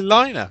forgot my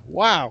liner.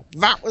 Wow.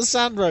 That was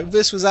Sandro.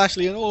 This was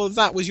Ashley, and all of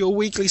that was your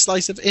weekly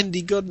slice of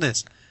indie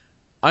goodness.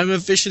 I'm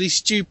officially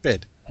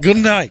stupid. Good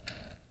night.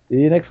 See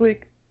you next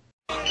week.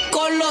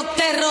 Con los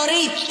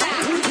terroristas.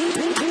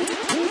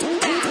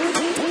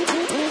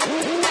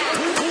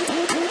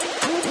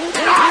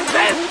 Not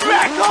this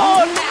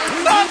record!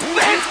 Not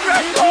this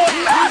record!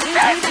 Not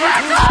this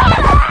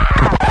record!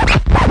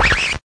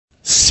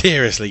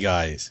 Seriously,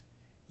 guys.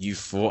 You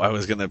thought I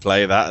was going to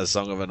play that as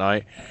Song of the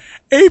Night?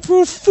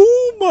 April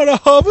Fool, Mother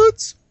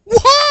Hubbards! Wow!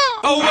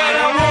 Oh, when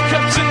I woke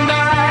up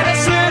tonight, I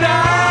said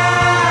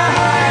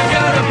I'm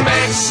gonna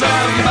make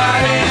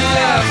somebody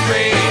love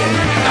me.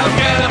 I'm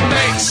gonna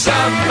make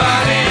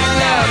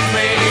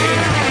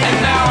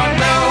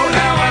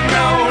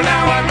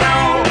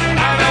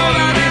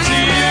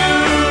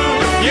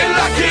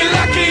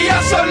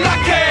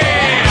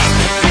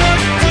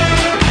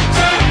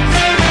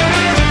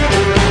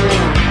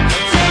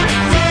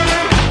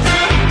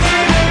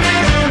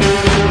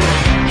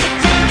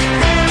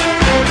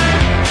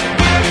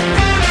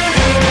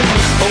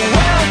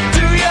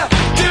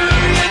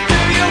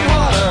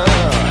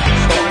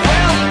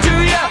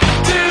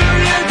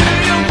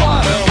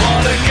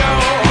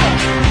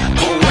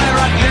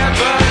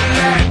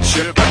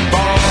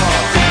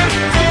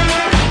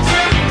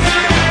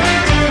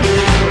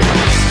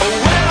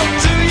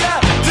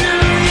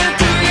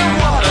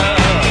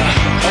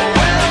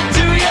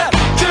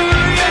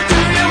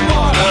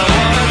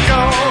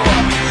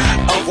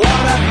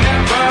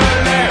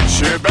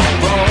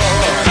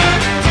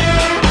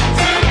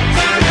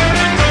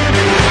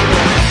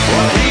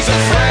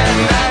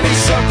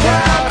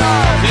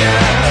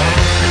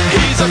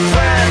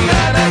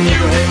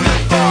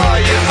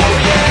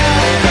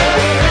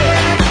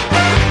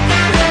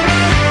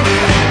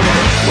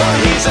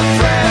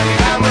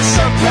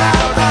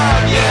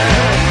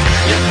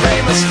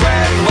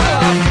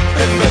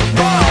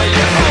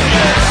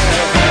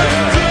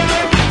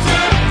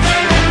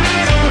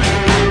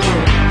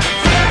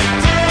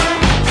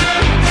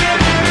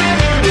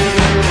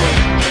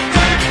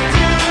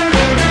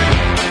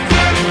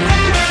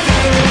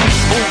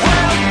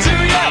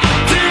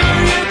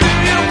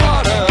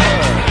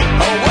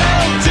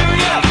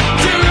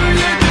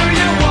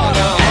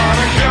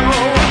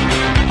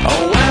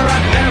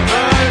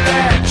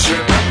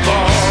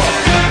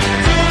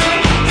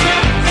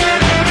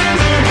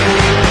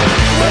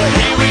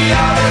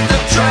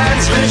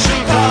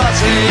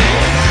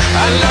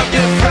love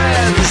your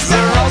friends,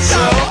 they're all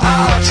so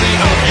arty,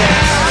 oh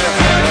yeah.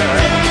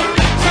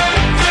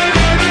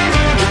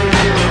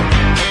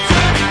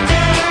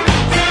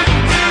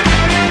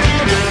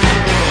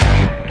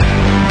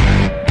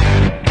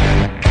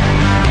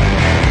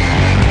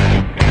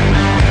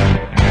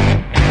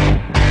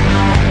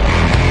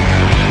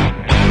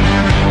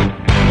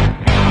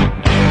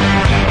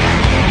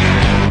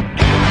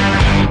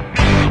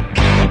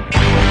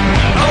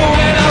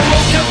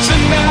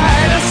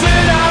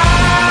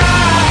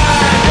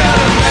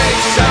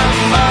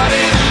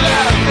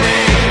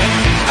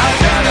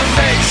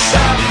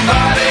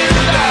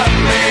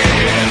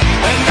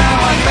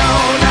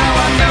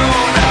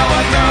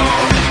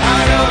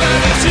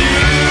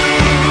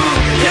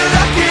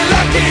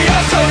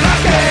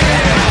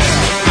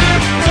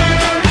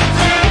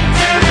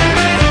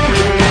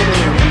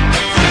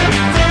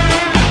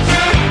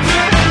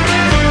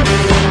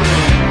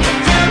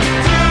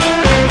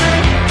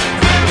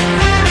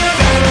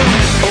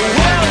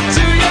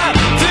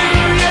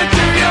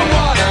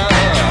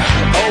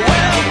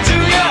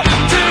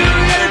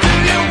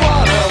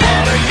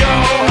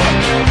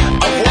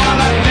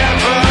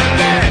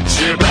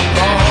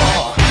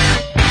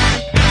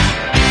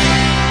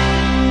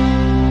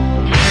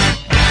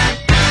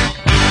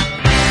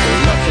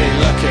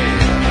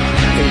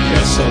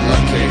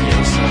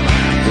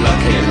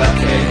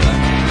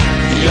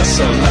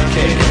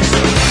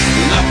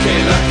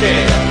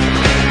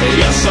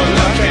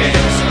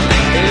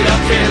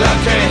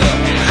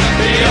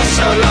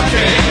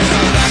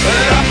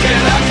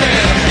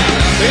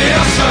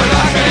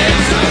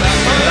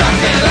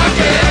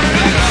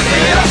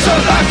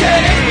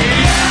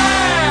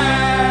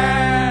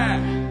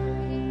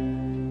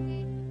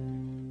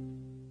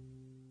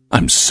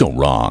 I'm so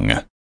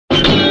wrong.